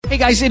Hey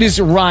guys, it is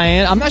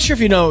Ryan. I'm not sure if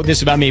you know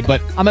this about me, but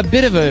I'm a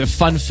bit of a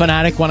fun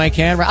fanatic when I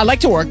can. I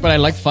like to work, but I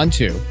like fun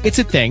too. It's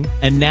a thing.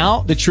 And now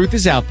the truth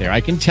is out there.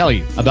 I can tell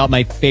you about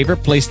my favorite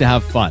place to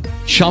have fun.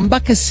 Chumba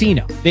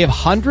Casino. They have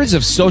hundreds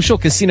of social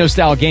casino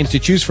style games to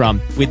choose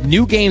from with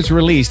new games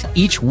released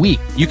each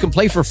week. You can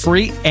play for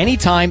free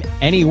anytime,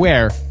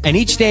 anywhere. And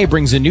each day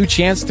brings a new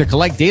chance to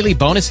collect daily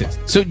bonuses.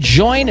 So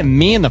join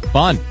me in the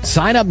fun.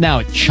 Sign up now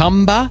at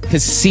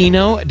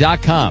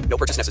ChumbaCasino.com. No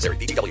purchase necessary.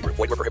 VGW Group.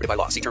 Void where prohibited by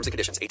law. See terms and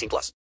conditions.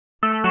 18+.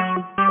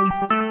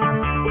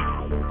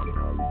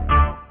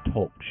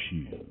 Talk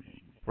shoes.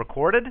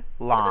 Recorded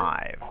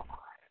live.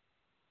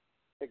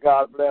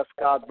 God bless.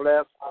 God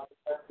bless.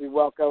 We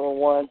welcome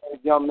everyone to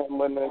Youngmen,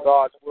 Women, and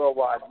God's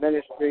Worldwide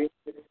Ministry.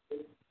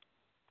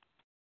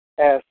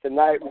 As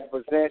tonight we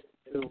present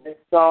to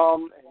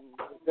some and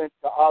present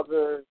to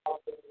others,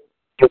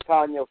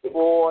 SaTonya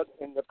Ford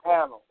in the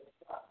panel.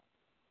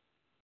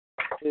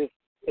 Is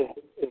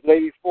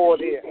Lady Ford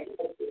here?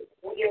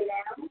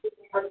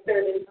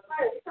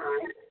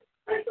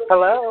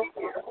 Hello.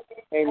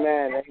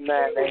 Amen.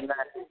 Amen. Amen.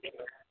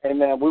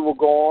 Amen. We will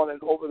go on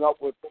and open up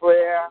with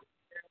prayer,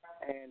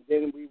 and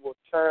then we will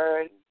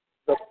turn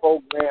the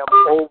program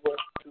over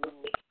to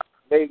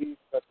Lady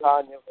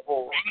SaTonya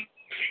Ford.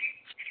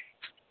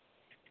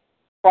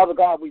 Father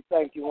God, we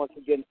thank you once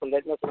again for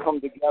letting us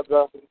come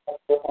together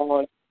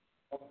on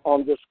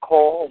this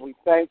call. We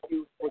thank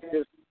you for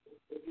just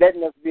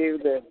letting us be able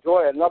to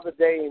enjoy another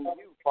day in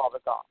you, Father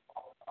God.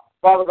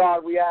 Father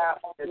God, we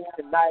ask that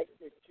tonight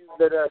that you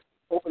let us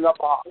open up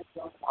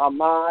our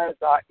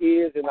minds, our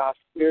ears, and our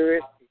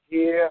spirits to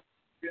hear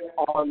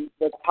on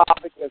the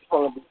topic that's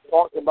going to be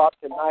talked about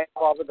tonight,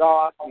 Father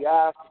God. We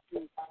ask that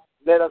you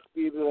let us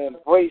be able to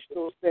embrace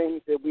those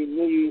things that we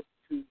need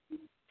to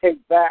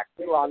take back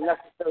to our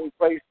necessary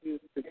places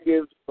to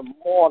give some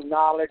more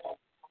knowledge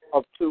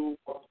to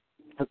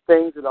the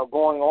things that are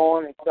going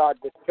on inside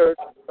the church,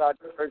 inside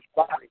the church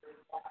body.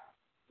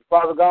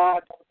 Father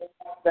God,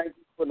 thank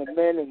you for the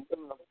men and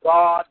women of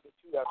God that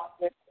you have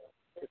sent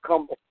to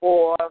come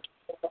before us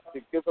to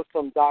give us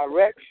some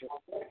direction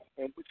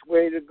in which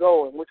way to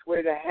go and which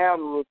way to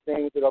handle the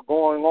things that are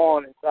going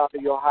on inside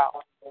of your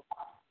house.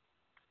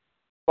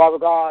 Father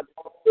God,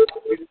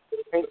 we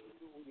thank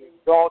you, we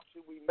exalt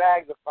you, we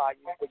magnify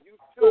you, for you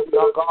too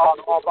are God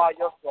all by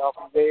yourself,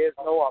 and there is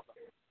no other.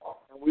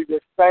 And we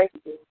just thank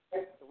you.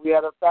 If we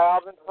had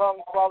 1,000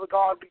 tongues, Father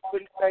God, we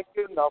couldn't thank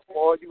you enough for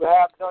all you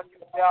have done, you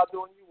shall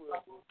do, and you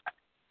will do.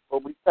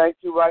 But we thank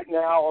you right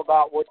now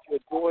about what you're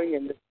doing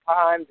in this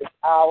time, this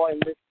hour, and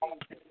this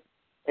season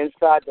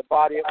inside the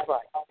body of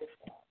Christ.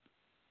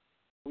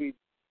 We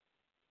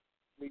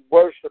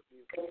worship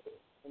you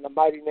in the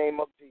mighty name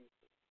of Jesus.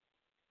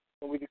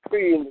 And we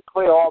decree and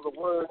declare all the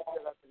words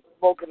that have been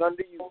spoken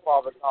unto you,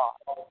 Father God,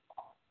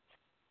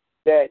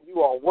 that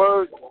you are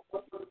worthy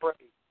to be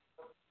praised.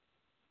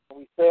 And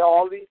we say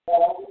all these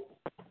things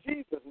in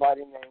Jesus'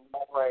 mighty name we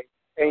pray.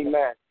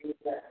 Amen.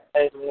 Amen.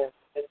 Amen.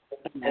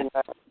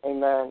 Amen.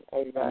 Amen.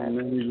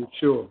 Amen.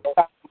 Sure.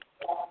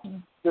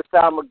 This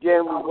time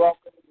again, we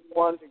welcome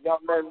everyone to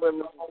Youngmen,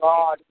 Women, and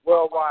God's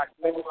Worldwide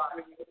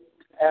Ministry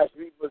as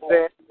we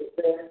present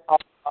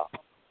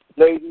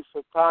Lady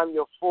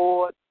SaTonya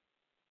Ford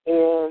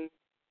in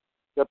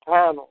the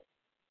panel.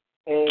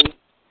 And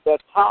the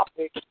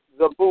topic,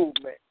 the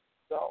movement.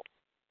 So,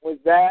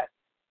 with that,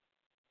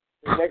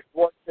 the next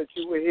voice that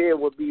you will hear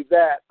will be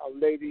that of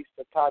Lady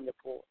SaTonya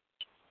Ford.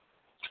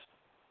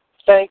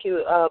 Thank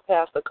you,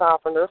 Pastor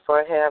Carpenter,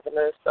 for having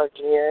us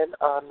again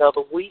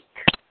another week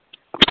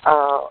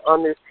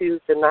on this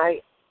Tuesday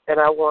night. And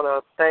I want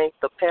to thank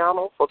the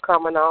panel for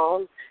coming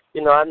on.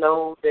 You know, I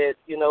know that,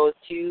 it's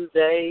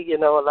Tuesday. A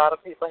lot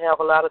of people have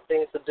a lot of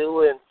things to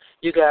do, and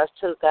you guys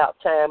took out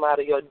time out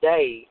of your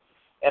day,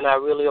 and I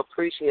really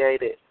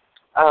appreciate it.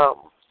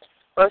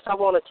 First, I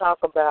want to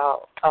talk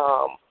about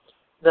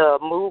the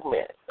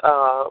movement,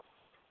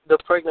 the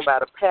Pregnant by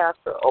the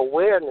Pastor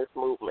awareness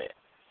movement.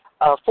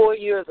 4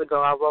 years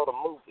ago, I wrote a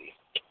movie.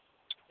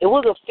 It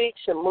was a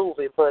fiction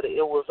movie, but it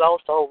was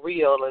also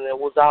real, and it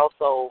was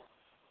also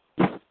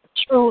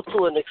true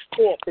to an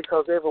extent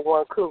because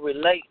everyone could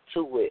relate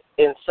to it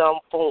in some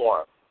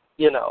form,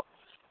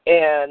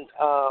 And,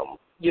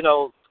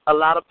 a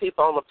lot of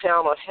people on the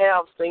panel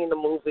have seen the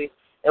movie,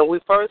 and we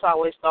first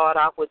always start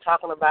off with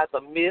talking about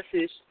the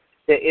message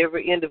that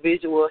every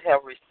individual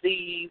have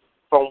received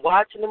from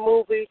watching the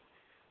movie.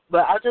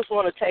 But I just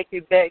want to take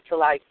you back to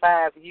like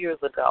 5 years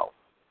ago.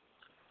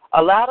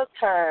 A lot of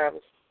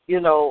times,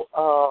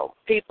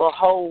 people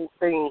hold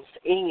things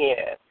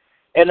in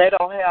and they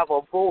don't have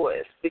a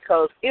voice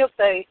because if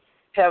they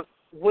have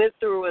went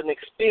through an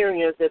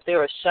experience that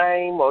they're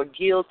ashamed or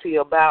guilty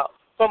about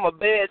from a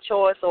bad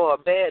choice or a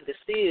bad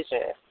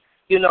decision,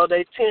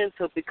 they tend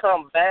to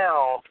become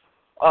bound,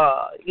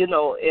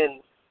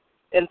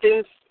 and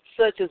things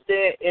such as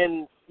that,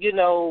 and,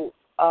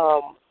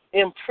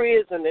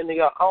 imprisoned in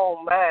your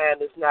own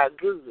mind is not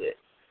good.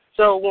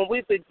 So when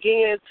we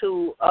began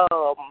to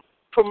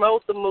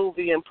promote the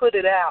movie and put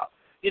it out,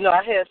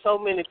 I had so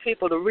many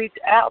people to reach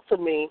out to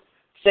me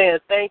saying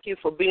thank you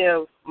for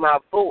being my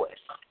voice.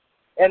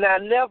 And I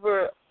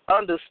never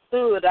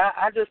understood.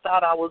 I just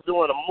thought I was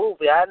doing a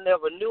movie. I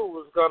never knew it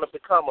was going to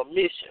become a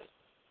mission.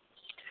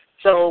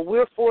 So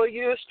we're 4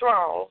 years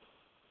strong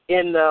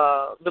in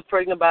the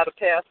Pregnant by the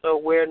Pastor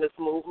awareness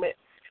movement,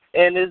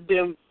 and it's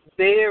been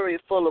very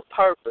full of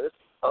purpose.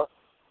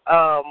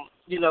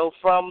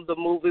 From the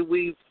movie,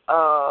 we've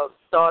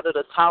started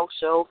a talk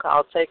show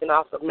called Taking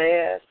Off the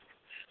Mask,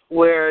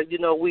 where,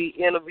 we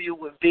interview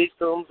with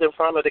victims in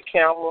front of the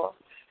camera.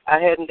 I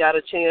hadn't got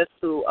a chance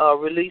to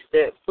release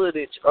that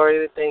footage or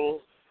anything,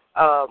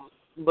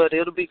 but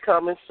it'll be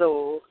coming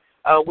soon.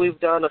 We've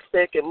done a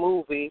second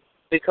movie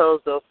because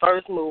the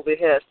first movie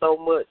had so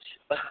much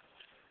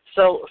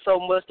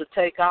to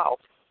take out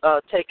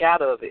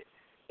of it,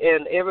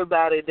 and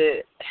everybody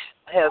that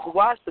has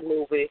watched the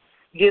movie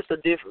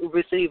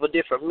receive a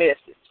different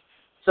message.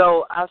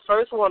 So I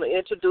first want to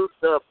introduce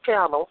the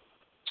panel.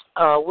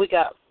 We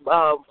got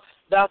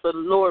Dr.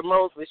 Lord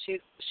Mosley. She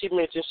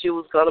mentioned she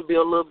was going to be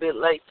a little bit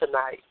late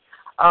tonight.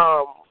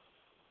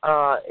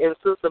 And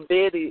Sister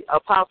Betty,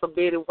 Apostle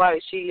Betty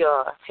White, she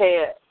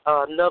had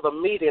another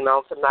meeting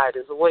on tonight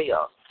as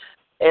well.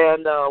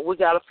 And we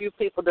got a few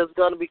people that's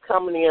going to be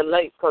coming in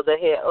late because they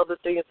had other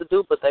things to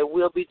do, but they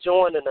will be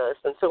joining us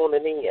and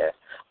tuning in.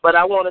 But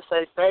I want to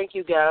say thank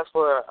you guys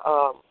for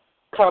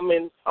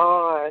coming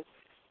on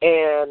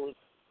and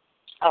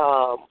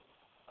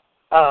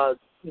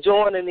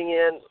joining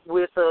in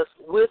with us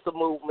with the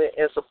movement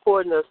and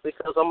supporting us,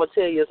 because I'm going to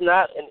tell you, it's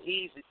not an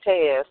easy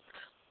task.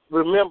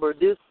 Remember,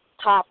 this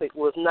topic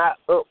was not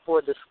up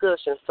for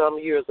discussion some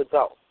years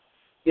ago,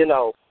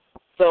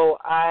 So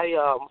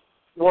I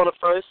want to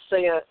first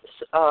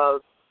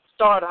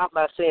start out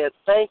by saying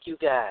thank you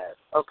guys,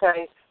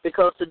 okay,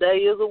 because today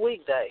is a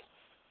weekday.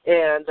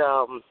 And,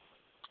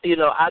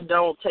 I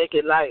don't take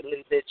it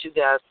lightly that you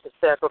guys can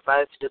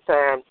sacrifice your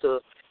time to,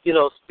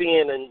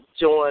 spend and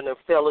join and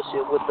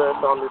fellowship with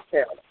us on this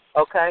panel,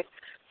 okay?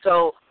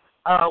 So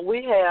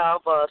we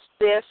have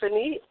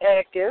Stephanie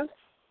Atkins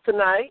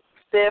tonight.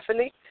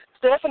 Stephanie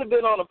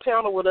been on a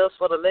panel with us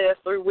for the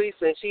last 3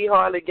 weeks, and she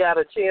hardly got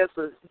a chance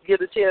to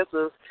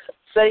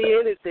say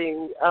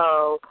anything.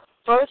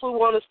 First, we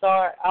want to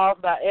start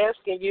off by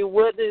asking you,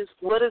 what is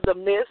the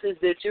message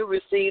that you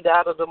received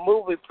out of the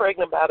movie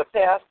Pregnant by the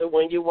Pastor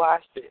when you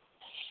watched it?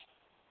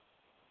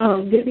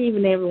 Good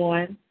evening,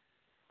 everyone.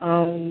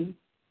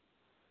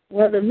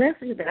 The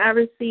message that I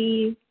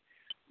received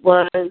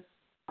was,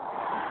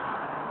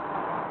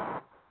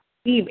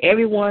 leave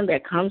everyone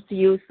that comes to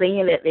you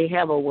saying that they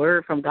have a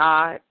word from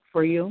God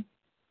for you.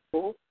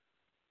 Because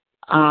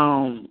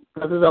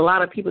there's a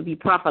lot of people be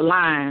prophet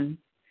lying.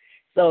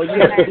 So you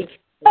have to be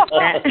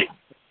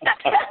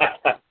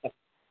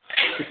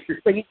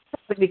so you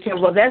have to be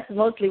careful. Well, that's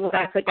mostly what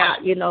I took out,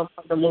 from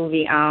the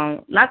movie.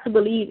 Not to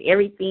believe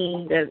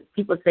everything that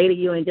people say to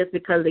you, and just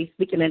because they're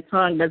speaking in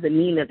tongues doesn't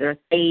mean that they're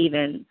saved.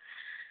 And,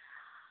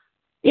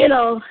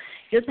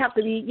 just have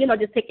to be,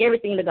 just take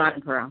everything to God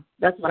in prayer.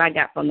 That's what I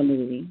got from the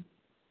movie.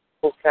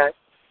 Okay.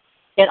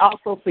 And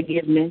also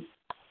forgiveness.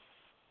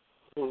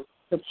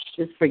 Mm-hmm.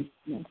 Just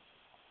forgiveness.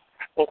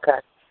 Okay.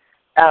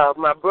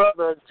 My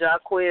brother,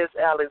 Jaquez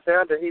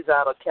Alexander, he's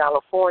out of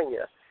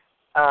California.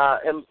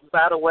 And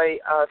by the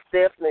way,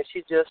 Stephanie,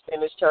 she just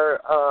finished her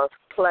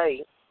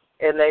play,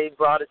 and they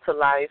brought it to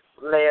life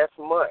last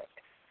month.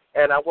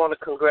 And I want to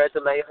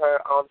congratulate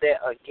her on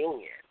that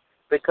again,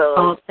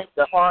 because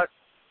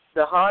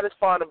the hardest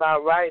part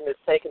about writing is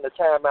taking the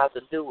time out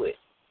to do it.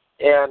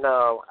 And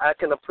I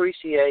can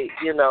appreciate,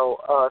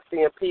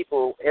 seeing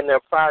people in their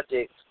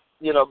projects,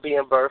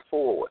 being birthed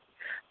forward.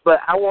 But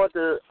I want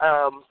to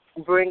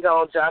bring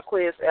on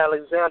Jaquez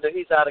Alexander.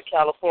 He's out of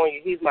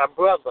California. He's my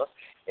brother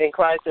in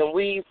Christ, and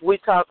we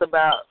talked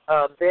about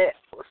that,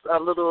 a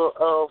little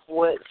of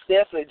what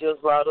Stephanie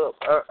just brought up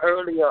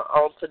earlier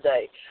on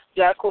today.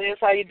 Jaquez,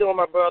 how you doing,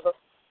 my brother?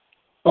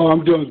 Oh,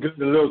 I'm doing good.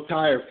 A little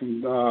tired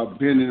from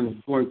being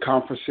in going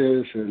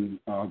conferences and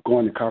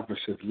going to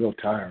conferences. A little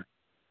tired,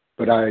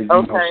 but I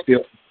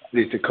still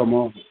need to come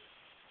on.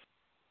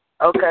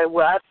 Okay,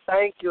 well, I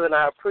thank you and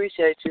I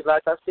appreciate you.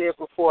 Like I said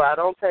before, I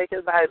don't take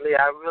it lightly.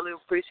 I really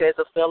appreciate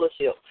the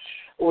fellowship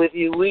with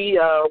you.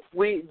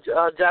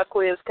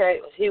 Jaquez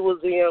came, he was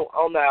in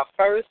on our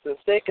first and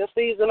second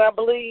season, I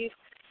believe,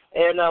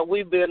 and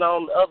we've been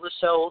on other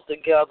shows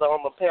together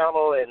on the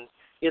panel and,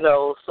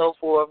 so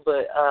forth,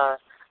 but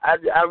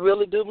I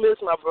really do miss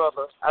my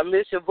brother. I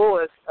miss your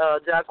voice,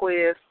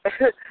 Jaquez.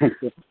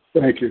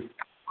 Thank you.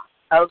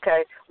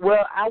 Okay.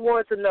 Well, I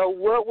want to know,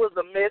 what was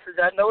the message?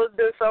 I know it's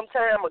been some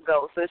time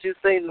ago since you've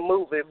seen the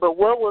movie, but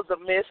what was the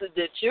message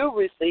that you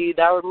received?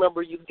 I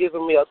remember you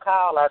giving me a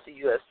call after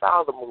you had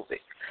saw the movie.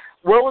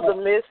 What was the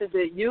message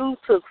that you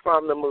took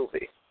from the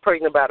movie,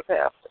 Pregnant by the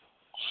Pastor?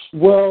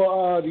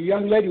 Well, the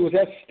young lady, was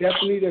that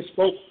Stephanie that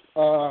spoke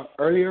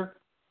earlier?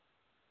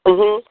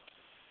 Mm-hmm.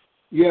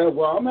 Yeah,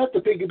 well, I'm going to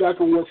have to piggyback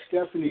on what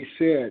Stephanie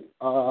said.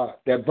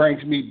 That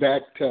brings me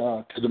back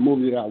to the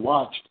movie that I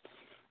watched.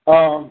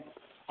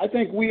 I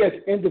think we as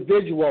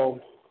individuals,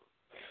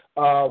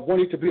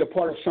 wanting to be a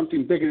part of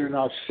something bigger than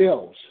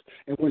ourselves.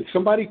 And when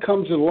somebody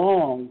comes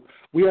along,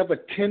 we have a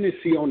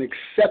tendency on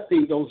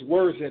accepting those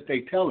words that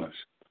they tell us,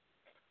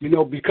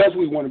 because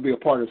we want to be a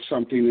part of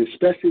something,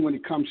 especially when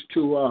it comes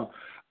to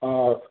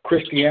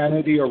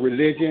Christianity or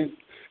religion.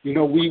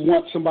 We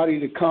want somebody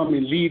to come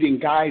and lead and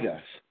guide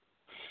us.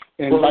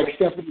 And like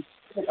Stephanie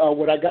said,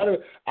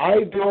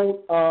 I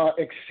don't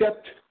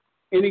accept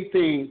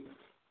anything,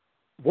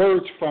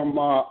 words from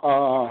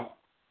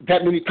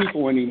that many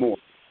people anymore.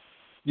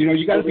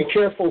 You got to be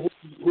careful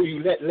who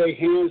you let lay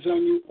hands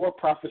on you or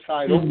prophesy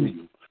over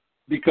you,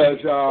 because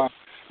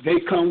they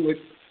come with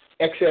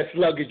excess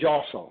luggage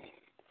also.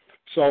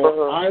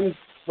 So I'm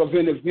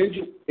an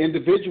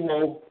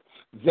individual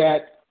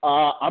that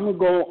I'm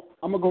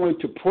gonna go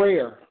into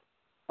prayer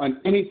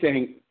on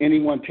anything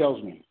anyone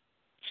tells me.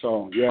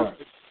 So yeah.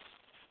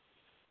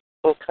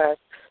 Okay.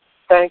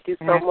 Thank you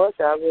so much.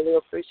 I really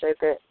appreciate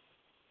that.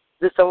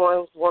 Did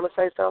someone want to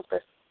say something?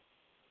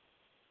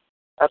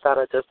 I thought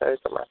I just heard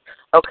somebody.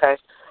 Okay.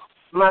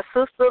 My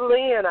sister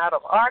Lynn out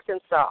of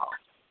Arkansas,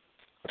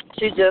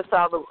 she just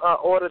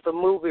ordered the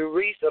movie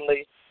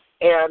recently,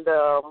 and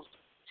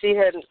she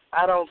hadn't,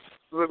 I don't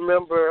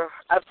remember,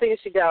 I think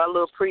she got a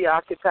little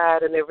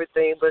preoccupied and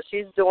everything, but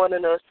she's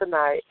joining us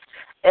tonight.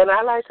 And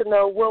I'd like to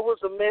know, what was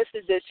the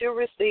message that you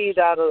received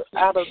out of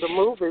the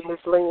movie, Miss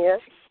Lynn?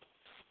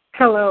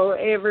 Hello,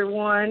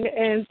 everyone,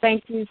 and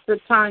thank you,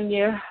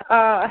 SaTonya.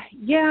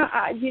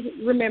 I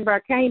didn't remember. I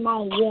came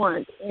on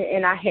once,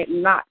 and I had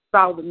not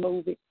saw the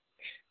movie.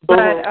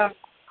 But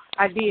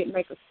I did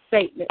make a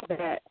statement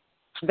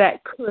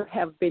that could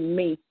have been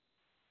me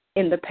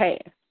in the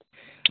past.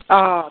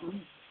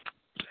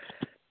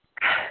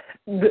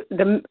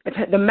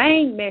 The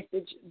main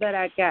message that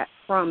I got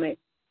from it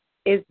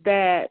is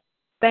that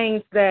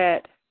things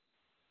that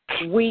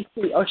we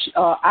see, or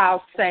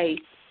I'll say,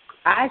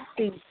 I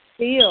see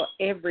still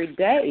every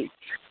day,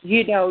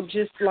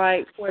 just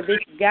like where this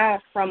guy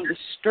from the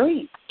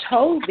street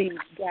told these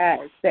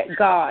guys that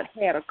God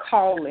had a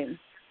calling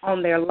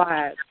on their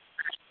lives.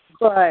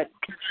 But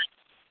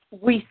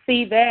we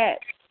see that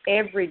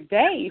every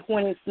day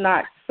when it's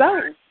not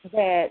so,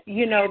 that,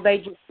 they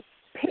just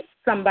pick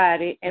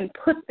somebody and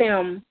put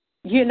them,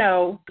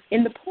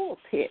 in the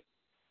pulpit.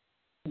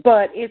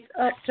 But it's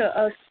up to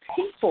us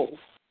people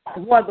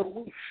whether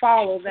we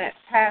follow that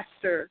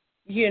pastor,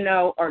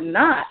 or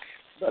not.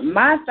 But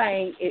my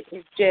thing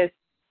is just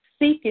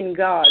seeking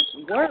God's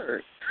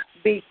word,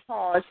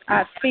 because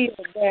I feel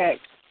that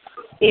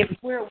if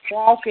we're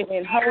walking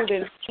and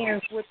holding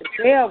hands with the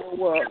devil,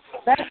 well,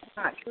 that's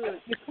not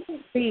good. You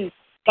can't be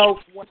both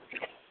ways.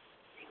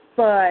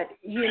 But,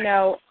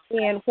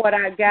 and what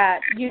I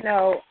got,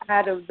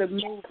 out of the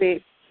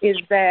movie is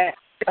that,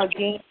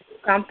 again,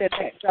 something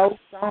that goes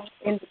on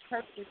in the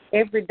churches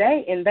every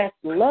day, and that's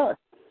lust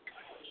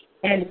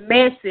and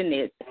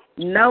messiness,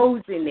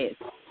 nosiness,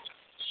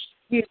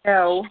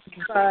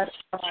 but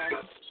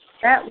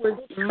that was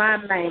my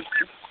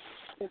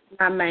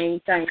main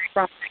thing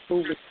from the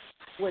movie,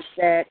 was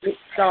that it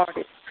started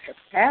with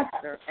a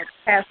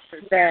pastor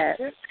that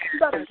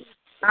had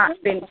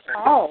not been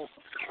called,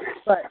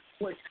 but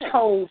was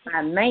told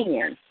by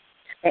man.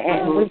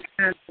 And we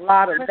find a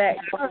lot of that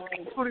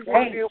going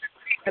today.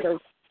 Instead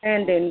of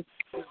standing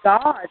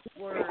God's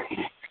word,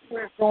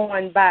 we're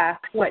going by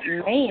what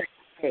man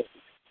says.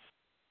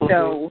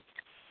 So,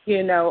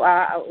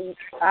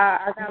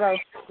 I got a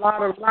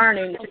lot of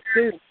learning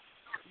to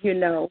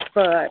do,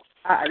 but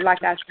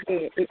like I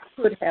said, it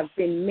could have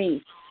been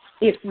me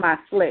if my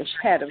flesh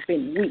had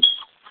been weak.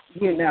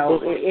 It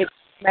doesn't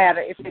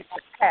matter if it's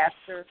the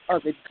pastor or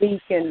the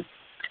deacon,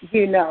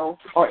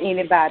 or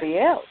anybody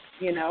else,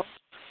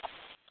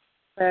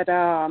 But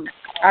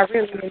I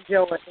really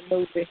enjoyed the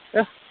movie.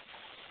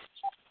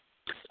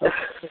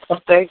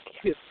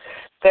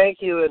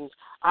 Thank you, and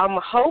I'm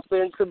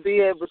hoping to be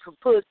able to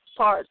put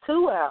part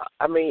 2 out.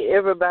 I mean,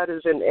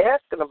 everybody's been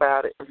asking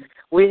about it.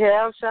 We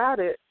have shot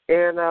it,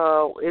 and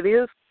it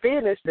is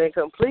finished and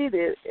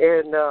completed,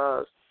 and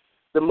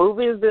the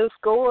movie has been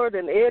scored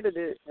and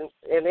edited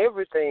and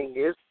everything.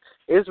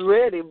 It's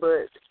ready,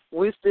 but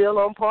we're still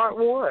on part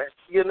 1,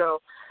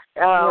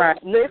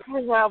 Right. Next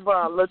we have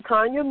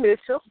LaTonya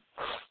Mitchell.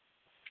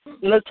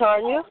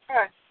 LaTonya?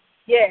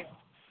 Yes.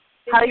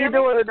 How you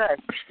doing today?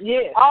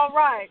 Yes. All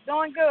right.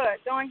 Doing good.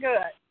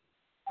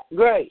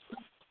 Great.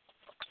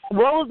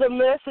 What was the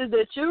message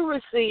that you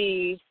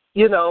received,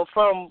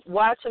 from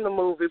watching the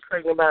movie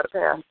Pregnant by the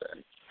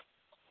Pastor?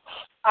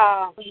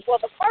 Well,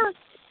 the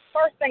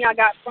first thing I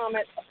got from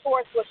it, of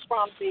course, was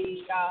from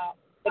the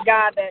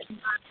guy that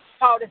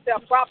called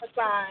himself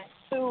prophesying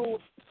to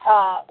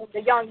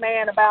the young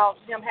man about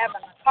him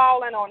having a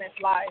calling on his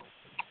life,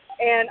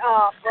 and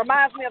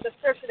reminds me of the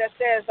scripture that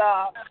says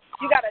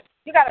you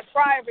gotta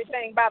try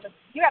everything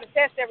you gotta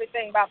test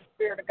everything by the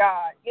Spirit of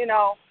God,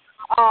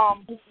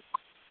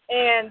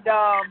 and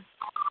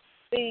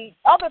the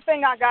other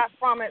thing I got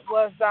from it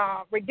was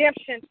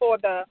redemption for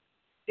the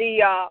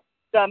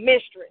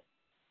mistress.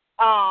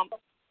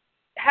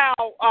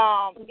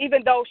 How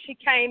even though she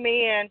came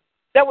in,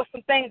 there was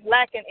some things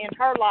lacking in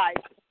her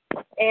life,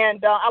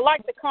 And I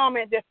like the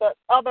comment that the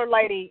other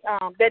lady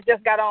that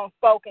just got on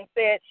spoke and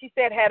said, she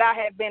said, had I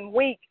had been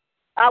weak,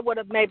 I would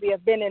have maybe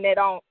have been in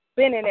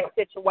that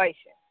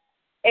situation.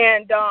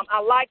 And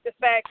I like the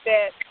fact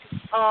that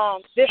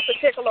this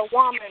particular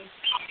woman,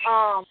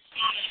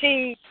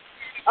 she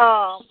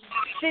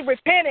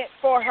repented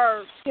for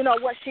her,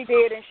 what she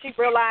did, and she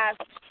realized,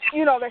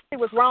 that she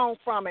was wrong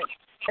from it.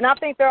 And I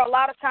think there are a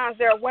lot of times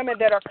there are women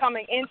that are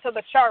coming into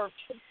the church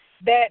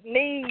that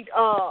need,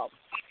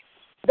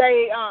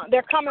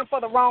 they're coming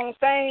for the wrong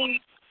thing,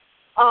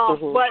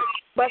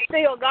 but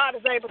still God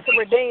is able to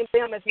redeem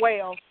them as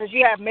well. Because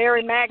you have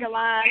Mary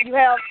Magdalene, you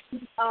have,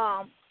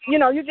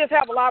 you just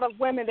have a lot of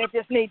women that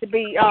just need to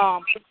be,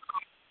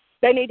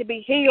 they need to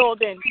be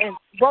healed, and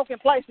broken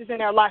places in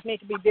their life need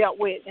to be dealt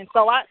with. And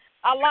so I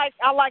like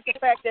the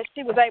fact that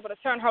she was able to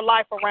turn her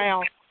life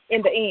around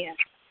in the end.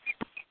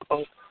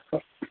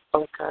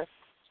 Okay.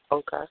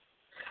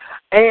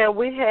 And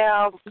we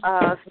have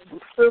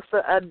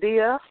Sister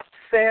Adia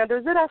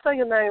Sanders. Did I say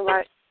your name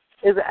right?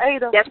 Is it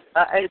Ada? Yes.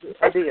 Adia.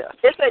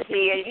 It's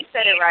Adia. You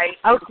said it right.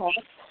 Okay.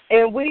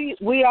 And we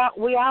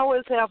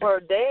always have her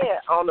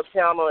dad on the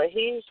panel, and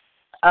he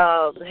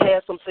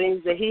had some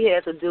things that he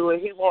had to do,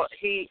 and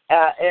he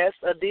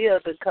asked Adia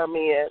to come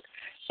in,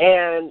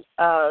 and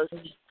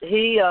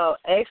he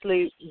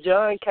actually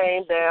John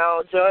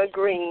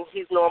Green,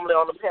 he's normally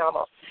on the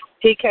panel.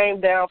 He came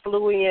down,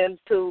 flew in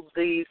to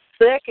the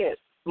second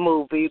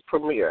movie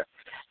premiere,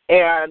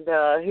 and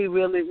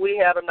we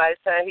had a nice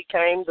time. He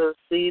came to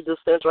see the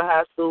Central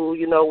High School.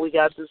 We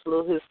got this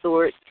little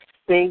historic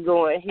thing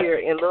going here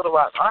in Little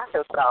Rock,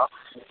 Arkansas.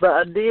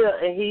 But Adia,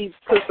 and he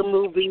took the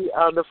movie,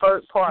 the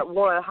first part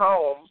one,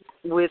 home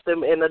with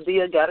him, and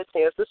Adia got a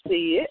chance to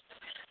see it.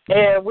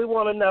 And we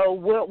want to know,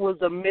 what was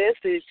the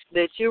message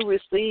that you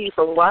received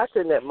from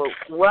watching the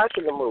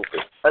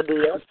movie,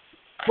 Adia?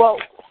 Well,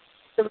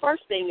 the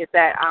first thing is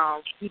that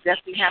we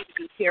definitely have to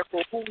be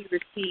careful who we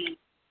receive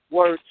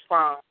words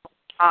from.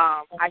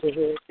 I think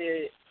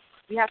that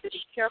we have to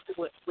be careful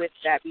with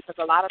that, because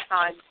a lot of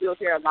times you'll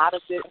hear a lot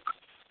of good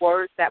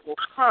words that will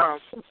come,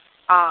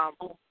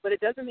 but it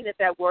doesn't mean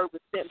that word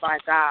was sent by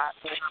God.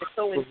 And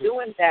so in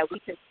doing that, we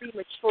can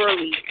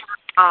prematurely,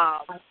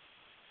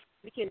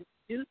 we can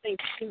do things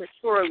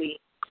prematurely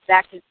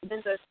that can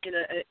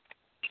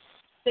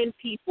send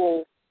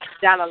people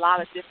down a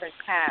lot of different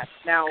paths.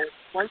 Now,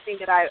 one thing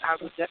that I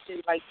would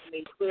definitely like to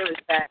make clear is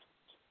that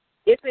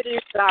if it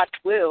is God's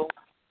will,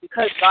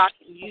 because God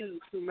can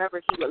use whomever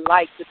He would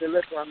like to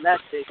deliver a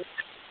message,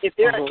 if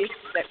there are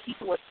issues that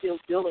people are still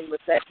dealing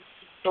with that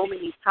so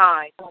many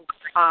times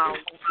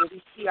when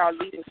we see our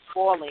leaders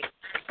falling,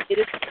 it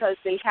is because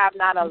they have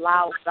not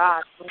allowed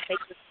God to take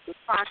the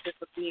process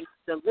of being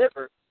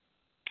delivered.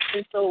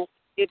 And so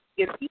if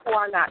people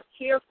are not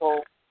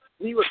careful,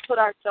 we would put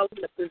ourselves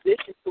in a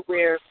position to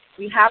where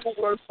we have a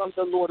word from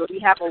the Lord, or we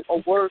have a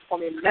word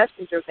from a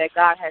messenger that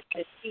God has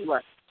sent to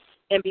us.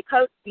 And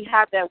because we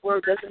have that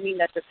word doesn't mean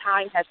that the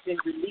time has been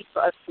released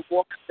for us to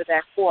walk into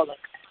that calling.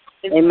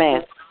 And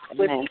Amen.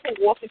 When people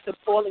walk into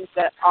callings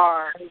that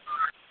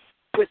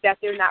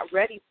they're not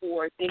ready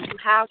for, then you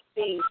have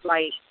things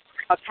like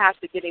a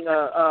pastor getting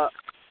a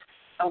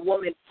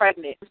woman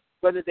pregnant,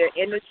 whether they're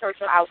in the church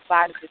or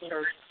outside of the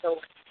church. So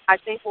I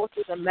think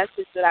also the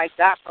message that I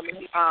got from it,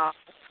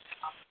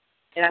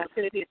 and I'm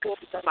going to be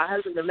talking to my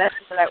husband, the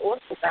message that I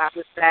also got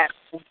was that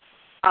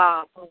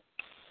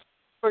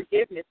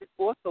forgiveness is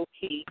also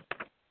key.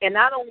 And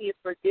not only is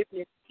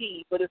forgiveness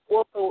key, but it's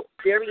also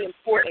very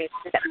important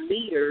that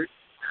leaders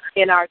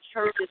in our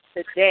churches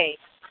today,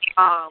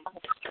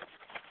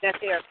 that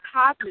they are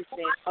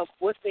cognizant of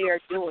what they are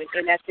doing,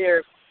 and that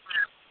they're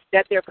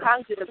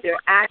cognizant of their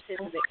actions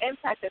and the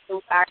impact that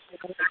those actions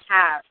can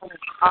have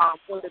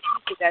for the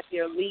people that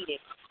they're leading.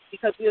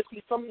 Because we'll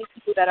see so many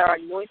people that are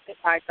anointed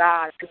by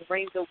God to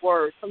bring the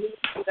word, so many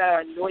people that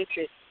are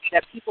anointed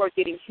that people are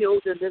getting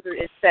healed, delivered,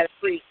 and set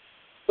free.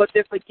 But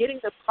they're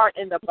forgetting the part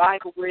in the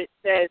Bible where it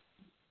says,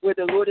 where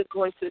the Lord is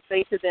going to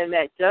say to them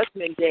at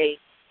Judgment Day,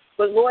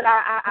 but Lord,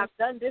 I've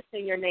done this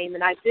in your name,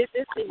 and I did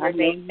this in your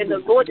name. And the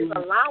Lord is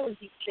allowing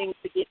these things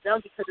to get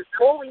done because it's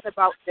always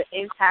about the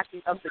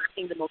impacting of the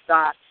kingdom of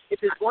God. If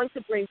it's going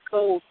to bring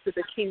souls to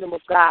the kingdom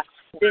of God,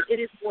 then it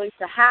is going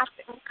to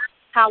happen.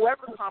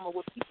 However,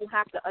 what people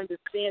have to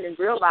understand and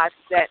realize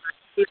is that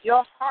if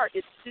your heart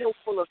is still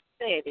full of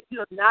sin, if you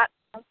have not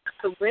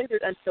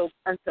surrendered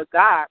unto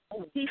God,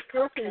 He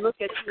still can look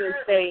at you and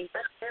say,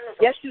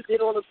 yes, you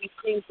did all of these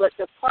things, but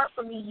depart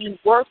from me, you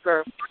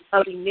worker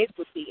of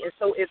iniquity. And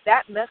so if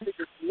that message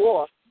is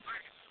lost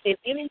in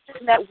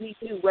anything that we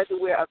do, whether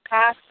we're a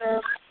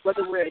pastor,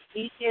 whether we're a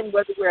deacon,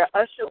 whether we're an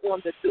usher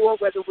on the door,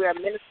 whether we're a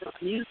minister of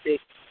music,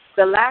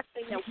 the last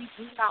thing that we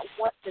do not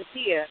want to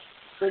hear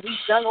when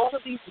we've done all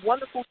of these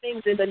wonderful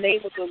things in the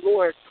name of the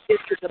Lord is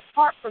to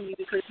depart from you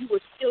because you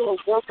were still a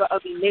worker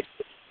of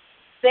iniquity.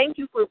 Thank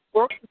you for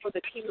working for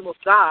the kingdom of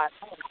God,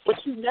 but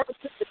you never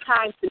took the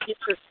time to get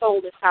your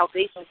soul and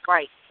salvation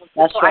right.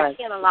 That's so right. I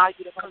can't allow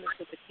you to come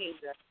into the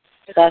kingdom.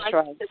 And That's so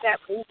I right. think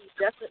that movie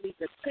definitely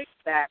depicts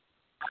that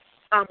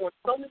on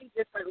so many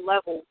different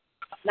levels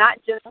not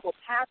just for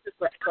pastors,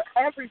 but for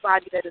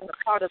everybody that is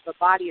a part of the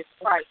body of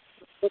Christ.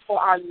 But for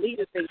our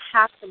leaders, they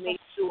have to make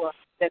sure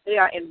that they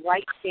are in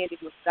right standing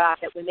with God,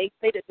 that when they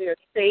say that they are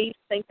saved,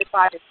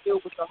 sanctified, and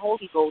filled with the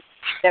Holy Ghost,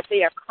 that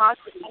they are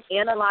constantly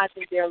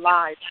analyzing their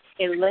lives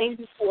and laying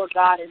before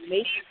God and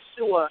making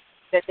sure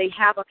that they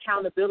have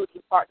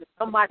accountability partners,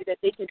 somebody that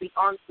they can be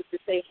honest with to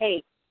say,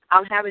 hey,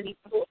 I'm having these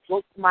thoughts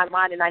go through my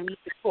mind and I need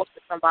to talk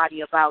to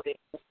somebody about it.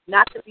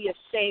 Not to be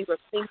ashamed or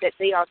think that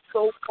they are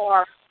so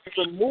far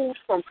removed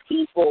from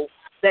people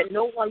that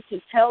no one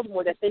can tell them,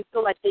 or that they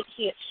feel like they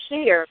can't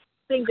share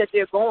things that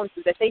they're going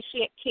through, that they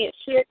can't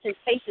share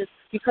temptations,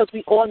 because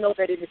we all know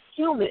that it is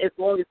human as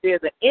long as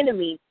there's an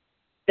enemy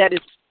that is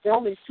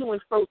roaming to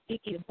and fro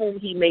seeking whom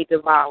he may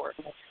devour.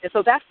 And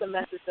so that's the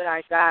message that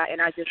I got,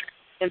 and I just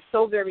am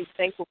so very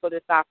thankful for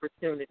this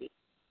opportunity.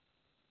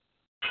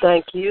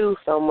 Thank you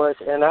so much,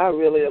 and I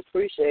really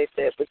appreciate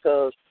that,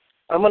 because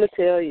I'm going to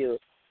tell you,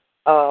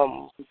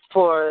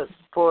 for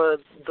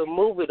the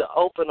movie to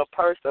open a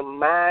person's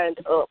mind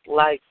up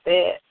like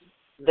that,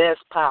 that's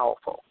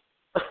powerful.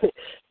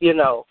 You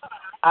know,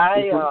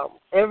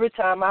 every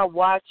time I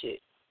watch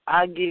it,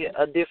 I get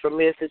a different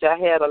message. I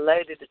had a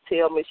lady to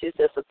tell me, she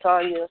said,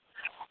 SaTonya,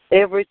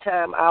 every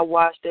time I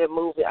watch that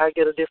movie, I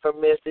get a different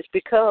message,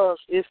 because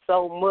it's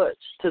so much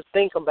to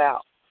think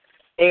about.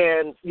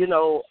 And, you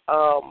know,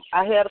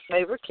 I had a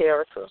favorite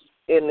character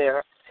in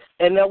there,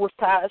 and that was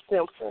Ty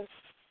Simpson.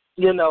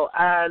 You know,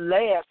 I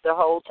laughed the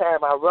whole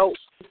time I wrote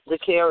the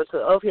character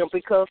of him,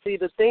 because, see,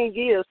 the thing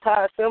is,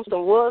 Ty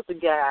Simpson was the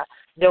guy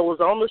that was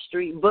on the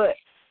street, but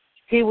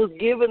he was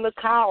given the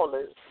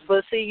calling.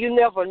 But, see, you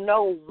never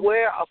know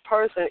where a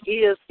person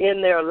is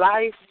in their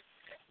life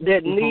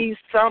that needs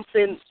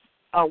something,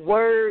 a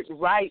word,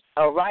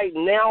 a right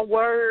now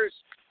word,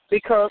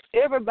 because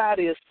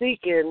everybody is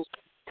seeking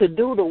to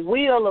do the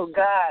will of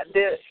God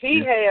that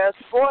he has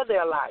for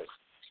their life.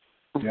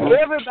 Yeah.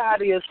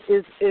 Everybody is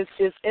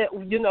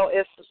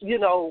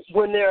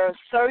when they're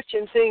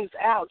searching things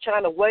out,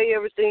 trying to weigh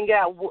everything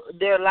out,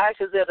 their life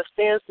is at a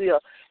standstill,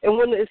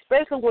 and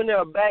especially when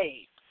they're a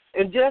babe.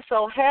 And just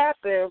so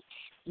happened,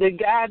 the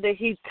guy that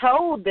he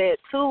told that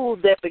to,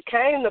 that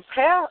became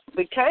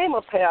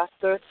a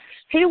pastor,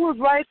 he was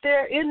right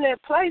there in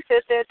that place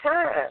at that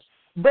time.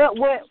 But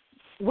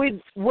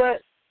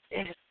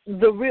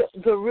the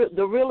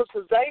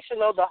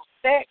realization of the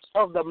fact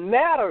of the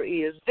matter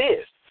is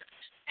this: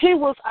 he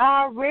was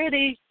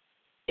already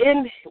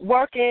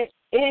working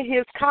in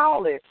his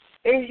calling,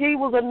 and he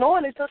was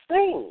anointed to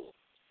sing.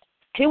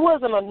 He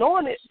wasn't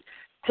anointed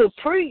to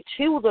preach.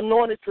 He was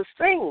anointed to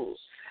sing.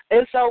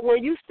 And so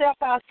when you step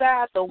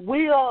outside the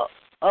will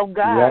of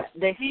God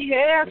that he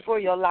has for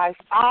your life,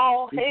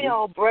 all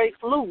hell breaks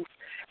loose.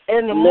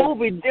 And the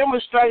movie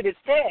demonstrated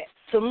that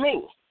to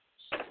me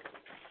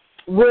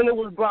when it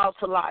was brought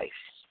to life.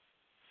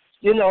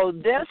 You know,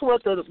 that's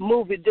what the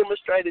movie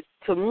demonstrated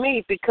to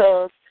me,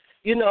 because,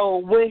 you know,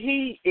 when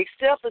he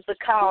accepted the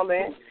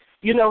calling,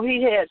 you know,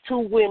 he had two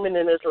women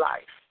in his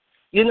life.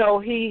 You know,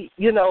 he,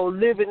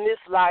 living this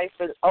life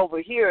over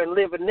here and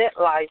living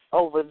that life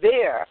over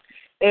there.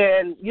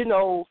 And, you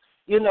know,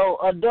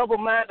 a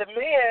double-minded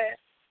man,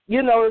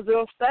 you know, is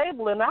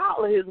unstable in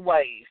all of his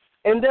ways.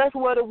 And that's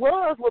what it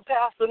was with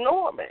Pastor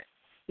Norman,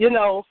 you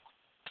know.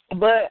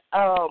 But,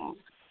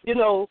 you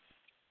know,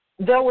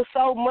 there was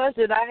so much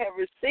that I had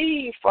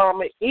received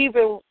from it,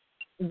 even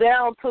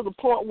down to the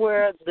point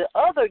where the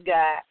other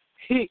guy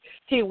he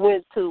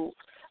went to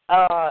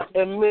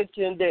and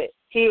mentioned that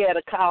he had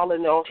a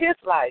calling on his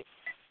life.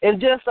 And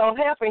just so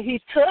happened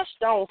he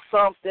touched on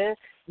something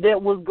that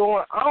was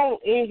going on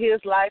in his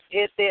life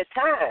at that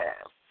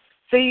time.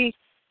 See,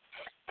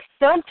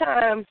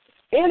 sometimes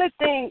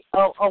anything,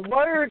 a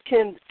word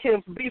can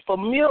be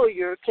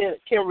familiar,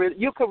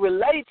 you can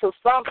relate to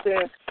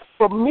something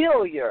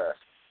familiar,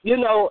 you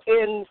know,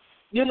 and,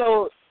 you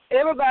know,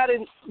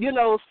 everybody, you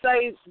know,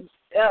 say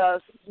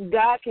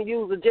God can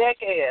use a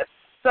jackass.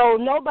 So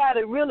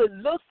nobody really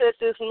looked at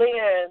this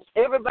man.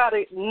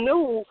 Everybody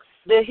knew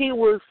that he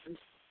was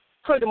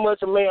pretty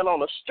much a man on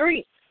the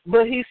street,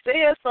 but he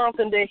said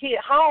something that hit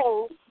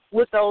home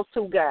with those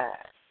two guys,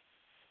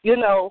 you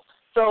know.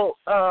 So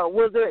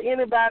was there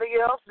anybody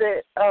else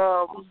that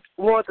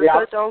wanted to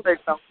touch on?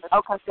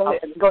 Okay,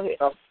 go ahead.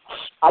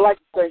 I like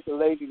to thank the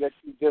lady that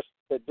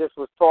just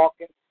was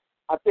talking.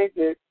 I think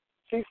that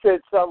she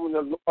said something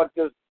the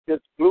Lord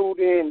just glued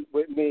in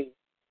with me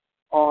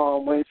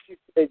when she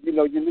said, you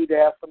know, you need to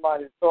have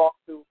somebody to talk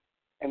to,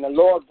 and the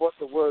Lord brought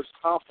the word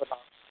confidant.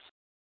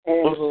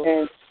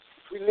 And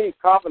we need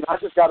confidence. I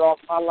just got off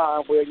my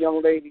line where a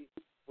young lady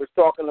was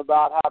talking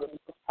about how the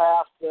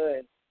pastor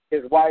and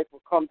his wife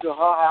would come to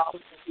her house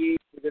to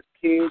eat with his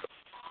kids,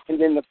 and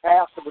then the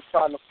pastor was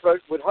trying to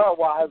flirt with her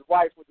while his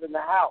wife was in the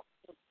house.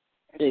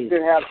 And she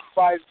didn't have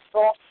somebody to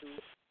talk to,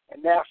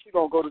 and now she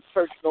don't go to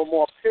church no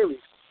more, period.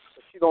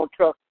 She don't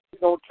trust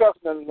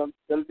none of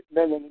the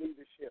men in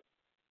leadership.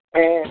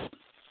 And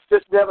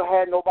just never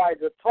had nobody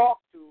to talk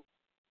to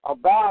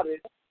about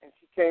it. And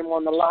she came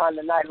on the line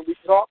tonight, and we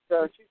talked to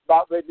her. She's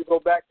about ready to go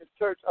back to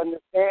church,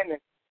 understanding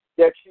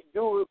that she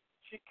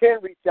she can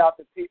reach out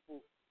to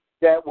people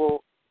that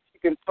she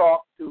can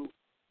talk to,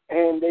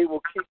 and they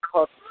will keep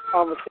her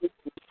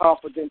conversation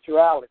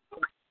confidentiality.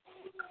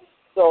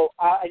 So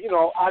I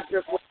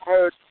just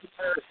heard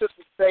the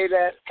sister say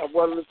that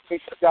one of the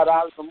things she got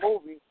out of the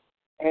movie,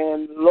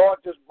 and the Lord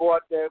just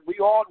brought that we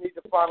all need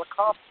to find a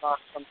compromise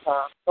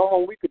sometimes.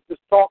 Someone we could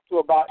just talk to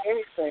about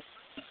anything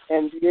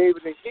and be able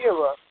to hear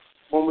us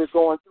when we're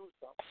going through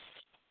something.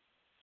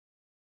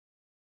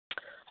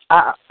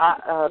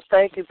 I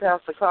thank you,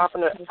 Pastor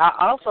Carpenter. I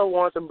also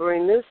want to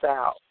bring this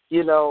out.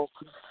 When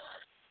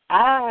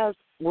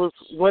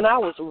I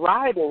was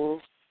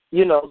writing,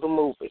 the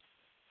movie,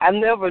 I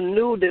never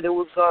knew that it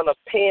was going to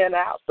pan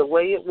out the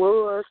way it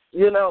was,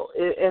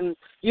 and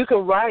you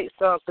can write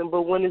something,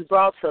 but when it's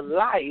brought to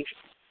life,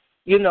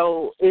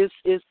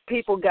 it's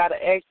people got to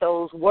act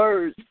those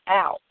words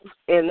out,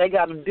 and they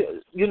got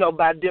to,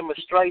 by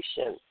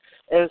demonstration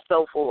and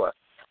so forth.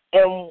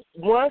 And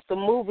once the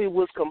movie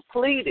was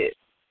completed,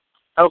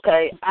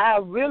 okay, I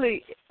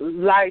really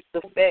liked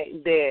the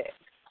fact that,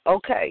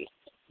 okay,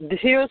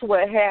 here's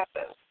what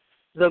happened.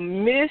 The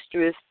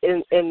mistress,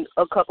 and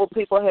a couple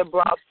people have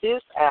brought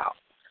this out.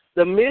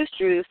 The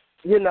mistress,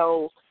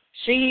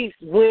 she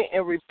went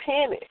and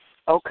repented,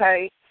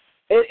 okay?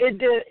 It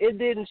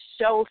didn't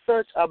show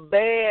such a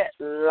bad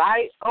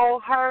light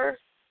on her.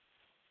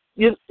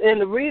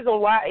 And the reason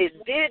why it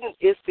didn't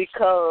is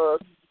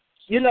because,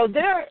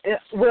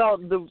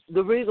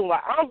 the reason why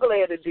I'm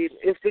glad it didn't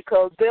is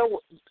because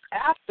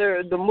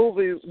after the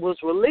movie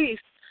was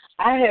released,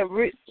 I have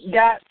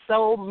got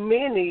so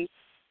many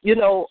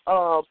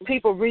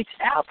people reach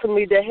out to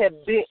me that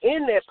have been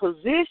in that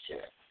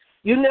position.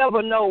 You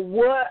never know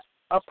what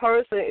a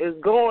person is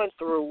going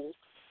through,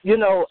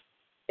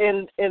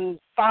 and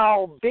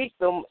fall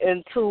victim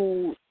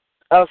into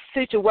a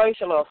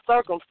situation or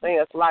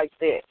circumstance like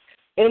that.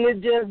 And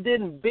it just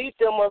didn't beat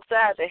them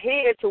upside the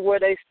head to where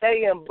they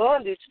stay in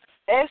bondage.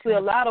 Actually, a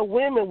lot of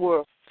women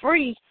were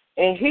free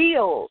and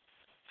healed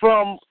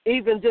from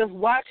even just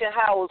watching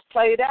how it was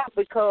played out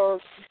because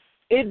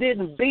it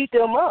didn't beat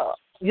them up.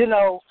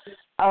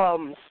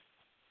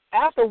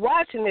 After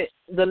watching it,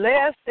 the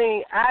last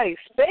thing I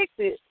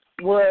expected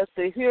was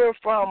to hear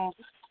from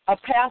a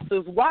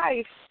pastor's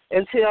wife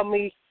and tell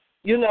me,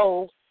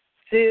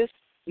 sis,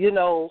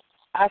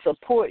 I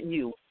support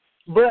you.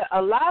 But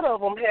a lot of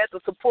them had to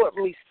support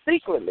me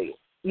secretly,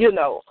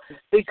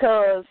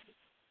 because,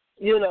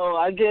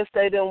 I guess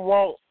they didn't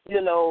want,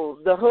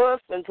 the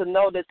husband to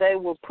know that they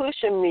were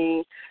pushing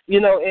me,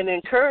 and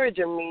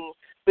encouraging me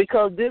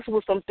because this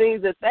was some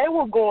things that they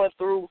were going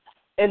through.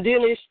 And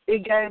then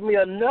it gave me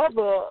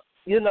another,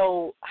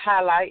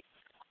 highlight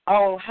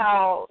on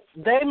how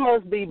they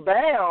must be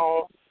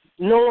bound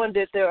knowing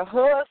that their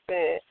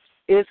husband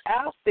is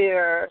out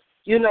there,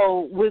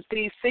 with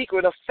these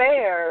secret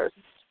affairs.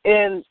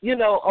 And,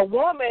 a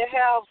woman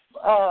have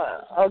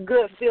a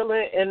good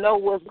feeling and know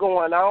what's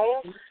going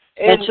on.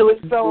 And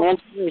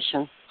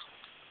intuition.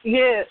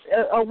 Yeah,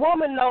 a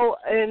woman know,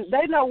 and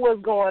they know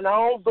what's going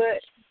on,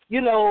 but,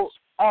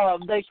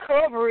 they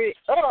cover it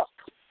up.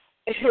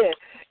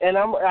 And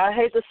I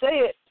hate to say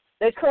it,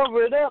 they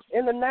cover it up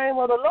in the name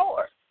of the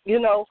Lord.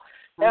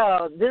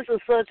 This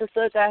is such and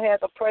such. I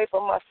had to pray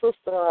for my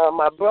sister,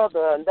 my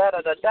brother, and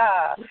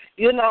da-da-da-da.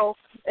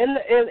 And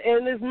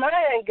it's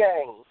mind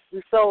games.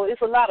 So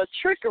it's a lot of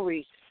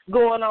trickery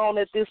going on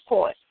at this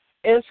point.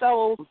 And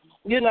so,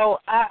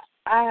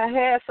 I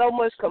had so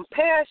much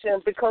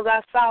compassion because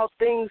I saw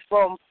things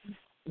from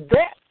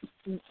that.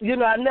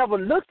 I never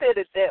looked at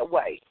it that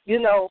way,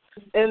 and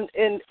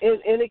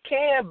it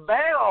can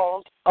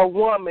bound a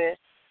woman,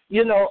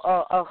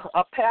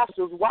 a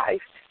pastor's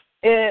wife,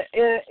 and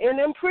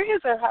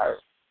imprison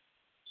her,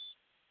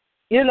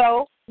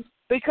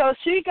 because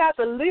she got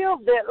to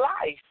live that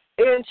life,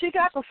 and she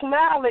got to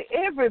smile at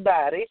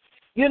everybody,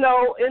 in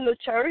the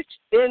church,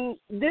 and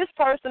this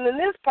person and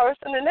this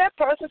person, and that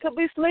person could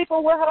be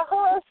sleeping with her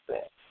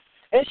husband,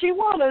 and she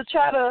want to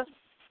try to,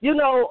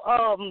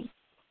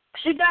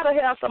 she got to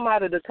have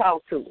somebody to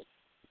talk to,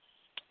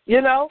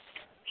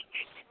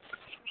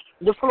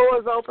 The floor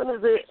is open.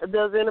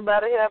 Does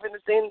anybody have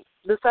anything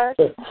to say?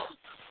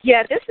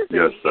 Yeah, this is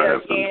Anita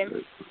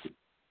again.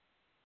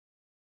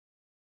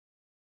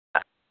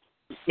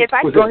 If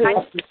I could,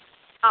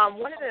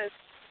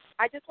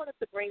 I just wanted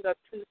to bring up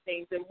two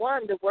things. And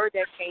one, the word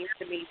that came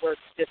to me was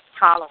just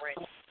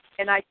tolerant.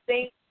 And I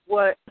think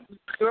what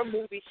your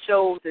movie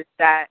shows is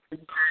that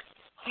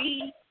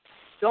we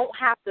don't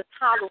have to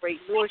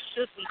tolerate, nor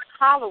should we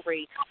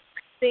tolerate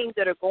things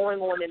that are going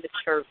on in the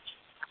church.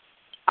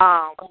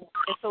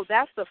 And so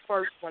that's the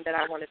first one that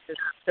I wanted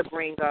to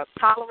bring up.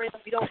 Tolerance,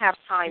 we don't have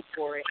time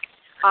for it.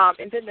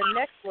 And then the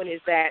next one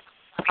is that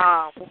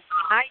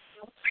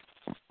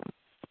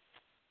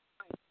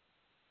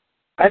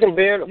we can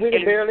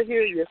barely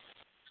hear you.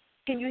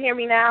 Can you hear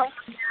me now?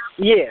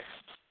 Yes.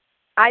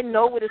 I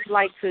know what it's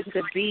like to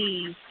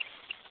be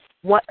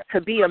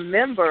a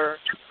member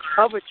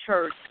of a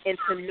church and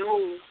to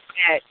know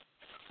that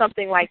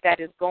something like that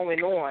is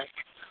going on.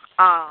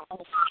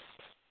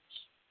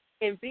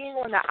 and being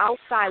on the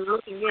outside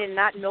looking in,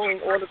 not knowing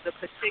all of the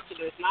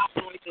particulars, not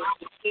knowing the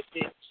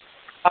specifics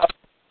of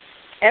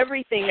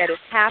everything that is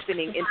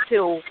happening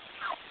until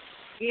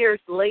years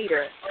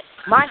later,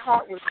 my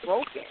heart was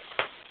broken.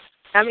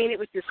 I mean, it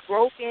was just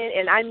broken,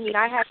 and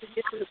I had to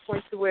get to the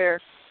point to where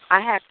I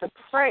had to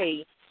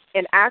pray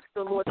and ask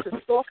the Lord to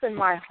soften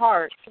my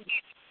heart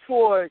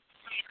towards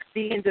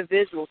the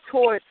individual,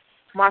 towards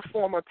my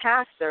former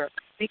pastor,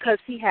 because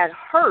he had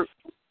hurt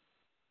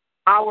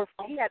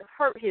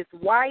his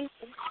wife.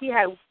 He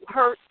had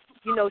hurt,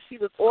 she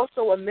was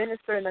also a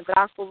minister in the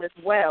gospel as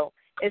well.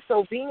 And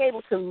so being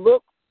able to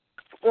look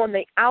on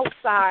the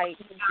outside,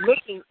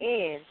 looking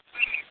in,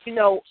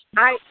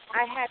 I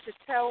had to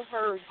tell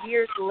her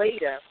years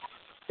later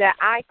that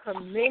I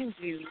commend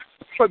you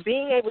for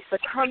being able to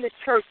come to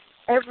church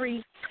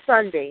every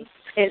Sunday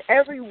and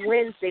every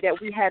Wednesday that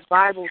we had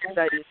Bible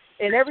study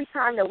and every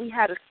time that we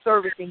had a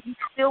service, and you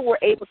still were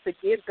able to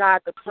give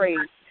God the praise.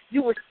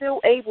 You were still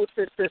able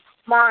to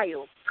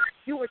smile.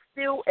 You were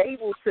still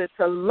able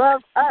to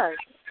love us,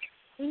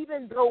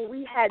 even though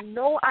we had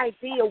no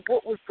idea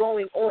what was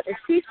going on. And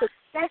she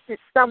suspected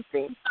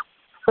something,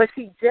 but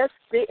she just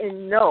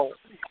didn't know.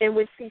 And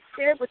when she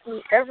shared with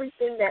me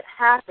everything that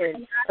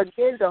happened,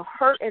 again, the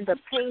hurt and the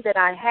pain that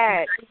I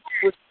had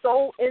was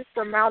so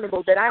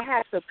insurmountable that I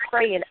had to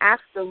pray and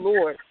ask the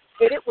Lord.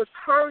 And it was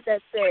her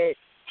that said,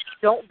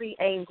 don't be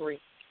angry.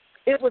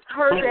 It was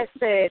her that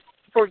said,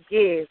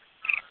 forgive.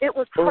 It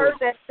was her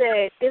that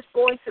said, it's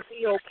going to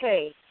be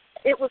okay.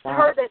 It was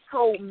her that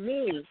told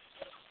me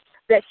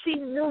that she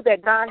knew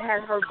that God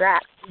had her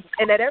back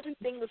and that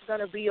everything was going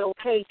to be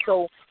okay.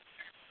 So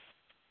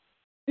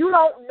you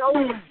don't know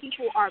what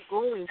people are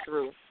going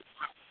through.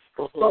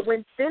 But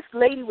when this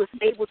lady was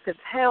able to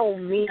tell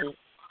me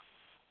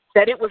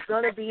that it was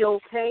going to be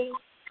okay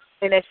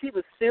and that she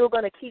was still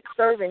going to keep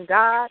serving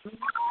God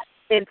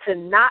and to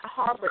not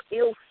harbor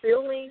ill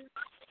feelings,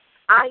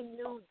 I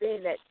knew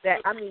then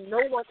that no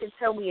one can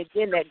tell me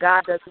again that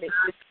God doesn't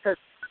exist, because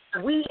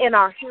we in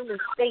our human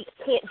state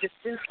can't just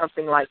do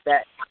something like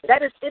that.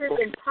 It is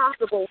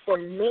impossible for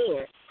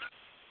man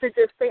to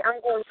just say,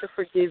 I'm going to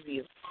forgive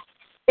you.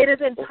 It is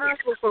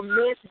impossible for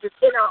man to just,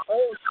 in our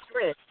own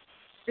strength,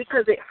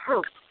 because it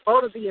hurts,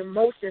 all of the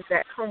emotions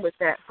that come with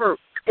that hurt,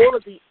 all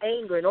of the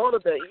anger and all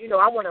of the,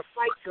 I want to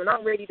fight you and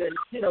I'm ready to,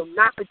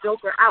 knock the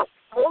joker out,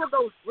 all of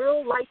those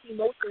real life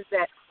emotions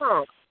that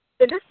come.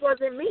 And this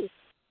wasn't me.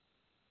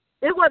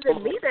 It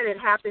wasn't me that it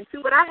happened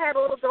to, but I had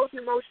all of those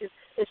emotions,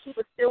 and she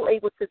was still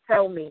able to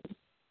tell me,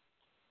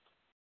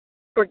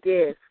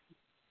 forgive,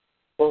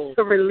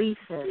 to release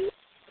him.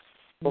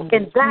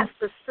 And that's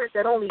the strength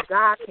that only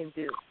God can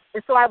do.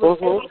 And so I was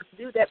able to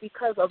do that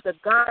because of the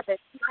God that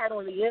she had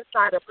on the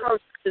inside of her,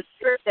 the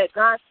strength that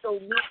God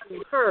showed me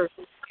through her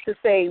to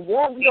say,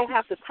 one, we don't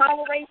have to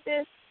tolerate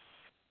this,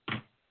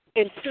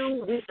 and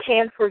two, we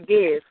can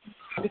forgive,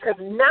 because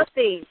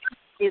nothing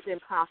is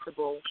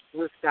impossible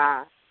with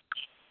God.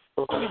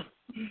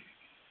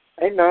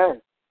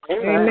 Amen.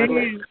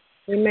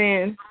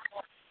 Amen.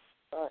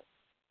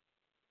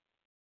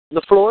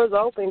 The floor is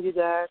open, you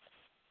guys.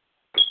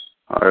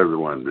 Hi,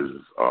 everyone. This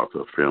is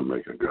author,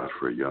 filmmaker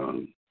Godfrey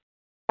Young.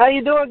 How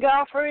you doing,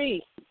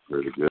 Godfrey?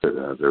 Pretty good.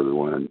 How's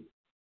everyone?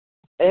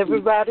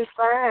 Everybody's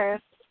fine.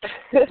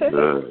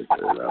 Good.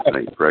 I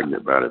think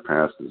Pregnant by the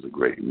Pastor is a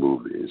great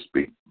movie. It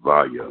speaks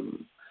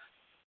volume,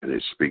 and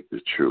it speaks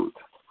the truth.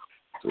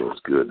 So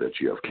it's good that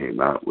you have came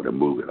out with a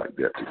movie like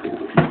that to give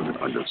people an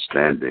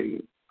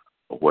understanding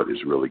of what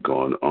is really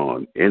going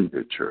on in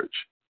the church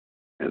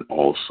and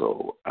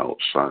also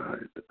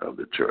outside of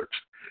the church.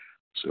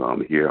 So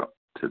I'm here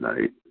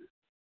tonight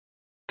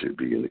to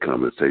be in the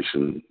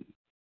conversation,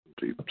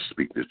 to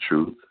speak the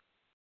truth,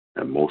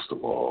 and most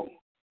of all,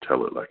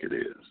 tell it like it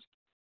is.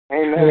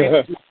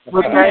 Amen.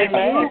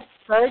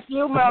 Thank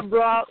you, my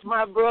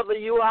brother.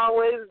 You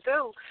always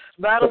do.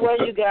 By the way,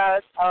 you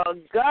guys,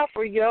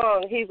 Godfrey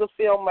Young, he's a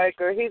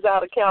filmmaker. He's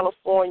out of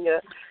California.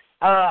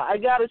 I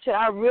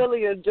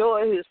really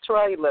enjoy his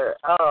trailer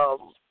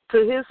to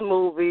his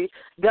movie.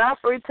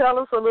 Godfrey, tell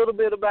us a little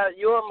bit about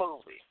your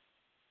movie.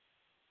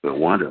 The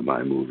one of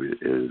my movie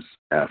is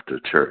After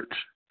Church.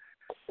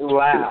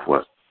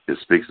 Wow. It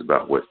speaks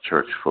about what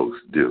church folks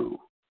do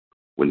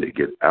when they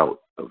get out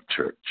of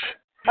church.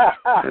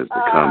 It's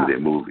a comedy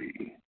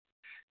movie.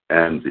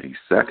 And the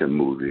second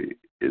movie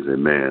is a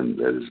man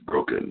that is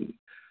broken.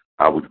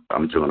 I'm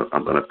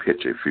going to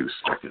pitch a few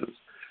seconds.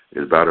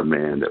 It's about a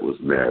man that was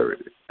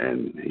married,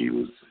 and he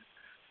was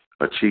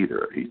a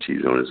cheater. He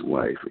cheated on his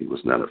wife. He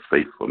was not a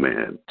faithful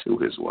man to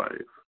his wife.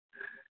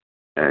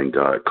 And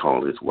God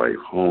called his wife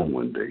home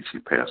one day. She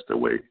passed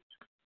away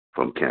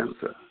from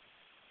cancer.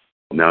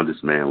 Now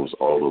this man was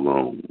all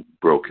alone,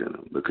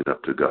 broken, looking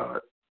up to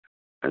God,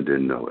 and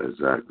didn't know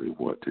exactly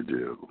what to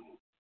do.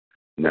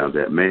 Now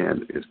that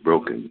man is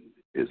broken,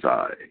 his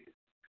eye.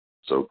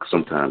 So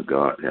sometimes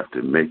God have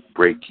to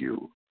break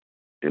you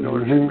in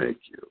order to make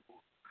you.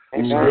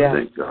 So I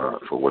thank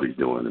God for what he's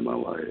doing in my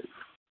life.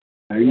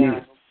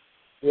 Amen.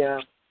 Yeah.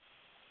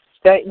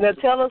 Now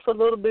tell us a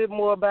little bit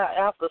more about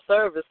After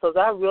Service, because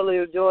I really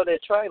enjoyed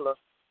that trailer.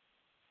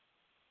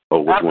 Oh,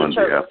 which one?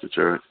 The After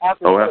Church?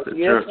 After Church.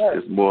 Yes,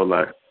 It's more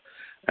like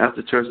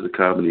After Church is a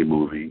comedy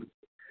movie.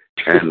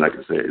 And like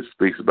I said, it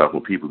speaks about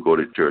when people go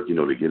to church,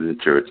 they get in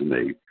church and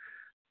they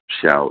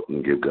shout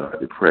and give God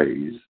the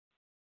praise.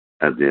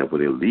 And then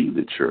when they leave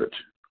the church,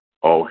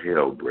 all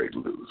hell breaks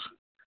loose.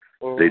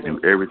 Mm-hmm. They do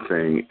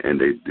everything, and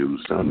they do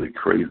some of the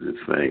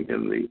craziest thing,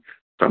 and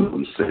some of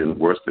them sin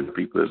worse than the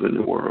people that's in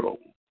the world.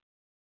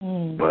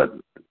 Mm. But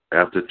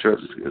After Church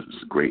is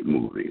a great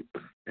movie.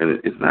 And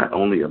it's not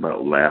only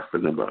about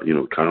laughing, about,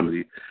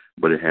 comedy,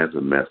 but it has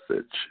a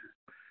message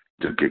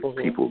to get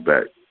people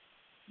back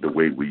the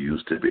way we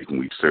used to be when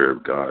we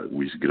served God.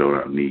 We used to get on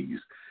our knees,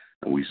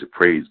 and we used to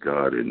praise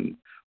God, and it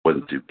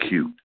wasn't too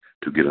cute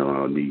to get on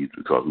our knees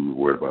because we were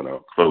worried about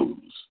our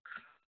clothes.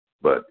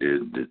 But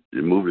the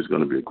movie is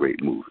going to be a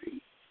great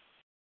movie.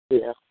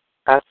 Yeah,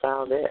 I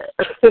saw that.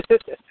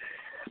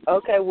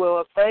 Okay,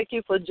 well, thank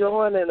you for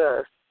joining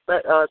us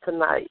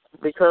tonight,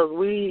 because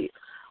we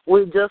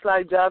just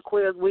like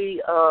Jacquez,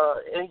 we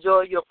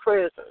enjoy your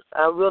presence.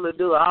 I really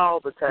do, all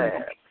the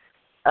time.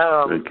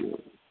 Thank you.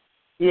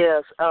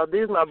 Yes,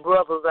 these are my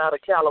brothers out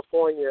of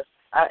California.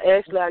 I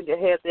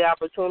had the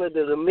opportunity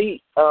to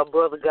meet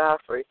Brother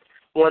Godfrey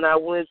when I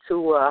went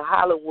to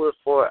Hollywood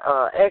for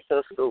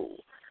acting school.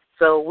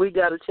 So we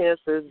got a chance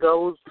to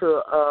go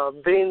to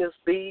Venice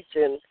Beach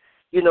and,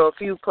 a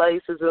few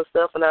places and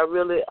stuff, and I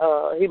really,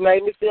 he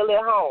made me feel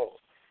at home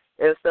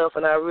and stuff,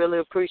 and I really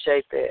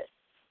appreciate that.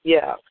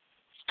 Yeah.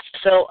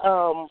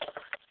 So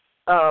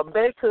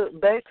back to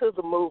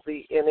the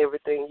movie and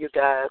everything, you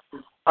guys.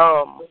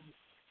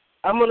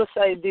 I'm going to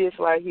say this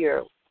right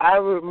here. I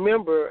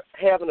remember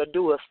having to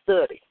do a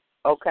study,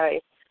 okay,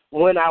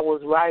 when I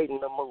was writing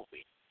the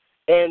movie.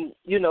 And,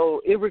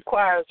 it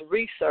requires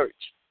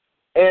research.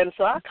 And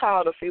so I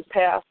called a few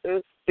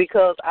pastors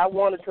because I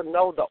wanted to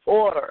know the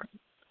order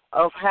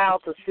of how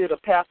to sit a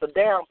pastor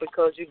down,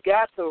 because you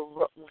got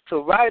to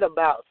write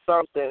about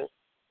something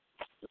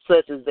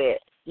such as that.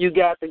 You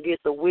got to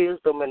get the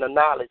wisdom and the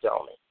knowledge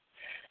on it.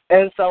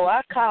 And so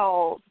I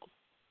called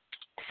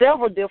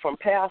several different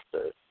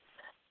pastors,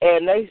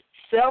 and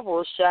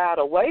several shied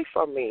away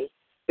from me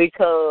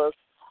because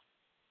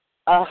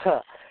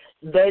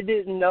they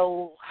didn't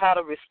know how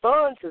to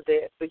respond to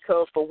that,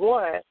 because, for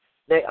one,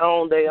 they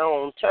own their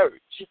own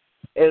church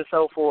and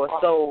so forth.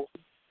 So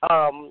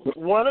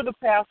one of the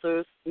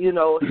pastors, he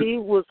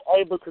was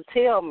able to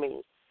tell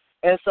me,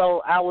 and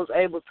so I was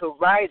able to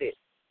write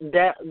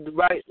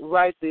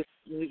write this,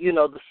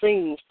 the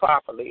scenes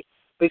properly,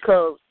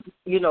 because,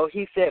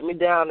 he sat me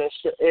down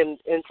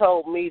and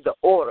told me the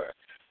order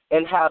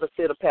and how to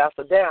sit a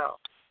pastor down.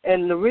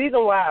 And the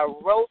reason why I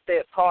wrote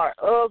that part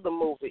of the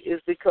movie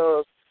is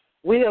because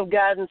we have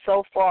gotten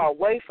so far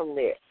away from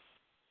that,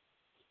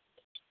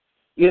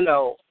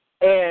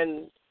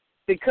 and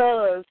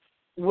because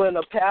when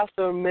a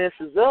pastor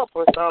messes up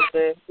or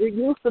something, it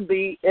used to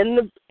be in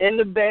the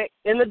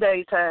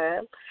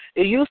daytime.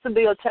 It used to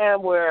be a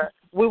time where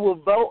we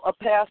would vote a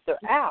pastor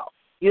out,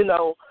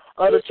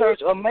 of the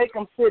church, or make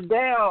them sit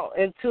down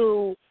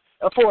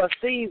for a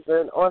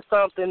season or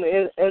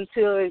something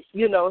until,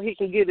 he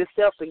can get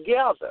himself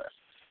together.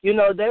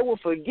 They will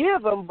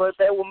forgive him, but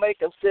they will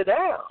make him sit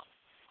down,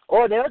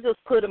 or they'll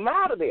just put him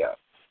out of there.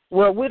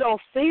 Well, we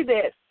don't see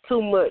that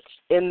too much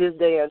in this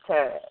day and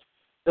time.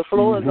 The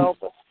floor is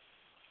open.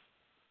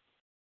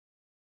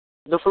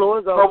 The floor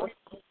is open.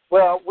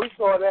 Well, we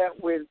saw that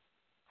with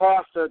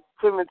Pastor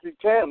Timothy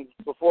Thames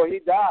before he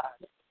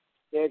died.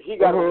 That he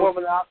got a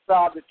woman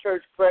outside the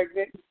church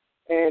pregnant,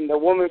 and the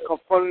woman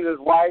confronted his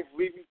wife,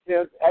 Reeve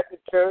Thames, at the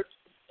church,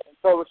 and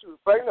told her she was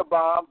pregnant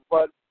by him,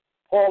 but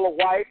Paula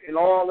White and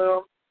all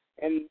of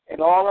them,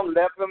 and all of them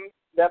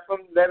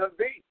let him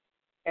be.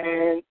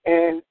 And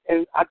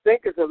I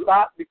think it's a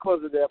lot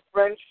because of their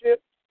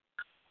friendship,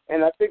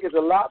 and I think it's a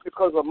lot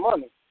because of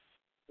money.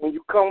 When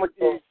you come with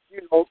these,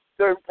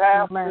 certain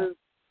pastors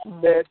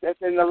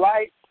that's in the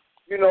light,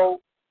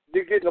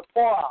 they're getting a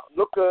pour out.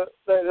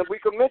 We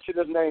can mention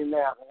his name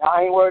now.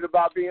 I ain't worried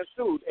about being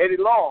sued. Eddie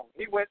Long,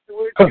 he went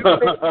through it.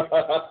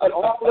 And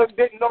all of them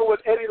didn't know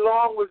what Eddie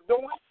Long was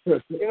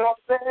doing. You know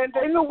what I'm saying?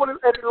 They knew what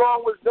Eddie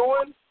Long was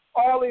doing.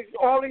 All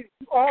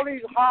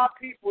these high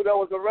people that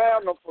was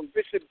around them, from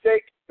Bishop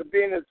Jake to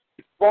being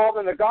involved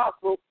in the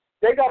gospel,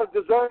 they got a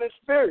discerning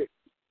spirit.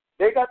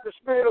 They got the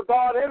Spirit of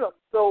God in them.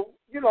 So,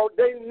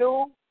 they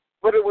knew,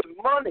 but it was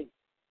money.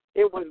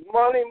 It was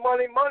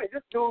money.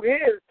 This dude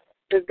here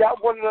has got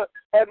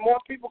had more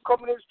people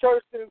coming to his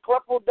church than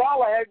Clefo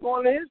Dollar had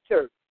going to his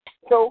church.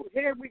 So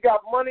here we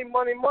got money,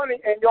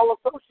 and y'all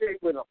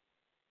associate with them.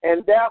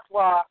 And that's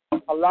why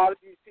a lot of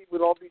these people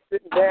don't be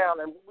sitting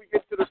down. And when we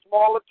get to the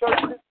smaller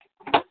churches,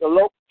 the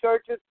local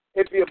churches,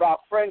 it'd be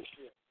about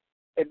friendship.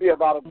 It'd be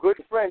about a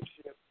good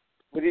friendship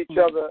with each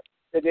other,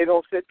 that they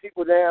don't sit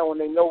people down when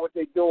they know what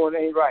they're doing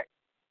ain't right.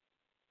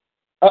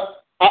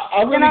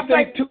 I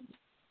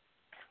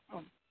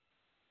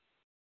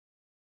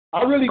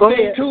really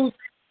think too,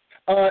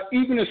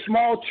 even the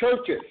small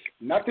churches,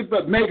 nothing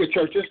but mega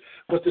churches,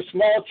 but the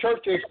small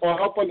churches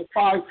are up on the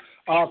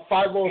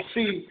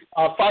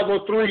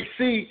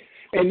 503C,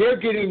 and they're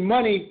getting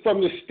money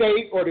from the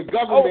state or the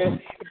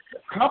government,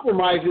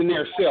 compromising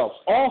themselves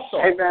also.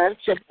 Amen.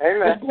 So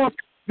it's going from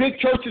big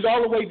churches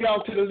all the way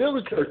down to the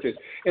little churches.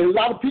 And a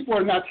lot of people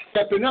are not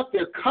stepping up.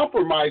 They're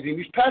compromising.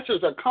 These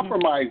pastors are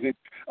compromising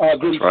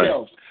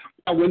themselves.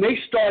 Now, when they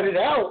started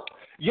out,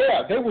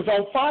 they was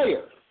on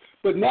fire.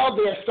 But now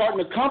they're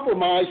starting to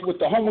compromise with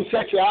the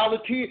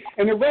homosexuality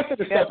and the rest of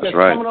the stuff that's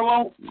coming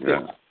along.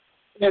 Yeah.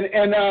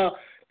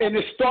 And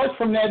it starts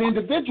from that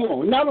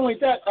individual. Not only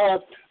that,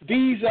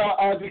 the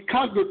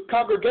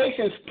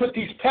congregations put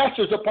these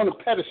pastors up on a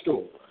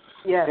pedestal.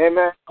 Yeah.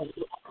 Amen.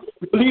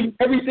 Believe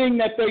everything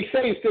that they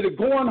say instead of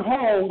going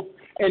home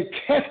and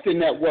testing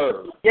that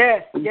word.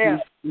 Yes,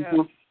 yes.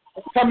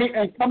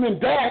 Coming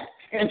back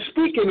and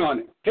speaking on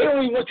it. They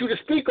don't even want you to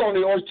speak on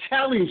it or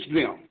challenge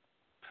them.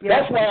 Yes.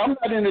 That's why I'm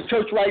not in the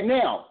church right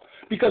now.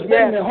 Because,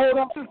 wait a minute, hold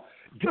on.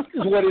 This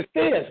is what it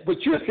says,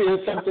 but you're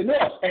saying something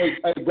else. Hey,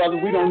 brother,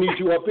 we don't need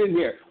you up in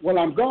here. Well,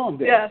 I'm gone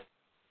there. Yes.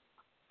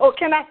 Oh,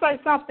 can I say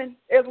something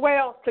as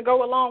well to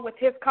go along with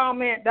his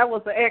comment? That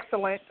was an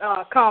excellent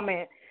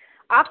comment.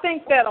 I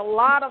think that a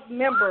lot of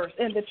members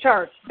in the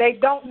church, they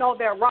don't know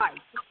their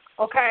rights.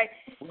 Okay,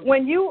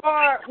 when you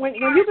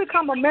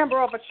become a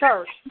member of a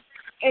church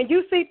and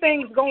you see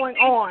things going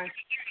on,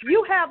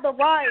 you have the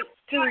right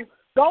to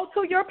go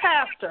to your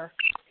pastor,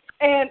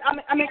 and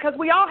I mean, because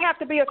we all have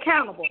to be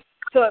accountable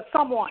to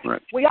someone.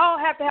 Right. We all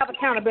have to have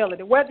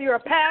accountability. Whether you're a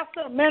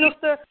pastor, a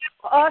minister,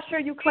 or usher,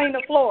 you clean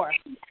the floor.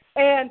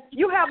 And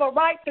you have a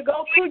right to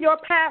go to your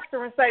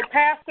pastor and say,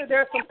 Pastor,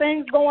 there's some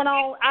things going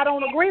on I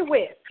don't agree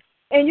with.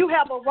 And you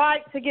have a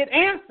right to get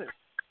answers.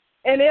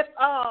 And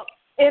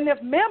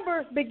if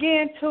members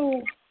begin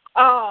to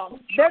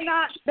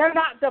they're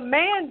not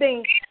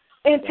demanding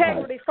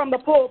integrity from the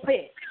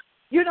pulpit.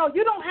 You know,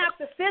 you don't have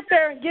to sit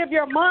there and give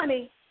your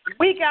money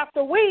week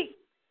after week,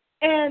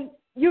 and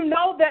you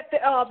know that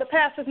the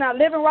pastor's not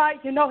living right.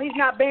 You know he's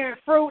not bearing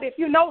fruit. If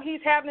you know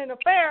he's having an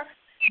affair,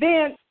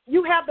 then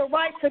you have the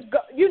right to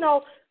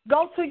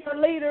go to your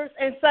leaders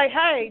and say,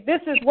 hey,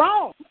 this is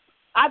wrong.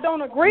 I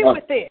don't agree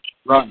with it.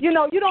 Right. You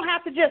know, you don't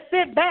have to just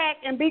sit back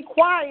and be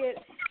quiet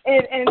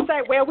and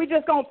say, well, we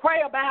just going to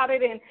pray about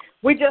it and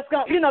we just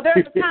going to,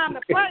 there's a time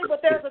to pray,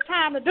 but there's a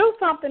time to do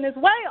something as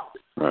well.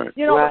 Right.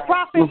 You know, the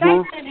prophet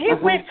Nathan, he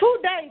went to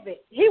David.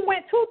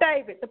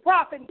 The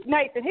prophet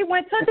Nathan. He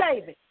went to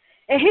David.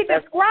 And he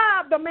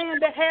described the man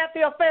that had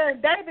the affair.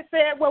 And David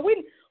said, well,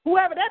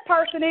 whoever that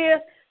person is,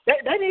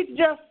 they need to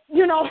just,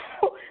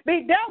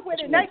 be dealt with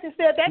it. Nathan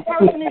said, that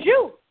person is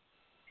you.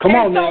 Come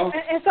on now.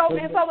 And so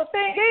the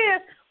thing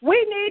is,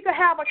 we need to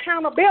have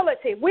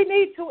accountability. We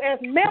need to, as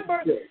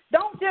members,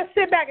 don't just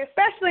sit back,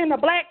 especially in the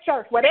black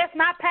church, where that's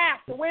my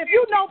pastor. Well, if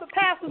you know the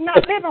pastor's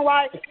not living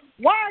right,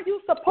 why are you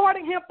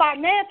supporting him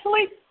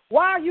financially?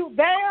 Why are you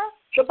there?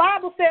 The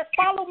Bible says,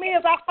 follow me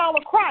as I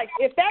follow Christ.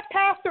 If that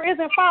pastor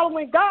isn't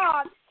following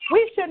God,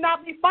 we should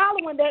not be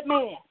following that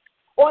man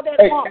or that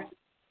woman.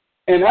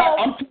 And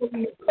I'm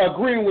totally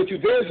agreeing with you.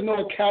 There's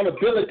no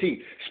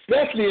accountability,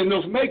 especially in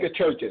those mega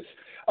churches.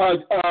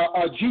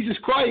 Jesus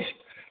Christ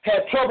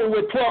had trouble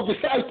with 12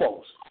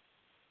 disciples.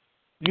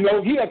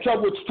 He had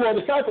trouble with 12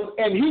 disciples,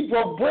 and he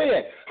broke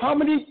bread. How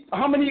many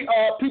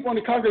people in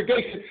the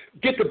congregation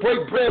get to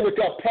break bread with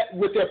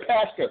their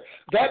pastor?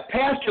 That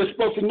pastor is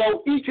supposed to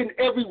know each and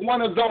every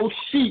one of those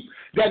sheep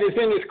that is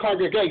in his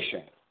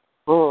congregation.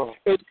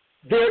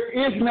 There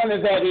is none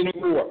of that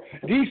anymore.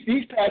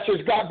 These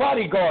pastors got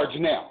bodyguards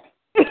now.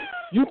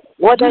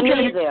 They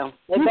need them.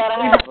 They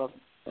gotta have them.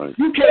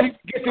 You can't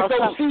get to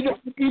go see them,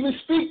 even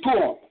speak to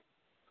them.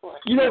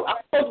 I'm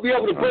supposed to be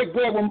able to break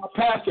bread with my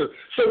pastor.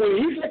 So when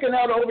he's looking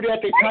out over there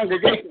at the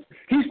congregation,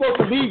 he's supposed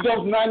to leave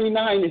those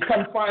 99 and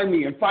come find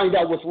me and find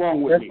out what's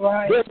wrong with me.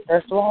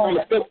 That's wrong.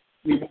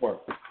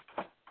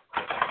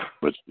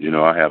 But,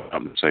 I have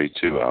something to say,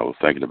 too. I was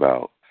thinking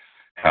about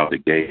how the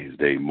gays,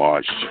 they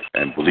marched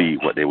and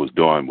believed what they was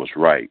doing was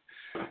right.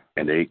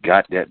 And they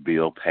got that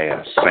bill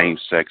passed,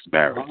 same-sex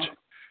marriage.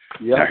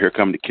 Now, here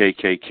come the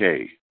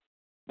KKK.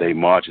 They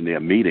march in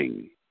their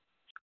meeting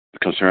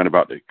concerned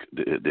about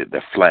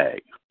the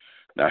flag.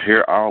 Now,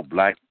 here are all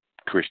black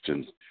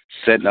Christians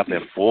setting up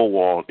their four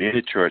walls in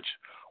the church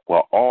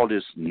while all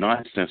this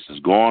nonsense is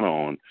going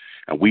on,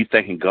 and we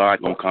thinking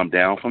God going to come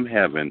down from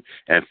heaven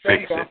and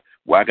fix it.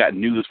 Well, I got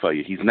news for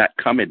you. He's not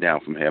coming down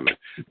from heaven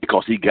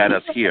because he got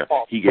us here.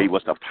 He gave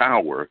us the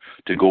power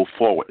to go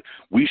forward.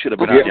 We should have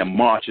been out there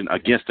marching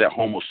against that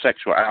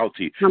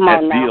homosexuality,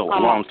 that bill a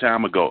long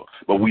time ago.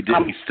 But we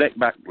didn't. We sat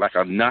back like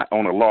a knot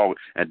on a log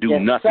and do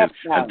nothing.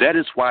 And that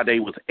is why they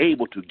was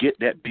able to get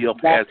that bill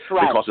passed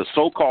because the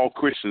so-called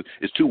Christians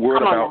is too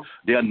worried about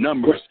their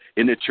numbers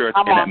in the church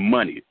and that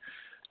money.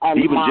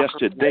 Even just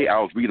today, I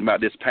was reading about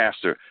this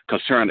pastor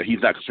concerned that he's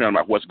not concerned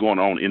about what's going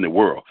on in the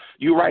world.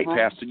 You're right,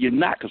 Pastor. You're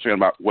not concerned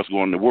about what's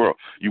going on in the world.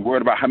 You're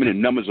worried about how many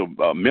numbers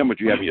of members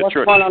you have in your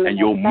church and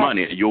your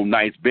money and your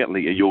nice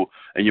Bentley and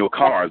your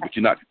cars, but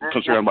you're not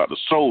concerned about the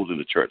souls in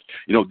the church.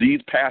 You know,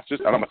 these pastors,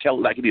 and I'm going to tell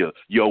it like it is,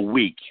 you're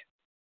weak.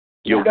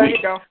 You're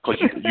weak because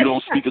you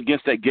don't speak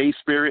against that gay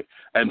spirit,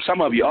 and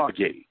some of you are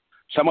gay.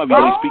 Some of you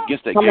don't speak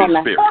against that gay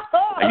spirit,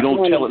 and you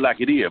don't tell it like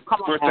it is.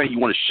 First thing, you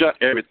want to shut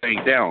everything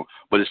down,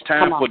 but it's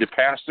time for the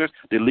pastors,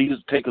 the leaders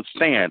to take a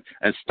stand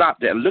and stop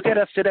that. Look at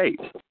us today.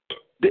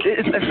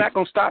 It's not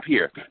going to stop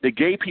here. The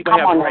gay people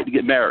have the right to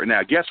get married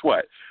now. Guess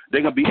what?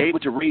 They're going to be able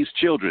to raise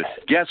children.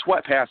 Guess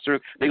what, Pastor?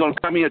 They're going to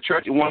come in a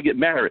church and want to get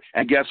married.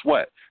 And guess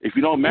what? If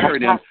you don't marry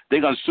them,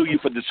 they're going to sue you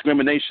for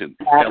discrimination.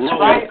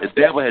 Hello, the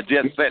devil has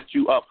just set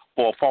you up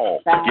for a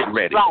fall. Get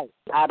ready. Right.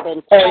 I've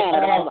been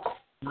saying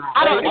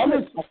I don't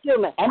know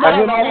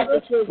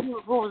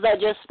who was that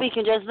just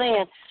speaking just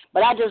then,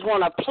 but I just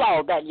want to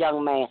applaud that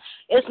young man.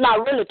 It's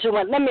not really too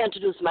much. Let me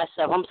introduce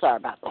myself. I'm sorry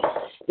about that.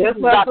 This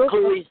is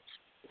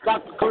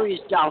Dr.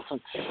 Clarice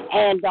Johnson.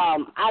 And,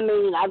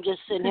 I'm just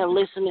sitting here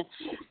listening.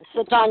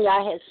 SaTonya,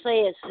 I had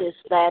said, sis,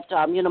 that,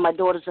 my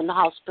daughter's in the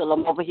hospital.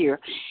 I'm over here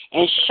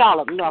in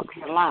Charlotte, North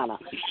Carolina.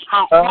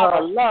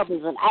 However, love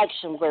is an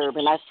action verb,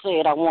 and I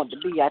said I want to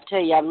be. I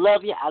tell you, I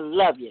love you. I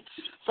love you.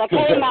 So I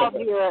came out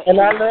here and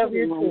I love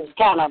you too.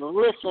 Kind of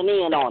listen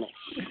in on it.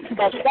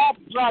 But that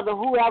brother,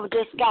 whoever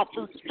just got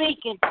through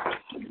speaking,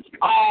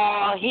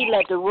 he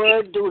let the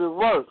word do the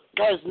work.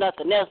 There's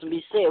nothing else to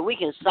be said. We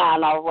can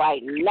sign off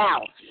right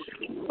now.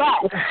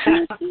 But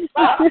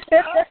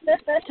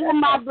to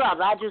my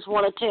brother, I just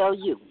want to tell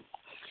you,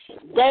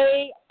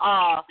 they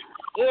are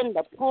in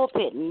the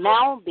pulpit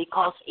now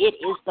because it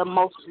is the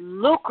most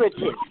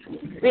lucrative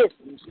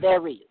business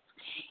there is.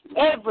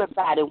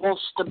 Everybody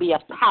wants to be a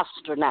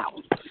pastor now.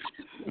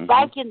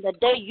 Back in the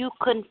day, you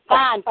couldn't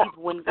find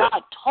people. When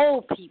God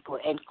told people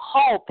and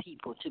called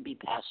people to be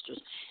pastors,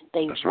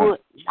 they would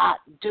not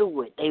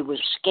do it. They were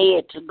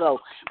scared to go.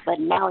 But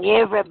now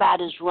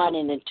everybody's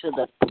running into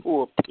the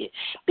pulpit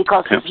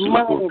because it's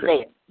money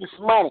there. It's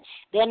money.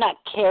 They're not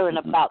caring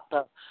about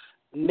the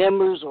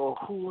members or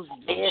who's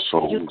there.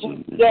 You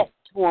can get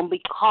to them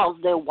because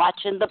they're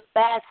watching the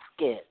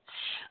basket.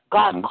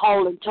 God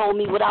called and told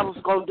me what I was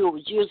going to do. It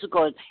was years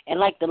ago. And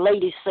like the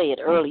lady said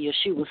earlier,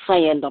 she was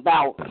saying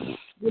about,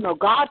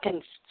 God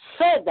can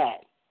say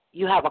that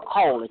you have a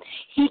calling.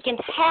 He can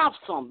have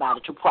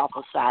somebody to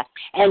prophesy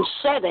and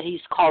say that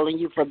he's calling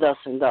you for thus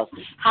and thus.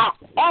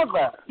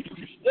 However,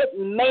 it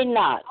may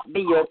not be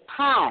your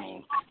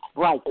time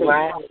right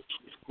there.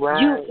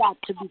 Right. You got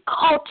to be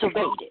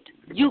cultivated.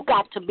 You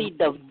got to be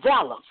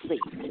developed, see.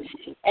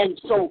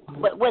 And so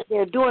what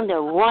they're doing,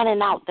 they're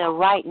running out there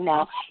right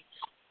now.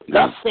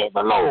 Thus said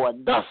the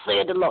Lord. Thus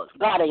said the Lord.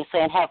 God ain't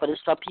saying half of this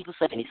stuff people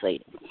say he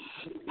said.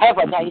 Half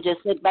of that, he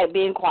just sit back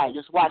being quiet,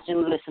 just watching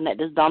and listening at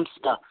this dumb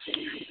stuff.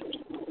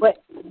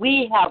 But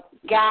we have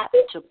got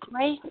to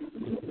pray.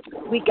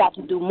 We got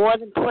to do more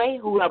than pray.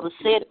 Whoever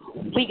said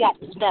we got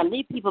to stand.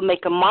 These people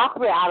make a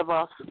mockery out of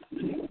us.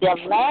 They're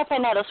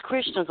laughing at us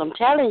Christians. I'm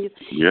telling you.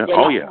 Yeah. They're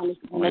not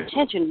paying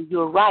attention.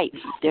 You're right.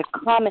 They're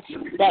coming.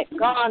 That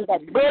gun,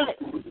 that bullet.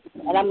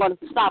 And I'm going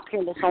to stop here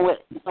and let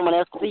someone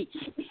else speak.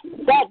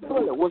 That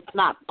bullet was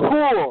not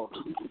pulled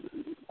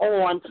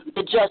on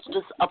the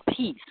justice of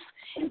peace.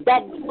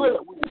 That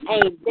bullet was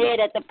aimed dead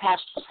at the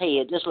pastor's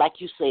head, just like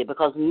you said,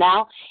 because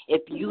now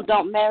if you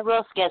don't marry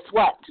us, guess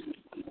what?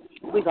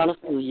 We're going to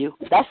sue you.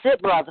 That's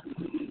it, brother.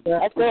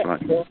 That's it.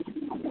 Right.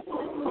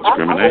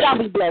 I'll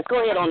be blessed.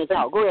 Go ahead on and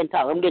talk. Go ahead and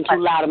talk. I'm getting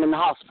too loud. I'm in the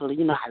hospital.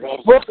 You know how that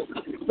is.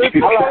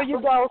 Before you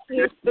go,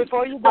 sis,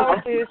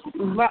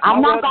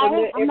 I'm not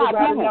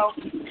know.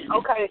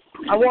 Okay,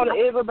 I want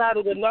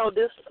everybody to know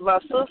this. My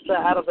sister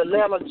out of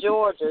Atlanta,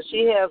 Georgia,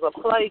 she has a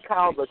play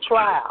called The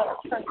Trial.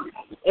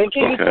 And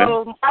can you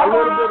tell them a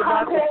little bit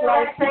about the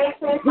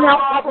play?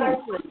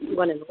 I'm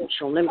going in the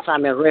restroom. Let me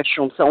find me a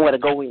restroom somewhere to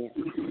go in.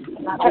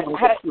 I'm too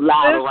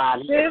loud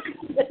around here.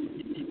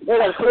 They're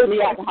going to put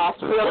me at the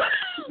hospital.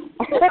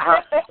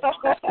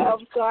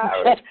 I'm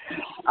sorry.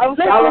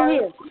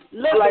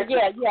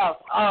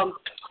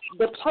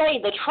 The play,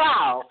 The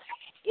Trial,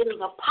 it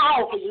is a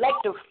powerful,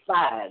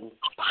 electrifying,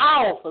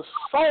 powerful,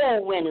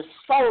 soul-winning,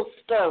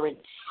 soul-stirring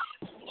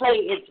play.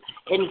 It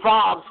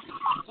involves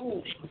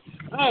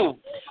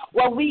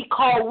what we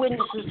call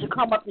witnesses to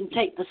come up and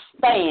take the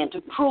stand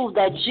to prove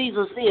that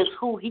Jesus is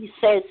who he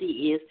says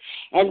he is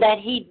and that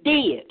he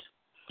did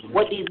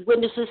what these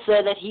witnesses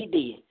said that he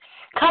did.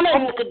 Come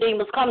in,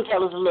 Nicodemus. Come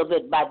tell us a little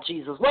bit about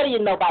Jesus. What do you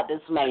know about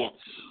this man?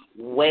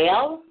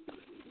 Well,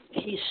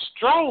 he's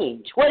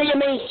strange. What do you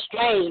mean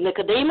strange,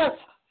 Nicodemus?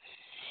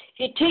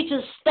 He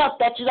teaches stuff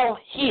that you don't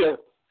hear.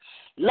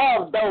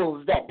 Love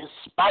those that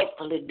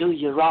despitefully do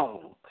you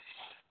wrong.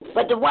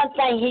 But the one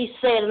thing he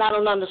said, and I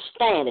don't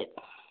understand it,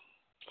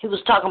 he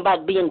was talking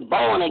about being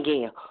born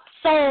again.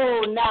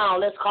 So now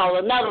let's call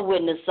another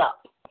witness up.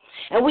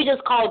 And we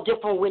just call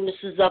different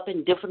witnesses up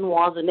and different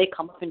ones, and they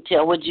come up and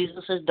tell what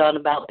Jesus has done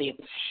about them.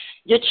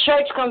 Your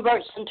church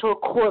converts into a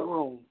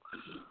courtroom.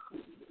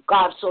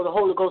 God, so the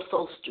Holy Ghost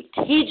so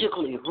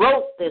strategically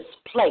wrote this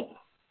play.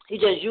 He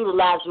just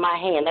utilized my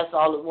hand. That's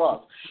all it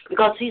was.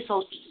 Because he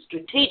so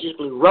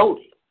strategically wrote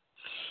it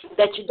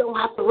that you don't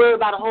have to worry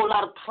about a whole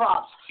lot of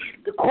props.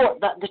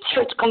 The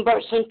church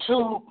converts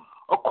into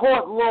a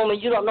courtroom,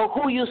 and you don't know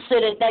who you're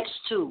sitting next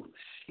to.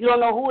 You don't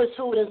know who is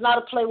who. It's not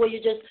a play where you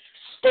just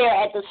stare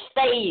at the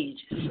stage.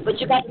 But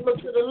you got to look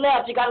to the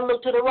left. You got to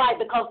look to the right,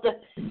 because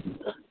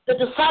the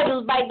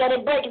disciples back there,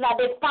 they're breaking out.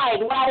 They're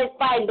fighting. Why are they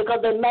fighting? Because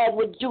they're mad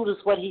with Judas,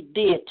 what he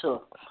did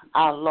to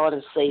our Lord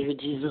and Savior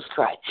Jesus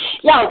Christ.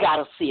 Y'all got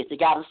to see it. You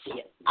got to see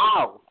it.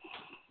 Ow.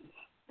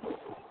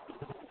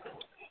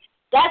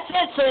 That's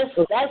it,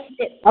 sis. That's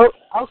it.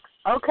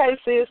 Okay,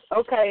 sis.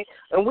 Okay.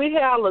 And we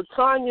have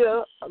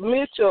LaTonya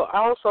Mitchell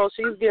also.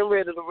 She's getting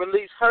ready to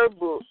release her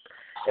book.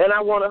 And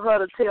I wanted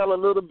her to tell a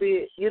little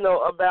bit,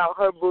 about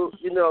her book,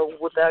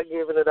 without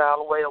giving it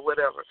all away or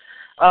whatever.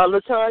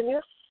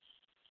 LaTonya?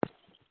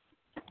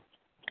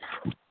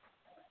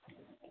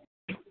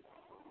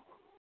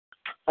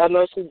 I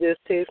know she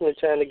just texted me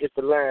trying to get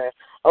the line.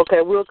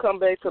 Okay, we'll come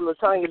back to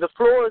LaTonya. The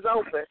floor is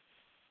open.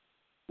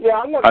 Yeah,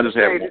 I want to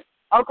say this.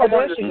 Okay,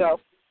 there she go.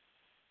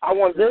 I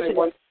want to say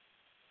one.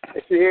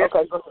 Is she here?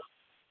 Okay,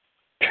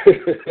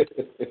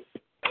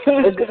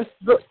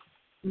 go.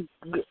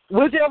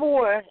 Whichever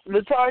one,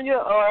 LaTonya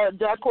or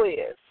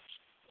Jaquez.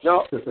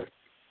 No.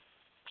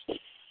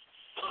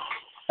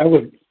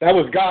 That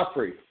was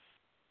Godfrey.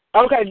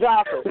 Okay,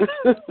 Godfrey.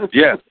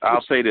 Yes,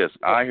 I'll say this.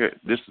 I heard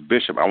this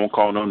Bishop. I won't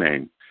call no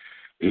name.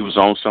 He was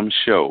on some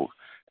show,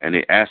 and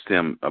they asked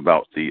him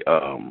about the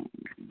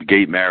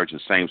gay marriage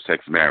and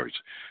same-sex marriage.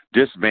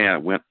 This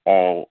man went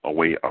all the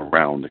way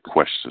around the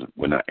question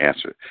when I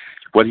answered.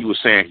 What he was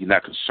saying, he's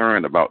not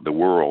concerned about the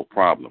world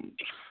problem,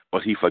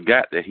 but he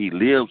forgot that he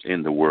lives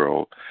in the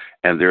world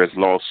and there's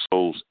lost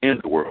souls in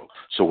the world.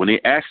 So when they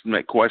asked him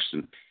that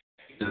question,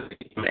 he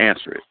didn't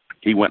answer it.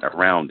 He went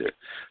around it.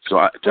 So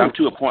I'm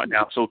to a point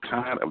now, I'm so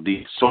tired of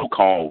these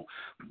so-called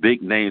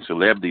big-name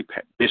celebrity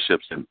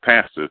bishops and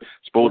pastors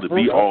supposed to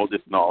be all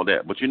this and all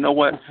that. But you know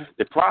what?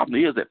 The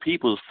problem is that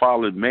people is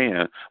following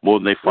man more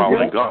than they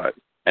following God.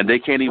 And they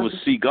can't even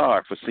see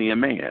God for seeing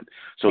man.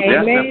 So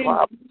that's the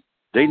problem.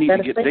 They need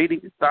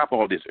to stop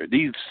all this.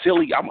 These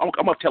silly, I'm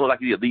gonna tell it like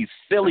this. These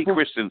silly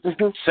Christians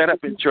set up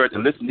in church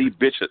and listen to these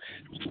bishops.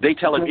 They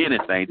tell them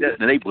anything,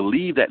 and they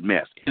believe that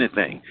mess.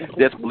 Anything.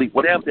 Just believe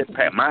whatever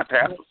my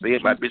pastor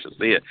said, my bishop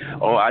said.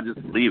 Oh, I just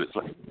believe it.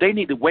 So they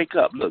need to wake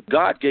up. Look,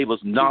 God gave us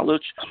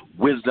knowledge,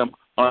 wisdom,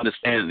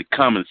 understanding, and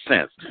common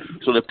sense.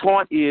 So the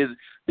point is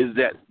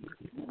that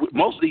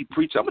most of these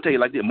preachers, I'm gonna tell you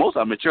like this. Most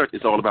of them in church,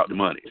 it's all about the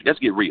money. Let's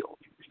get real.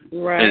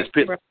 Right. And it's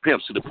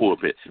pimps to the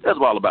pulpit. That's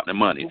all about the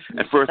money.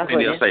 And first thing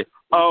they'll say,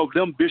 oh,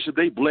 them bishops,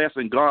 they bless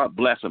and God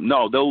bless them.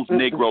 No, those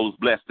Negroes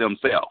bless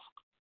themselves.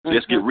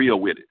 Let's get real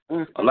with it.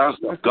 A lot of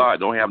stuff God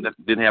didn't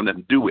have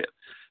nothing to do with.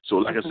 So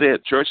like I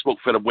said, church folk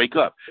better wake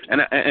up.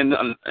 And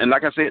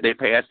like I said, they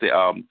passed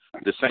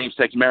the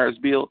same-sex marriage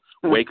bill.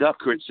 Wake up,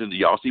 Christians.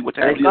 Y'all see what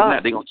time it is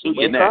now? They're going to sue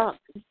you next.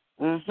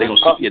 They're going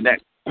to sue you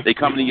next. They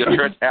come to your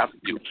church after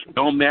you.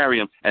 Don't marry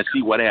them and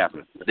see what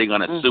happens. They're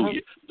going to sue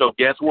you. So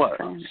guess what?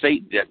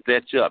 Satan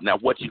sets you up. Now,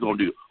 what you going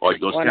to do? Are you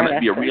going to stand up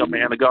and be a real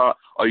man of God,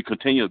 or you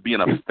continue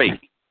being a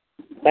fake?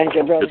 Thank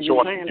you, brother.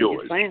 You're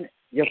saying it.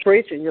 You're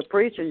preaching.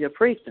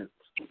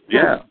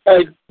 Yeah.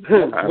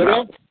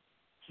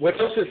 What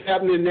else is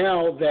happening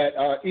now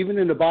that even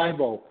in the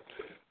Bible,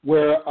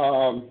 where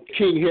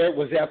King Herod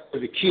was after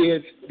the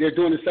kids, they're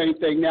doing the same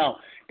thing now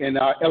in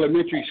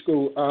elementary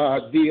school.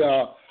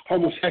 The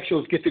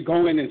homosexuals get to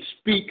go in and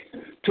speak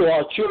to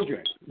our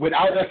children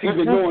without us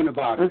even knowing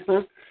about it.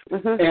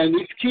 And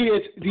these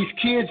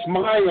kids'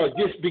 minds are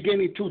just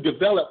beginning to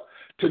develop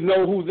to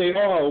know who they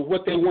are or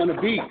what they want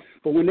to be.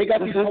 But when they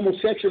got these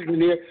homosexuals in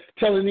there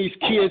telling these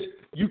kids,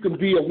 you can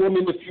be a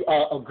woman if you,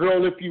 a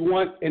girl if you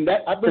want, and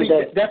that I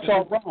believe that's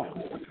all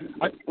wrong.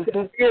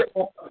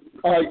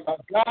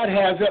 God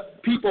has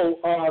people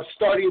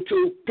starting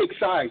to pick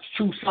sides,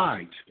 choose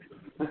sides,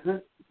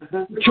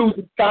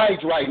 choosing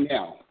sides right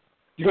now.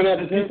 You're going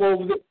to have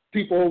the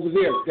people over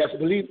there that's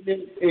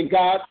believing in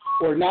God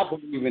or not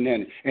believing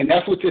in it. And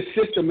that's what this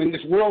system in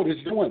this world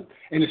is doing.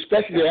 And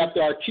especially they're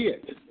after our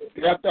kids.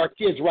 They're after our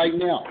kids right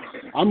now.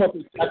 I'm up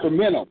in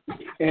Sacramento,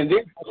 and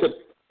they're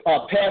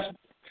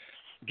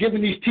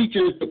giving these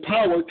teachers the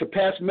power to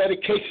pass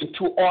medication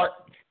to our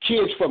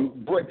kids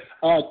from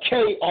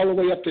K all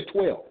the way up to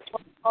 12.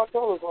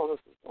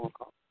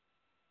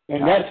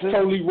 And that's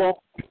totally wrong.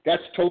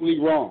 That's totally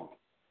wrong.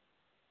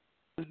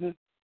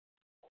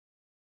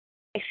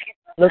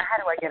 How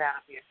do I get out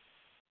of here?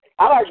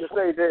 I like to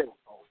say this,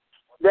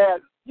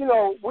 that,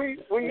 we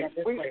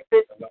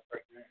sit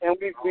and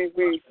we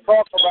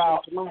talk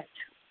about what's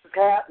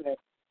happening,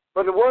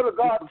 but the Word of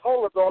God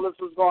told us all this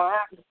was going to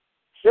happen.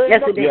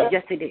 Yes, it did.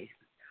 Yes, it did.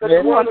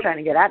 I'm trying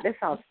to get out this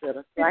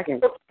hospital so I can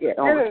get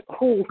on.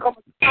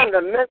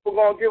 The men were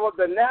going to give up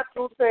the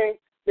natural thing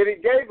that He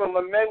gave them,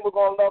 and men were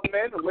going to love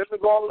men, and women were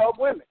going to love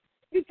women.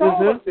 He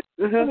told us this.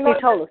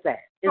 He told us that.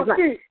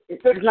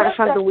 It's not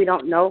something we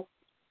don't know.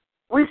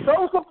 We're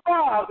so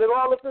surprised that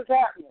all this is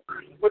happening.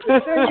 But the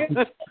thing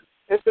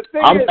is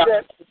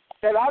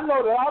that I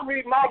know that I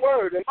read my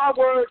word, and my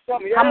word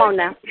tells me. Come on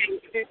now.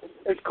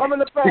 It's coming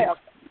to pass.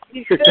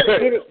 He said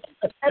it.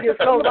 You're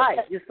so right.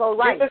 You're so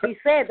right. He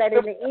said that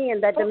in the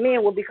end that the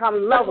men will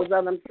become lovers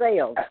of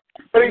themselves.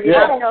 But he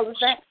told us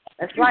that.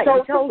 That's right.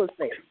 He told us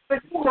that.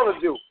 What you going to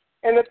do?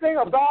 And the thing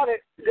about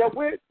it, that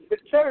the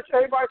church,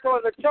 everybody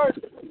calling the church,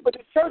 but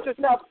the church is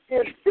not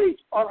being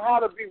teached on how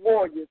to be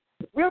warriors.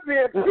 We're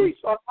being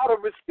teached on how to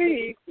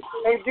receive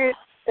and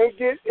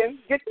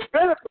get the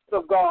benefits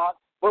of God,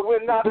 but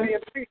we're not being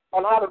teached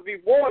on how to be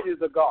warriors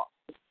of God.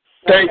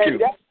 Thank you.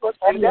 That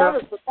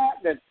is what's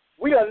happening.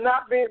 We are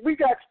not being. We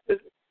got,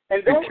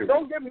 and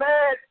don't get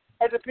mad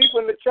at the people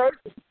in the church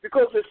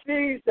because the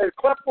seeds that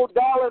klepto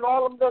dollar and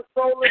all of them done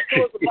sold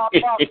into us about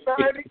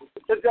prosperity.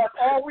 Because that's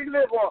all we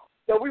live on.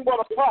 That we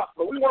want to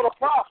prosper. We want to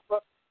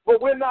prosper,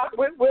 but we're not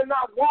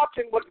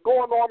watching what's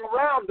going on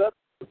around us.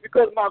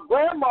 Because my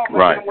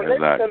grandmama, when they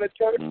was in the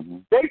church,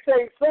 they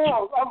sang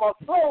songs. I'm a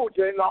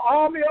soldier in the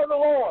army of the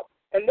Lord,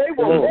 and they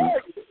were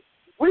warriors.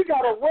 We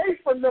got away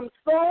from them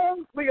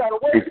songs. We got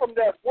away from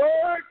that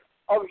word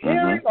of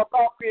hearing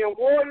about being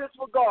warriors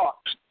for God.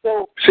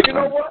 So, you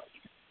know what?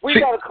 We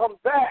got to come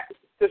back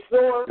to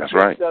sowing. That's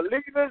right. The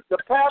leaders, the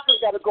pastors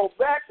got to go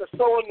back to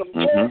sowing the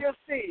warrior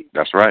seeds.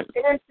 That's right.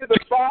 Into the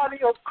body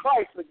of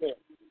Christ again.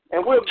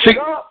 And we'll get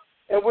up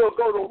and we'll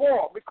go to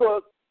war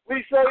because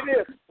we say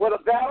this, well,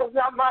 the battle's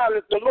not mine,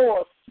 it's the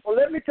Lord. Well,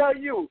 let me tell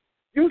you,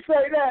 you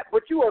say that,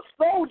 but you're a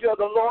soldier of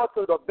the Lord,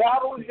 so the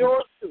battle is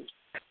yours too.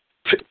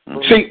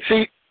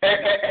 See,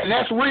 and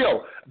that's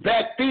real.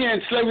 Back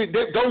then, slavery,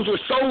 those were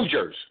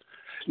soldiers.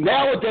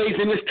 Nowadays,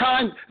 in this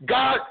time,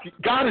 God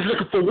is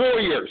looking for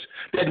warriors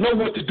that know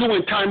what to do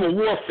in time of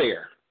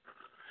warfare.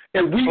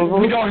 And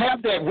we don't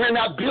have that. We're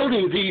not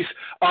building these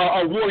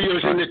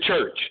warriors in the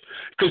church.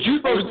 Because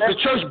the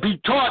church be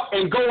taught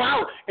and go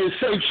out and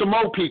save some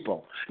more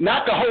people,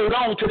 not to hold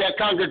on to that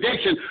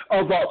congregation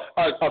of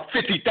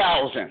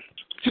 50,000.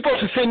 You're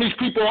supposed to send these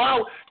people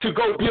out to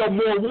go build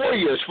more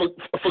warriors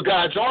for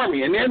God's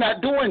army, and they're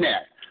not doing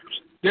that.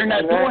 They're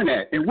not doing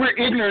that. And we're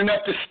ignorant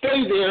enough to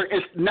stay there.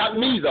 It's not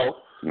me, though.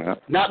 Yeah.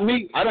 Not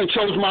me. I done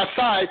chose my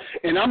side,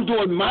 and I'm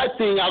doing my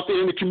thing out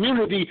there in the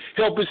community,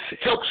 help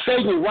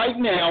saving right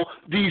now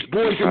these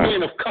boys and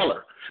men of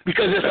color.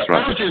 Because it's an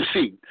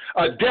urgency,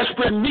 a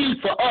desperate need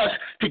for us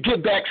to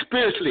get back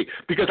spiritually.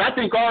 Because I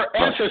think our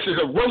ancestors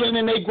are rolling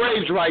in their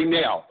graves right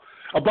now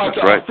about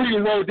the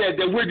freedom road that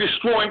we're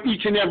destroying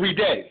each and every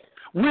day.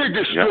 We're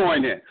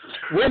destroying it.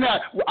 We're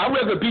not. I'd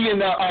rather be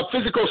in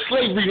physical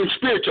slavery than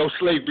spiritual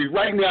slavery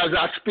right now as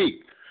I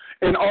speak.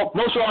 And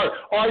most of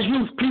our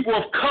youth, people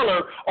of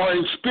color, are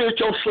in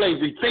spiritual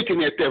slavery, thinking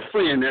that they're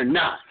free, and they're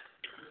not.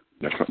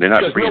 They're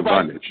not free in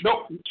bondage.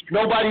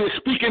 Nobody is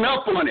speaking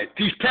up on it.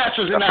 These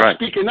pastors are not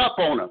speaking up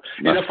on them.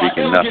 And if I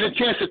ever get a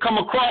chance to come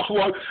across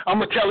one, I'm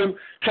going to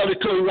tell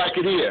it to him like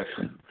it is.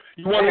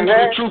 You want to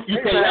know the truth? You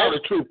can't know the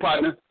truth,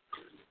 partner.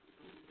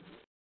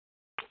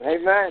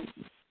 Amen.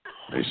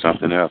 There's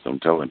something else. I'm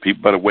telling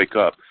people better wake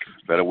up.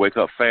 Better wake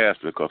up fast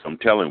because I'm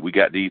telling we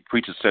got these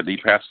preachers, these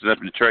pastors up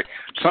in the church.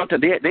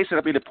 Sometimes they sit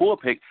up in the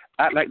pulpit,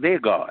 act like they're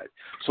God.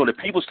 So the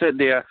people sit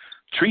there,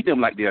 treat them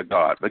like they're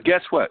God. But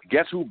guess what?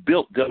 Guess who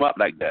built them up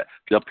like that?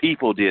 The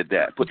people did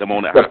that. Put them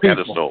on that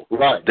pedestal.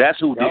 Right. That's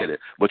who did it.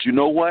 But you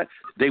know what?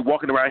 They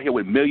walking around here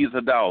with millions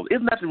of dollars.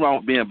 There's nothing wrong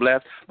with being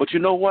blessed. But you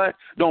know what?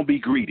 Don't be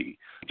greedy.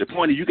 The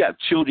point is you got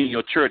children in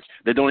your church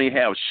that don't even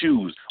have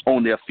shoes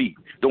on their feet,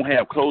 don't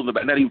have clothes,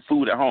 not even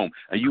food at home,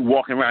 and you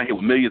walking around here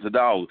with millions of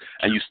dollars,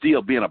 and you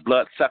still being a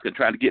bloodsucker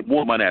trying to get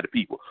more money out of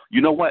people.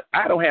 You know what?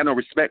 I don't have no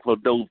respect for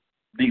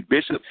these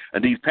bishops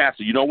and these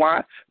pastors. You know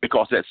why?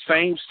 Because that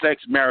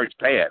same-sex marriage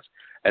passed.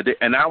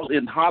 And I was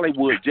in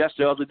Hollywood just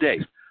the other day.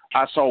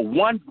 I saw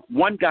one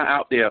guy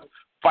out there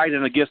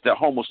fighting against that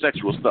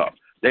homosexual stuff.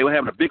 They were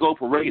having a big old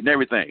parade and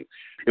everything.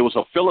 It was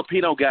a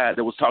Filipino guy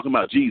that was talking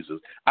about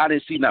Jesus. I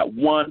didn't see not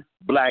one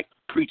black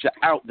preacher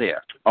out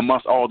there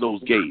amongst all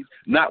those gays.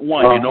 Not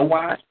one. You know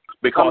why?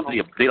 Because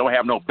they don't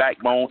have no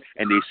backbone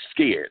and they're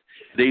scared.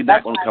 They're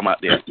not going to come out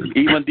there.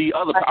 Even the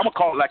other, I'm going to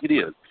call it like it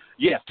is.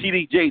 Yes,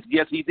 T.D. Jakes,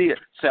 yes, he did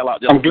sell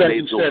out. I'm glad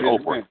you said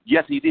it.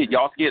 Yes, he did.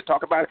 Y'all scared to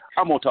talk about it?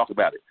 I'm going to talk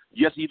about it.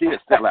 Yes, he did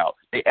sell out.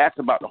 They asked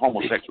him about the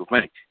homosexual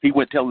thing. He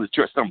went telling the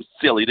church something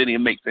silly. It didn't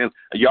even make sense.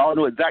 Y'all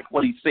know exactly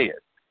what he said.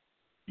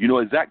 You know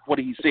exactly what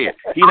he said.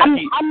 I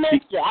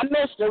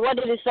missed it. What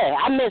did he say?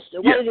 I missed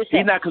it. What did he say?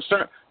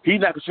 He's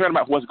not concerned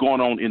about what's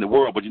going on in the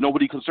world, but you know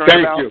what he's concerned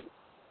about?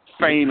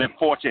 Fame and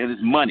fortune and his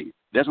money.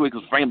 That's what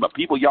he's concerned about.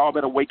 People, y'all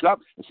better wake up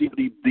and see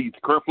these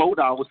Kerflow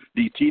dollars,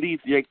 these TDs.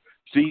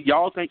 See,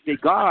 y'all think they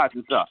gods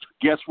and stuff.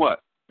 Guess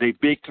what? They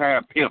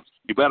big-time pimps.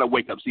 You better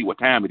wake up and see what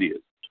time it is.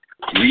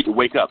 You need to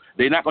wake up.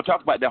 They're not going to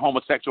talk about their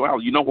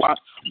homosexuality. You know why?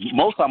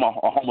 Most of them are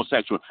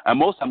homosexual, and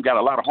most of them got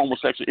a lot of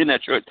homosexuals in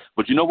that church.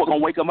 But you know what's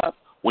going to wake them up?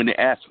 When they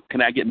ask,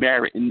 can I get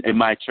married in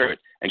my church?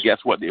 And guess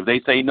what? If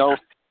they say no,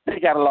 they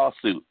got a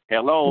lawsuit.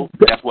 Hello?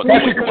 That's what's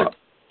going to wake them up.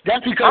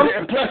 That's because,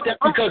 and plus that's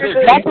because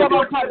that's what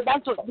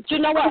but you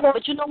know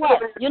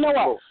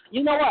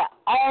what?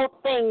 All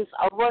things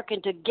are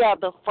working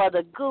together for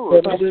the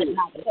good.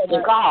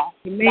 God.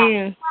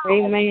 Amen.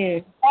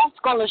 Amen. That's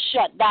going to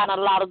shut down a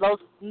lot of those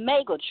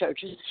mega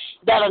churches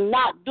that are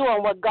not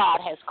doing what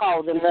God has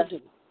called them to do.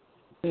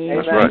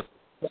 That's right.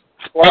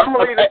 Well, I'm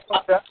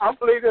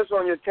gonna leave this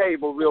on your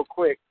table real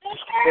quick.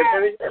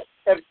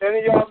 If any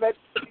of y'all met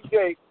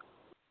Jake,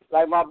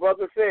 like my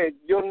brother said,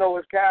 you'll know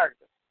his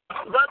character.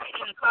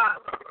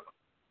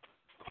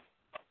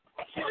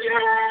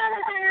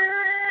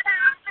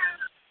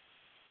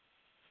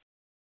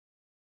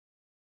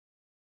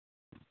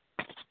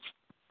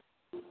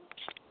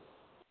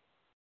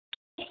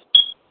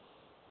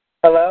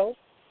 Hello?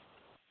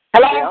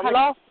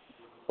 Hello?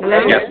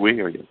 Yes, we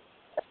hear you.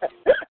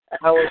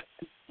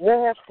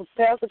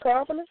 Pastor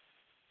Carpenter?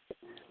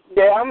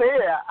 Yeah, I'm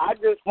here. I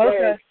just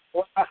said,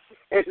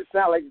 it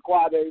sounds like you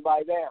quiet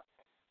everybody down.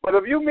 But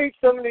if you meet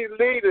some of these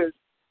leaders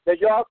that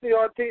y'all see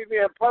on TV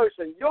in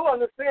person, you'll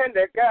understand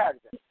their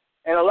character.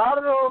 And a lot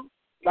of them,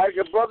 like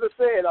your brother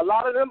said, a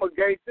lot of them are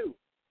gay too.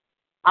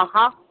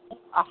 Uh-huh.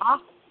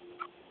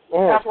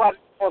 That's why they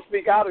don't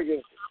speak out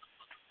against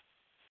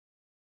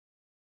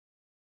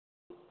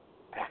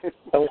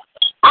it.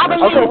 I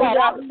believe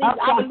that,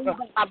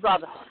 my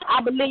brother.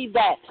 I believe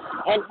that.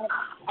 And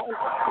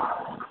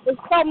there's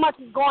so much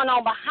is going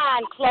on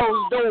behind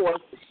closed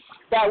doors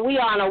that we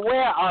are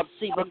unaware of,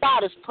 see, but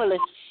God is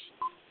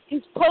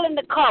He's pulling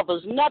the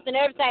covers.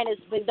 Everything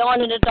that's been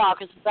done in the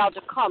dark is about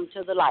to come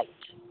to the light.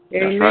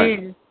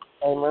 Amen.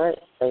 Amen.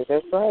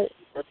 That's right.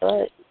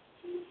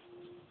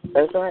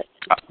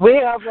 We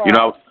have.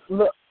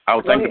 I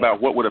was thinking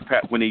about what would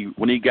when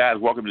you guys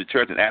walk into the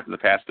church and ask the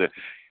pastor,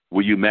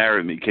 "Will you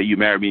marry me? Can you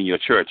marry me in your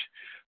church?"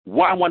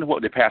 I wonder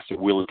what the pastor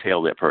will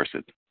tell that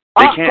person.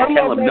 They can't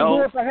tell him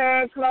no. Some of them may do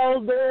it behind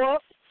closed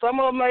doors. Some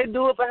of them may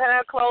do it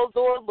behind closed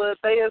doors, but if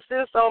they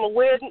insist on a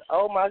wedding,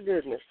 oh my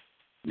goodness.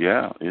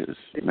 Yeah, it's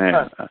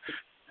man.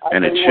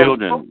 And the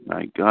children,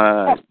 my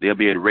God, they'll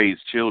be able to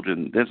raise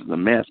children. This is a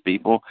mess,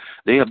 people.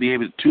 They'll be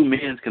able. 2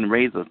 men can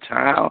raise a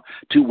child.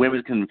 2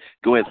 women can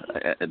go and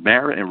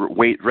marry and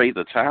raise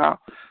a child.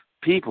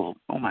 People,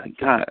 oh my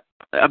God.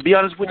 I'll be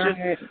honest with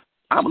you.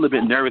 I'm a little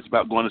bit nervous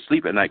about going to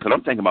sleep at night because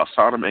I'm thinking about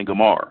Sodom and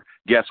Gomorrah.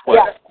 Guess what?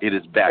 Yeah. It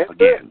is back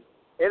again.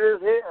 It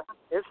is here.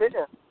 It's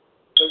here.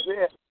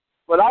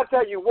 But I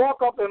tell you,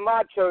 walk up in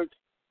my church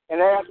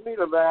and ask me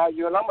to marry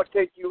you, and I'm going to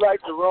take you right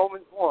to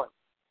Romans 1.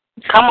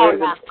 Come on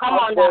now.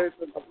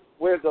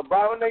 Where's the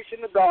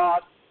abomination of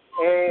God,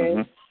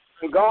 and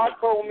God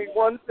told me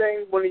one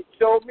thing when he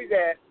showed me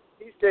that.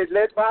 He said,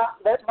 let my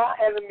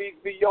enemies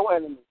be your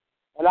enemies.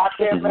 And I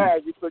can't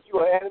marry you because you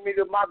are enemy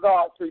to my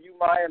God, so you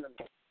my enemy.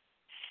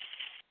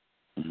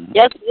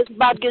 Yes, it's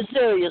about to get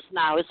serious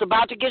now. It's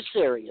about to get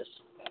serious.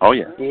 Oh,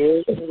 yeah.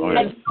 You're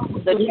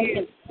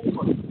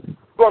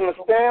going to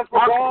stand for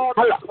God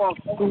or going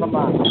to stand for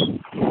mine?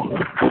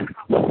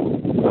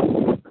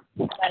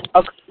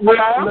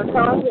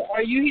 LaTonya,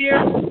 are you here?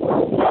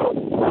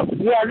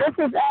 Yeah, this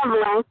is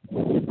Evelyn.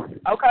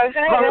 Okay,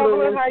 hey,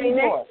 Evelyn, how you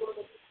doing?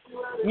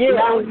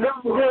 Yeah, I'm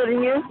doing good,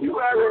 and you? You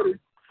already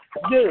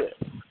good.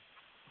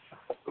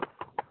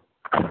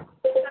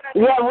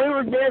 Yeah, we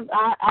were just,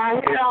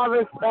 I heard all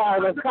this,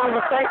 the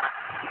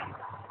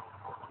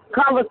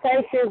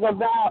conversations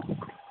about,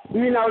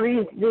 these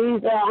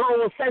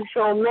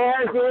homosexual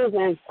marriages,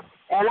 and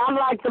I'm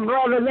like the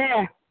brother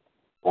there.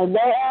 If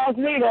they ask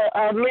me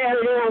to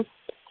marry them,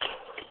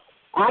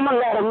 I'm going to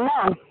let them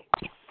know.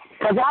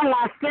 Because I'm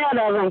not scared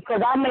of them.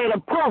 Because I made a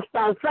post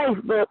on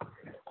Facebook.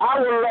 I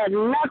will let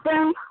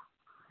nothing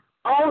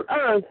on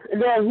earth,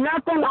 there's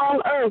nothing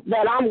on earth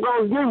that I'm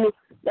going to do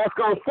that's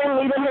going to send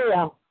me to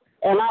hell.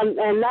 And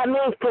that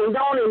means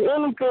condoning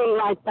anything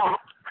like that.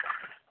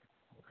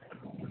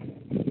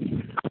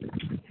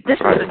 This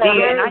is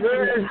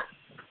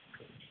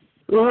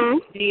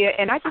Dia,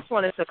 and I just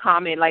wanted to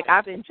comment. Like,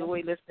 I've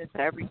enjoyed listening to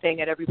everything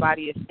that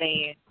everybody is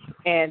saying.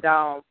 And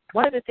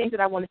one of the things that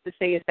I wanted to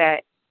say is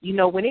that,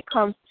 when it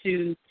comes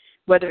to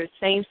whether it's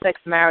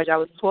same-sex marriage, I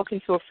was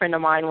talking to a friend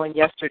of mine one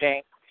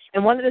yesterday,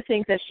 and one of the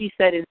things that she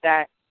said is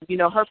that,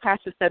 her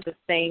pastor said the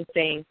same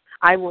thing.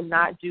 I will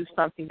not do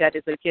something that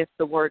is against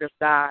the word of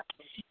God.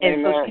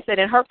 And so she said,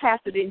 and her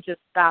pastor didn't just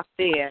stop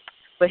there,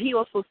 but he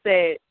also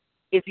said,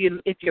 if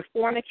you're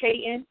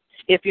fornicating,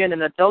 if you're in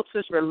an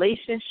adulterous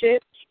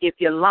relationship, if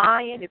you're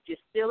lying, if you're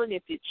stealing,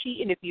 if you're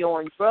cheating, if you're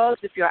on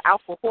drugs, if you're an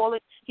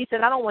alcoholic, he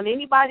said, I don't want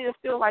anybody to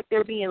feel like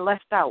they're being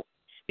left out.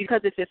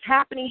 Because if it's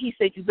happening, he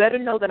said, you better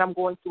know that I'm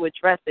going to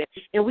address it.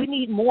 And we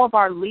need more of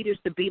our leaders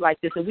to be like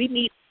this. And we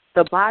need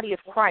the body of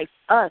Christ,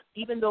 us,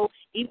 even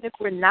if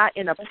we're not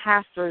in a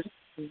pastor's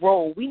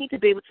role, we need to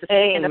be able to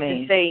stand up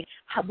and say,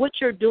 what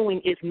you're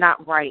doing is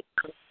not right.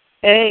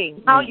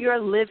 How you're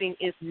living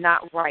is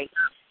not right.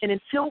 And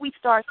until we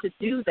start to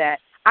do that,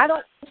 I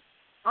don't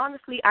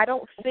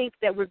think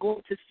that we're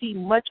going to see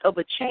much of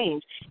a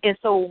change. And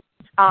so,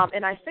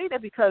 and I say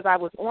that because I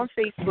was on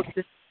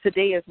Facebook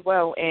today as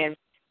well, and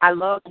I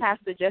love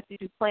Pastor Jesse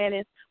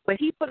Duplantis, but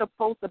he put a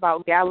post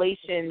about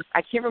Galatians.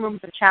 I can't remember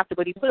the chapter,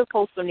 but he put a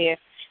post on there,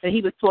 and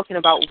he was talking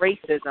about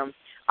racism.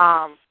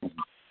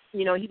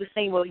 He was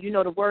saying, well,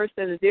 the word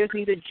says that there's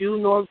neither Jew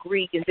nor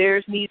Greek, and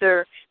there's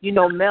neither,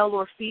 male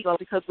or female,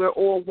 because we're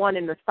all one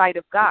in the sight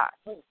of God.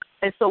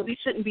 And so we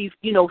shouldn't be,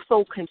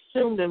 so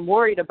consumed and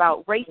worried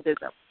about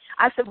racism.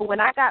 I said, but when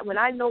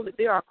I know that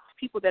there are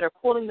people that are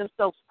calling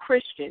themselves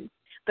Christians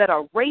that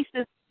are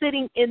racist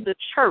sitting in the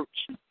church,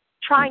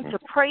 trying to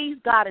praise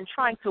God and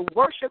trying to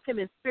worship him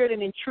in spirit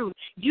and in truth,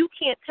 you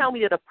can't tell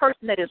me that a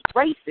person that is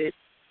racist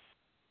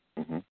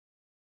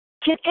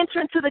can enter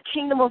into the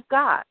kingdom of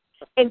God.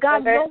 And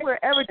God,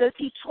 nowhere ever does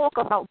he talk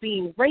about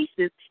being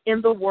racist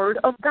in the word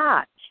of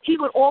God. He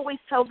would always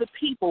tell the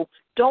people,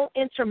 don't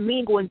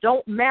intermingle and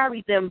don't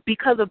marry them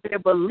because of their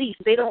beliefs.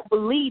 They don't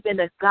believe in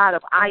the God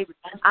of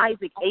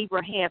Isaac,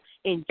 Abraham,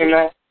 and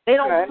Jacob. They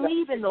don't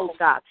believe in those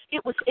gods.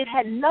 It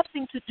had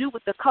nothing to do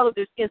with the color of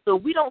their skin. So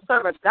we don't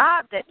serve a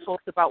God that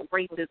talks about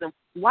racism.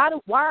 Why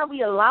are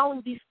we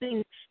allowing these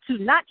things to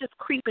not just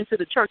creep into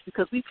the church,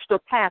 because we've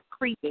surpassed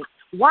creeping?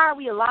 Why are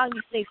we allowing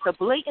these things to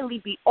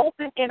blatantly be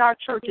open in our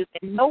churches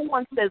and no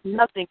one says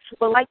nothing?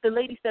 But like the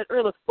lady said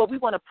earlier, we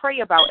want to pray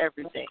about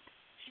everything.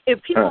 If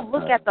people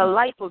look at the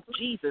life of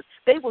Jesus,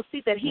 they will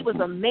see that he was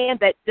a man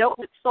that dealt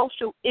with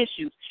social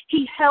issues.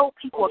 He held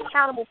people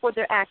accountable for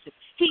their actions.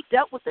 He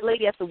dealt with the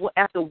lady at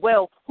the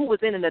well who was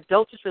in an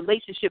adulterous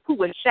relationship, who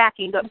was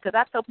shacking up, because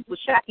I tell people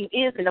shacking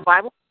is in the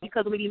Bible,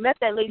 because when he met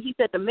that lady, he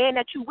said, the man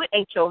that you with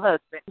ain't your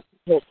husband.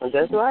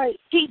 That's right.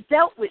 He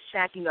dealt with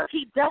shacking up.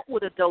 He dealt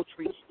with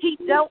adultery. He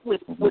dealt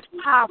with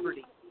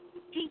poverty.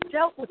 He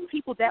dealt with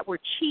people that were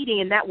cheating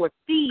and that were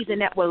thieves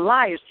and that were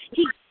liars.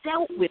 He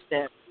dealt with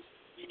them.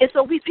 And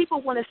so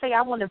people want to say,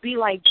 I want to be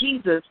like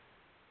Jesus,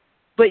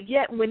 but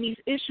yet when these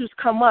issues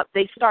come up,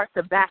 they start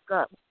to back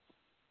up.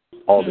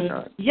 All the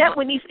time. Yet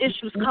when these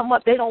issues come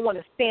up, they don't want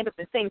to stand up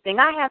and say anything.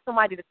 I had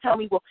somebody to tell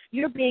me, well,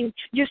 you're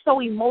so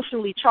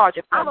emotionally charged.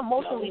 If I'm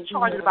emotionally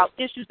charged about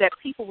issues that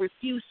people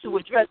refuse to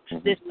address,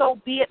 then so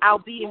be it. I'll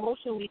be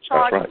emotionally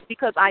charged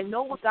because I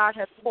know what God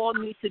has called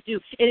me to do.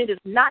 And it is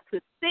not to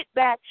sit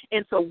back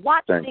and to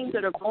watch things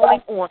that are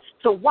going on,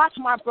 to watch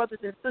my brothers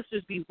and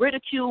sisters be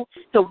ridiculed,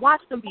 to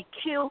watch them be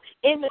killed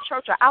in the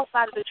church or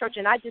outside of the church,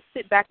 and I just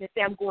sit back and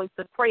say I'm going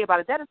to pray about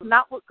it. That is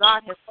not what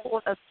God has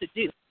called us to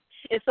do.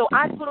 And so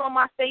I put on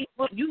my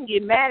Facebook, you can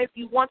get mad if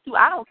you want to.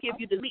 I don't care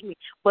if you delete me.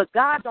 But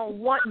God don't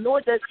want,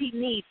 nor does he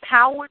need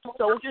coward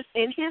soldiers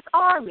in his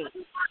army.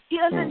 He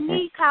doesn't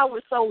need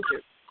coward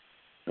soldiers.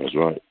 That's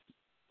right.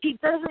 He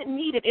doesn't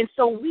need it. And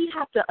so we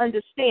have to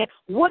understand,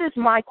 what is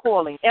my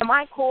calling? Am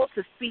I called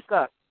to speak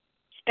up?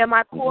 Am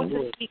I called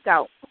to speak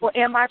out? Or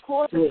am I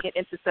called to be an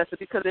intercessor?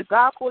 Because if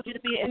God called you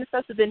to be an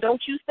intercessor, then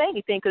don't you say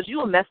anything, because you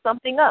will mess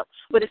something up.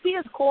 But if he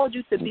has called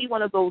you to be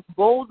one of those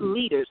bold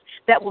leaders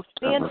that will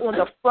stand on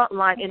the front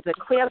line and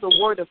declare the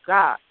word of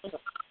God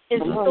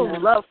and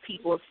still love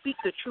people and speak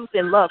the truth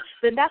in love,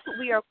 then that's what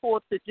we are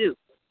called to do.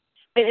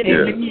 And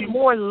we need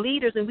more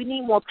leaders and we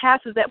need more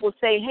pastors that will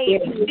say, hey,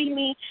 if you see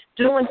me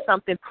doing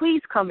something,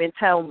 please come and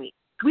tell me.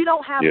 We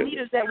don't have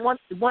leaders that want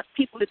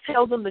people to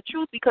tell them the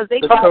truth, because they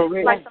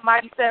like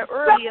somebody said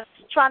earlier,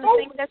 trying to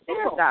think that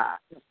they're God.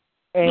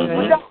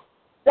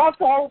 That's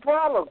the whole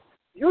problem.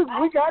 We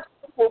got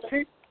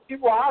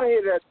people out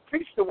here that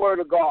preach the word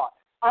of God.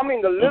 I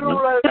mean, the literal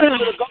word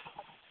of God.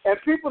 And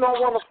people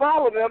don't want to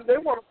follow them. They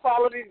want to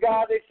follow these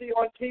guys they see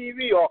on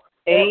TV or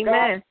a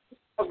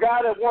guy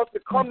that wants to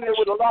come there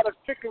with a lot of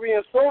trickery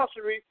and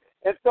sorcery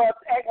and start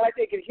acting like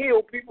they can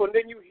heal people, and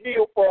then you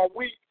heal for a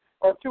week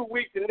or 2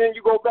 weeks, and then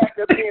you go back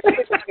to being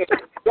sick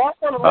again. Y'all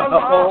want to run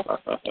around.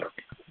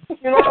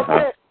 You know what I'm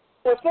saying?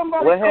 When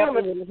somebody comes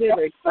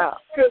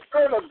and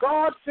turn a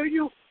God to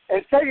you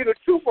and tell you the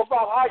truth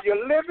about how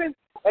you're living,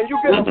 and you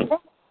get a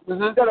book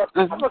that are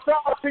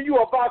prophesied to you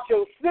about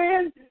your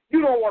sin,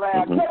 you don't want to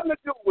have nothing to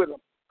do with them,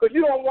 because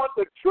you don't want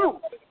the truth.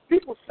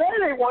 People say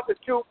they want the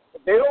truth,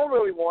 but they don't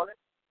really want it.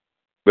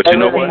 But you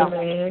know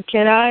what?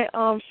 Can I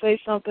say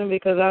something,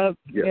 because I've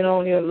been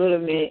on here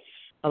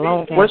a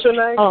long time. What's your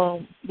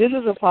name? This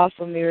is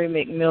Apostle Mary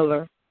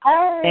McMiller.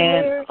 Hi,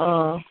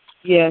 and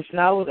yes, and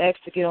I was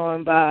asked to get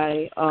on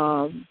by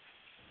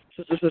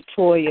Sister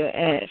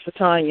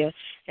SaTonya,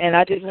 and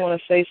I just want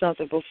to say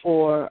something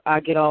before I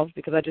get off,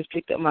 because I just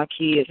picked up my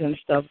kids and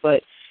stuff.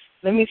 But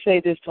let me say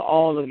this to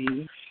all of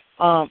you: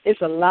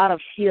 it's a lot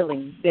of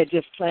healing that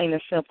just plain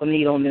and simple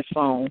need on this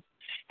phone.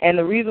 And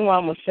the reason why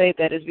I'm going to say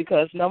that is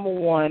because, number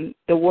one,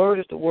 the word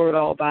is the word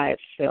all by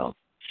itself.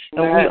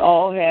 And we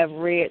all have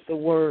read the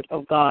word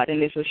of God.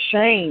 And it's a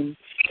shame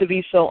to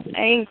be so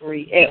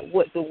angry at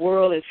what the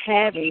world is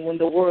having when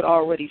the word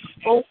already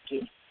spoke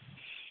it.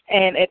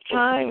 And at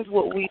times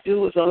what we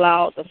do is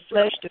allow the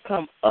flesh to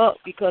come up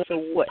because of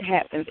what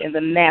happens in the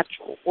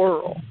natural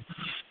world.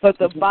 But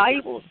the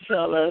Bible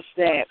tells us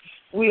that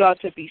we are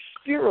to be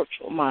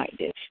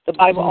spiritual-minded. The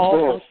Bible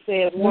also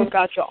says, work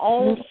out your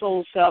own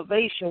soul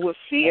salvation with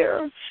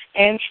fear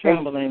and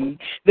trembling.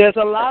 There's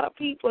a lot of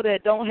people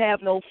that don't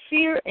have no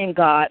fear in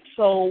God.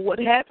 So what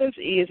happens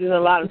is a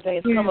lot of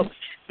things come up.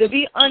 To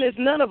be honest,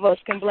 none of us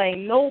can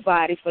blame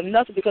nobody for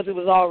nothing because it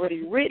was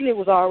already written, it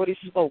was already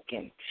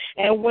spoken.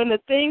 And when the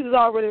things is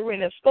already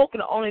written and spoken,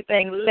 the only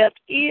thing left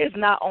is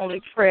not only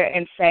prayer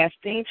and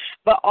fasting,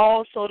 but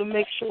also to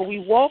make sure we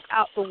walk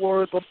out the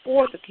word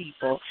before the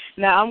people.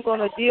 Now, I'm going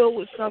to deal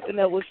with something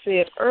that was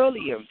said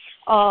earlier.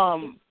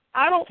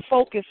 I don't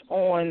focus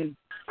on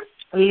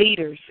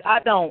leaders. I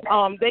don't.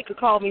 They could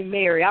call me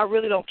Mary. I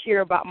really don't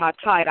care about my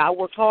title. I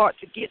worked hard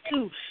to get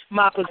to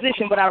my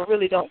position, but I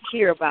really don't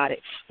care about it.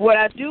 What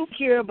I do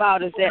care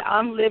about is that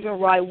I'm living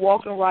right,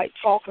 walking right,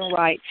 talking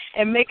right,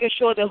 and making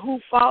sure that who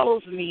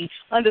follows me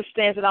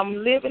understands that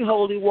I'm living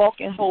holy,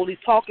 walking holy,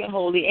 talking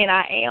holy, and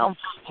I am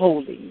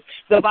holy.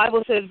 The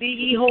Bible says, be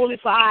ye holy,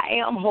 for I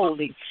am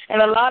holy.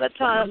 And a lot of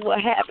times what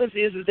happens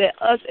is that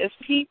us as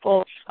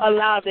people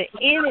allow the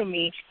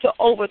enemy to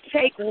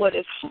overtake what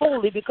is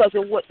holy because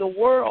of what the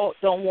world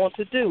don't want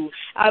to do.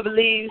 I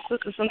believe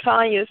Sister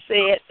SaTonya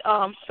said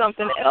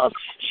something else.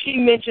 She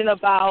mentioned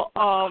about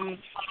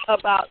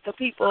the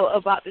people,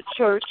 about the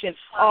church and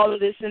all of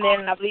this and that,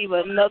 and I believe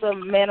another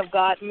man of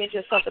God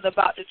mentioned something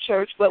about the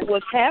church. But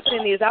what's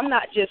happening is I'm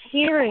not just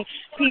hearing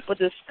people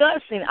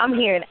discussing, I'm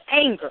hearing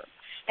anger.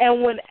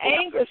 And when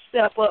anger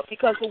step up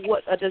because of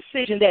what a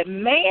decision that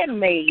man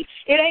made,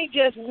 it ain't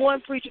just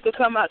one preacher could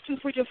come out, two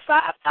preachers,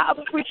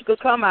 5,000 preachers could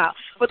come out.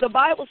 But the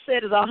Bible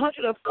said is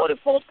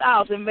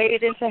 144,000 made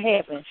it into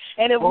heaven.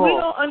 And if we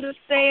don't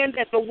understand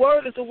that the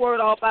word is the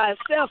word all by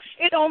itself,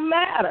 it don't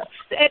matter.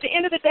 At the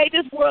end of the day,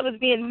 this world is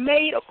being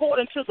made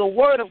according to the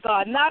word of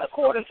God, not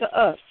according to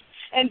us.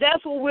 And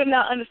that's what we're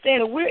not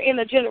understanding. We're in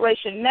a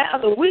generation now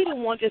that we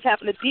don't want to just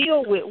having to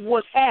deal with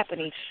what's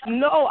happening.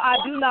 No, I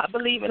do not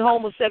believe in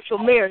homosexual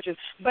marriages,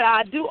 but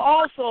I do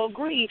also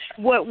agree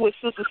what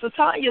Sister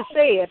SaTonya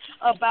said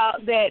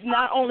about that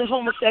not only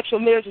homosexual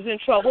marriage is in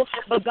trouble,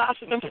 but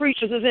gossiping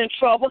preachers is in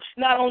trouble.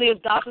 Not only is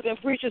gossiping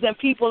preachers and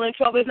people in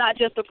trouble, it's not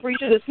just the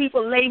preachers, it's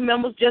people, lay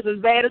members, just as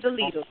bad as the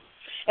leaders.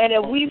 And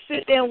if we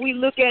sit there and we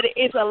look at it,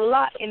 it's a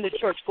lot in the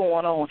church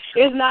going on.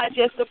 It's not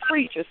just the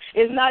preachers.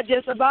 It's not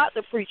just about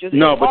the preachers.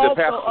 No, it's but also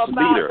the pastor's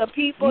about leader. the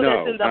people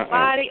that's in the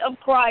body of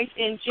Christ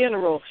in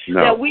general. No.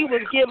 That we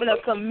was given a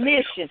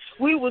commission.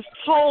 We was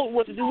told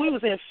what to do. We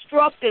was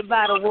instructed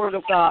by the word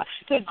of God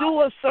to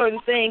do a certain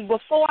thing.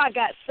 Before I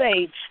got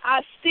saved,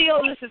 I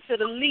still listened to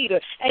the leader.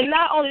 And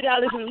not only did I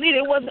listen to the leader,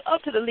 it wasn't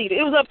up to the leader.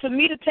 It was up to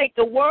me to take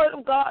the word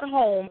of God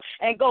home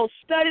and go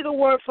study the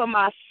word for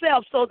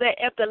myself so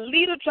that if the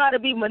leader tried to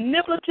be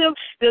manipulative,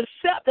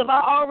 deceptive,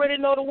 I already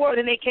know the word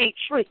and they can't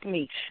trick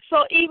me. So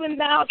even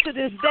now to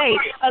this day,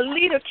 a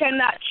leader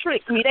cannot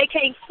trick me. They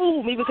can't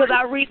fool me because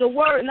I read the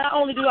word. Not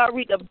only do I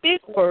read the big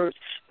words,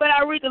 but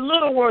I read the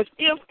little words.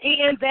 If,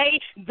 in,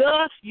 they,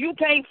 the, you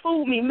can't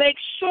fool me. Make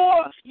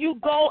sure you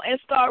go and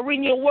start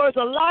reading your words.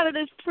 A lot of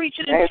this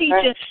preaching and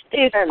teaching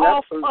is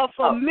off of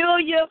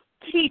familiar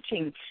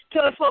teaching,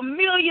 to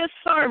familiar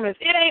sermons.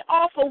 It ain't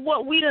off of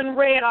what we done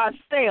read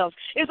ourselves.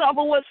 It's off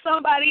of what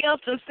somebody else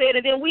done said,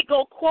 and then we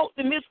go quote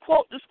and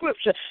misquote the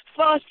scripture.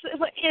 For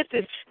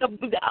instance,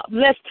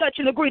 let's touch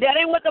and agree. That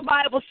ain't what the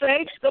Bible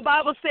says. The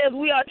Bible says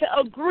we are to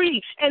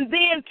agree and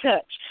then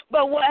touch.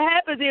 But what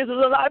happens is a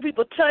lot of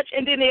people touch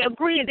and then they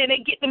agree and then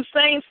they get them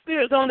same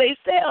spirits on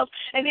themselves,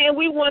 and then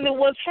we wonder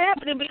what's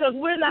happening because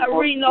we're not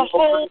reading the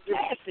whole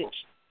passage.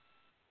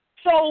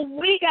 So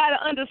we got to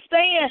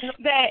understand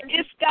that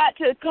it's got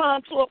to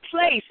come to a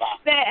place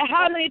that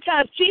how many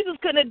times Jesus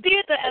couldn't have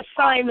did the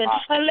assignment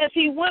unless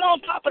he went on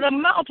top of the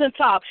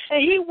mountaintop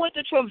and he went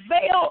to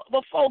travail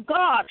before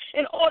God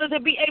in order to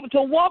be able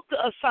to walk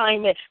the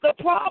assignment. The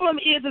problem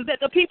is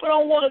that the people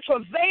don't want to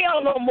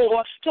travail no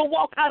more to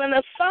walk out an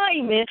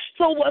assignment.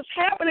 So what's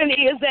happening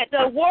is that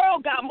the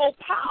world got more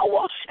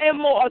power and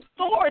more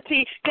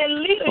authority than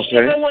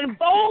leadership. And when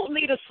bold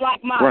leaders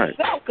like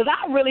myself, because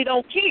I really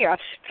don't care,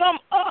 come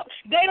up,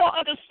 they don't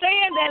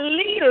understand that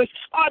leaders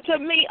are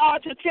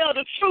to tell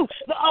the truth.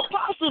 The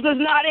apostles is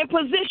not in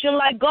position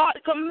like God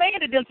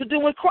commanded them to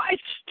do when Christ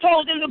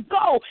told them to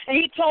go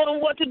and he told them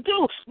what to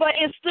do. But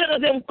instead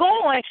of them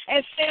going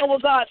and saying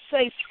what God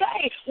say,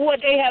 what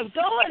they have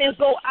done is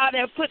go out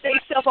and put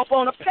themselves up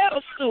on a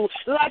pedestal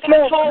like I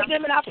told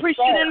them and I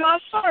preached it in my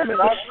sermon.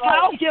 I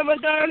don't give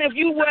a darn if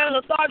you wear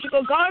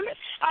lethargical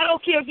garments. I don't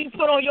care if you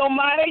put on your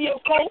mitre,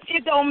 your coat.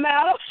 It don't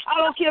matter.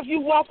 I don't care if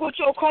you walk with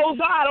your clothes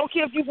on. I don't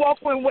care if you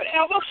walk with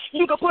whatever.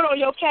 You can put on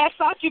your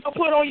cassock. You can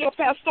put on your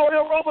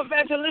pastoral robe,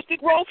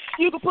 evangelistic robe.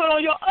 You can put on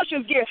your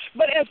usher's gear.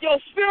 But if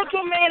your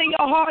spiritual man and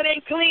your heart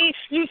ain't clean,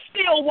 you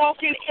still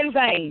walking in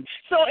vain.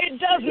 So it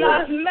does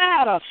not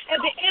matter.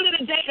 At the end of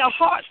the day, the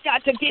heart's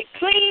got to get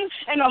clean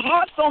and the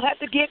heart's going to have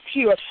to get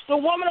pure. The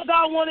woman of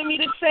God wanted me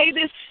to say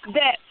this,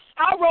 that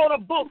I wrote a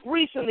book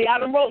recently. I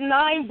done wrote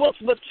 9 books,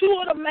 but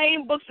 2 of the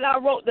main books that I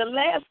wrote, the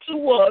last 2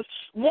 was,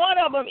 one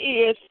of them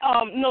is,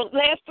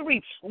 last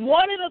 3.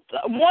 One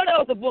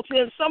of the books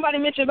is, somebody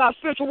mentioned about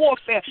spiritual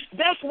warfare.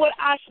 That's what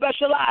I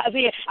specialize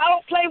in. I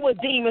don't play with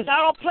demons. I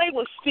don't play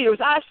with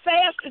spirits. I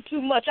fasted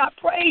too much. I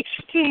pray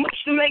too much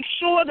to make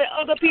sure that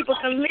other people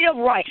can live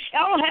right.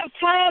 I don't have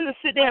time to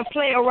sit there and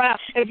play around.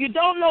 If you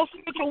don't know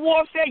spiritual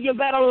warfare, you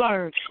better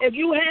learn. If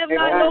you have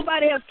not,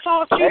 nobody has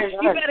taught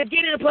you, you better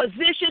get in a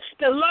position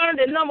to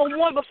learn that, number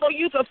one, before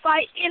you can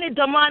fight any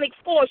demonic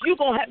force, you're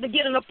going to have to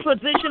get in a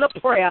position of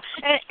prayer.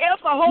 And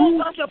if a whole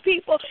bunch of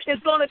people is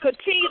going to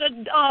continue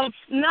to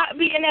not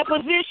be in that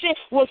position,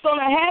 what's going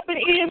to happen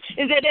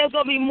is that there's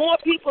going to be more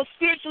people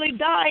spiritually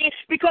dying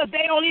because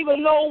they don't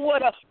even know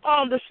what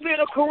the spirit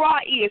of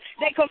Korah is.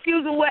 They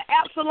confusing with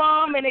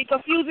Absalom and they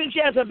confusing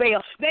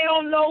Jezebel. They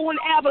don't know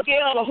when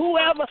Abigail or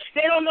whoever,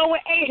 they don't know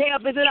when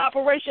Ahab is in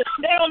operation.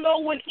 They don't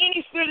know when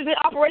any spirit is in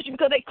operation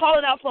because they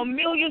calling out for a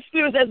million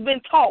spirits that's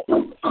been taught.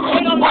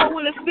 They don't know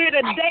when the spirit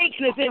of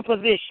Dagon is in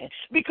position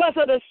because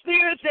of the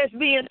spirits that's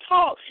being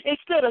taught.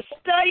 Instead of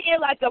studying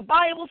like the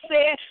Bible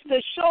said to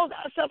show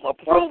thyself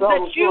approved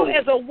that you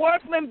as a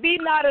workman be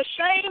not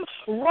ashamed,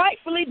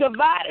 rightfully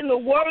dividing the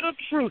word of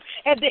truth.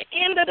 At the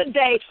end of the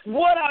day,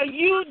 what are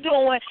you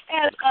doing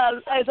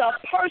as a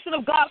person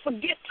of God?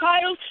 Forget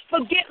titles,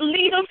 forget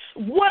leaders.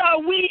 What are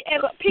we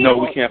as a people doing?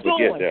 No, we can't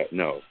forget that.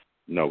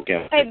 No, we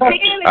can't. And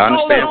I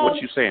understand what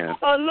you're saying.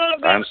 I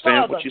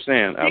understand what you're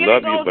saying. I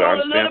love you, but I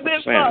understand what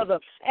you're saying. Further.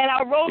 And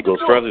I wrote it goes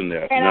further than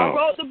that. And I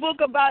wrote the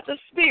book about the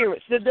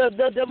spirits, the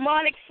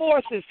demonic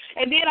forces.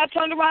 And then I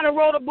turned around and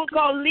wrote a book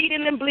called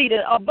Leading and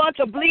Bleeding. A bunch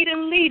of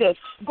bleeding leaders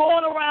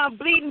going around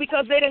bleeding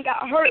because they done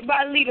got hurt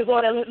by leaders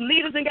or the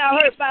leaders done got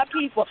hurt by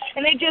people.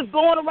 And they just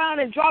going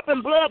around and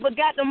dropping blood but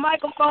got the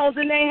microphones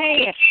in their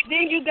hand.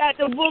 Then you got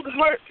the book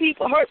Hurt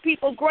People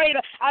Greater.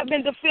 I've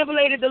been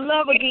defibrillated to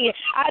love again.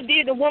 I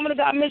did the woman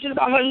that I mentioned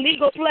about her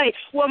legal play.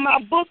 Well, my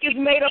book is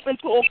made up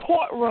into a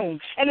courtroom,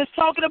 and it's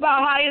talking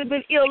about how it's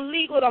been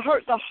illegal to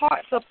hurt the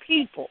hearts of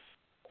people.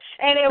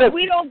 And if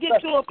we don't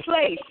get to a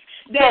place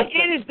that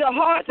the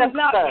heart is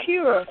not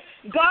pure,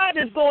 God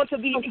is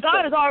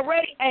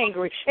already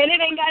angry. And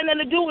it ain't got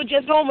nothing to do with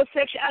just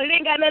homosexuality. It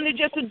ain't got nothing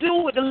just to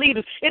do with the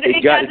leaders.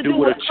 It got to do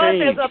with us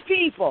as a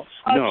people,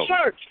 a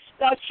church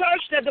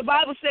that the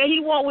Bible said he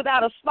wants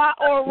without a spot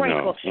or a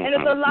wrinkle. And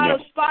there's a lot of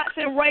spots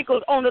and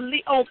wrinkles on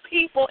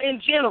people in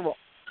general.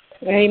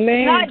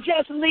 Amen. Not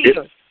just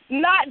leaders.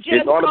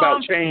 It's all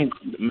about change.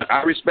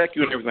 I respect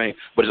you and everything,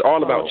 but it's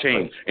all about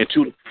change.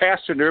 Until the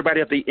pastor and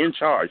everybody, if they in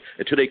charge,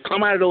 until they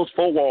come out of those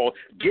 4 walls,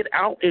 get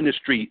out in the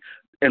street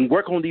and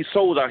work on these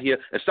souls out here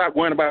and stop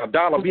worrying about a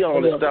dollar bill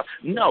and all this stuff.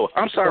 No,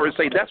 I'm sorry to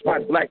say that's why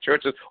black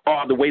churches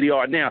are the way they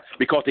are now,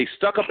 because they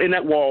stuck up in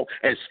that wall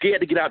and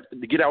scared to get out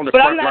on the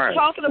front line. But I'm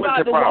not talking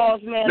about the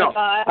walls, man. No,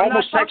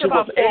 homosexuals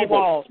was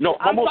able. No,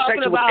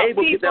 homosexuals was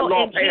able to get that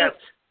law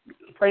passed.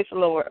 Praise the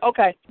Lord.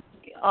 Okay.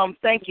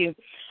 Thank you.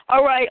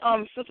 All right,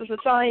 Sister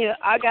SaTonya,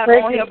 I got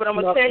on here, but I'm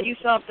gonna tell you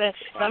something.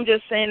 And I'm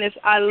just saying this.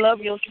 I love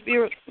your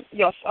spirit.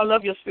 I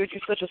love your spirit.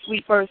 You're such a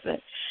sweet person.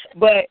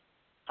 But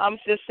I'm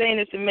just saying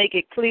this to make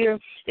it clear.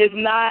 It's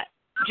not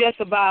just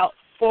about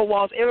 4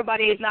 walls.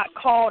 Everybody is not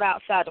called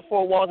outside the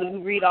 4 walls as we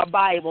read our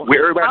Bible.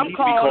 I'm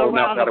called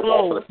around the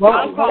globe.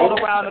 I'm called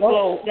around the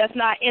globe. That's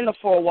not in the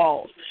 4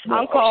 walls.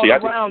 I'm called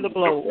around the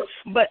globe.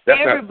 But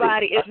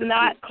everybody is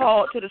not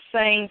called to the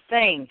same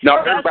thing. No,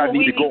 everybody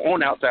needs to go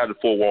on outside the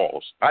 4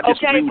 walls. I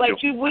disagree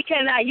with you.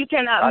 You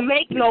cannot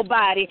make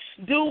nobody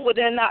do what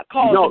they're not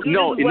called to do.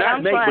 No,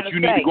 not make, but you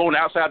need to go on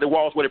outside the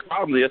walls where the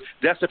problem is.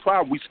 That's the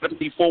problem. We set up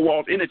these 4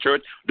 walls in the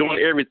church doing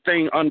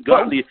everything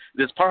ungodly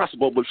that's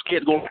possible, but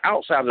scared to go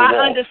outside of the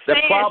walls. The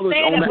problem is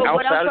on the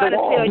outside of the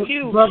wall.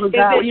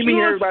 What do you mean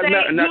everybody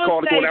not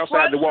called to go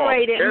outside the wall?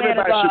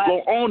 Everybody should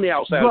go on the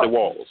outside of the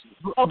walls.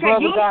 Okay,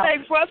 you stay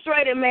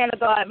frustrated, man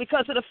of God,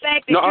 because of the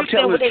fact that I'm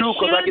telling the truth,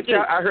 because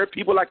I heard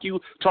people like you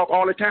talk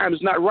all the time.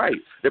 It's not right.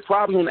 The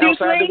problem is on the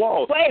outside of the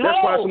walls. That's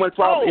why so much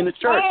problem in the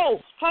church.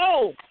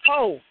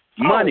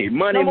 Money. It's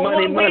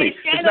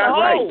not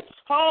right.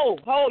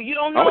 You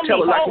don't know me.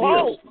 Tell it like it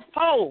is.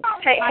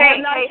 I have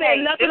not said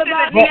nothing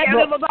about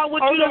negative about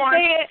what you have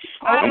said.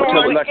 I'm going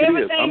to tell it like it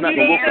is. I'm not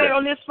going to go for that.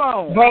 On this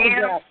phone.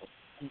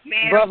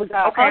 Brother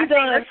God. I'm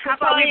done.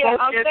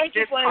 Thank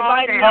you for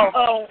inviting me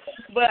on,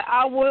 but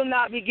I will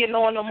not be getting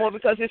on no more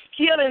because it's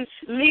killing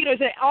leaders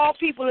and all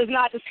people is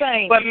not the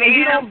same. But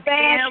you don't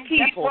bash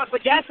people.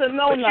 That's a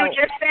no-no. But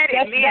you just said it,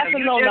 that's a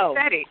no-no.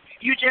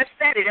 You just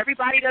said it.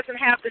 Everybody doesn't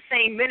have the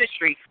same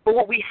ministry, but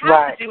what we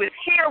have to do is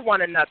hear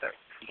one another.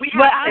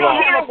 But I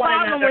don't have a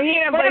problem with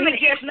him, but he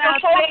just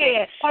not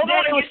said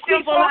that it was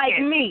people like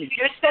me.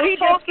 So he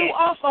just threw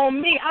off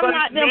on me. I'm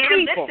not them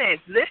people.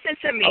 Listen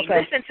to me.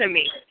 Listen to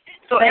me.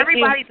 So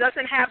everybody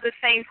doesn't have the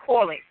same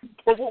calling.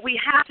 But what we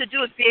have to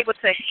do is be able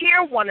to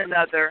hear one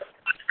another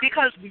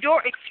because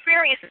your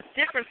experience is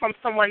different from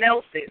someone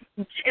else's.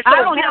 And so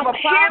I don't have a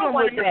problem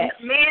with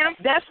that, ma'am.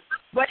 That's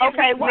but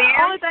okay. Well,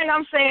 the only thing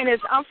I'm saying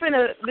is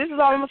this is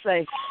all I'm gonna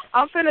say.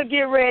 I'm finna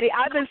get ready.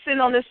 I've been sitting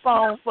on this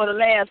phone for the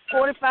last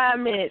 45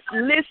 minutes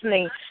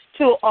listening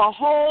to a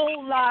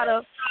whole lot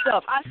of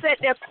stuff. I sat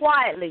there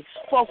quietly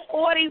for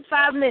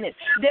 45 minutes.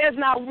 There's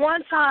not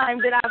one time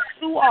that I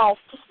threw off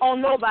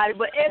on nobody.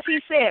 But as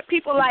he said,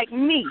 people like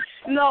me,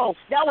 no,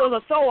 that was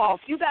a throw off.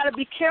 You got to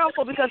be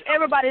careful because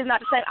everybody is not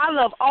the same. I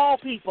love all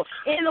people.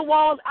 In the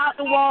walls, out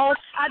the walls,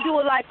 I do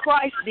it like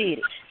Christ did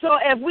it. So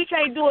if we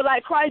can't do it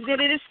like Christ did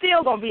it, it's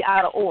still going to be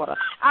out of order.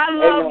 I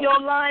love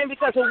your line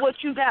because of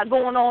what you got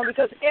going on,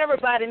 because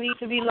everybody needs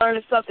to be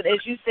learning something,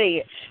 as you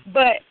said.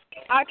 But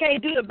I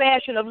can't do the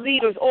bashing of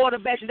leaders or the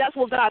bashing. That's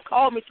what God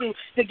called me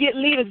to get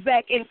leaders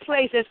back in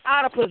place that's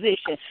out of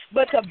position.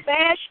 But to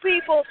bash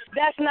people,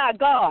 that's not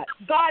God.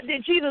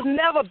 Jesus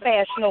never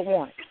bashed no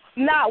one.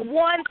 Not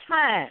one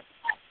time.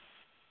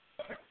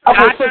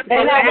 Okay, so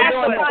we're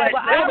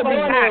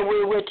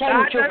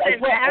telling you as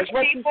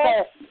what you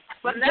said.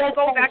 But let's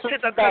go back to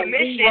the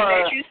commission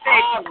that you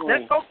said.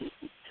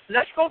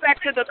 Let's go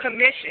back to the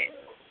commission.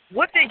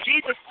 What did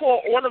Jesus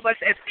call all of us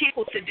as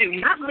people to do?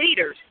 Not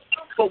leaders,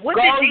 but what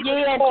did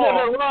Jesus call? Go ye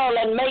into the world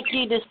and make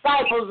ye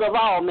disciples of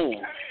all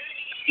men.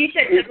 He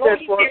said to go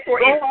ye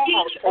therefore and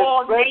teach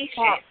all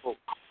nations.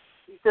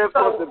 He said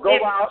to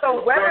go out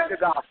and spread the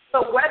gospel.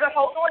 So whether,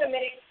 hold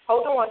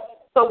on.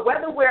 So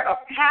whether we're a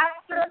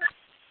pastor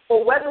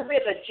or whether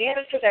we're the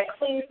janitor that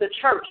cleans the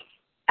church,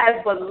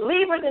 as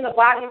believers in the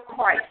body of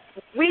Christ,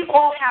 we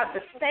all have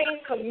the same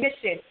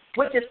commission,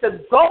 which is to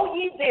go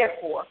ye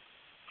therefore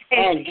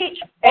and teach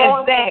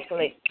all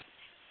nations.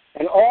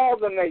 And all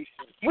the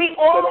nations. We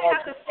all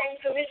have the same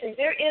commission.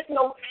 There is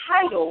no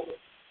title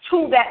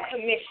to that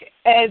commission.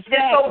 Exactly.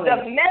 And so the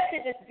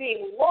message is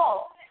being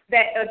lost.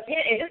 That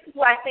again, and this is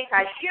what I think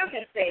I hear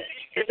him say,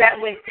 is that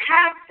when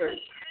pastors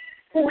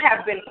who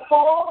have been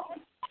called,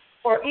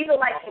 or even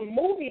like the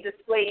movie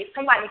displays,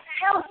 somebody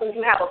tells them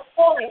you have a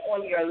calling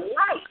on your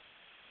life.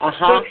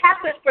 When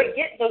pastors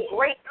forget the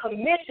great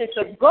commission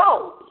to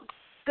go.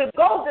 To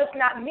go does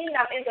not mean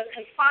I'm in the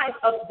confines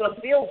of the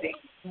building.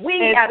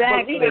 We as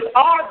believers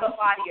are the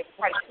body of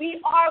Christ. We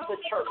are the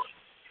church.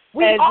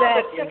 We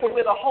are the temple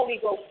where the Holy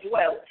Ghost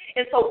dwells.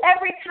 And so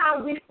every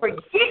time we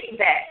forget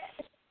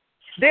that,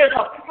 there's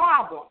a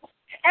problem.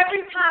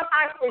 Every time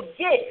I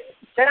forget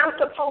that I'm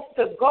supposed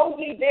to go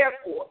ye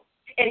therefore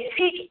and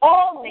teach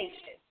all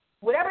nations,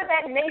 whatever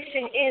that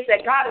nation is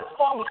that God has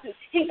called me to,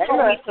 he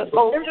told me to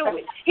go do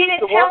it. He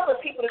didn't tell the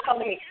people to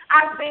come to me.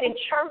 I've been in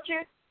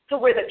churches to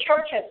where the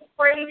church has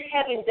prayed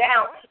heaven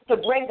down to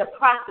bring the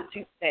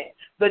prostitutes in,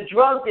 the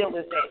drug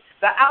dealers in,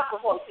 the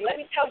alcoholics. Let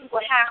me tell you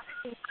what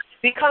happened.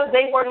 Because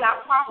they were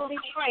not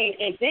properly trained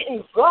and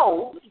didn't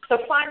go to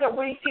find out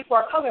where these people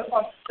are coming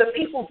from, the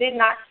people did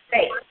not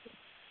stay.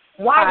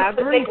 Why?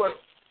 Because they were.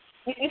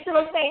 You see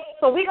what I'm saying?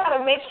 So we got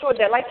to make sure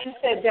that, like you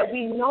said, that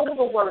we know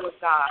the word of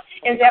God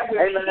and that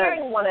we're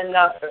hearing one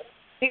another.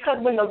 Because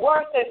when the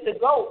word says to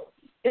go,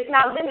 it's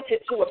not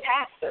limited to a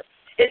pastor.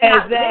 It's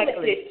not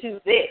limited to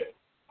this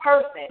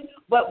person,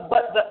 but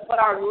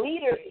our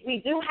leaders, we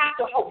do have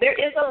to hope. There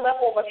is a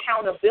level of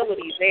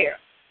accountability there.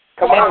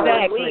 Come on,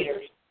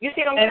 leaders. You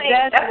see what I'm saying?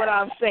 And that's what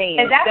I'm saying.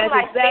 And that's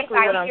exactly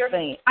what I'm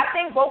saying. I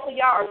think both of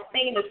y'all are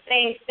saying the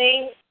same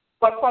thing,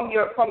 but from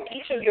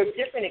each of your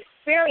different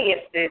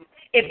experiences,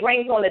 it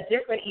brings on a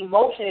different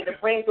emotion and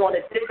it brings on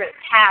a different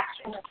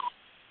passion.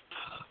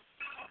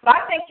 But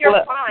I think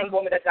you're fine,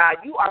 woman of God.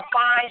 You are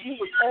fine. You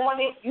was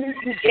on it. You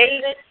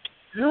gave it.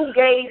 You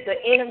gave the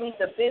enemy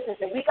the business,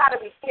 and we got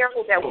to be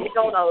careful that we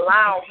don't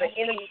allow the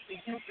enemy to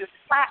use this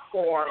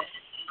platform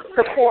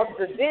to cause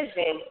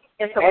division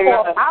and to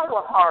cause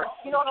our hearts.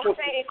 You know what I'm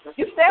saying?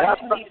 You said what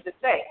you needed to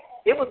say.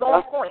 It was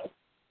on point.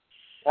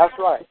 That's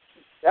right.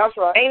 That's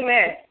right.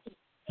 Amen.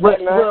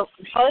 Well,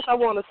 first I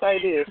want to say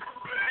this.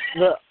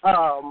 I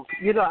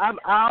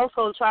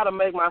also try to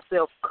make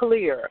myself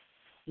clear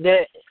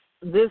that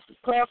this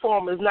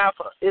platform is not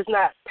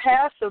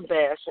pastor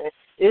bashing.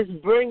 It's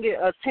bringing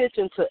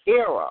attention to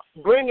error,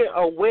 bringing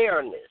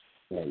awareness.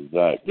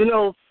 Exactly.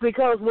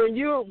 Because when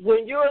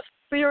you're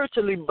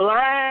spiritually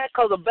blind,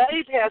 because a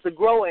baby has to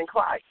grow in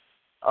Christ,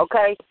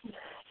 okay?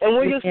 And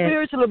when you're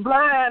spiritually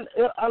blind,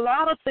 a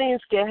lot of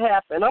things can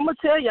happen. I'm going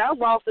to tell you, I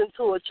walked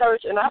into a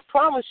church, and I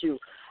promise you,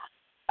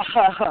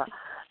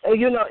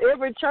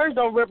 every church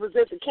don't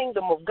represent the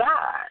kingdom of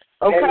God,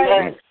 okay?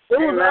 Amen. There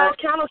was all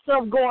kind of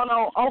stuff going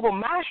on over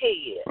my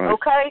head,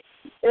 okay?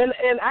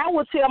 And I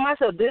would tell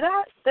myself, did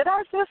I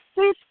just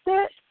see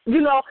that?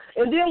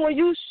 And then when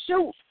you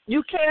shoot,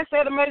 you can't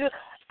say to me,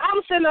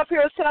 I'm sitting up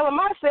here telling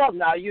myself,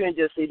 no, you didn't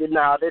just see that.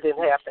 No, that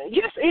didn't happen.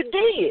 Yes, it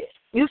did.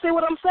 You see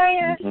what I'm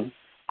saying? Mm-hmm.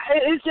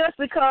 It's just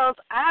because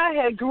I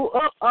had grew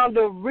up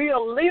under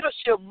real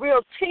leadership,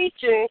 real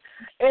teaching,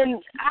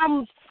 and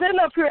I'm sitting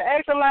up here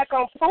acting like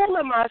I'm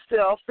fooling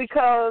myself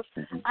because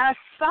I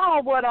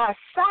saw what I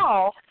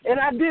saw, and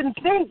I didn't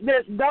think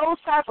that those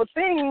type of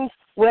things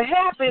would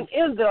happen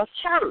in the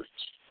church.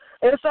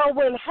 And so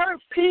when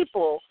hurt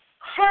people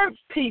hurt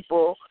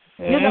people,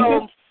 you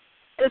know,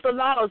 it's a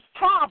lot of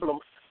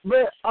problems.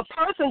 But a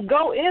person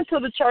go into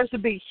the church to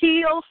be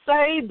healed,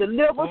 saved,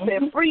 delivered,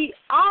 set free,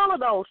 all of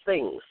those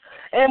things.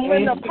 And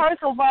when the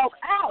person walks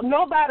out,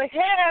 nobody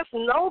has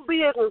no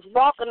business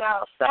walking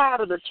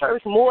outside of the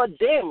church more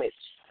damaged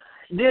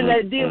than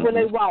they did when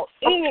they walked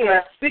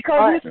in,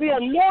 because it's the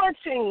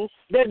anointing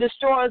that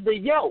destroys the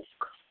yoke.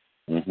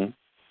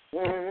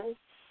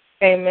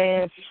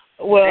 Amen.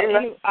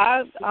 Well,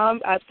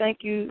 I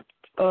thank you,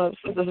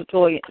 Sister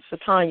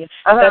SaTonya.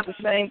 That's the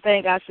same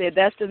thing I said.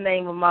 That's the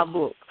name of my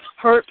book.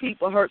 Hurt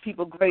people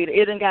greater.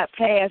 It done got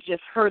past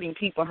just hurting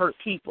people, hurt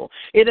people.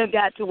 It done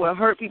got to where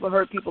hurt people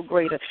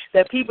greater.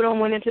 That people don't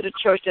went into the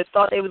church that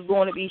thought they was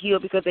going to be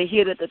healed because they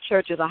hear that the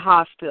church is a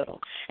hospital.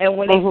 And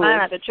when they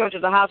find out the church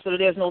is a hospital,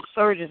 there's no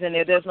surgeons in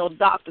there, there's no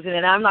doctors in there.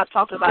 And I'm not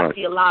talking about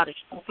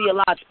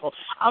theological.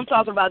 I'm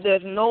talking about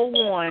there's no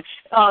one,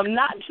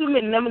 not too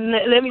many,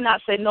 let me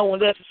not say no one.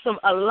 There's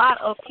a lot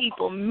of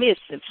people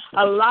missing,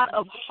 a lot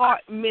of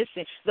heart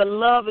missing. The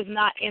love is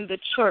not in the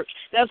church.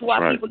 That's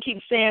why people keep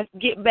saying,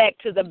 get back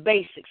to the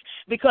basics,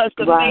 because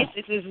the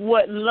basics is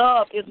what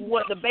love is.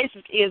 What the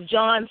basics is.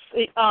 John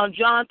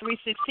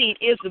 3:16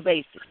 is the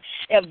basics.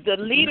 If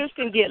the leaders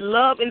can get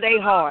love in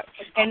their heart,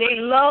 and they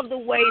love the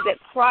way that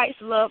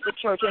Christ loved the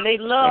church, and they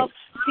love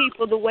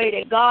people the way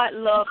that God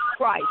loves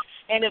Christ,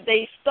 and if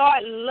they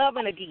start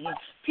loving again,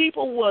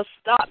 people will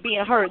stop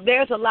being hurt.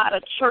 There's a lot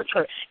of church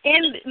hurt.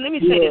 And let me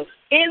say this.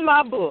 In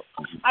my book,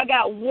 I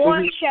got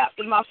one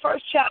chapter. My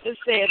first chapter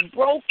says,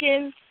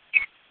 broken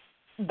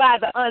by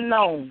the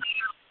unknown.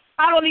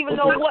 I don't even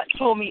know what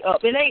tore me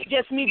up. It ain't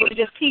just me, but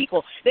just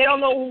people. They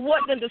don't know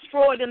what done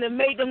destroyed them and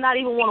made them not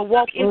even want to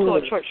walk into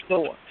a church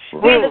door.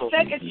 Then the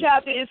second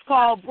chapter is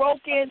called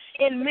Broken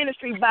in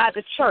Ministry by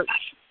the Church.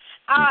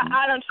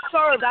 I done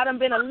served. I done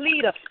been a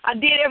leader. I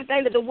did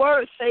everything that the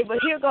words say, but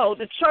here goes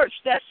the church.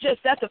 That's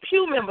the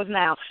pew members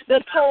now. They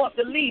tore up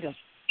the leaders.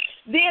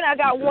 Then I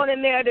got one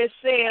in there that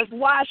says,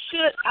 why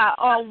should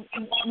I,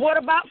 what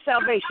about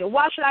salvation?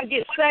 Why should I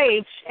get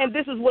saved? And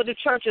this is what the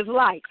church is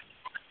like.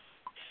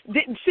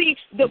 And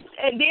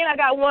then I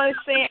got one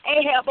saying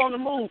Ahab on the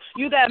move.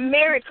 You got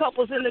married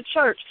couples in the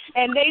church,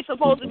 and they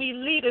supposed to be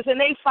leaders, and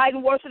they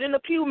fighting worse than the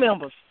pew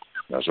members.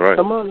 That's right.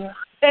 Come on now.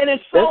 And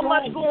there's so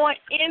much going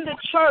in the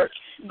church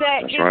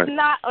that it's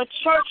not a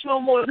church no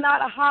more. It's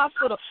not a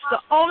hospital. The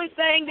only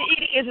thing that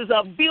it is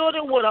a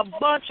building with a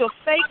bunch of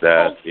fake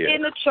folks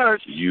in the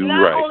church.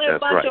 Not only a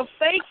bunch of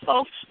fake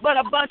folks, but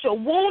a bunch of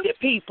wounded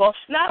people.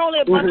 Not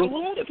only a bunch of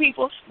wounded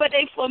people, but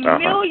they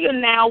familiar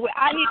now with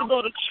I need to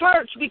go to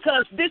church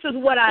because this is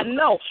what I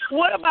know.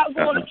 What about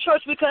going to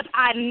church because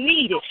I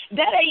need it?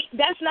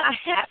 That's not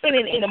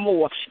happening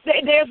anymore.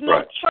 There's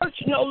no church,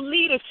 no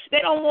leaders.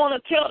 They don't want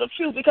to tell the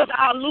truth because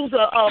I'll lose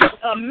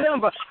a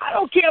member. I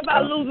don't care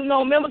about losing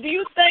no member. Do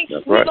you think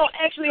we're going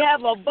to actually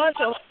have a bunch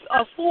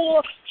of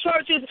full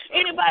churches?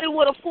 Anybody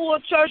with a full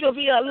church will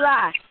be a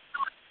lie.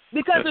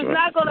 Because it's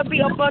not going to be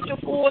a bunch of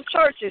full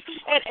churches.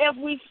 And if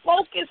we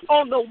focus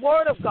on the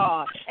Word of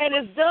God and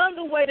it's done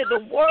the way that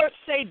the Word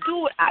say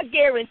do it, I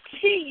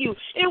guarantee you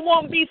it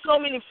won't be so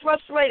many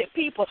frustrated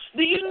people.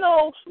 Do you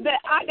know that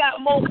I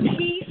got more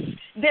peace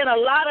than a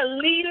lot of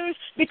leaders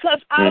because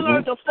I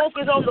learned to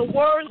focus on the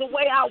Word the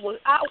way I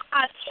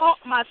taught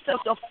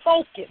myself to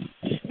focus.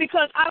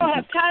 Because I don't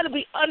have time to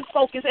be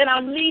unfocused and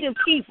I'm leading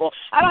people.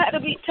 I don't have to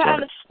be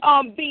time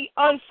to be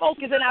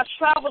unfocused and I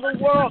travel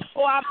the world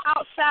or I'm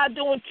outside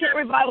doing tent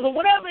revivals or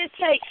whatever it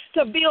takes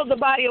to build the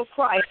body of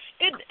Christ.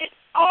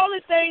 Only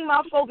thing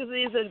my focus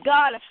is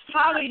God,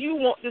 how do you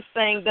want this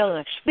thing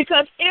done?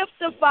 Because if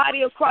the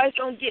body of Christ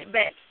don't get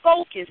back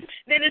focused,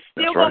 then it's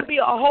still going to be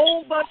a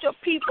whole bunch of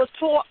people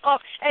tore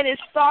up, and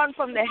it's starting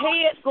from the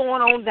head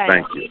going on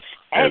down.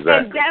 And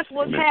that's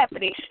what's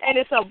happening. And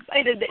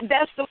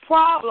that's the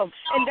problem.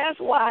 And that's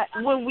why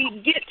when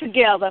we get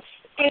together,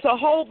 it's a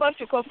whole bunch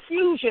of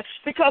confusion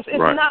because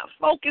it's not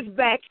focused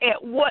back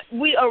at what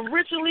we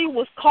originally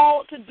was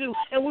called to do.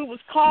 And we was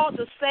called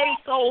to save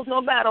souls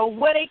no matter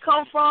where they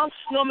come from,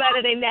 no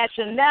matter their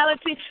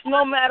nationality,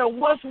 no matter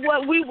what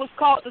we was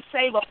called to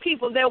save a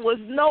people. There was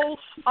no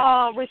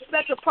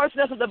respect of person.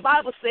 That's what the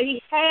Bible says.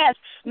 He has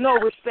no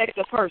respect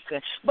of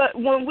person. But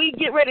when we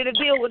get ready to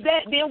deal with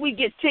that, then we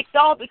get ticked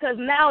off because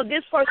now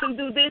this person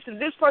do this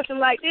and this person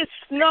like this.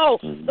 No,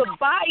 the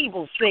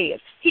Bible says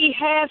he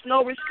has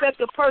no respect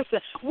of person.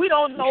 We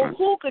don't know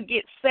who could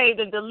get saved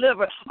and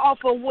delivered off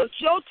of what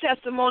your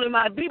testimony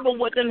might be, but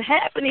what done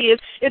happened is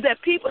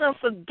that people done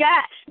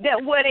forgot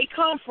that where they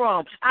come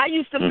from. I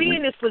used to be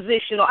in this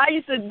position, or I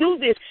used to do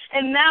this,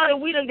 and now that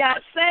we done got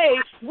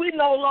saved, we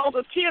no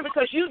longer care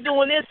because you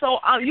doing this, so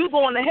you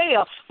going to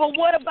hell. But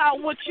what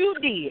about what you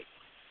did?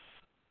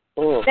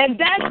 And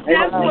that's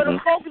where the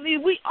focus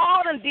is. We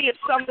all done did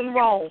something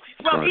wrong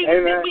from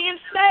even being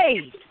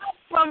saved.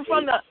 From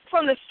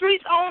the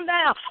streets on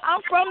down.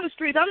 I'm from the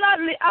streets. I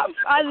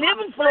live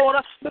in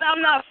Florida, but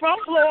I'm not from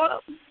Florida.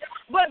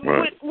 But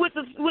with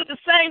the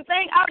same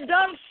thing, I've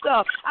done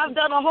stuff. I've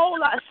done a whole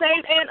lot,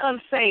 saved and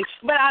unsaved.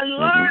 But I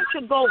learned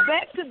to go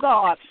back to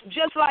God,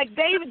 just like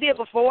David did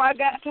before I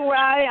got to where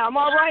I am. I'm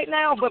all right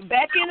now, but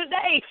back in the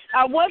day,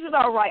 I wasn't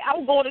all right. I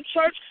was going to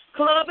church,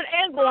 clubbing,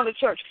 and going to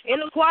church, in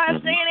the choir,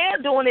 staying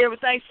and doing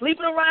everything,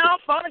 sleeping around,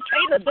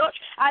 fornicating, the Dutch.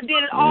 I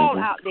did it all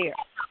out there.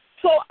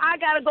 So I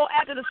got to go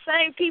after the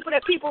same people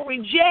that people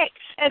reject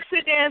and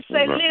sit there and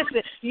say, listen,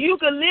 you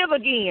can live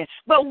again.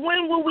 But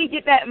when will we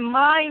get that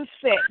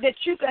mindset that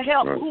you can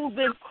help who's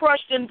been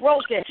crushed and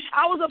broken?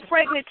 I was a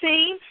pregnant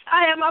teen.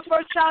 I had my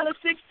first child at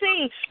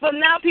 16. But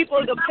now the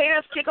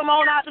parents kick them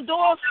on out the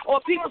door, or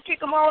people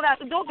kick them on out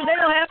the door because they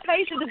don't have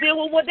patience to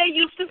deal with what they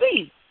used to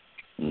be.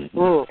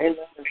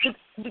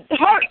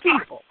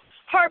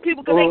 Hurt people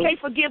because they can't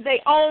forgive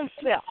their own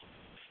self.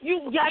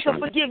 You got to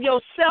forgive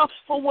yourself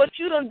for what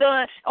you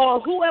done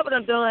or whoever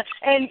done,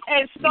 and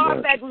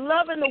start back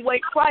loving the way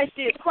Christ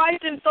did.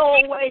 Christ didn't throw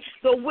away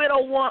the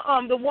widow,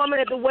 the woman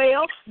at the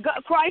well.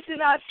 Christ did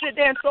not sit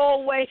there and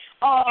throw away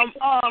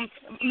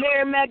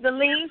Mary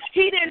Magdalene.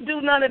 He didn't do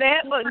none of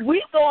that, but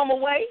we throw them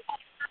away.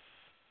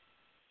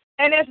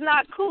 And that's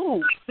not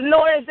cool.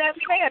 Nor is that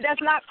fair.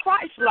 That's not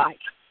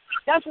Christ-like.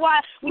 That's why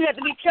we have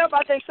to be careful.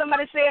 I think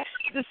somebody said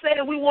to say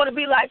that we want to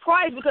be like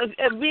Christ, because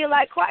being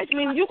like Christ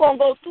means you're going to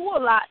go through a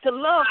lot to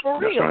love for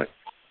real. Right.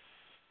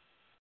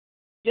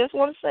 Just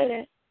want to say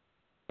that.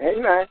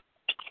 Amen.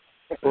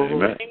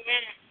 Amen.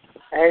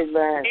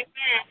 Amen.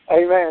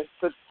 Amen.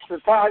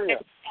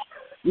 SaTonya.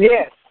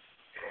 Yes.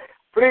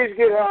 Please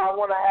get her. I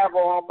want to have her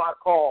on my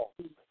call.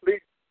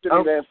 Please give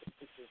me that.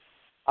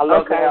 I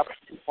love to have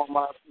her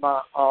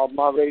on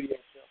my radio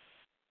show.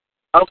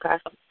 Okay.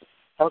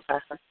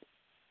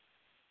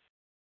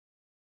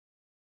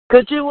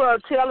 Could you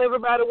tell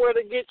everybody where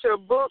to get your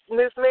book,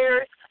 Miss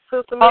Mary,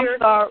 Sister Mary? I'm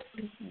sorry,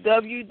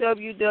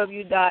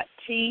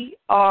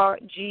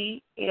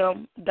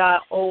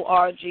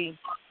 www.trgm.org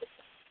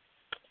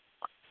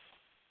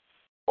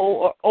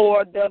or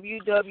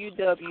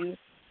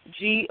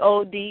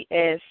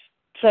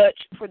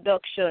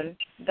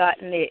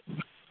www.godstouchproduction.net.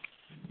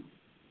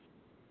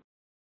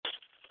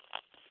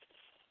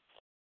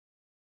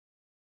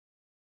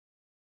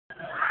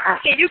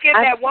 Can you get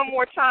that one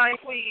more time,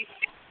 please?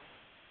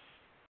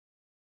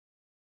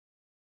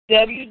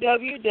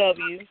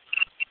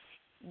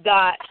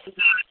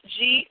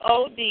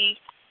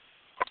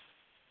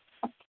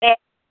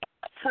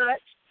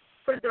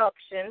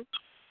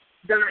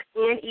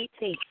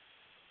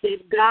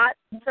 It's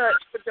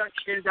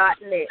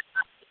godstouchproduction.net.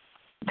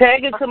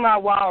 Tag it to my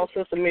wall,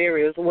 Sister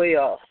Mary, as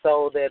well,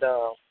 so that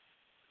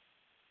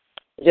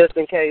just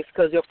in case,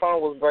 because your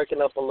phone was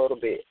breaking up a little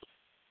bit.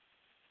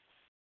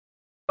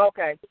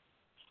 Okay.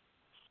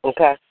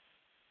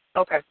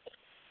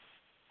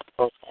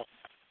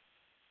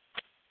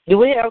 Do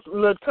we have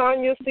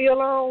LaTonya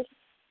still on?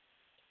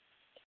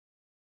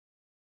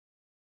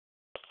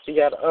 She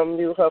got to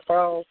unmute her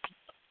phone.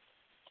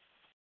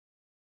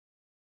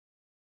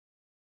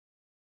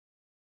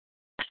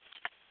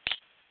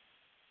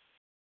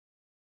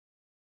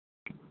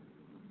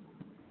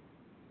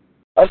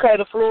 Okay,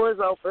 the floor is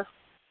open.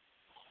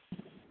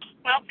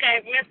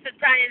 Okay, Miss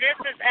SaTonya, this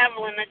is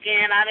Evelyn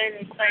again. I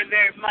didn't say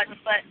very much,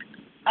 but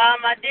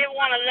I did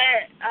want to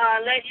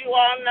let you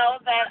all know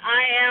that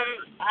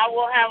I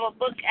will have a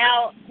book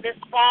out this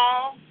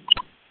fall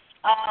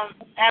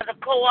as a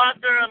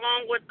co-author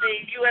along with the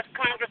U.S.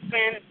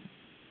 Congressman.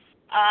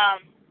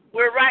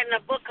 We're writing a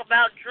book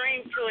about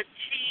Dream to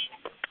Achieve,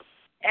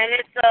 and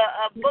it's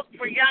a book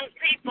for young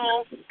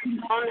people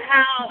on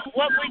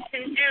what we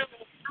can do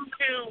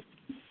to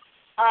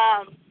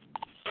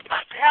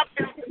help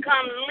them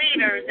become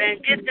leaders and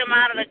get them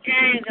out of the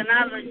gangs and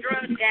out of the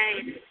drug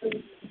gangs.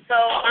 So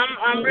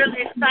I'm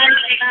really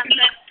excited about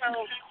that. So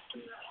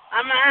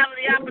I'm going to have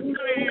the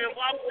opportunity to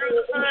walk through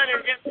the hood and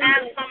just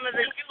ask some of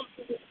the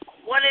youth,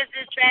 what is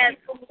it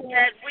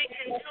that we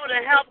can do to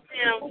help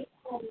them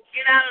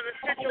get out of the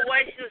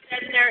situations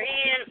that they're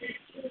in.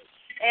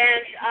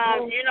 And,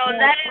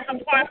 that is a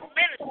part of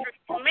ministry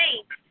for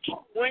me,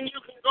 when you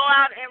can go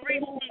out and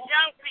reach these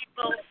young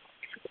people.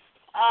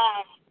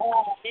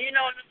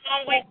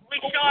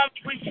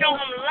 We show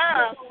them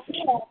love,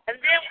 and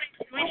then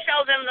we show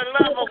them the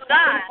love of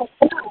God.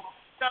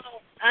 So,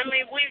 I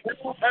mean,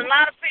 a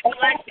lot of people,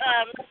 like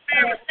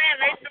Mary was saying,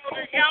 they throw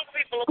the young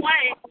people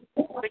away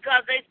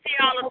because they see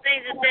all the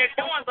things that they're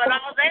doing, but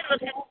all they're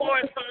looking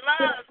for is some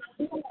love,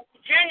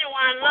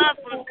 genuine love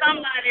from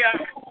somebody,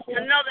 or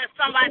to know that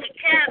somebody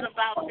cares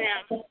about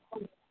them.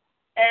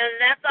 And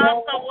that's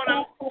also what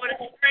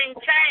Extreme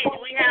Change.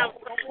 We have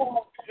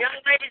young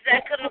ladies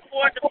that couldn't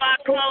afford to buy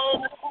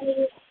clothes,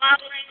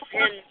 modeling,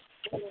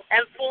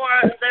 and for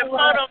their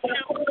photo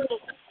shoots,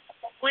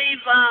 we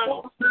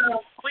bought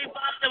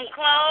them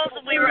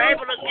clothes. We were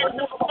able to get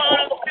them a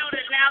photo shoot,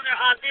 and now they're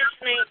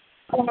auditioning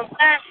for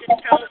fashion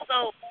shows.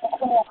 So,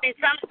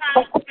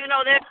 sometimes,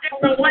 there's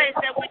different ways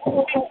that we can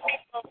reach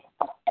people.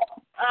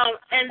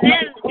 And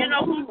then, when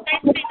they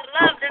see the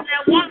love, then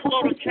they'll want to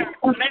go to church.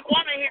 They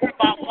want to hear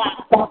about God.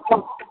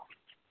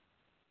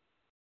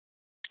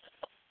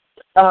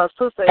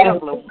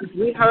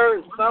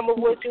 some of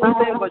what you were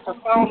saying, but your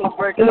phone was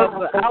breaking up.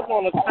 But I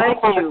want to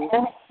thank you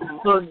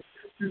for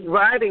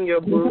writing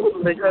your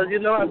book because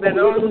I've been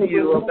on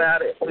you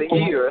about it for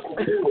years.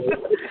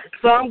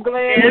 So I'm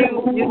glad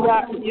you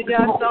got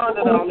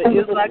started on it.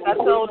 It's like I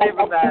told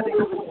everybody,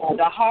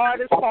 the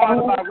hardest part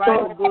about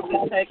writing a book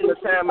is taking the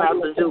time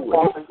out to do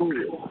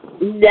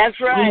it. That's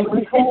right.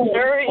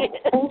 Sure is.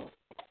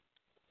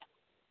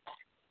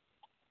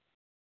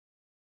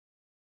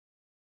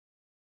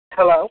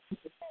 Hello?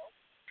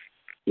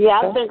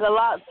 Yeah, I think a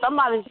lot.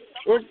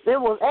 It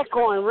was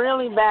echoing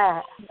really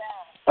bad.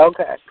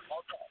 Okay.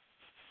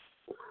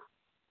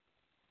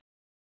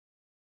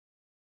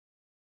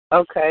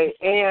 Okay,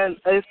 and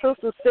is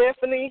Sister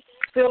Stephanie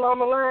still on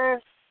the line?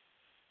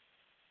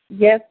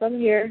 Yes, I'm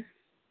here.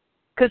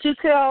 Could you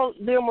tell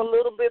them a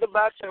little bit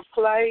about your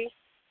play?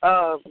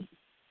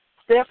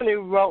 Stephanie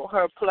wrote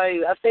her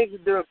play, I think,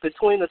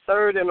 between the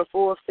third and the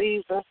fourth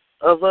season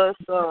of us,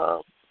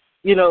 doing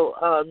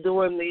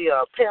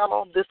the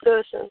panel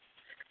discussion.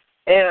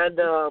 And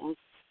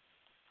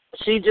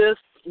she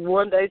just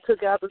one day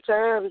took out the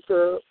time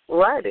to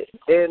write it,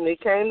 and it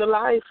came to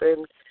life,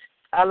 and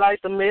I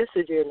like the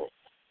message in it.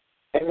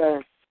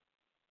 Amen.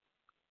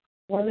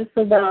 Well, it's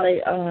about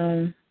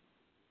a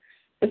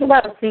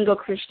single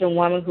Christian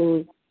woman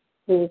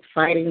who's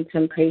fighting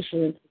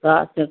temptation.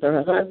 God sent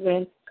her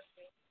husband,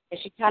 and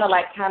she kind of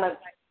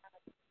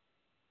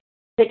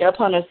take it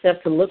upon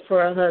herself to look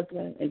for her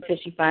husband until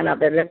she find out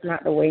that that's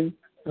not the way.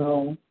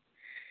 So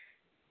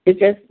it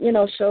just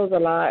shows a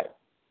lot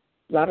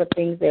of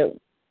things that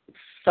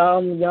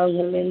some young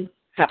women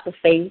have to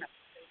face,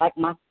 like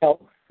myself.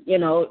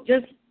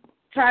 Just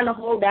trying to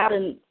hold out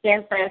and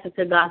stand fast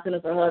until God sends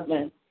us a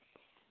husband.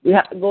 We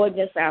have to go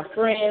against our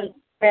friends,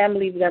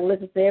 family. We got to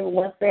listen to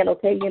everyone saying,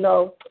 okay, it's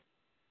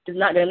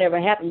not going to never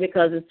happen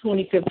because it's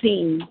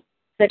 2015.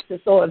 Sex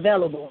is so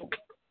available.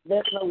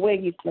 There's no way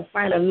you can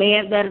find a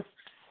man that is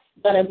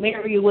going to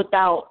marry you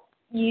without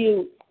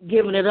you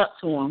giving it up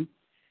to him.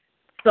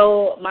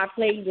 So my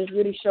play just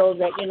really shows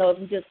that, if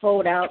you just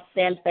hold out,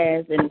 stand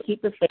fast, and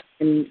keep the faith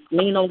and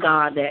lean on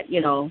God, that,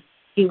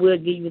 He will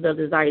give you the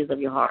desires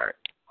of your heart.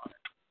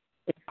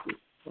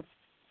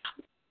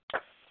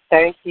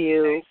 Thank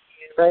you.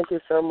 Thank you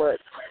so much.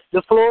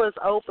 The floor is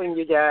open,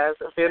 you guys,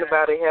 if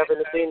anybody have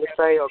anything to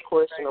say or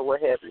question or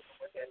what have you.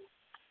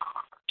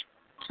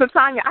 So,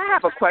 Tanya, I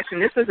have a question.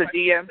 This is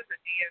Adia.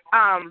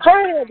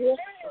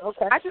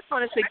 Okay. I just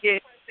wanted to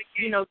get,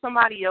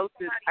 somebody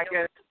else's,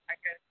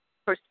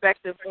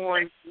 perspective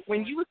on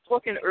when you were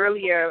talking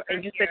earlier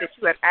and you said that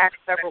you had asked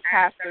several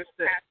pastors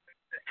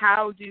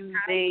how do you,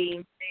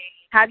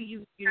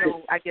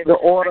 the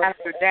order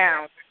pastor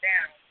down.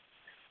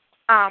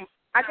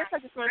 I guess I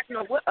just wanted to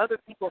know what other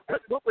people,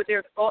 what were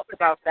their thoughts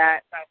about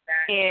that,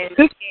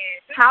 and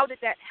how did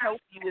that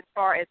help you as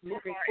far as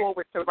moving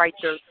forward to write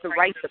the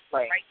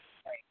play?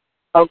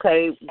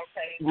 Okay,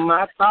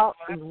 my thought,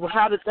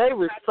 how did they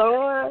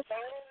respond?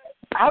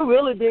 I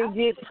really didn't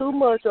get too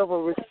much of a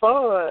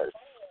response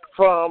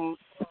from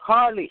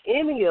hardly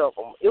any of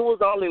them. It was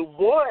only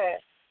one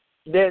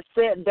that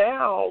sat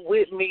down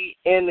with me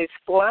and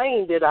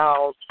explained it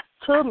all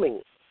to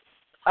me.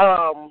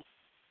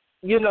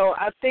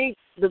 I think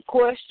the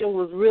question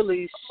was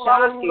really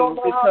shocking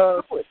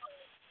because,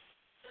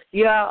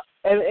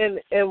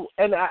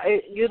 and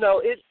I,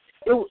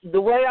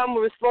 the way I'm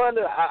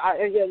responding,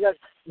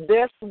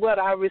 that's what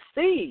I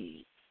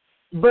received.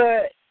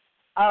 But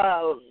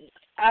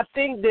I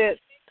think that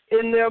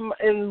in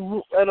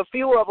a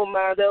few of them,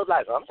 they was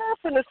like, I'm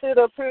not going to sit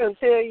up here and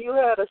tell you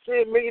how to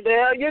sit me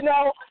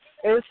down,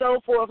 and so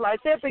forth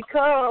like that,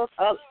 because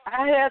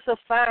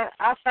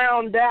I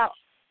found out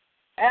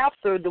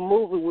after the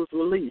movie was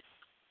released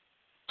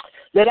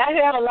that I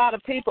had a lot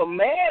of people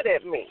mad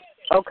at me,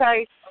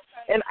 okay?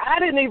 And I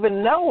didn't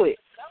even know it.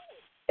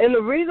 And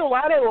the reason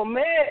why they were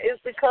mad is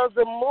because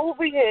the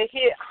movie had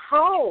hit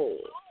home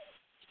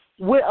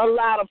with a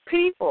lot of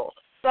people.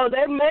 So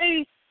they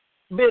may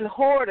have been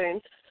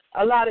hoarding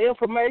a lot of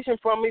information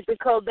from me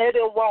because they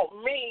didn't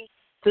want me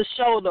to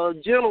show the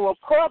general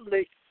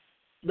public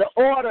the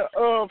order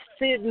of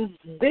sitting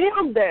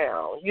them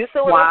down. You see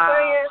what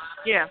I'm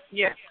saying?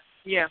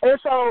 Yeah. And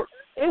so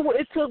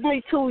it took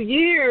me 2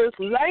 years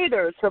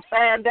later to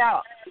find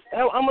out.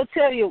 I'm gonna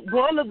tell you,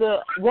 one of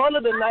the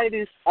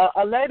ladies,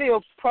 a lady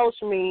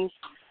approached me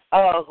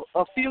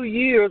a few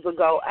years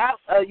ago,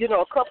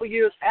 a couple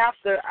years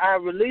after I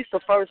released the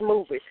first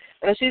movie,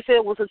 and she said,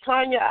 "Well,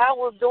 SaTonya, I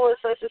was doing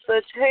such and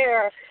such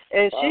hair,"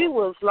 and she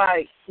was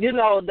like, da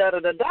da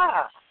da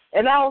da,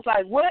 and I was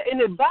like, "What?"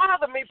 And it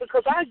bothered me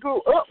because I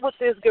grew up with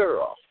this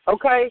girl,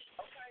 okay,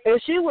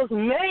 and she was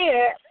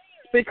mad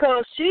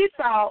because she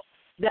thought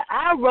that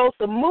I wrote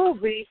the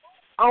movie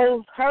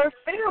on her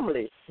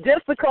family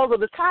just because of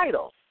the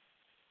title,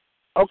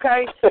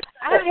 okay?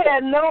 I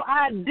had no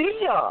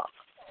idea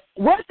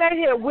what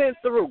they had went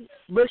through,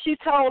 but she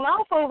told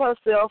off on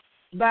herself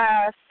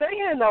by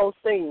saying those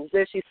things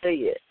that she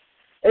said.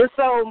 And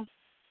so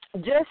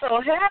just so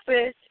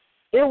happened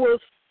it was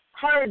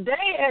her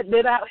dad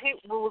he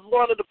was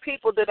one of the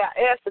people that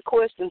I asked the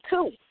question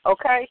to,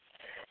 okay?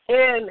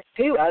 And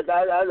he,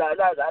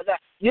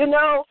 you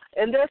know,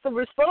 and that's the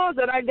response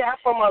that I got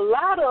from a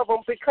lot of them,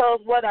 because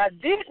what I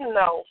didn't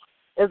know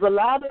is a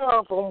lot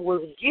of them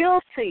was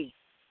guilty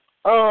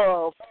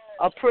of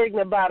a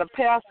pregnant by the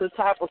pastor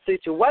type of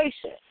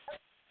situation.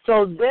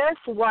 So that's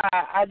why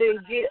I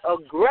didn't get a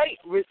great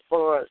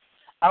response.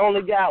 I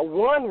only got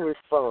one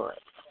response.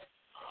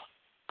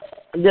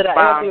 Did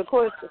I answer your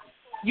question?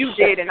 You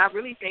did, and I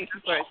really thank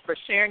you for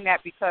sharing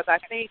that, because I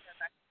think,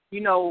 you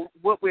know,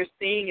 what we're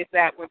seeing is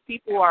that when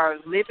people are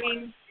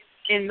living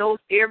in those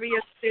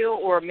areas still,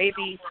 or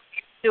maybe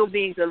still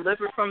being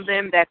delivered from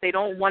them, that they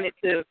don't want it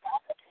to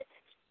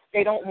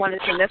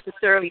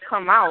necessarily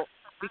come out,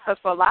 because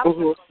for a lot of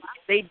people,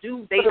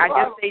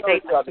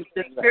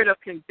 the spirit of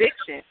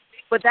conviction.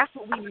 But that's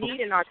what we need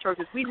in our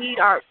churches. We need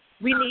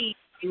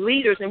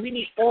leaders, and we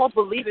need all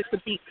believers to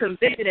be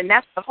convicted, and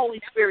that's the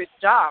Holy Spirit's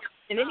job.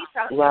 And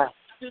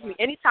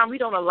anytime we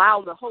don't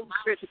allow the Holy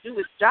Spirit to do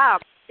its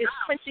job, it's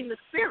quenching the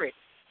spirit.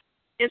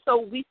 And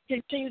so we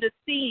continue to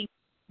see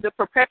the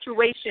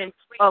perpetuation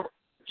of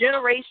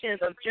generations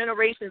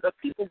of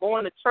people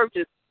going to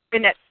churches,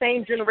 and that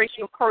same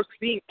generational curse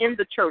being in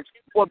the church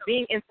or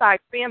being inside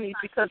families,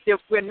 because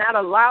we're not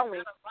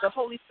allowing the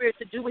Holy Spirit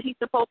to do what he's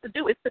supposed to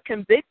do. It's to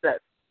convict us.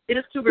 It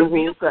is to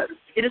rebuke us.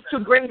 It is to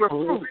bring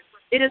reproof.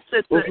 It is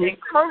to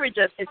encourage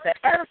us and to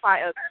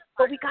edify us.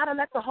 But we got to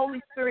let the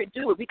Holy Spirit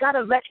do it. We got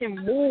to let him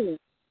move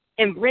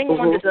and bring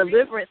on the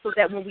deliverance, so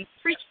that when we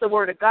preach the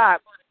word of God,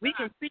 we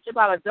can preach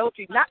about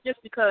adultery, not just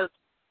because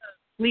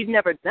we've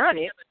never done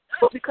it,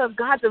 but because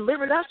God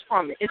delivered us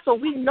from it. And so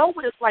we know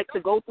what it's like to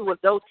go through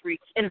adultery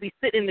and be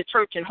sitting in the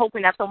church and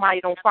hoping that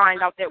somebody don't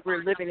find out that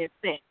we're living in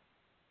sin.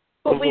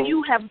 But when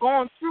you have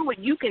gone through it,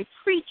 you can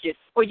preach it,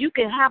 or you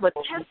can have a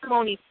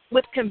testimony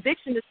with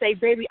conviction to say,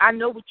 baby, I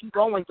know what you're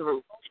going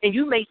through. And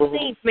you may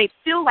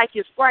feel like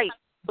it's right,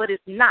 but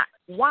it's not.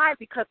 Why?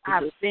 Because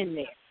I've been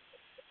there.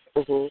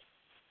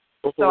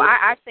 So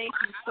I thank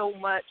you so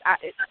much.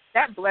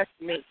 That blessed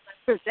me.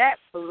 That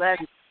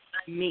blessed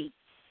me.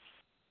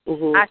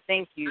 I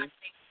thank you.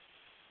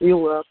 You're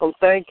welcome.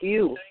 Thank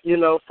you, you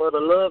know, for the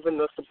love and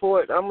the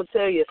support. I'm going to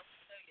tell you,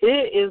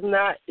 it is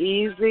not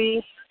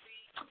easy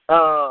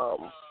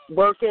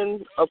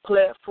working a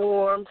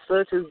platform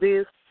such as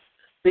this,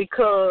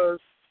 because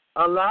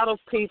a lot of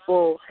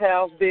people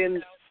have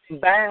been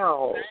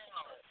bound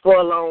for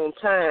a long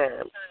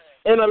time,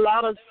 and a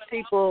lot of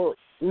people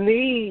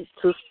need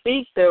to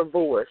speak their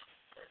voice,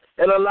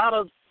 and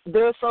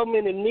there's so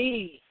many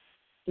needs,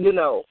 you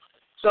know,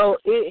 so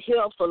it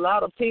helps a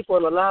lot of people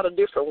in a lot of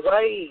different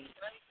ways.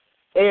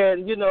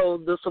 And, you know,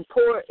 the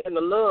support and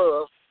the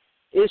love,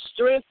 it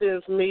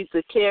strengthens me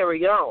to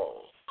carry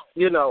on,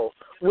 you know,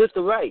 with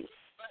the race.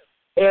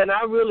 And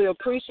I really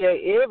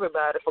appreciate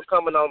everybody for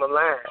coming on the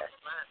line.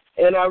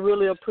 And I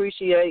really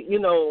appreciate,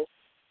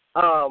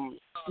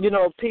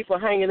 people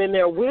hanging in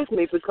there with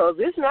me, because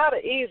it's not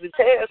an easy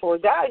task. When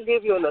God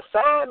gives you an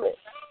assignment,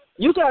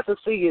 you got to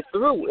see it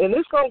through. And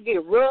it's going to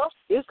get rough.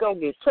 It's going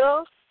to get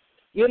tough,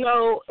 you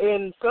know,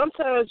 and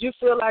sometimes you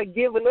feel like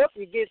giving up.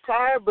 You get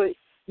tired, but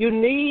you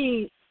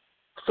need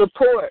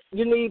support.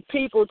 You need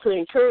people to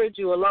encourage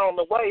you along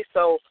the way.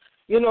 So,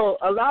 you know,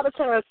 a lot of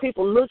times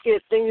people look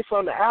at things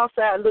from the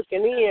outside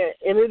looking in,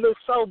 and it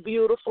looks so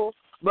beautiful,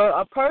 but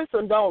a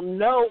person don't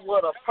know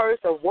what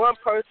one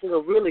person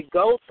will really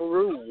go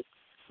through,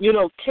 you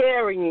know,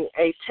 carrying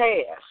a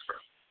task,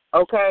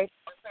 okay?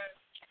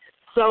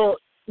 So,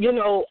 you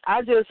know,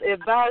 I just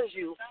advise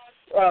you,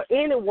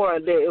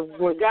 anyone, that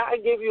when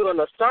God give you an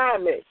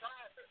assignment,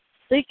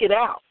 seek it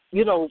out,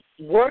 you know,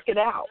 work it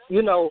out,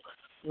 you know,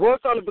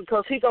 work on it,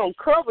 because he's going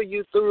to cover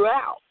you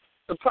throughout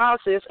the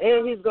process,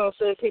 and he's going to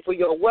send people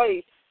your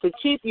way to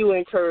keep you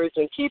encouraged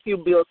and keep you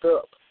built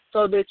up,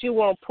 so that you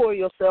won't pour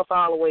yourself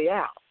all the way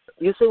out.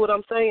 You see what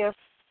I'm saying?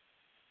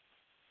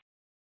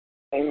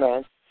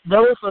 Amen. That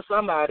was for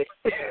somebody.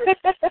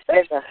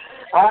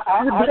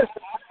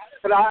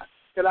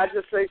 Could I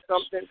just say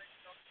something?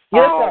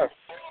 Yes, sir.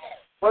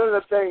 One of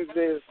the things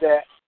is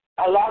that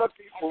a lot of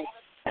people,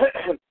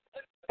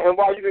 and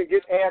why you didn't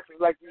get answers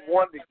like you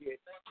wanted to get,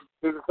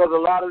 is because a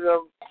lot of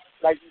them,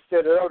 like you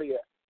said earlier,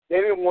 they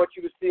didn't want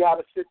you to see how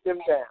to sit them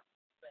down.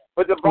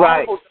 But the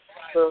Bible,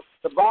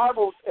 the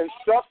Bible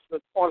instructs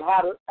us on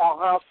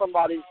how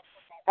somebody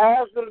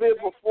has to live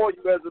before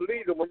you as a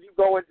leader. When you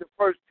go into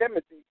 1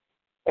 Timothy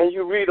and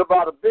you read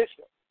about a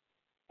bishop,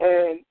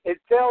 and it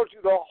tells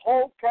you the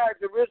whole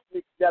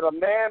characteristics that a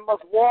man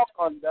must walk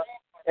under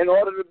in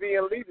order to be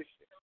in leadership.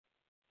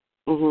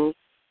 Mm-hmm.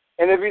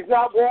 And if he's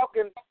not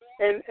walking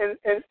and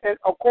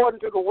according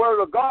to the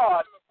word of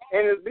God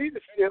in his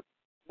leadership,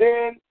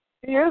 then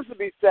he is to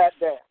be sat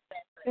down.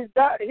 He's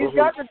got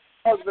to be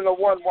husband of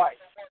one wife.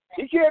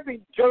 He can't be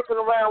jerking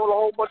around with a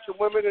whole bunch of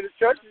women in the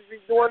church. If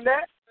he's doing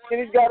that, then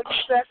he's got to be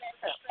sat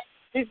down.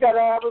 He's got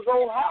to have his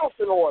own house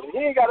in order. He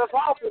ain't got his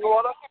house in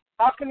order.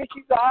 How can he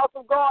keep the house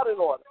of God in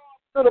order?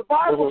 So the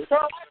Bible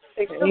tells us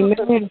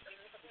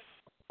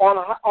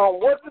on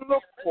what to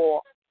look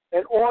for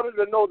in order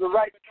to know the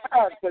right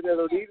character that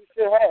a leader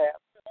should have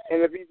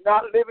And if he's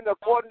not living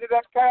according to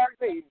that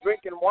character, he's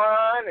drinking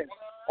wine and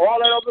all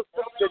that other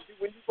stuff that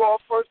when you go on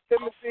 1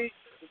 Timothy,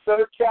 the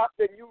 3rd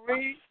chapter, and you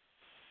read,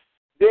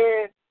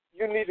 then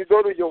you need to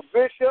go to your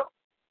bishop.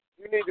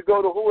 You need to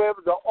go to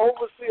whoever the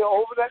overseer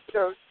over that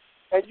church,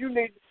 and you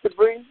need to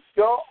bring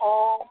your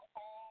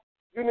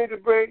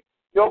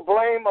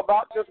blame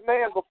about this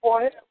man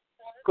before him,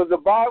 because the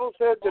Bible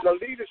says that a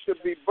leader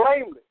should be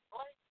blameless.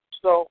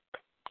 So,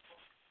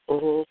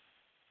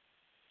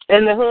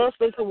 and the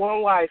husband to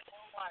one wife.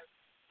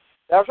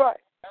 That's right.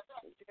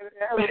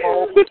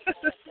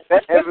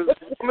 Every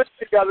woman,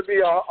 she got to be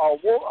a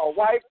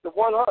wife to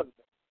one husband.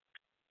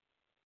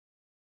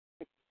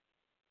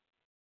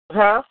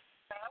 Huh?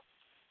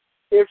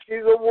 If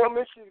she's a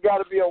woman, she's got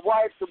to be a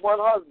wife to one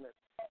husband.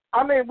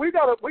 I mean, we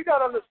gotta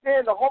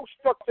understand the whole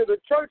structure of the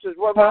church is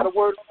run by the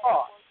word of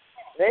God.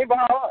 It ain't by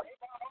us.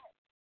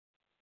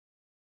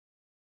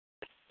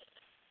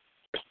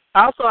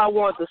 Also, I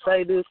want to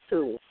say this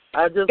too.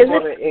 I just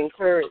want to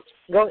encourage.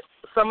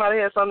 Somebody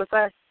has something to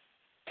say?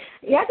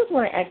 Yeah, I just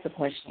want to ask a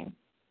question.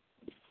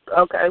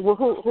 Okay. Well,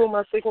 who am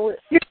I speaking with?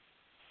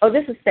 Oh,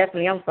 this is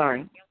Stephanie. I'm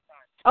sorry.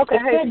 Okay.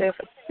 Hey,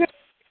 Stephanie.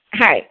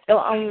 Hi.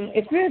 So,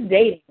 if you're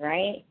dating,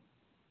 right?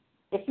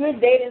 If you're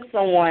dating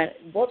someone,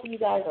 both of you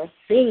guys are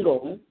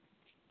single,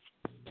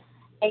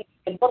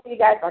 and both of you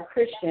guys are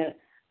Christian,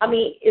 I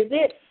mean, is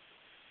it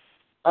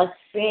a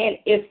sin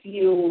if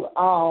you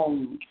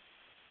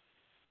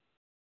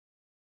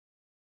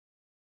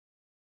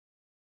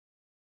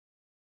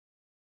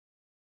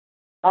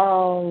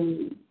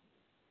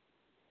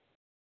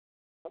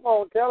Come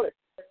on, tell it.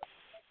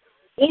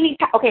 Is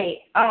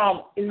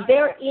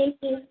there any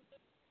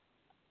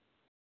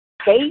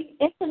date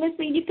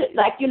intimacy you could,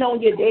 like, you know,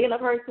 when you're dating a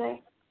person,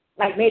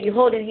 like maybe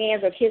holding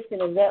hands or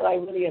kissing, is that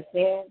like really a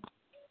sin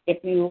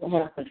if you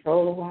have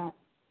control of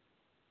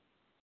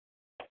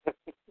that?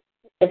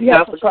 If you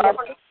have control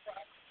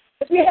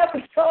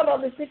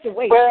of the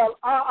situation. Well,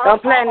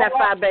 don't play in that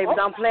fire, baby.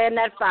 Don't play in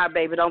that fire,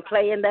 baby. Don't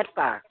play in that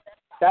fire.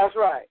 That's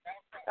right.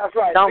 That's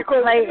right. Don't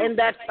play in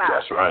that fire.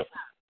 That's right.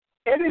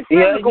 Any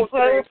physical you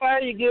play in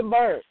fire, you get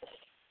burned.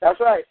 That's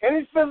right.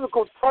 Any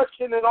physical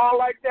touching and all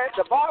like that,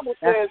 the Bible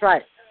says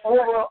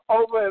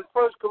over in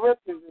 1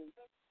 Corinthians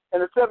in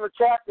the 7th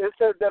chapter, it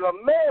says that a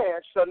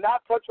man shall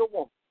not touch a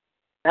woman.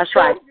 That's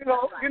right. You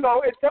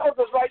know, it tells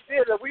us right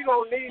there that we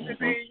don't need to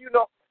be,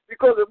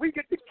 because if we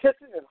get to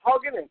kissing and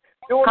hugging and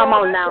doing Come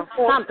all on that,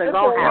 now, something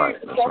gonna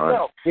happen. A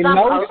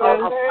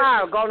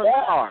fire gonna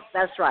start.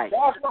 That's right.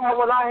 That's why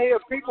when I hear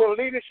people in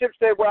leadership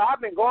say, "Well,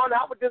 I've been going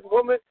out with this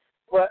woman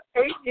for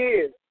 8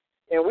 years,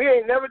 and we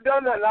ain't never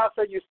done nothing," I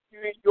say, "You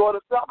ought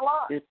to stop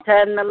lying." You're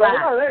telling the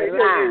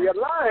lie. You're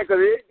lying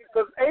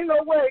because ain't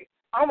no way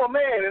I'm a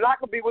man and I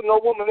could be with no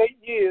woman 8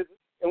 years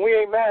and we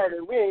ain't married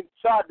and we ain't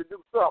tried to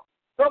do something.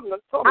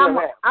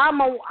 I'm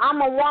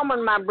a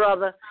woman, my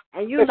brother,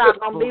 and you're not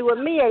gonna be with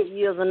me 8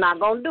 years and not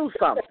gonna do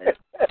something.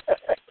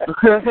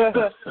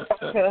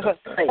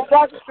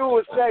 Dr. Drew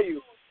will tell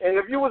you, and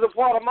if you was a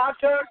part of my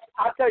church,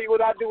 I'll tell you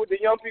what I do with the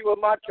young people in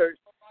my church.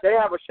 They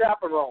have a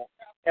chaperone.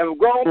 And when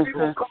grown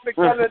people come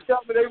together and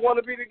tell me they want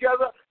to be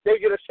together, they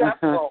get a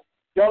chaperone.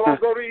 Y'all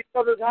don't go to each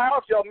other's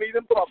house, y'all meet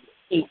in public.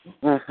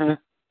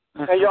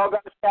 And y'all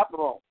got a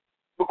chaperone.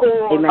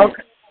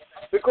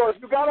 Because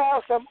you got to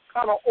have some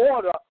kind of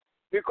order.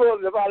 Because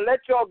if I let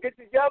y'all get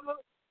together,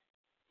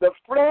 the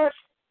flesh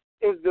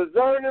is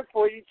discerning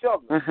for each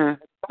other.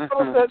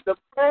 Says the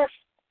flesh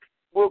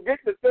will get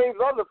the things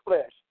of the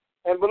flesh.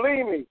 And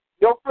believe me,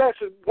 your flesh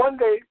is one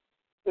day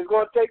is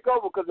going to take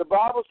over because the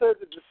Bible says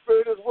that the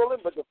spirit is willing,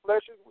 but the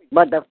flesh is weak.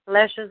 But the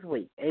flesh is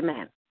weak.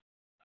 Amen.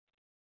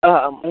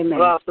 Amen.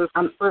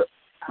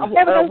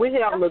 We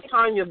have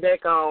LaTonya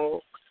back on.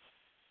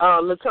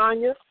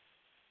 LaTonya?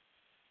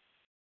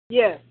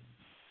 Yes.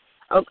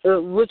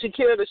 Would you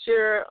care to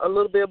share a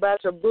little bit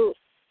about your book?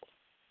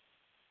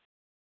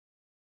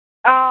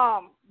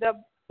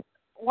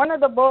 One of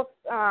the books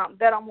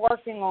that I'm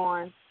working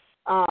on,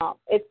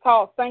 it's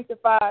called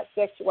Sanctified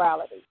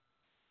Sexuality.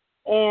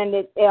 And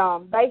it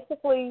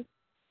basically,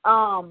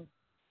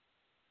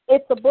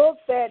 it's a book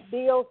that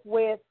deals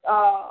with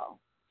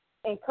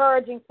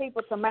encouraging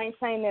people to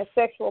maintain their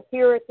sexual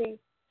purity.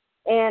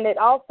 And it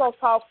also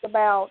talks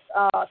about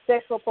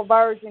sexual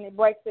perversion. It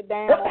breaks it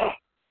down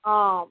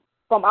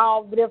from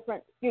all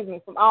different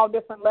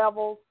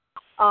levels,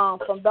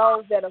 from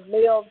those that have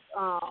lived,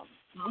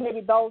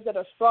 maybe those that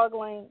are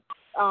struggling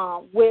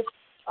with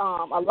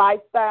a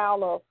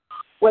lifestyle of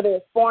whether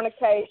it's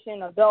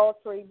fornication,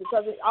 adultery,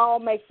 because it all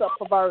makes up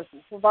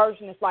perversion.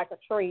 Perversion is like a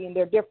tree, and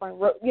they're different.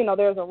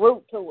 There's a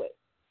root to it.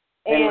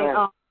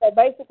 And so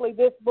basically,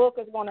 this book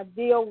is going to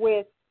deal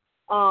with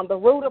the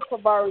root of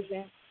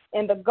perversion,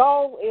 and the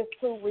goal is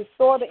to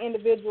restore the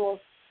individuals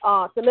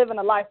to live in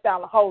a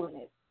lifestyle of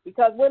holiness.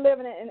 Because we're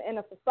living in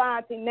a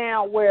society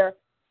now where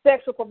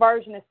sexual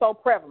perversion is so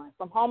prevalent,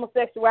 from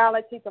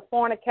homosexuality to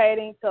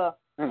fornicating to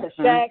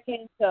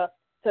shacking to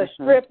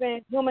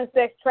stripping, human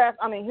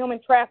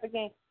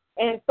trafficking.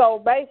 And so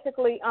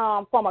basically,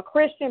 from a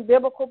Christian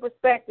biblical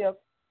perspective,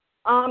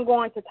 I'm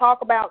going to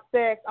talk about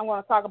sex. I'm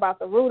going to talk about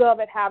the root of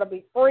it, how to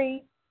be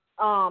free,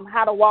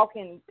 how to walk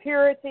in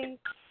purity,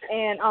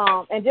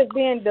 and just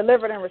being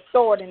delivered and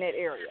restored in that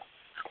area,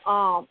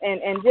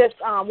 and just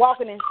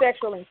walking in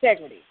sexual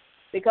integrity,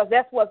 because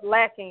that's what's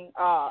lacking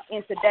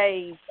in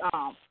today's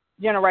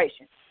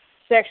generation,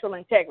 sexual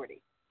integrity.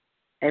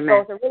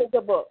 Amen. So it's a really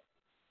good book.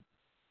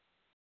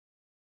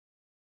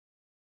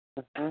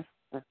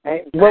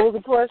 Hey, What was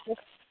the question?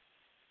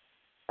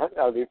 that's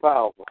gotta be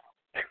powerful.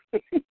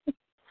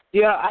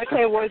 Yeah, I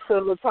can't wait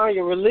till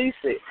LaTonya release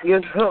it.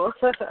 You know,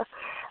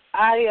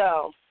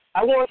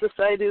 I want to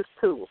say this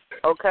too,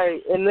 okay,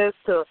 and this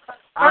to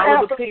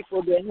all of the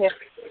people that have.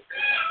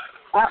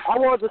 I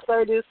want to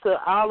say this to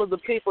all of the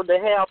people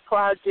that have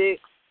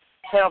projects,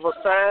 have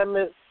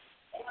assignments,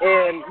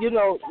 and you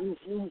know,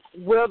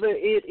 whether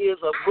it is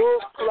a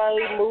book,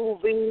 play,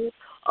 movie,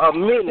 or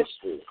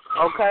ministry,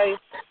 okay.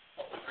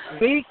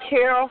 Be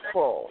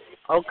careful,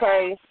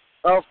 okay,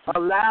 of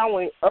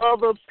allowing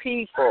other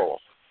people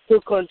to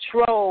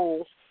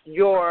control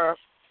your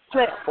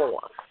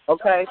platform,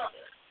 okay?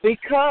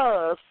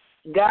 Because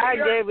God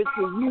gave it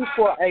to you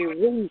for a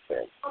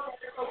reason,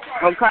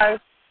 okay?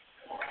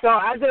 So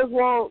I just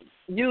want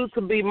you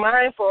to be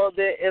mindful of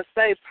that and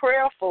stay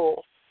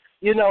prayerful,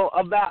 you know,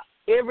 about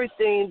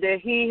everything that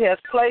He has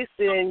placed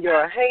in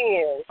your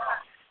hands,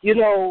 you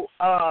know,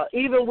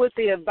 even with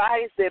the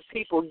advice that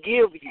people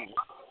give you,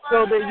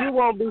 so that you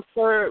won't be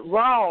served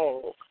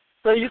wrong,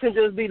 so you can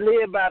just be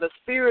led by the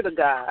Spirit of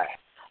God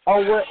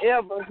on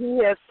whatever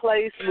He has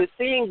placed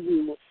within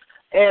you,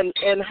 and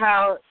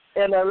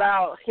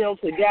allow Him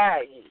to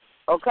guide you,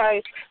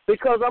 okay?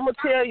 Because I'm going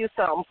to tell you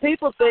something.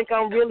 People think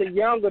I'm really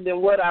younger than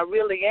what I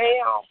really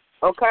am,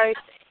 okay?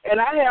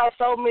 And I have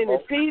so many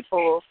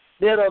people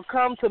that will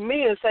come to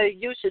me and say,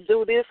 you should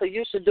do this or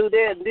you should do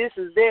that, and this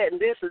is that and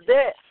this is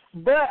that.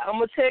 But I'm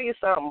going to tell you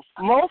something.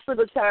 Most of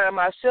the time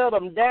I shut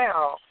them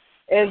down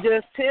and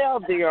just tell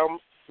them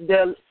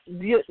that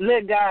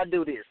let God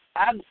do this.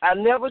 I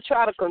never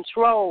try to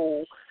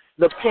control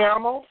the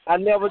panel. I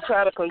never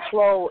try to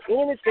control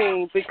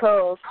anything,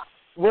 because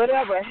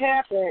whatever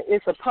happens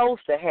is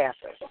supposed to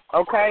happen,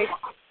 okay?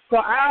 So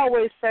I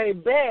always stay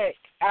back.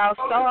 I'll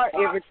start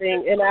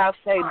everything, and I'll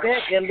stay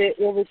back and let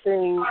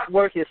everything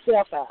work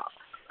itself out.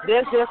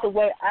 That's just the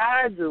way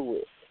I do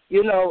it.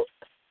 You know,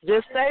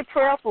 just stay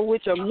prayerful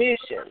with your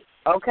mission,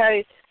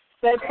 okay?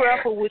 Stay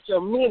prayerful with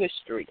your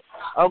ministry,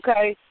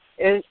 okay?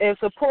 And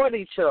support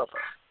each other.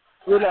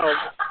 You know,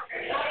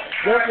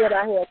 that's what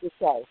I have to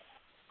say.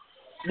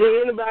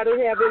 Did anybody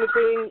have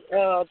anything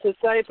to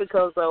say?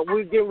 Because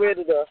we're getting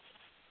ready to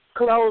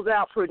close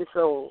out pretty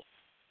soon.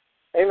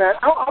 Amen.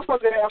 I'm going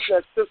to ask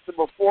that sister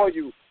before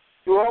you.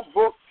 Do her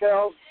book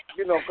tell,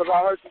 you know, because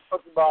I heard you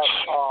talk about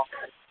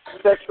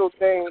sexual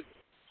things.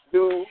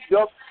 Do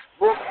your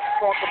book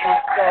talk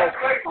about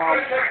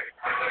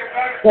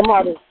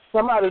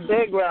Somebody's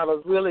background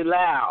is really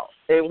loud,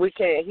 and we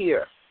can't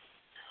hear.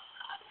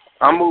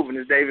 I'm moving.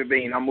 It's David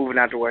Bean. I'm moving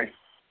out the way.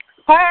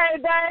 Hey,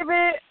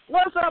 David.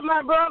 What's up,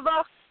 my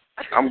brother?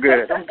 I'm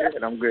good.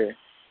 I'm good.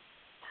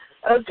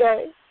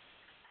 Okay.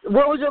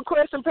 What was your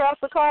question,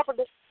 Pastor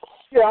Carpenter?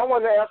 Yeah, I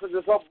want to ask her,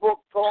 does her book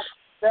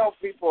tell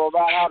people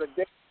about how to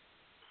date?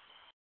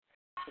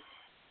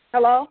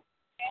 Hello?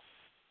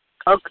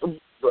 Okay.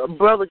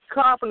 Brother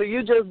Carpenter,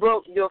 you just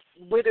broke your...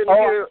 We didn't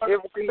hear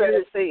everything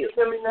you said. Can you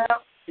hear me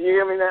now? Can you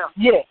hear me now?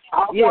 Yeah.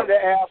 I wanted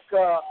to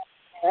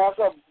ask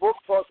her book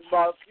talks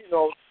about, you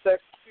know,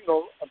 sex, you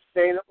know,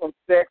 abstaining from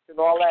sex and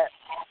all that.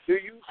 Do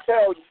you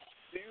tell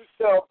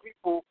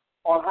people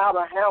on how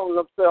to handle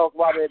themselves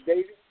while they're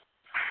dating?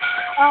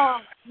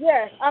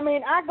 Yes. I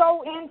mean, I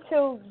go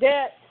into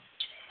that,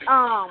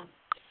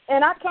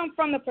 and I come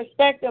from the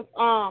perspective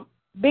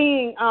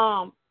being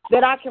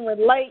that I can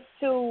relate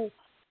to,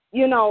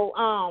 you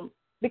know,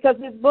 because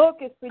this book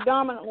is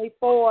predominantly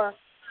for,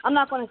 I'm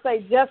not going to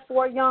say just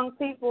for young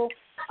people.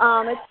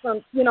 It's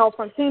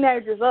from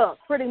teenagers up,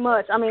 pretty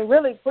much. I mean,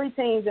 really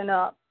preteens and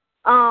up.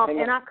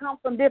 And I come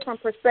from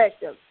different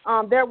perspectives.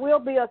 There will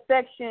be a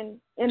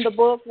section in the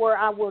book where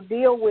I will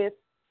deal with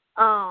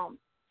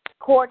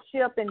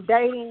courtship and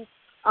dating,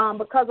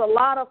 because a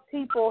lot of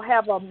people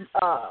have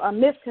a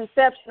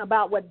misconception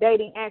about what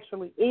dating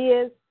actually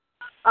is,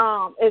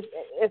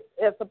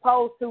 as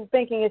opposed to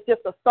thinking it's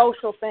just a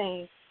social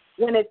thing,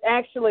 when it's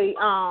actually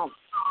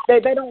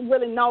they don't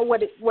really know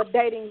what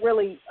dating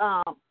really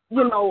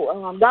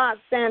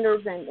God's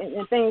standards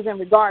and things in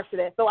regards to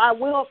that. So I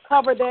will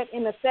cover that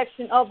in a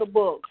section of the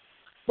book.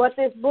 But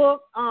this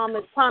book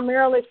is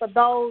primarily for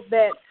those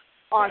that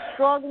are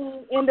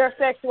struggling in their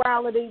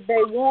sexuality.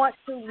 They want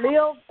to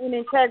live in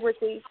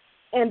integrity,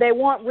 and they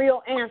want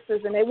real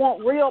answers, and they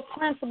want real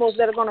principles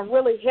that are going to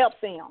really help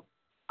them.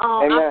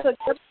 I took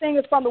everything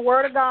is from the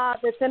Word of God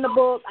that's in the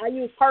book. I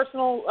use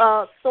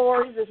personal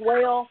stories as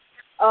well,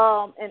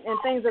 and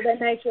things of that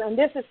nature. And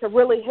this is to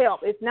really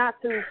help. It's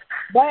not to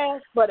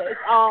bash, but it's,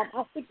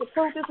 I speak the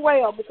truth as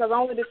well, because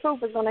only the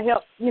truth is going to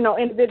help,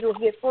 individuals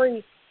get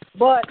free.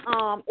 But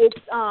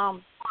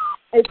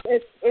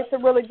it's a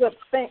really good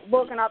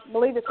book, and I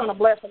believe it's going to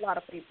bless a lot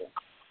of people.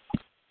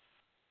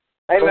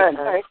 Amen.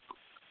 Okay.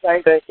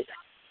 Thank you.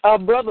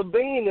 Brother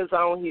Bean is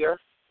on here.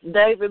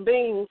 David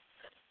Bean.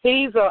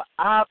 He's an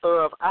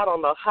author of I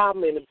don't know how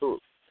many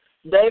books.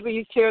 David,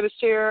 you care to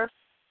share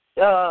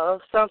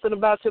something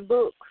about your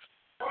books?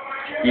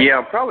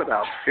 Yeah, probably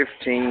about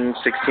 15,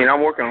 16.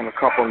 I'm working on a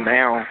couple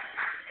now.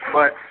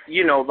 But,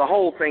 you know, the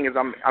whole thing is,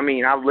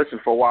 I've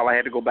listened for a while. I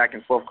had to go back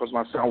and forth because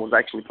my son was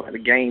actually playing the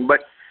game. But,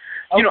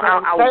 you know,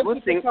 I was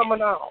listening.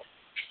 Coming on.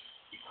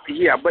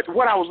 Yeah, but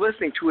what I was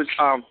listening to is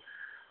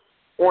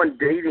on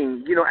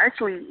dating. You know,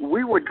 actually,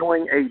 we were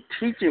doing a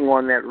teaching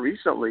on that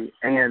recently,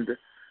 and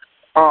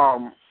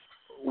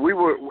we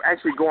were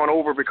actually going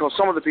over because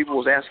some of the people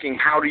was asking,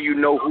 how do you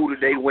know who to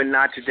date, when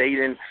not to date?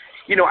 And,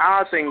 you know,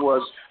 our thing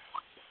was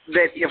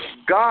that if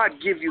God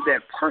gives you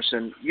that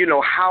person, you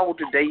know, how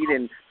to date.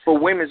 And for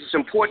women, it's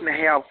important to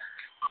have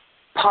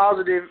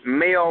positive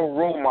male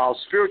role models,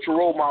 spiritual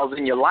role models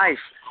in your life,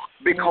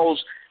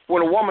 because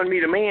when a woman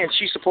meet a man,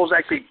 she's supposed to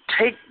actually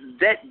take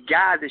that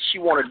guy that she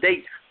want to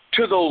date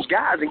to those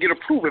guys and get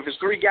approval. If it's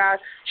 3 guys,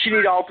 she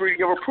need all 3 to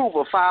give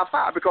approval,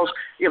 5-5, because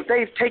if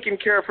they've taken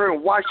care of her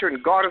and watched her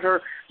and guarded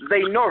her,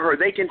 they know her.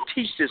 They can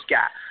teach this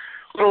guy.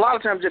 But a lot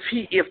of times,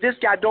 if this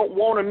guy don't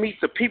want to meet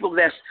the people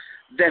that's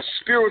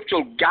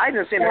spiritual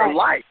guidance in her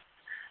life,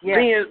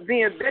 then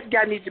that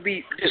guy needs to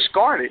be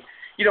discarded.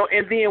 You know,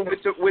 and then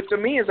with the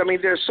men, I mean,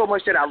 there's so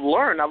much that I've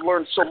learned. I've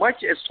learned so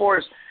much as far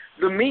as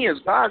the men.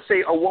 God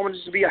say a woman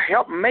is to be a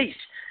helpmate.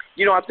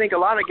 You know, I think a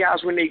lot of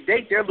guys, when they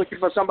date, they're looking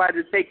for somebody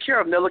to take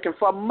care of them. They're looking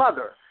for a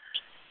mother,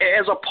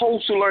 as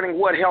opposed to learning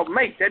what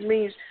helpmate. That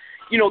means,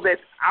 you know, that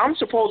I'm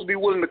supposed to be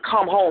willing to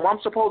come home. I'm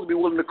supposed to be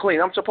willing to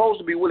clean. I'm supposed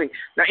to be willing.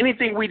 Now,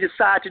 anything we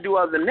decide to do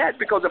other than that,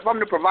 because if I'm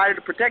the provider,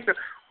 the protector,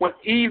 when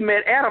Eve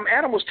met Adam,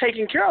 Adam was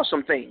taking care of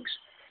some things.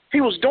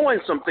 He was doing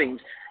some things.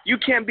 You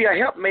can't be a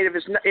helpmate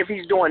if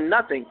he's doing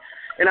nothing.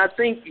 And I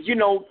think, you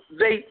know,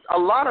 a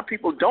lot of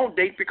people don't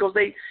date because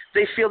they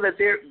feel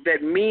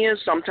that men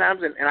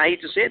sometimes, and I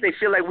hate to say it, they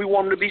feel like we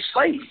want them to be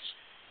slaves,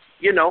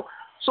 you know.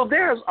 So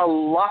there's a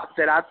lot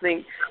that I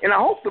think, and I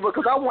hope the book,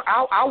 because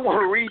I want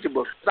to read the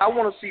book. I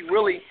want to see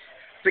really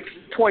the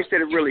points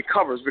that it really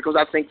covers, because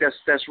I think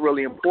that's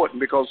really important,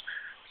 because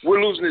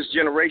we're losing this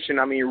generation,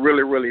 I mean,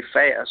 really, really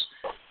fast.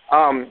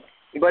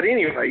 But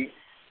anyway,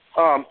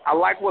 I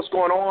like what's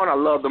going on. I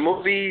love the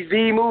movie.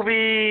 The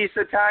movie,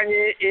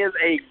 SaTonya is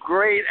a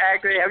great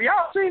actor. Have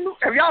y'all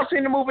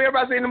seen the movie?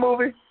 Everybody seen the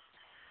movie?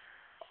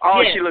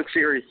 Oh, yes. She looks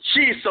serious.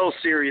 She's so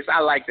serious.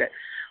 I like that.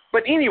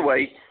 But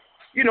anyway,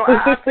 you know,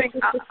 I think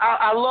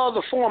I love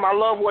the form. I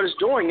love what it's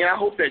doing, and I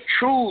hope that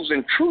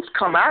truths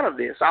come out of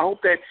this. I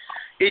hope that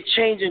it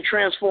change and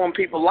transform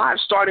people's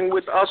lives, starting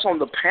with us on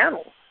the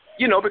panel.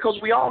 You know, because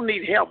we all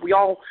need help. We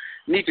all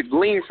need to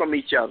glean from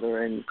each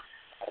other, and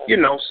you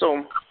know,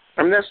 so.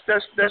 I mean,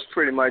 that's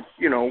pretty much,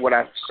 you know, what I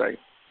have to say.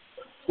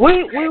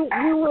 We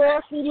were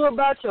asking you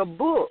about your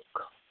book.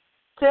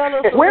 Tell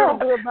us a little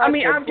bit about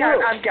your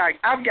book.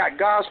 I've got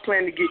God's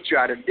Plan to Get You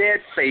Out of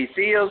Debt. Faith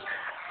Is.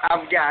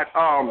 I've got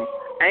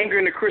Anger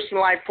in the Christian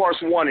Life Parts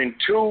 1 and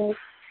 2.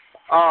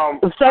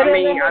 What's the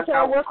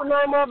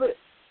name of it?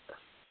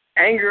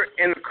 Anger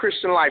in the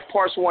Christian Life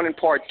Parts 1 and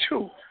Part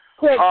 2.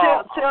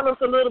 Tell us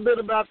a little bit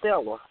about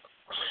that one.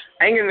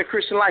 Anger in the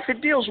Christian Life.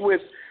 It deals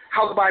with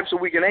how the Bible says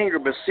we can anger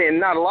but sin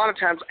not. A lot of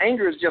times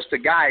anger is just a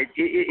guide.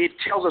 It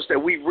tells us that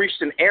we've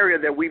reached an area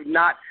that we've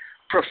not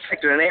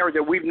perfected, an area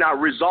that we've not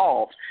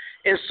resolved.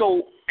 And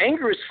so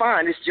anger is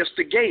fine. It's just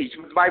a gauge.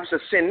 The Bible says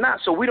sin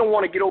not. So we don't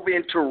want to get over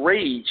into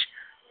rage,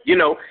 you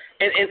know.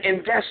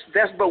 And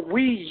that's but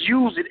we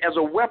use it as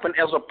a weapon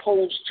as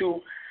opposed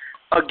to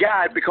a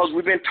guide, because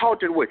we've been taught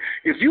that way.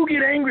 If you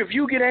get angry,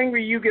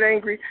 you get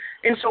angry.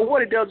 And so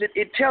what it does,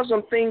 it tells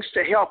them things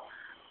to help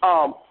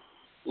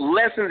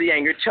lessen the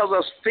anger. It tells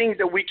us things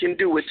that we can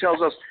do. It tells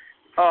us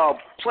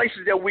places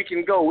that we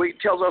can go. It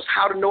tells us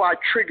how to know our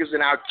triggers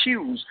and our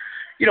cues.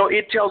 You know,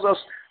 it tells us,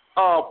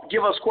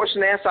 give us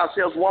questions to answer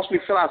ourselves once we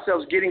feel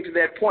ourselves getting to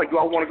that point. Do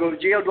I want to go to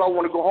jail? Do I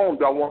want to go home?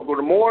 Do I want to go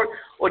to morgue?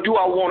 Or do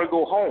I want to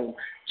go home?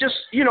 Just,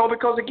 you know,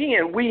 because,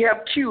 again, we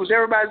have cues.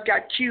 Everybody's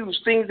got cues,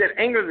 things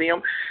that anger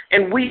them,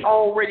 and we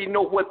already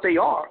know what they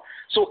are.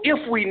 So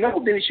if we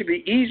know, then it should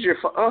be easier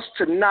for us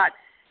to not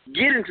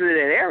get into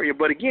that area.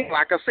 But again,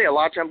 like I say, a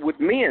lot of times with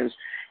men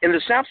in the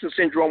Samson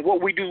syndrome,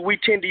 what we do, we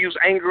tend to use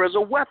anger as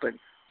a weapon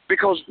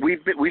because we've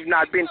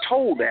not been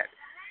told that,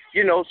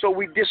 you know. So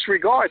we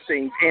disregard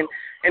things, and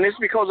it's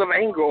because of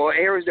anger or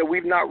areas that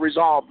we've not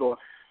resolved or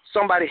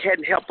somebody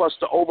hadn't helped us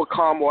to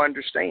overcome or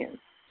understand.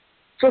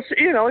 So it's,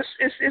 you know,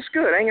 it's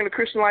good. Anger in the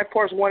Christian Life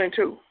Parts 1 and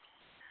 2.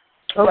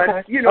 Okay.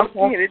 But you know,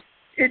 again,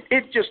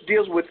 it just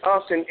deals with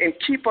us and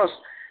keep us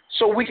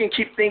so we can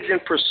keep things in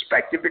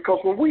perspective, because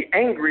when we're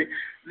angry,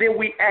 then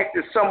we act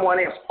as someone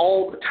else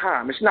all the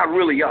time. It's not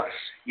really us,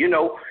 you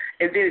know.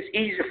 And then it's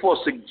easier for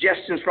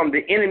suggestions from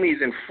the enemies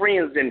and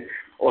friends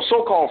or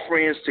so-called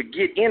friends to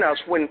get in us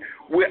when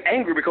we're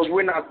angry, because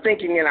we're not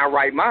thinking in our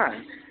right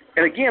mind.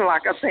 And again,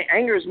 like I say,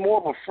 anger is more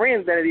of a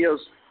friend than it is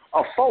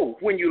a foe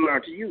when you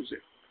learn to use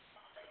it.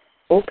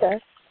 Okay.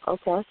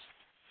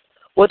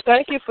 Well,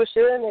 thank you for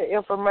sharing the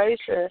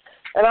information.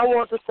 And I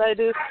want to say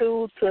this,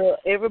 too, to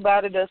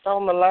everybody that's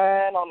on the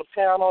line, on the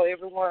panel,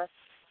 everyone.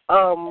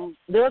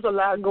 There's a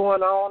lot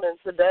going on in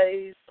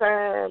today's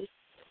time.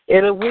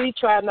 And if we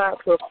try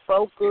not to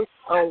focus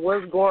on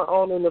what's going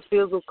on in the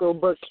physical,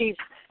 but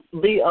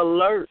be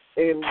alert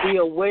and be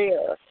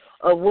aware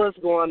of what's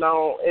going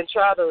on and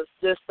try to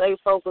just stay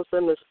focused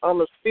on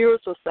the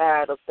spiritual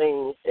side of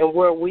things and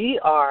where we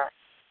are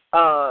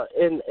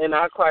in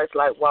our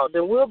Christ-like walk,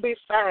 then we'll be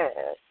fine.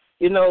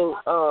 You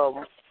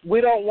know,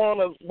 we don't want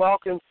to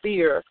walk in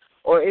fear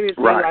or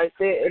anything like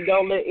that, and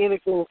don't let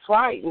anything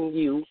frighten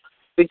you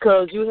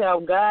because you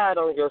have God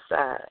on your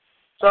side.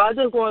 So I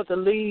just wanted to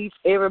leave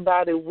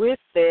everybody with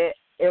that,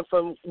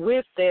 and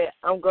with that,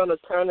 I'm going to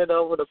turn it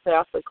over to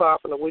Pastor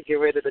Carpenter. We get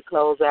ready to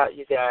close out,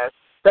 you guys.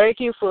 Thank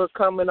you for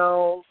coming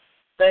on.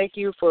 Thank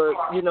you for,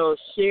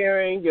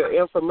 sharing your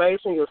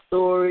information, your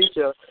stories,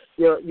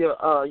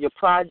 your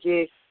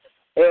projects,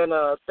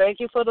 and thank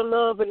you for the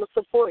love and the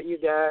support, you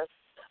guys.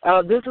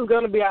 This is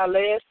going to be our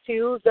last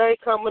Tuesday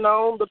coming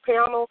on the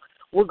panel.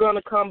 We're going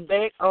to come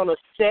back on a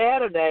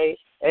Saturday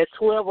at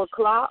 12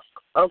 o'clock,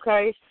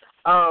 okay?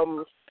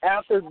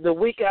 After the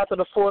week after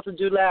the 4th of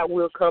July,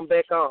 we'll come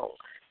back on.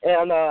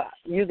 And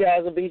you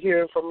guys will be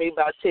hearing from me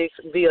by text,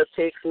 via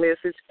text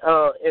message,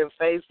 and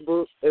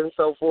Facebook and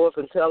so forth,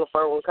 and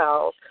telephone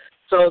calls.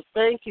 So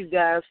thank you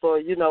guys for,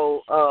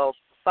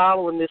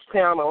 following this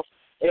panel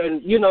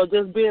and,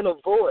 just being a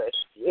voice.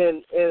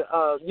 And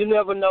you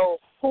never know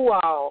who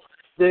all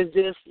that's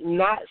just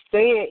not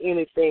saying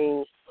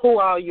anything, who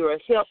all you're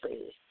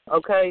helping,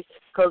 okay?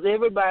 Because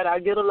everybody, I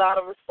get a lot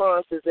of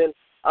responses, and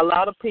a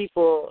lot of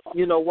people,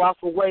 walk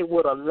away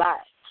with a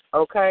lot,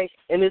 okay?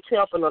 And it's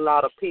helping a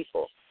lot of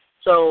people.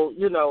 So,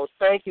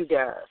 thank you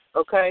guys,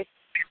 okay?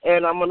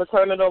 And I'm going to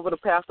turn it over to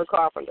Pastor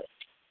Carpenter.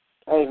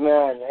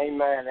 Amen,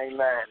 amen,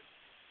 amen.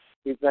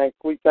 We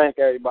thank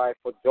everybody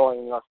for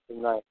joining us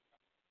tonight.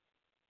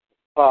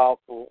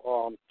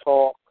 Powerful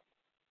talk.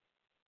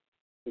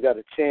 We got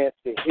a chance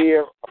to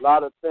hear a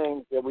lot of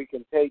things that we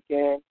can take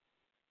in.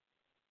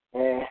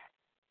 And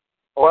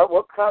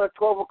what kind of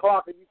 12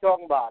 o'clock are you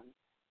talking about?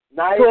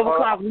 Night 12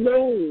 o'clock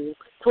noon.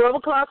 12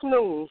 o'clock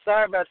noon.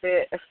 Sorry about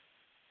that.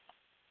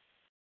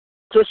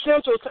 To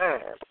Central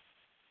Time.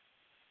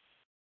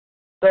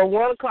 So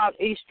 1 o'clock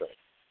Eastern.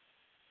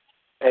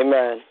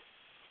 Amen.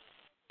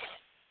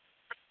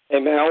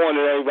 Amen. I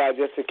wanted everybody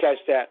just to catch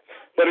that.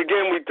 But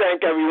again, we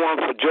thank everyone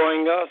for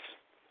joining us.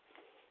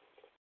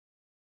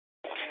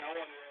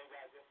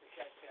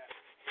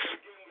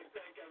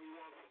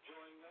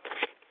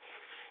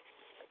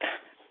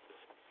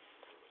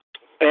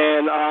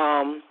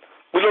 And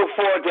we look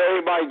forward to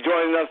everybody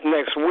joining us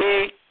next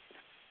week.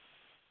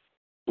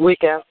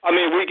 Week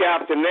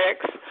after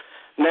next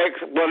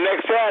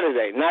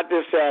Saturday. Not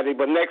this Saturday,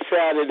 but next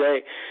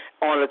Saturday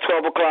on the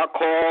 12 o'clock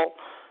call.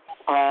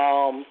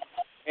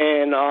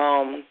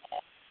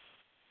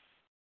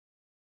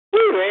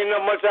 There ain't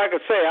not much I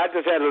could say.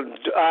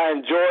 I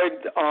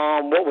enjoyed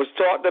what was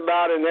talked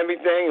about and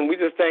everything, and we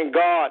just thank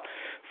God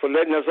for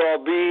letting us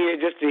all be here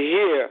just to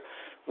hear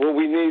what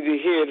we need to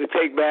hear to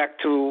take back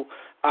to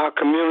our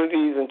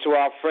communities and to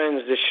our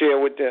friends to share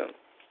with them.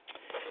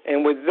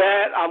 And with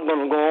that, I'm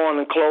going to go on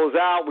and close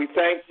out. We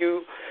thank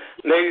you,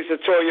 Lady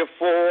SaTonya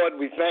Ford.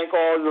 We thank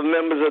all the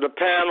members of the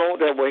panel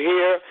that were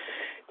here.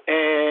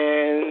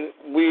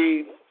 And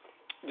we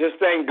just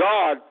thank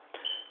God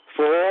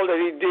for all that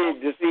he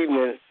did this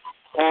evening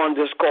on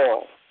this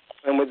call.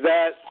 And with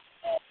that,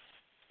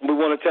 we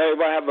want to tell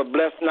everybody have a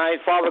blessed night.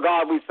 Father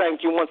God, we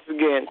thank you once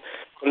again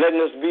for letting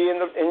us be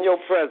in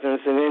your presence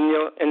and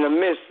in the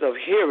midst of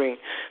hearing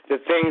the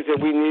things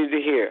that we need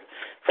to hear.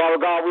 Father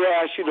God, we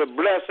ask you to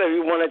bless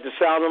everyone at the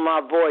sound of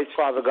my voice,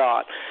 Father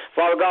God.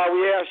 Father God,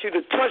 we ask you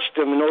to touch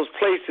them in those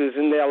places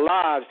in their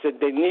lives that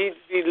they need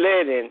to be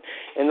led in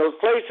those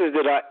places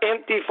that are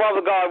empty, Father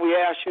God, we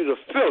ask you to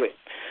fill it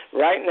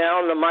right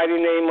now in the mighty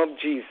name of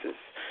Jesus.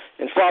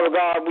 And, Father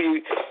God,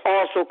 we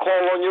also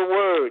call on your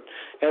word,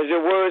 as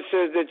your word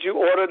says that you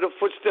order the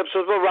footsteps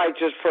of a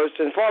righteous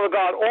person. Father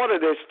God, order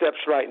their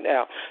steps right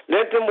now.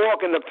 Let them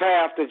walk in the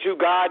path that you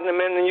guide them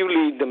in and you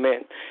lead them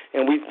in.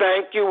 And we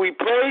thank you, we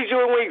praise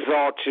you, and we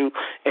exalt you.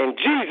 In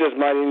Jesus'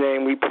 mighty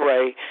name we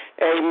pray.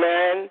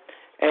 Amen,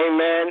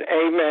 amen,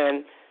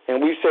 amen. And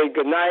we say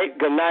good night,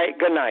 good night,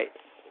 good night.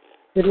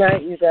 Good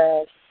night, you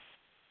guys.